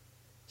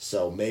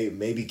 So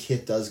maybe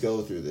Kith does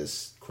go through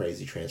this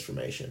crazy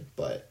transformation,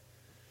 but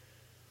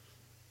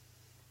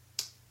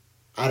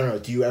I don't know.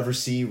 Do you ever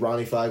see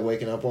Ronnie Fieg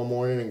waking up one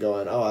morning and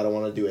going, oh, I don't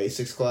want to do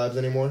Asics collabs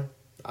anymore?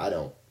 I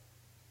don't.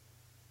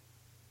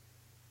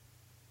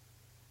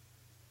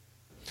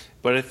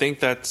 But I think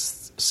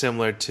that's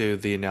similar to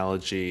the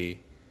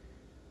analogy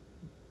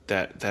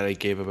that I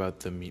gave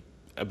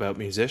about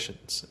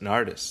musicians and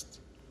artists.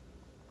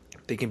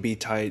 They can be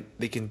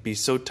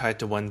so tied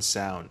to one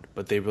sound,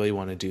 but they really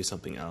want to do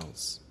something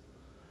else,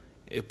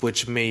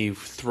 which may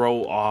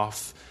throw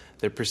off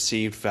their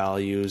perceived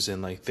values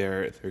and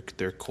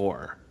their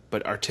core.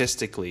 But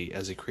artistically,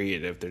 as a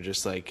creative, they're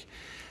just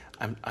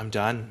I'm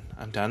done.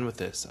 I'm done with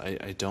this.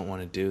 I don't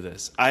want to do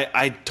this.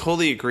 I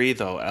totally agree,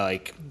 though.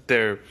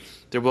 There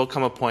will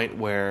come a point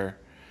where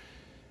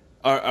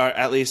or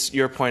at least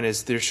your point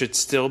is there should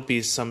still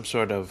be some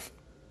sort of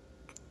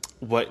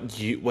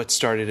what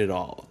started it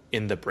all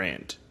in the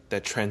brand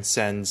that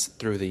transcends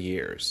through the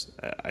years.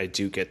 I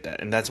do get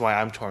that, and that's why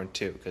I'm torn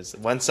too. Because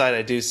one side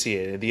I do see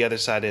it, and the other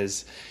side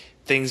is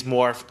things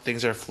morph,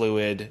 things are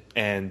fluid,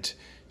 and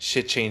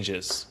shit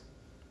changes,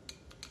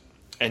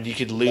 and you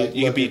could lose.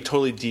 You could be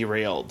totally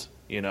derailed.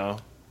 You know.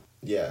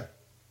 Yeah,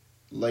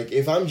 like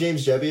if I'm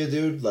James Jebbia,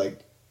 dude,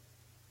 like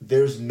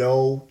there's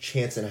no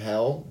chance in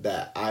hell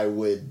that I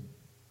would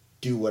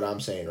do what I'm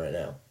saying right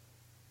now.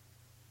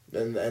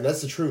 And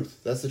that's the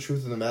truth. That's the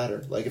truth of the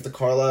matter. Like, if the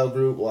Carlisle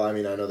Group... Well, I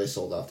mean, I know they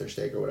sold off their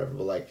stake or whatever,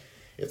 but, like,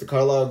 if the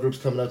Carlisle Group's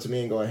coming up to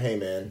me and going, hey,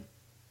 man,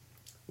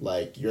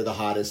 like, you're the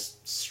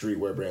hottest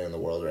streetwear brand in the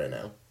world right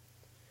now.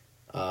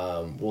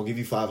 We'll give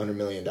you $500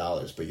 million,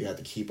 but you have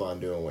to keep on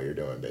doing what you're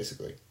doing,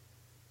 basically.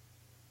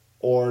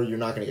 Or you're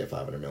not going to get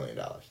 $500 million.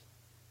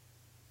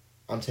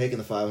 I'm taking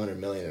the $500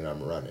 million and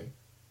I'm running.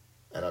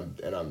 And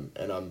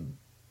I'm...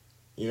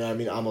 You know what I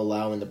mean? I'm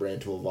allowing the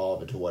brand to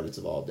evolve into what it's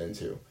evolved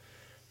into.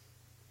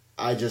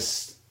 I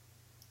just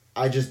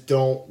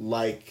don't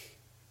like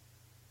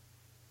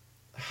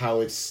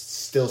how it's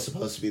still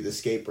supposed to be the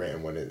skate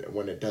brand when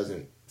it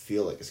doesn't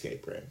feel like a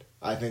skate brand.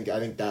 I think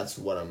that's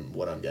what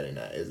I'm getting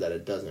at, is that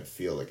it doesn't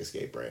feel like a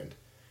skate brand,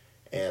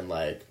 and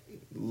like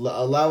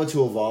allow it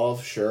to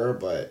evolve, sure,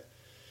 but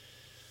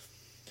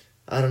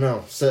I don't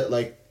know. So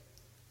like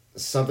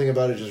something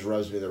about it just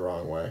rubs me the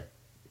wrong way.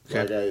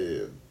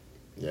 Okay.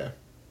 Yeah,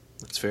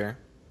 that's fair.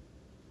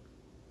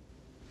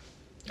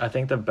 I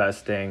think the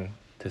best thing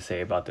to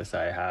say about this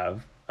I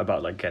have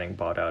about like getting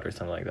bought out or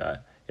something like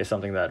that is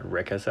something that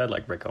Rick has said,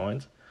 like Rick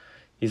Owens.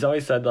 He's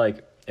always said,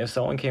 like, if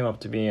someone came up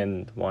to me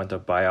and wanted to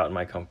buy out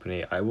my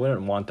company, I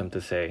wouldn't want them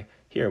to say,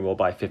 here, we'll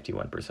buy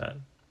 51%.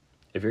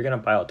 If you're going to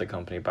buy out the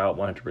company, buy out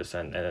 100%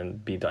 and then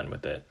be done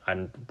with it.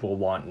 I will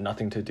want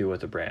nothing to do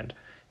with the brand.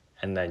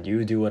 And then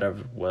you do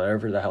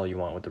whatever the hell you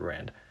want with the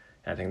brand.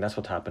 And I think that's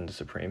what's happened to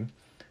Supreme.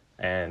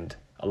 And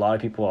a lot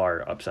of people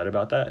are upset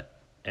about that.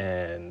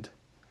 And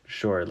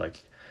sure,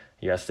 like,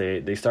 yes,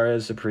 they started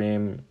as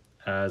Supreme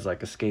as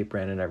like a skate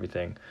brand and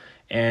everything.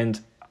 And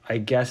I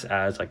guess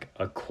as like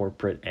a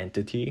corporate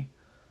entity,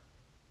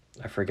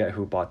 I forget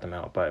who bought them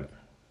out, but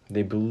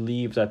they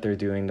believe that they're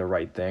doing the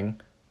right thing.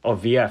 Oh,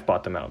 VF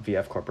bought them out,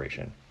 VF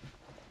Corporation.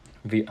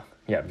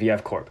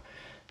 VF Corp.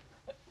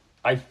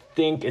 I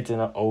think it's in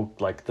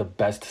like the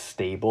best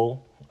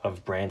stable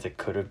of brands it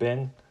could have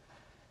been.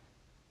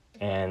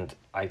 And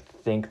I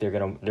think they're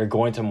going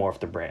to morph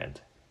the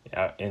brand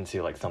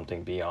into like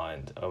something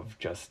beyond of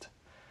just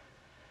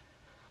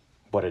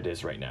what it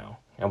is right now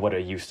and what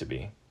it used to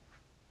be.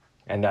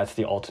 And that's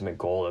the ultimate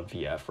goal of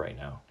VF right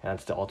now. And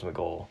that's the ultimate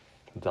goal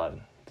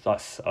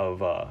thus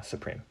of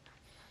Supreme.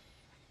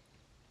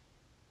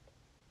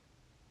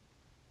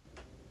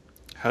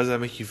 How does that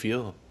make you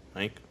feel,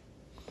 Mike?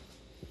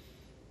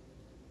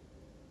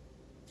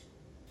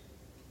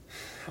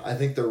 I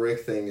think the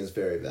Rick thing is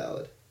very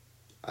valid.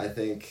 I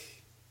think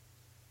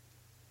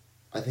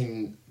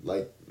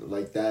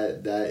like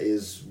that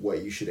is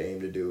what you should aim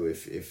to do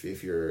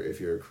if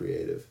you're a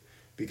creative,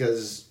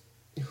 because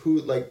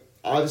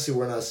obviously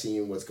we're not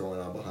seeing what's going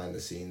on behind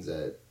the scenes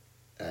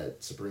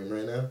at Supreme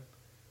right now,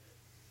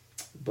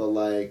 but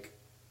like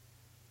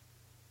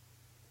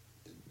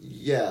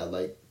yeah,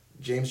 like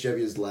James Jebbia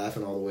is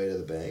laughing all the way to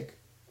the bank,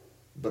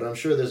 but I'm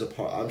sure there's a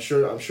part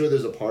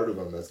there's a part of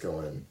him that's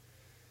going,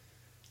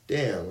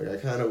 damn, like I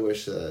kind of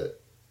wish that,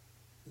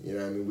 you know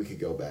what I mean, we could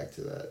go back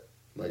to that.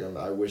 Like,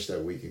 I wish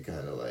that we could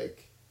kind of,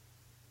 like,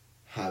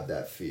 have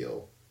that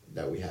feel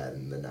that we had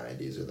in the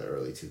 90s or the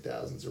early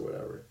 2000s or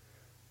whatever.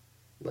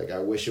 Like, I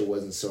wish it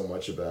wasn't so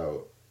much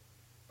about,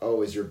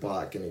 oh, is your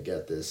bot going to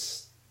get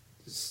this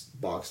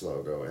box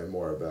logo, and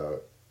more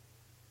about,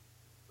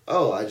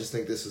 oh, I just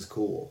think this is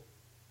cool.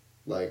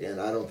 Like, and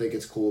I don't think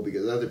it's cool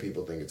because other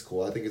people think it's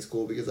cool. I think it's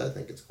cool because I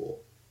think it's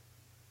cool.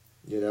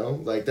 You know?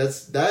 Like,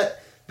 that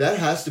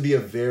has to be a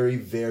very,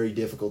 very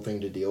difficult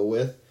thing to deal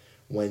with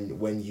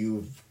when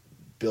you've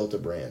built a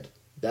brand.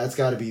 That's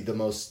got to be the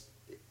most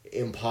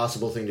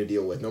impossible thing to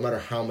deal with, no matter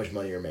how much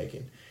money you're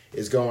making,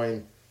 is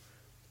going,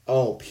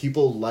 oh,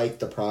 people like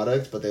the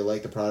product, but they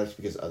like the product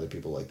because other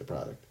people like the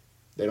product.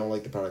 They don't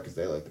like the product because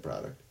they like the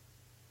product.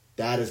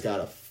 That has got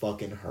to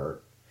fucking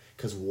hurt.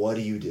 Because what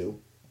do you do?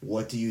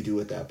 What do you do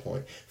at that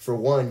point? For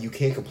one, you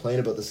can't complain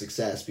about the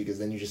success because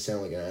then you just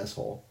sound like an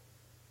asshole.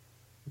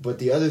 But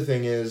the other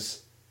thing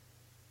is,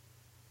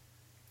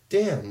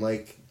 damn,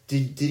 like,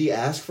 did he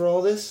ask for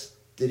all this?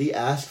 Did he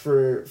ask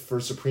for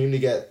Supreme to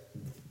get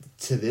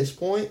to this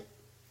point?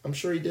 I'm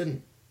sure he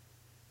didn't.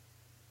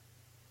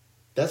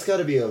 That's got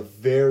to be a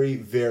very,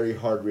 very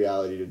hard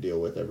reality to deal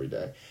with every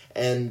day.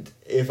 And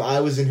if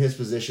I was in his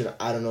position,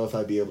 I don't know if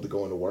I'd be able to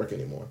go into work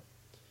anymore.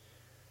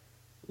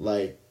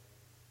 Like,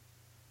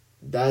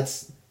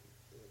 that's...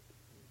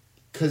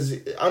 Because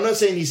I'm not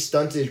saying he's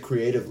stunted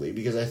creatively,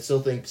 because I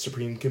still think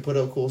Supreme can put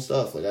out cool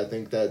stuff. Like, I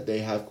think that they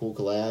have cool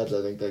collabs.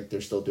 I think that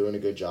they're still doing a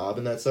good job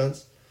in that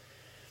sense.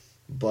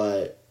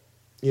 But,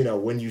 you know,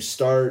 when you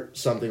start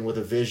something with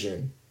a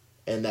vision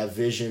and that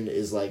vision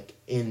is like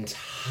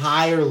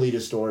entirely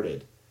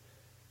distorted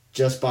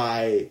just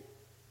by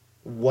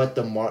what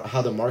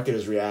how the market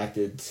has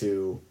reacted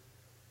to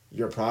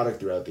your product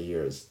throughout the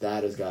years,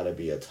 that has got to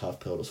be a tough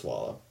pill to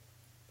swallow.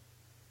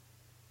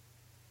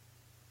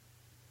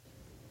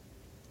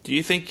 Do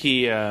you think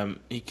he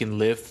can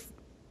live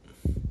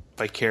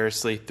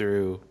vicariously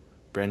through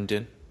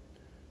Brendan,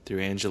 through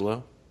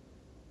Angelo?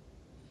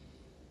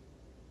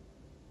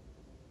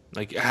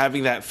 Like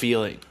having that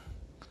feeling.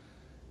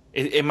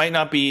 It might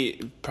not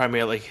be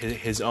primarily like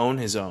his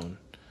own,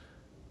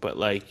 but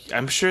like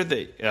I'm sure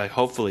that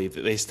hopefully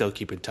that they still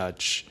keep in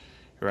touch,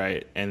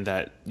 right? And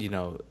that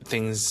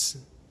things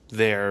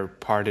there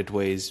parted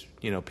ways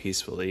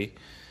peacefully.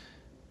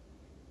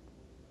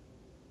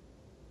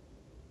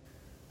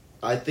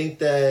 I think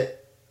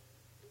that,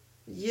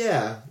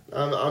 yeah,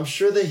 I'm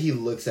sure that he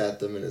looks at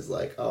them and is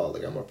like, oh,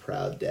 like I'm a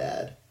proud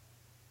dad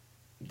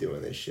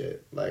doing this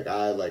shit.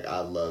 I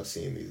love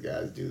seeing these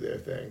guys do their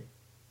thing.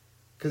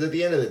 Because at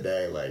the end of the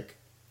day, like,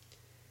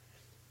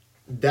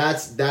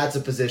 that's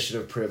a position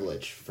of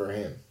privilege for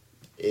him,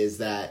 is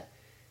that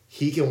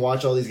he can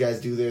watch all these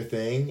guys do their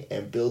thing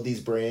and build these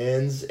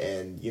brands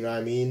and, you know what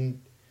I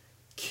mean,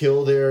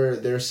 kill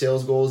their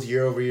sales goals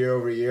year over year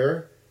over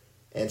year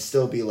and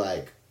still be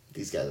like,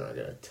 these guys aren't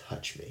going to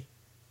touch me.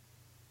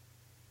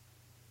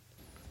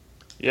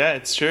 Yeah,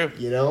 it's true.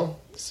 You know?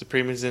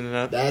 Supreme is in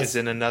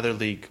another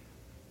league.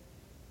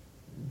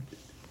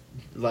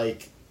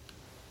 Like,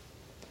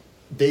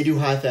 they do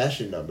high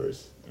fashion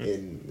numbers. You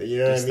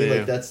know what I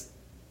mean? Like,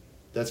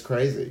 that's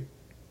crazy.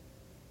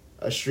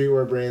 A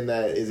streetwear brand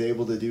that is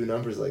able to do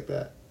numbers like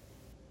that.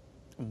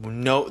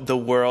 No, the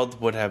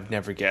world would have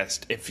never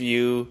guessed. If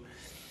you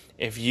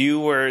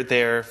were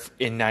there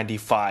in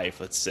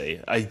 95, let's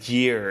say, a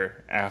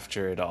year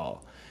after it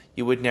all,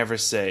 you would never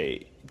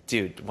say,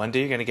 dude, one day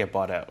you're going to get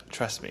bought out.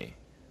 Trust me.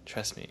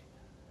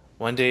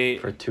 One day.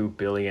 For $2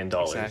 billion.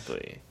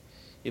 Exactly.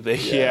 You'd be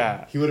like,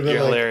 yeah. He would have been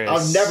like, hilarious.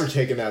 I'm never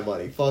taking that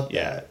money. Fuck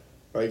that.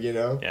 Like, you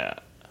know? Yeah.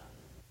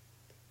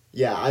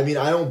 Yeah, I mean,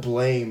 I don't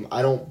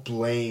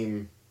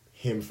blame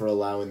him for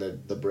allowing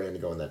the brand to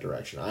go in that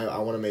direction. I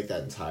want to make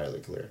that entirely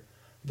clear.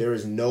 There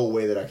is no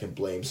way that I can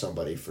blame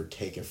somebody for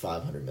taking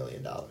 $500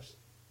 million.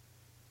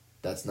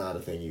 That's not a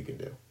thing you can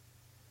do.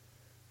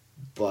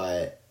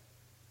 But,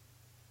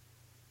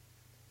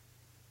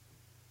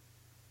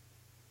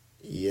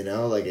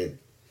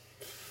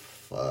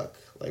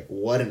 like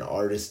what an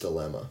artist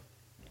dilemma.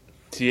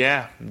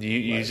 Yeah,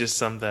 you just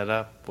summed that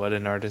up. What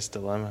an artist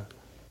dilemma.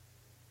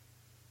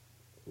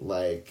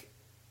 Like,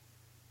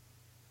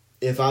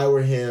 if I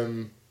were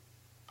him,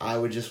 I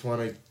would just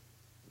want to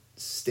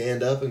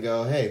stand up and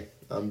go, hey,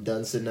 I'm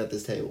done sitting at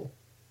this table.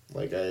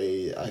 Like,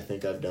 I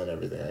think I've done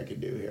everything I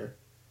could do here.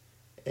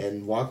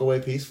 And walk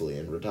away peacefully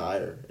and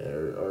retire.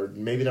 Or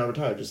maybe not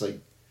retire, just like...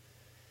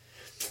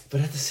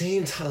 But at the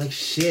same time, like,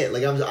 shit.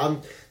 Like,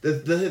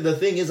 the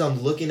thing is,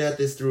 I'm looking at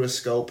this through a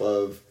scope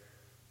of...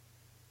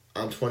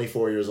 I'm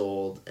 24 years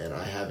old, and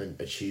I haven't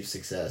achieved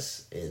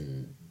success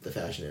in the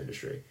fashion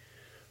industry.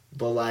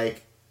 But,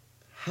 like,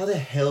 how the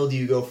hell do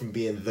you go from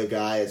being the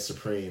guy at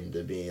Supreme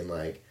to being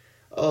like...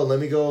 oh, let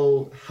me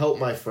go help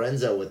my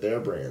friends out with their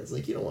brands.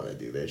 Like, you don't want to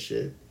do that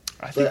shit.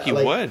 I think you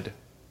would.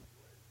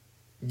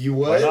 You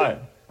would? Why not?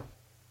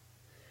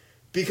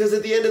 Because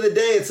at the end of the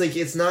day, it's like,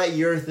 it's not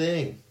your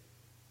thing.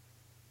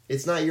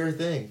 It's not your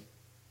thing.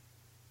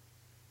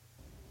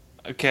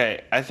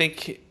 Okay, I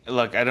think,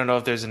 look, I don't know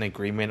if there's an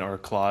agreement or a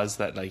clause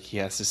that, like, he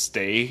has to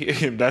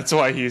stay. That's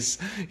why he's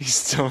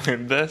still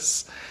in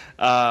this.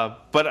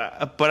 But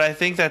I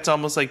think that's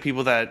almost like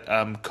people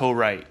that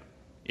co-write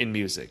in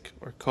music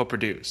or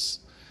co-produce.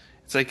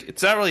 It's like,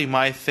 it's not really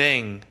my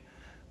thing,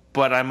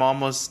 but I'm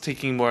almost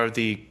taking more of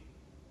the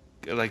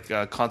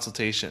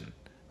consultation,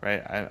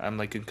 right? I'm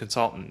like a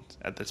consultant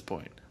at this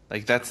point.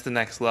 Like, that's the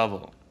next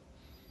level.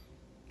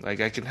 Like,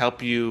 I can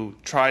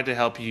try to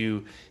help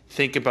you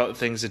think about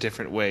things a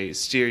different way,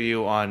 steer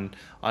you on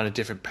a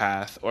different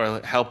path,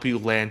 or help you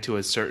land to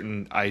a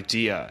certain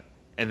idea,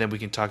 and then we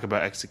can talk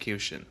about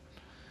execution.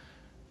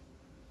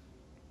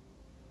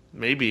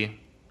 Maybe.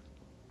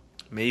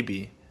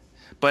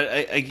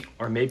 But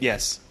or maybe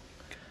yes.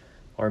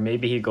 Or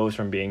maybe he goes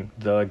from being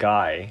the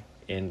guy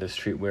in the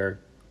streetwear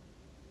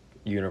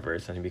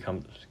universe and he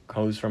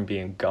goes from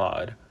being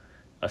God,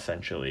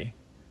 essentially,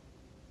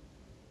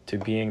 to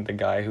being the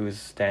guy who's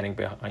standing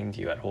behind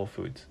you at Whole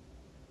Foods.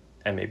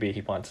 And maybe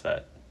he wants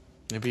that.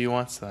 Maybe he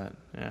wants that,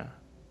 yeah.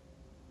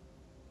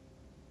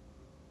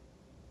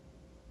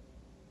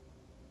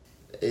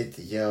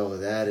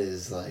 That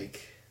is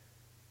like...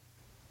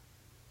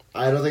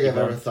 I don't think I've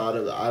ever thought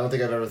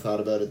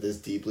about it this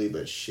deeply,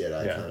 but shit,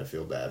 I kind of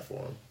feel bad for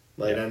him.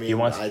 Like, I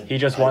mean, he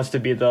just wants to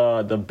be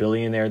the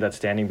billionaire that's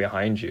standing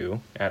behind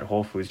you at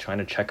Whole Foods trying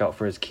to check out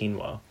for his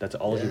quinoa. That's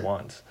all he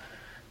wants.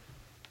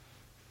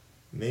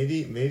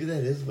 Maybe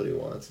that is what he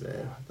wants,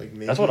 man. Like,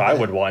 maybe that's what I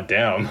would want.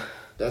 Damn.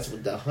 That's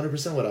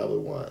 100% what I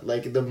would want.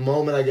 Like, the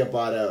moment I get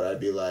bought out, I'd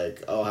be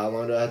like, oh, how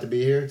long do I have to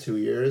be here? 2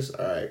 years?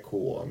 All right,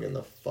 cool. I'm getting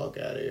the fuck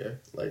out of here.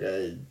 Like,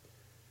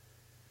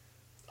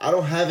 I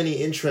don't have any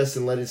interest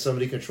in letting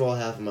somebody control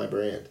half of my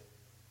brand.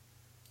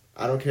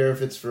 I don't care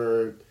if it's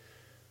for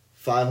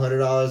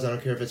 $500. I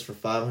don't care if it's for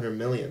 500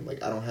 million.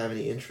 Like, I don't have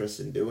any interest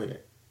in doing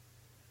it.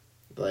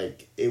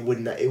 Like, it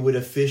would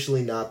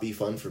officially not be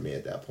fun for me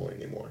at that point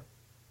anymore.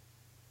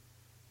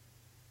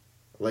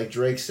 Like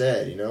Drake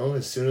said, you know,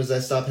 as soon as I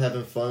stopped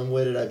having fun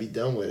with it, I'd be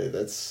done with it.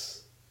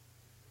 That's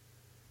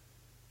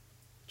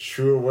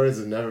truer words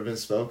have never been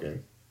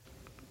spoken.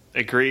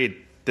 Agreed.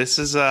 This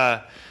is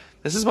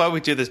why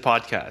we do this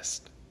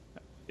podcast.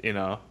 You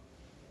know,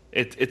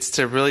 it's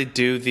to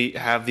really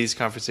have these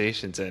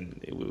conversations,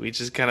 and we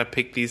just kind of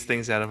pick these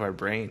things out of our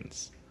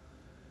brains.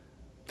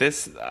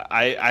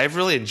 I've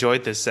really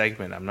enjoyed this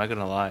segment. I'm not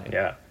gonna lie.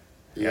 Yeah.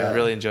 I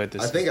really enjoyed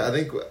this. I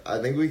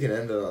think we can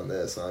end it on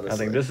this. Honestly, I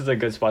think this is a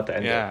good spot to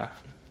end it. Yeah,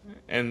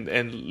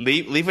 and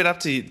leave it up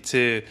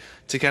to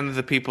kind of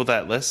the people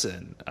that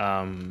listen.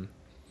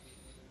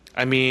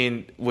 I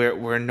mean,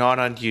 we're not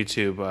on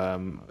YouTube,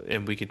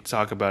 and we could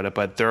talk about it,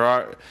 but there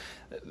are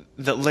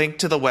the link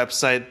to the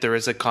website. There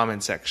is a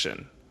comment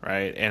section,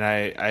 right? And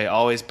I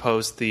always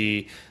post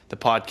the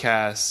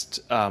podcast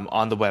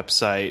on the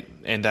website,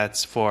 and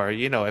that's for,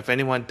 you know, if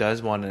anyone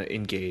does want to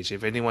engage,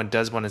 if anyone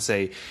does want to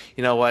say,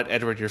 you know what,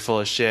 Edward, you're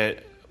full of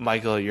shit.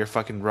 Michael, you're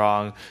fucking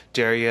wrong.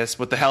 Darius,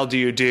 what the hell do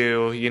you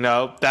do? You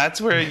know, that's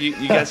where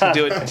you guys can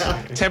do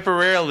it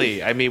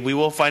temporarily. I mean, we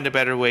will find a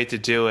better way to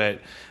do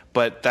it,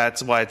 but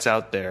that's why it's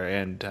out there.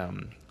 And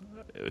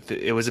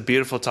it was a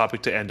beautiful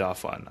topic to end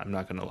off on. I'm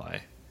not gonna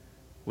lie.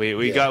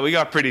 We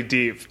got pretty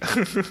deep.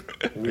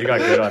 We got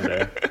good on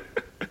there.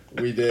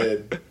 We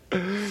did.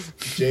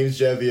 James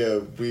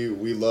Jebbia,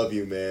 we love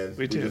you, man.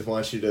 We do. Just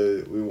want you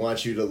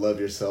to love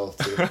yourself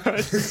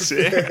too.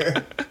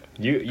 Sick.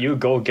 You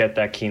go get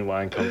that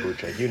quinoa and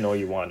kombucha. You know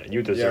you want it.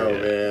 You deserve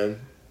it.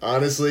 Man.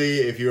 Honestly,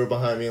 if you were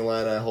behind me in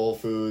line at Whole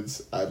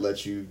Foods, I'd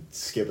let you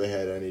skip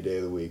ahead any day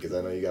of the week because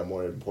I know you got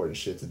more important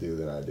shit to do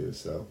than I do.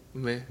 So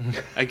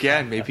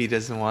Again, maybe he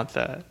doesn't want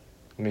that.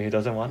 Maybe he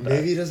doesn't want that.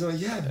 Maybe he doesn't.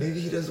 Yeah, maybe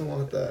he doesn't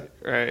want that.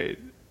 Right.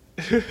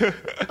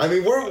 I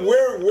mean, we're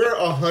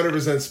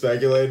 100%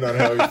 speculating on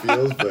how he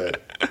feels,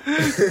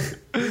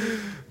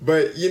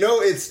 but you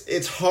know,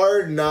 it's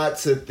hard not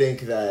to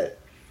think that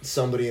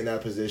somebody in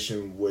that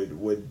position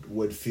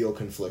would feel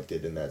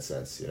conflicted in that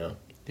sense, you know?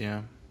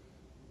 Yeah.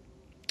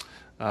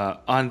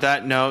 On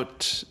that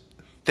note,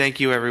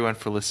 thank you everyone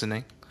for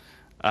listening.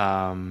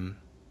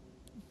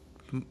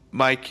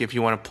 Mike, if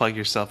you want to plug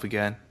yourself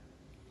again.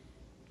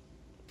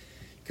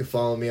 You can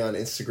follow me on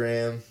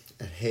Instagram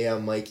at Hey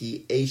I'm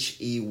Mikey,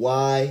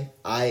 HeyI'mMikey.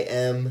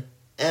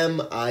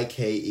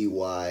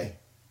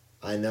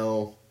 I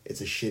know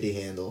it's a shitty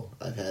handle.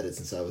 I've had it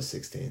since I was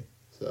 16,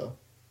 so.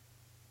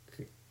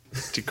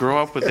 To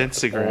grow up with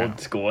Instagram. Old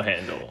school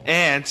handle.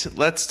 And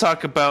let's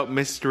talk about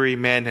Mystery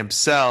Man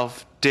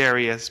himself.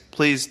 Darius,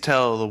 please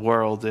tell the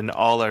world and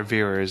all our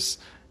viewers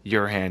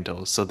your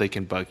handle so they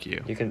can bug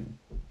you. You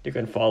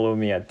can follow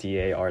me at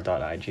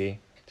dar.ig.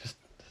 Just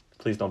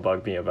please don't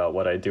bug me about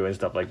what I do and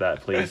stuff like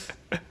that, please.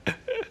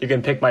 You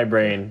can pick my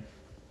brain.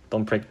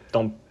 Don't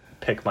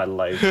pick my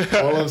life.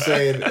 All I'm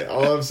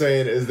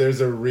saying is there's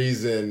a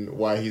reason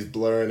why he's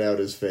blurring out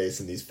his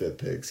face in these fit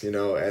pics, you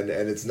know, and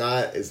it's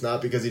not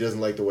because he doesn't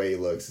like the way he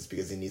looks, it's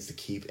because he needs to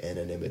keep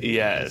anonymity.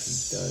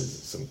 Yes. He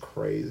does some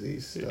crazy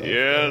stuff.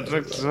 Yeah,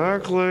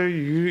 exactly.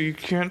 You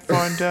can't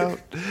find out.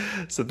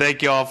 So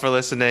thank you all for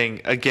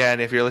listening. Again,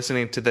 if you're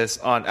listening to this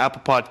on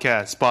Apple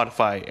Podcasts,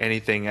 Spotify,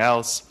 anything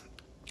else,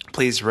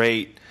 please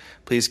rate,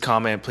 please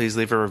comment, please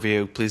leave a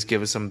review, please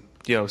give us some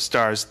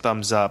stars,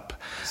 thumbs up.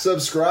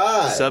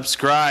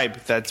 Subscribe.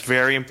 That's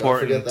very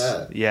important. Don't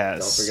forget that.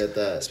 Yes. Don't forget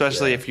that.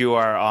 Especially if you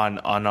are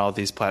on all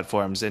these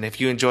platforms. And if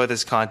you enjoy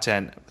this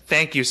content,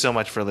 thank you so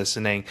much for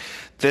listening.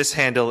 This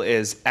handle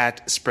is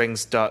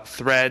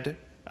 @springs.thread.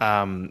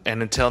 And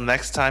until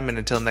next time and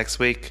until next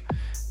week,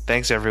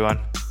 thanks everyone.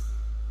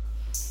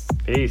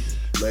 Peace.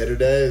 Later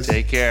days.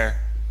 Take care.